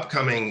be the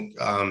upcoming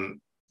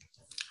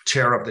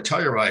chair of the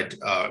Telluride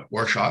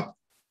workshop,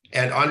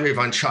 and Andre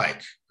van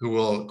Schaik, who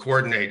will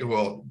coordinate, who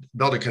will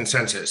build a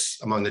consensus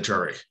among the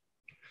jury.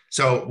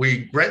 So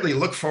we greatly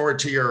look forward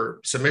to your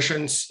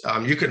submissions.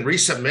 You can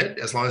resubmit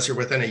as long as you're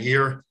within a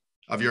year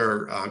of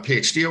your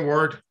PhD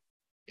award,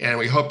 and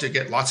we hope to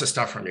get lots of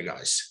stuff from you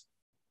guys.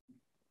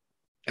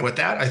 And with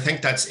that, I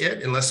think that's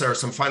it, unless there are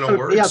some final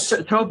words. Yeah,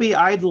 Tobi,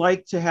 I'd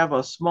like to have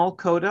a small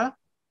coda,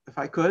 if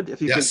I could,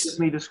 if you could give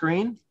me the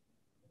screen.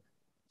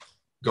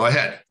 Go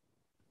ahead.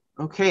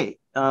 Okay,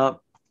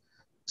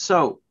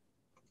 so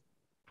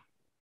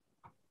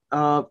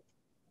Tobi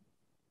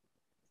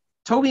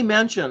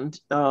mentioned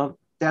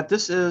that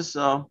this is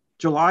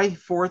July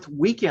 4th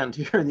weekend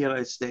here in the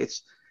United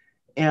States.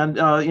 And,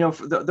 you know,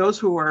 for those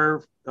who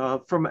are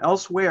from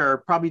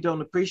elsewhere probably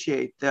don't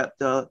appreciate that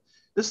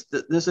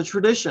there's a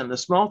tradition, a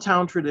small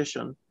town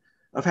tradition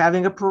of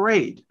having a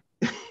parade.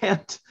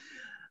 Because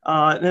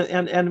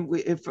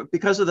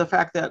of the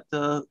fact that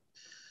the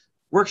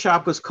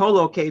workshop was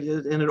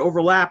co-located and it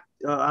overlapped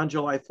on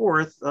July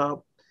 4th,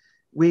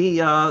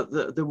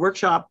 the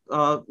workshop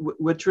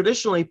would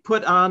traditionally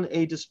put on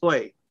a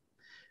display.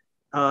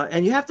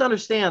 And you have to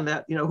understand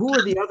that, you know, who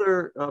are the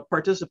other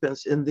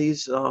participants in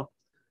these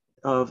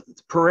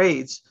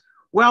parades?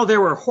 Well,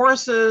 there were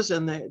horses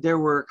and there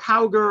were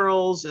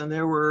cowgirls and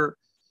there were,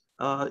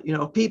 you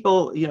know,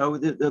 people, you know,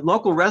 the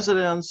local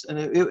residents, and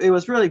it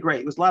was really great.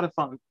 It was a lot of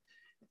fun.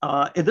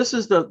 And this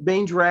is the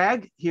main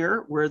drag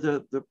here where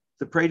the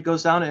parade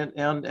goes down.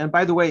 And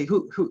by the way,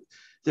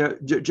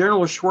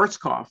 General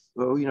Schwarzkopf,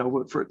 you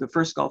know, for the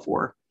first Gulf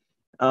War,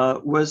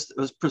 was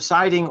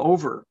presiding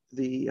over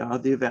the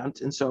event.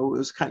 And so it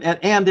was kind of,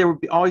 and there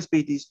would always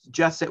be these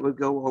jets that would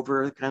go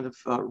over, kind of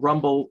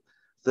rumble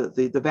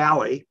the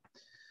valley.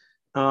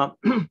 And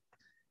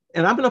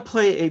I'm going to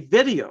play a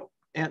video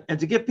and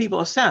to give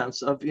people a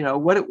sense of, you know,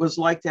 what it was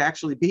like to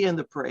actually be in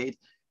the parade.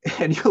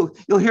 And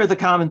you'll hear the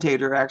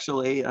commentator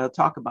actually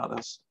talk about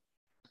us.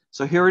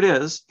 So here it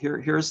is.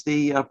 Here's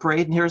the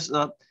parade, and here's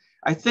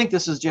I think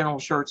this is General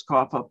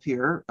Schwarzkopf up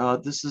here.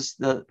 This is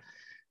the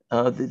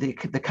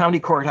county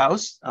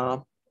courthouse.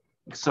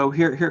 So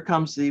here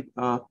comes the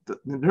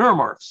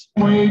neuromorphs.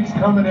 Waves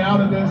coming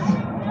out of this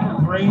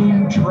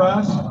brain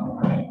trust.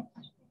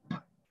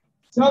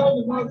 Some of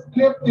the most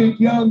gifted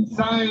young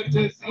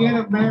scientists in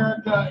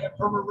America and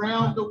from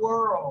around the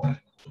world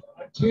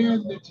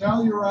attend the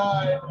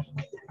Telluride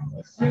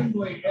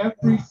assembly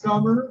every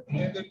summer,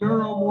 and the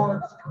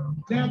neuromorphs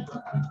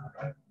never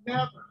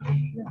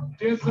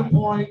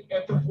disappoint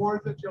at the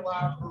 4th of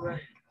July parade.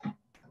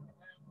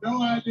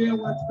 No idea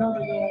what's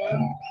coming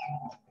on.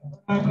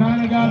 I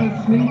kind of got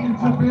a sneaking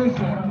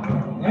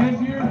suspicion,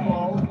 as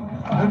usual,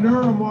 the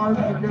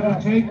neuromorphs are going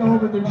to take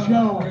over the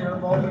show here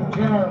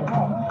momentarily.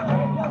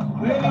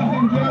 Ladies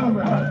and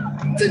gentlemen.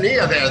 That's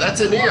Ania there.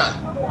 That's Ania.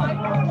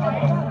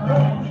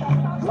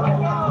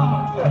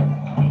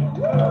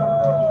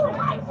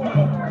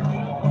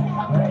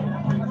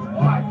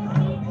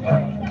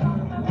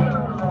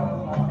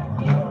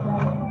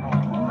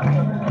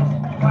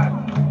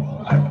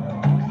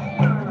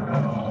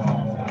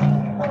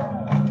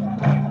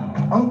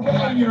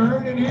 Okay, you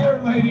heard it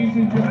here, ladies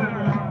and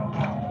gentlemen.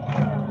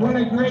 What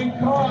a great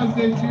cause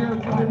this year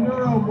for the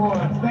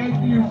neuromorphs.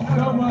 Thank you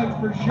so much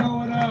for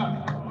showing up.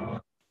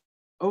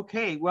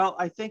 Okay, well,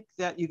 I think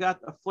that you got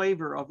a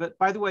flavor of it.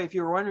 By the way, if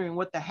you were wondering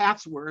what the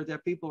hats were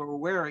that people were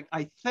wearing,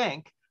 I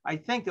think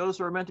those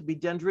were meant to be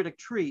dendritic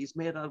trees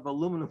made out of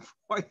aluminum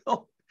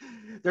foil.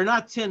 They're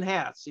not tin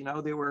hats, you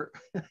know, they were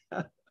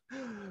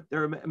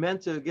they're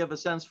meant to give a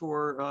sense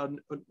for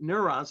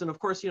neurons. And of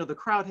course, you know, the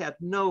crowd had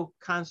no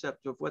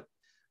concept of what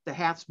the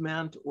hats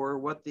meant or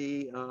what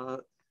the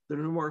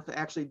neuromorph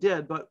actually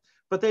did, but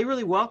they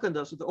really welcomed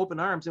us with open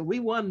arms, and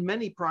we won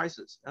many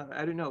prizes.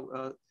 I don't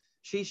know,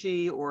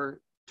 Shih-Chii or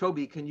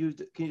Tobi, can you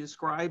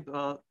describe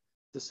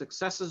the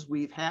successes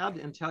we've had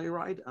in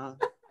Telluride?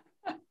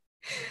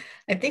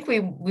 I think we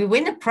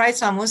win a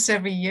prize almost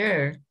every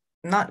year.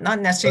 Not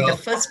necessarily the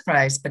first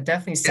prize, but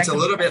definitely second. It's a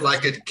little bit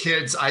like a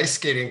kid's ice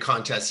skating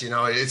contest. You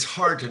know, it's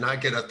hard to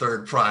not get a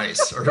third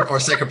prize or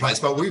second prize,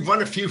 but we've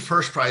won a few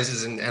first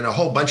prizes and a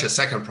whole bunch of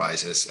second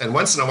prizes. And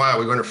once in a while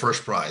we win a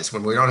first prize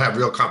when we don't have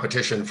real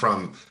competition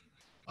from,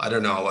 I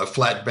don't know, a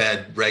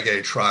flatbed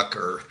reggae truck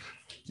or,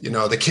 you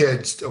know, the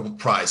kids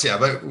prize. Yeah,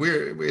 but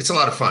it's a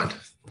lot of fun.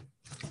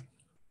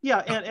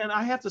 Yeah, and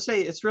I have to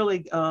say, it's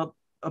really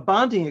a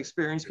bonding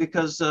experience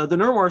because the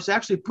neuromorphs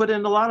actually put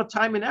in a lot of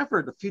time and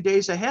effort a few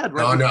days ahead.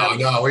 Right?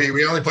 No.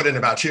 We only put in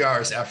about 2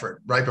 hours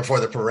effort right before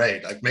the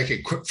parade, like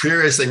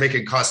furiously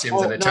making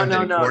costumes and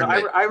attempting to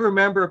coordinate. I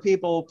remember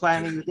people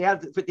planning. They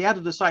had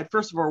to decide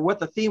first of all what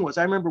the theme was.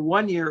 I remember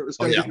one year it was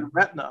going to be the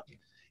retina,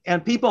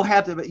 and people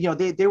had to,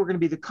 they were going to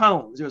be the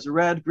cones. There was a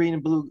red, green,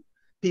 and blue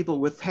people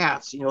with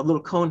hats,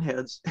 little cone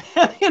heads.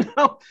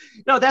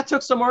 No, that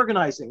took some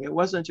organizing. It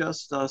wasn't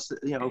just That's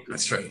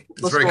true.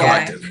 It's very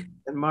collective.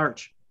 In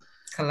March.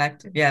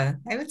 Collective, yeah.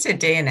 I would say a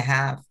day and a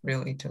half,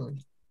 really,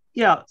 Tobi.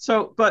 Yeah.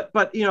 So, but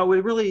we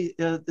really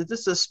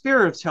this the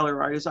spirit of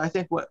Telluride is, I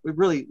think, what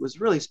was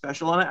really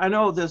special. And I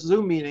know this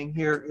Zoom meeting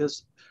here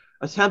is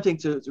attempting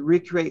to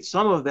recreate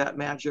some of that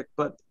magic,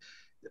 but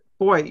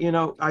boy,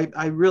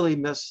 I really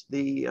miss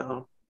the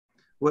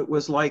what it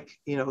was like,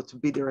 to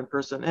be there in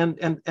person.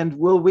 And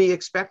will we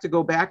expect to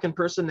go back in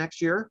person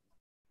next year?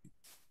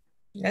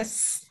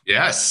 Yes.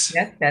 Yes.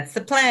 Yes, that's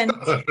the plan.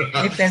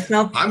 If there's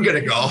no, I'm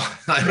gonna go.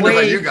 I don't know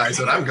about you guys,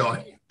 but I'm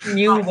going.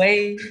 New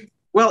way.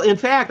 Well, in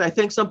fact, I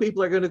think some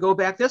people are going to go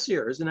back this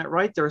year. Isn't that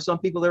right? There are some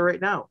people there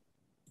right now.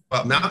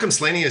 Well, Malcolm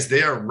Slaney is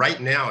there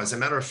right now. As a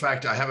matter of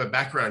fact, I have a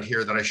background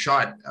here that I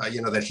shot,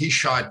 that he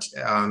shot,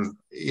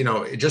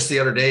 just the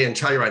other day in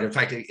Telluride. In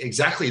fact,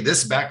 exactly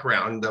this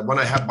background, the one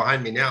I have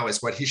behind me now,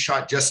 is what he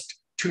shot just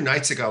 2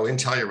 nights ago in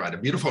Telluride, a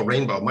beautiful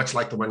rainbow, much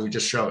like the one you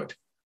just showed.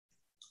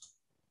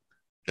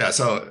 Yeah,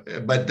 so,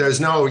 but there's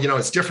no,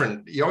 it's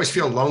different. You always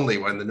feel lonely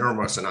when the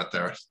neuromorphs are not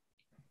there.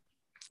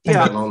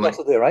 Yeah,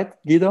 also there, right,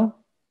 Guido?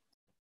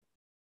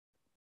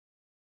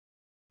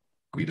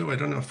 Guido, I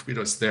don't know if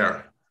Guido's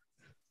there.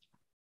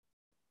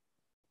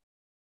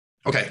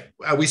 Okay,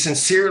 we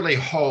sincerely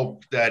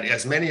hope that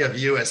as many of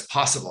you as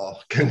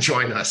possible can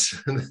join us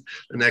in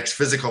the next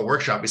physical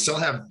workshop. We still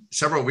have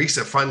several weeks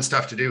of fun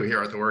stuff to do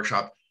here at the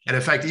workshop. And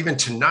in fact, even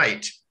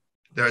tonight,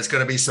 there's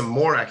going to be some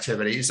more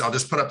activities. I'll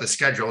just put up the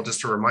schedule just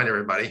to remind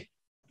everybody.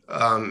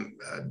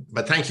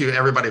 But thank you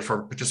everybody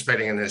for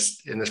participating in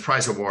this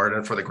prize award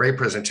and for the great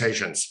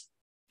presentations.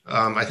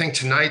 I think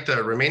tonight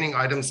the remaining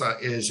items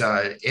is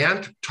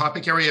ANT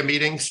topic area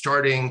meeting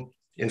starting,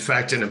 in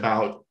fact, in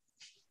about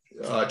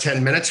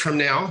 10 minutes from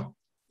now.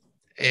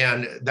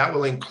 And that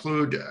will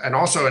include, and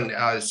also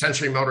a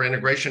sensory motor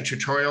integration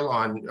tutorial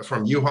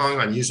from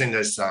Yuhong on using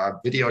this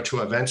video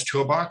to events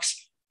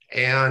toolbox.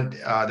 And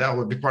that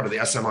will be part of the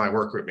SMI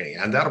workgroup meeting.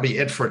 And that'll be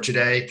it for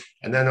today.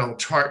 And then it'll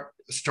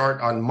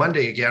start on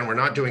Monday again. We're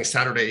not doing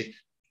Saturday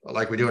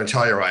like we do in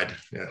Telluride.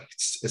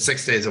 It's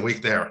 6 days a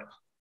week there.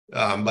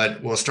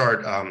 But we'll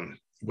start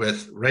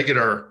with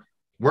regular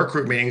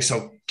workgroup meetings.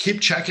 So keep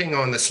checking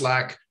on the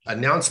Slack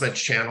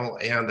announcements channel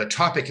and the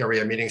topic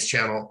area meetings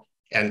channel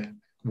and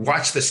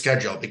watch the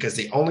schedule, because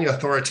the only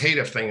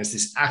authoritative thing is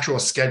this actual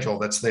schedule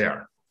that's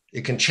there.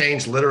 It can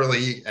change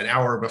literally an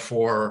hour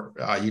before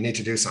you need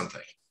to do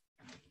something,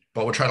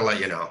 but we'll try to let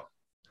you know.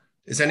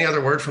 Is any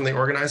other word from the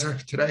organizer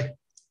today?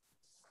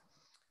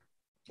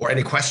 Or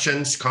any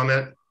questions,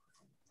 comment?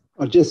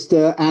 I'll just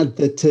add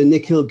that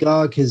Nikhil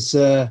Garg has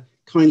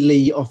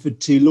kindly offered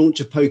to launch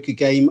a poker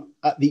game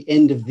at the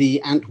end of the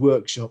ANT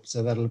workshop.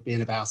 So that'll be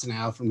in about an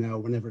hour from now,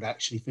 whenever it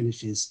actually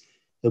finishes.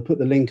 They'll put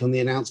the link on the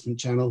announcement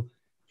channel.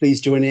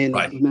 Please join in.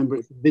 Right. Remember,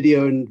 it's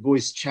video and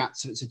voice chat,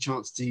 so it's a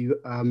chance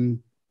to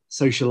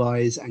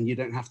socialize, and you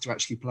don't have to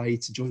actually play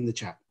to join the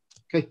chat.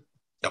 Okay.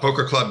 Yeah,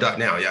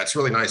 pokerclub.now. Yeah, it's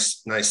really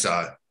nice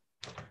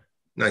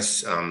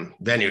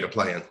venue to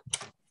play in.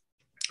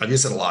 I've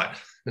used it a lot.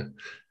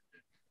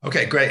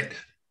 Okay, great.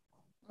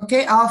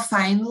 Okay, our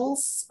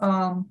finals,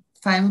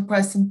 final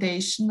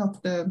presentation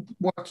of the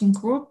working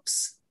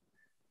groups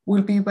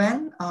will be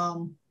when?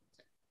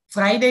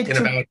 Friday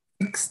to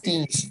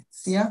 16th,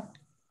 yeah?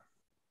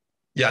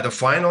 Yeah, the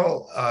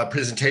final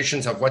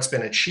presentations of what's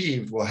been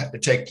achieved will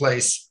take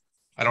place,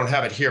 I don't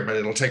have it here, but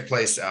it'll take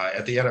place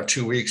at the end of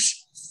 2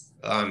 weeks,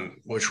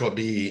 which will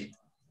be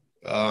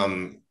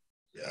on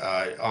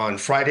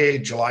Friday,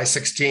 July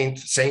 16th,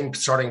 same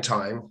starting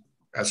time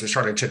as we're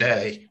starting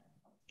today.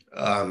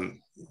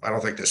 I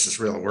don't think this is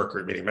real work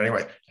group meeting, but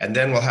anyway. And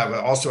then we'll have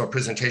also a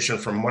presentation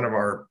from one of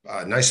our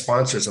nice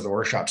sponsors of the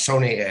workshop,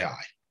 Sony AI.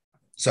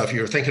 So if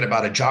you're thinking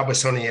about a job with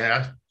Sony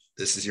AI,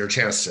 this is your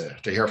chance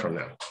to hear from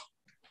them.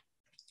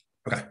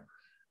 Okay.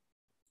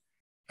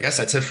 I guess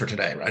that's it for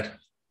today, right?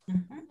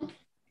 Mm-hmm.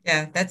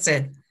 Yeah, that's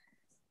it.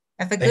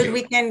 Have a good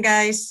weekend,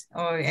 guys.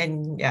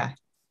 And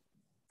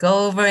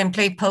go over and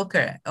play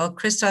poker. Oh,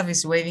 Christoph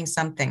is waving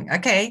something.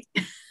 Okay.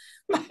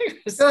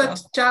 Good.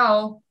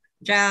 Ciao.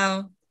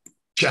 Ciao.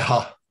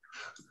 Ciao.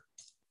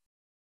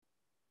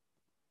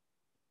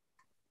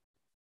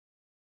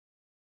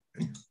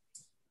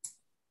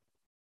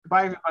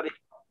 Bye, everybody.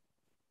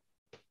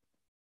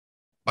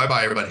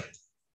 Bye-bye, everybody.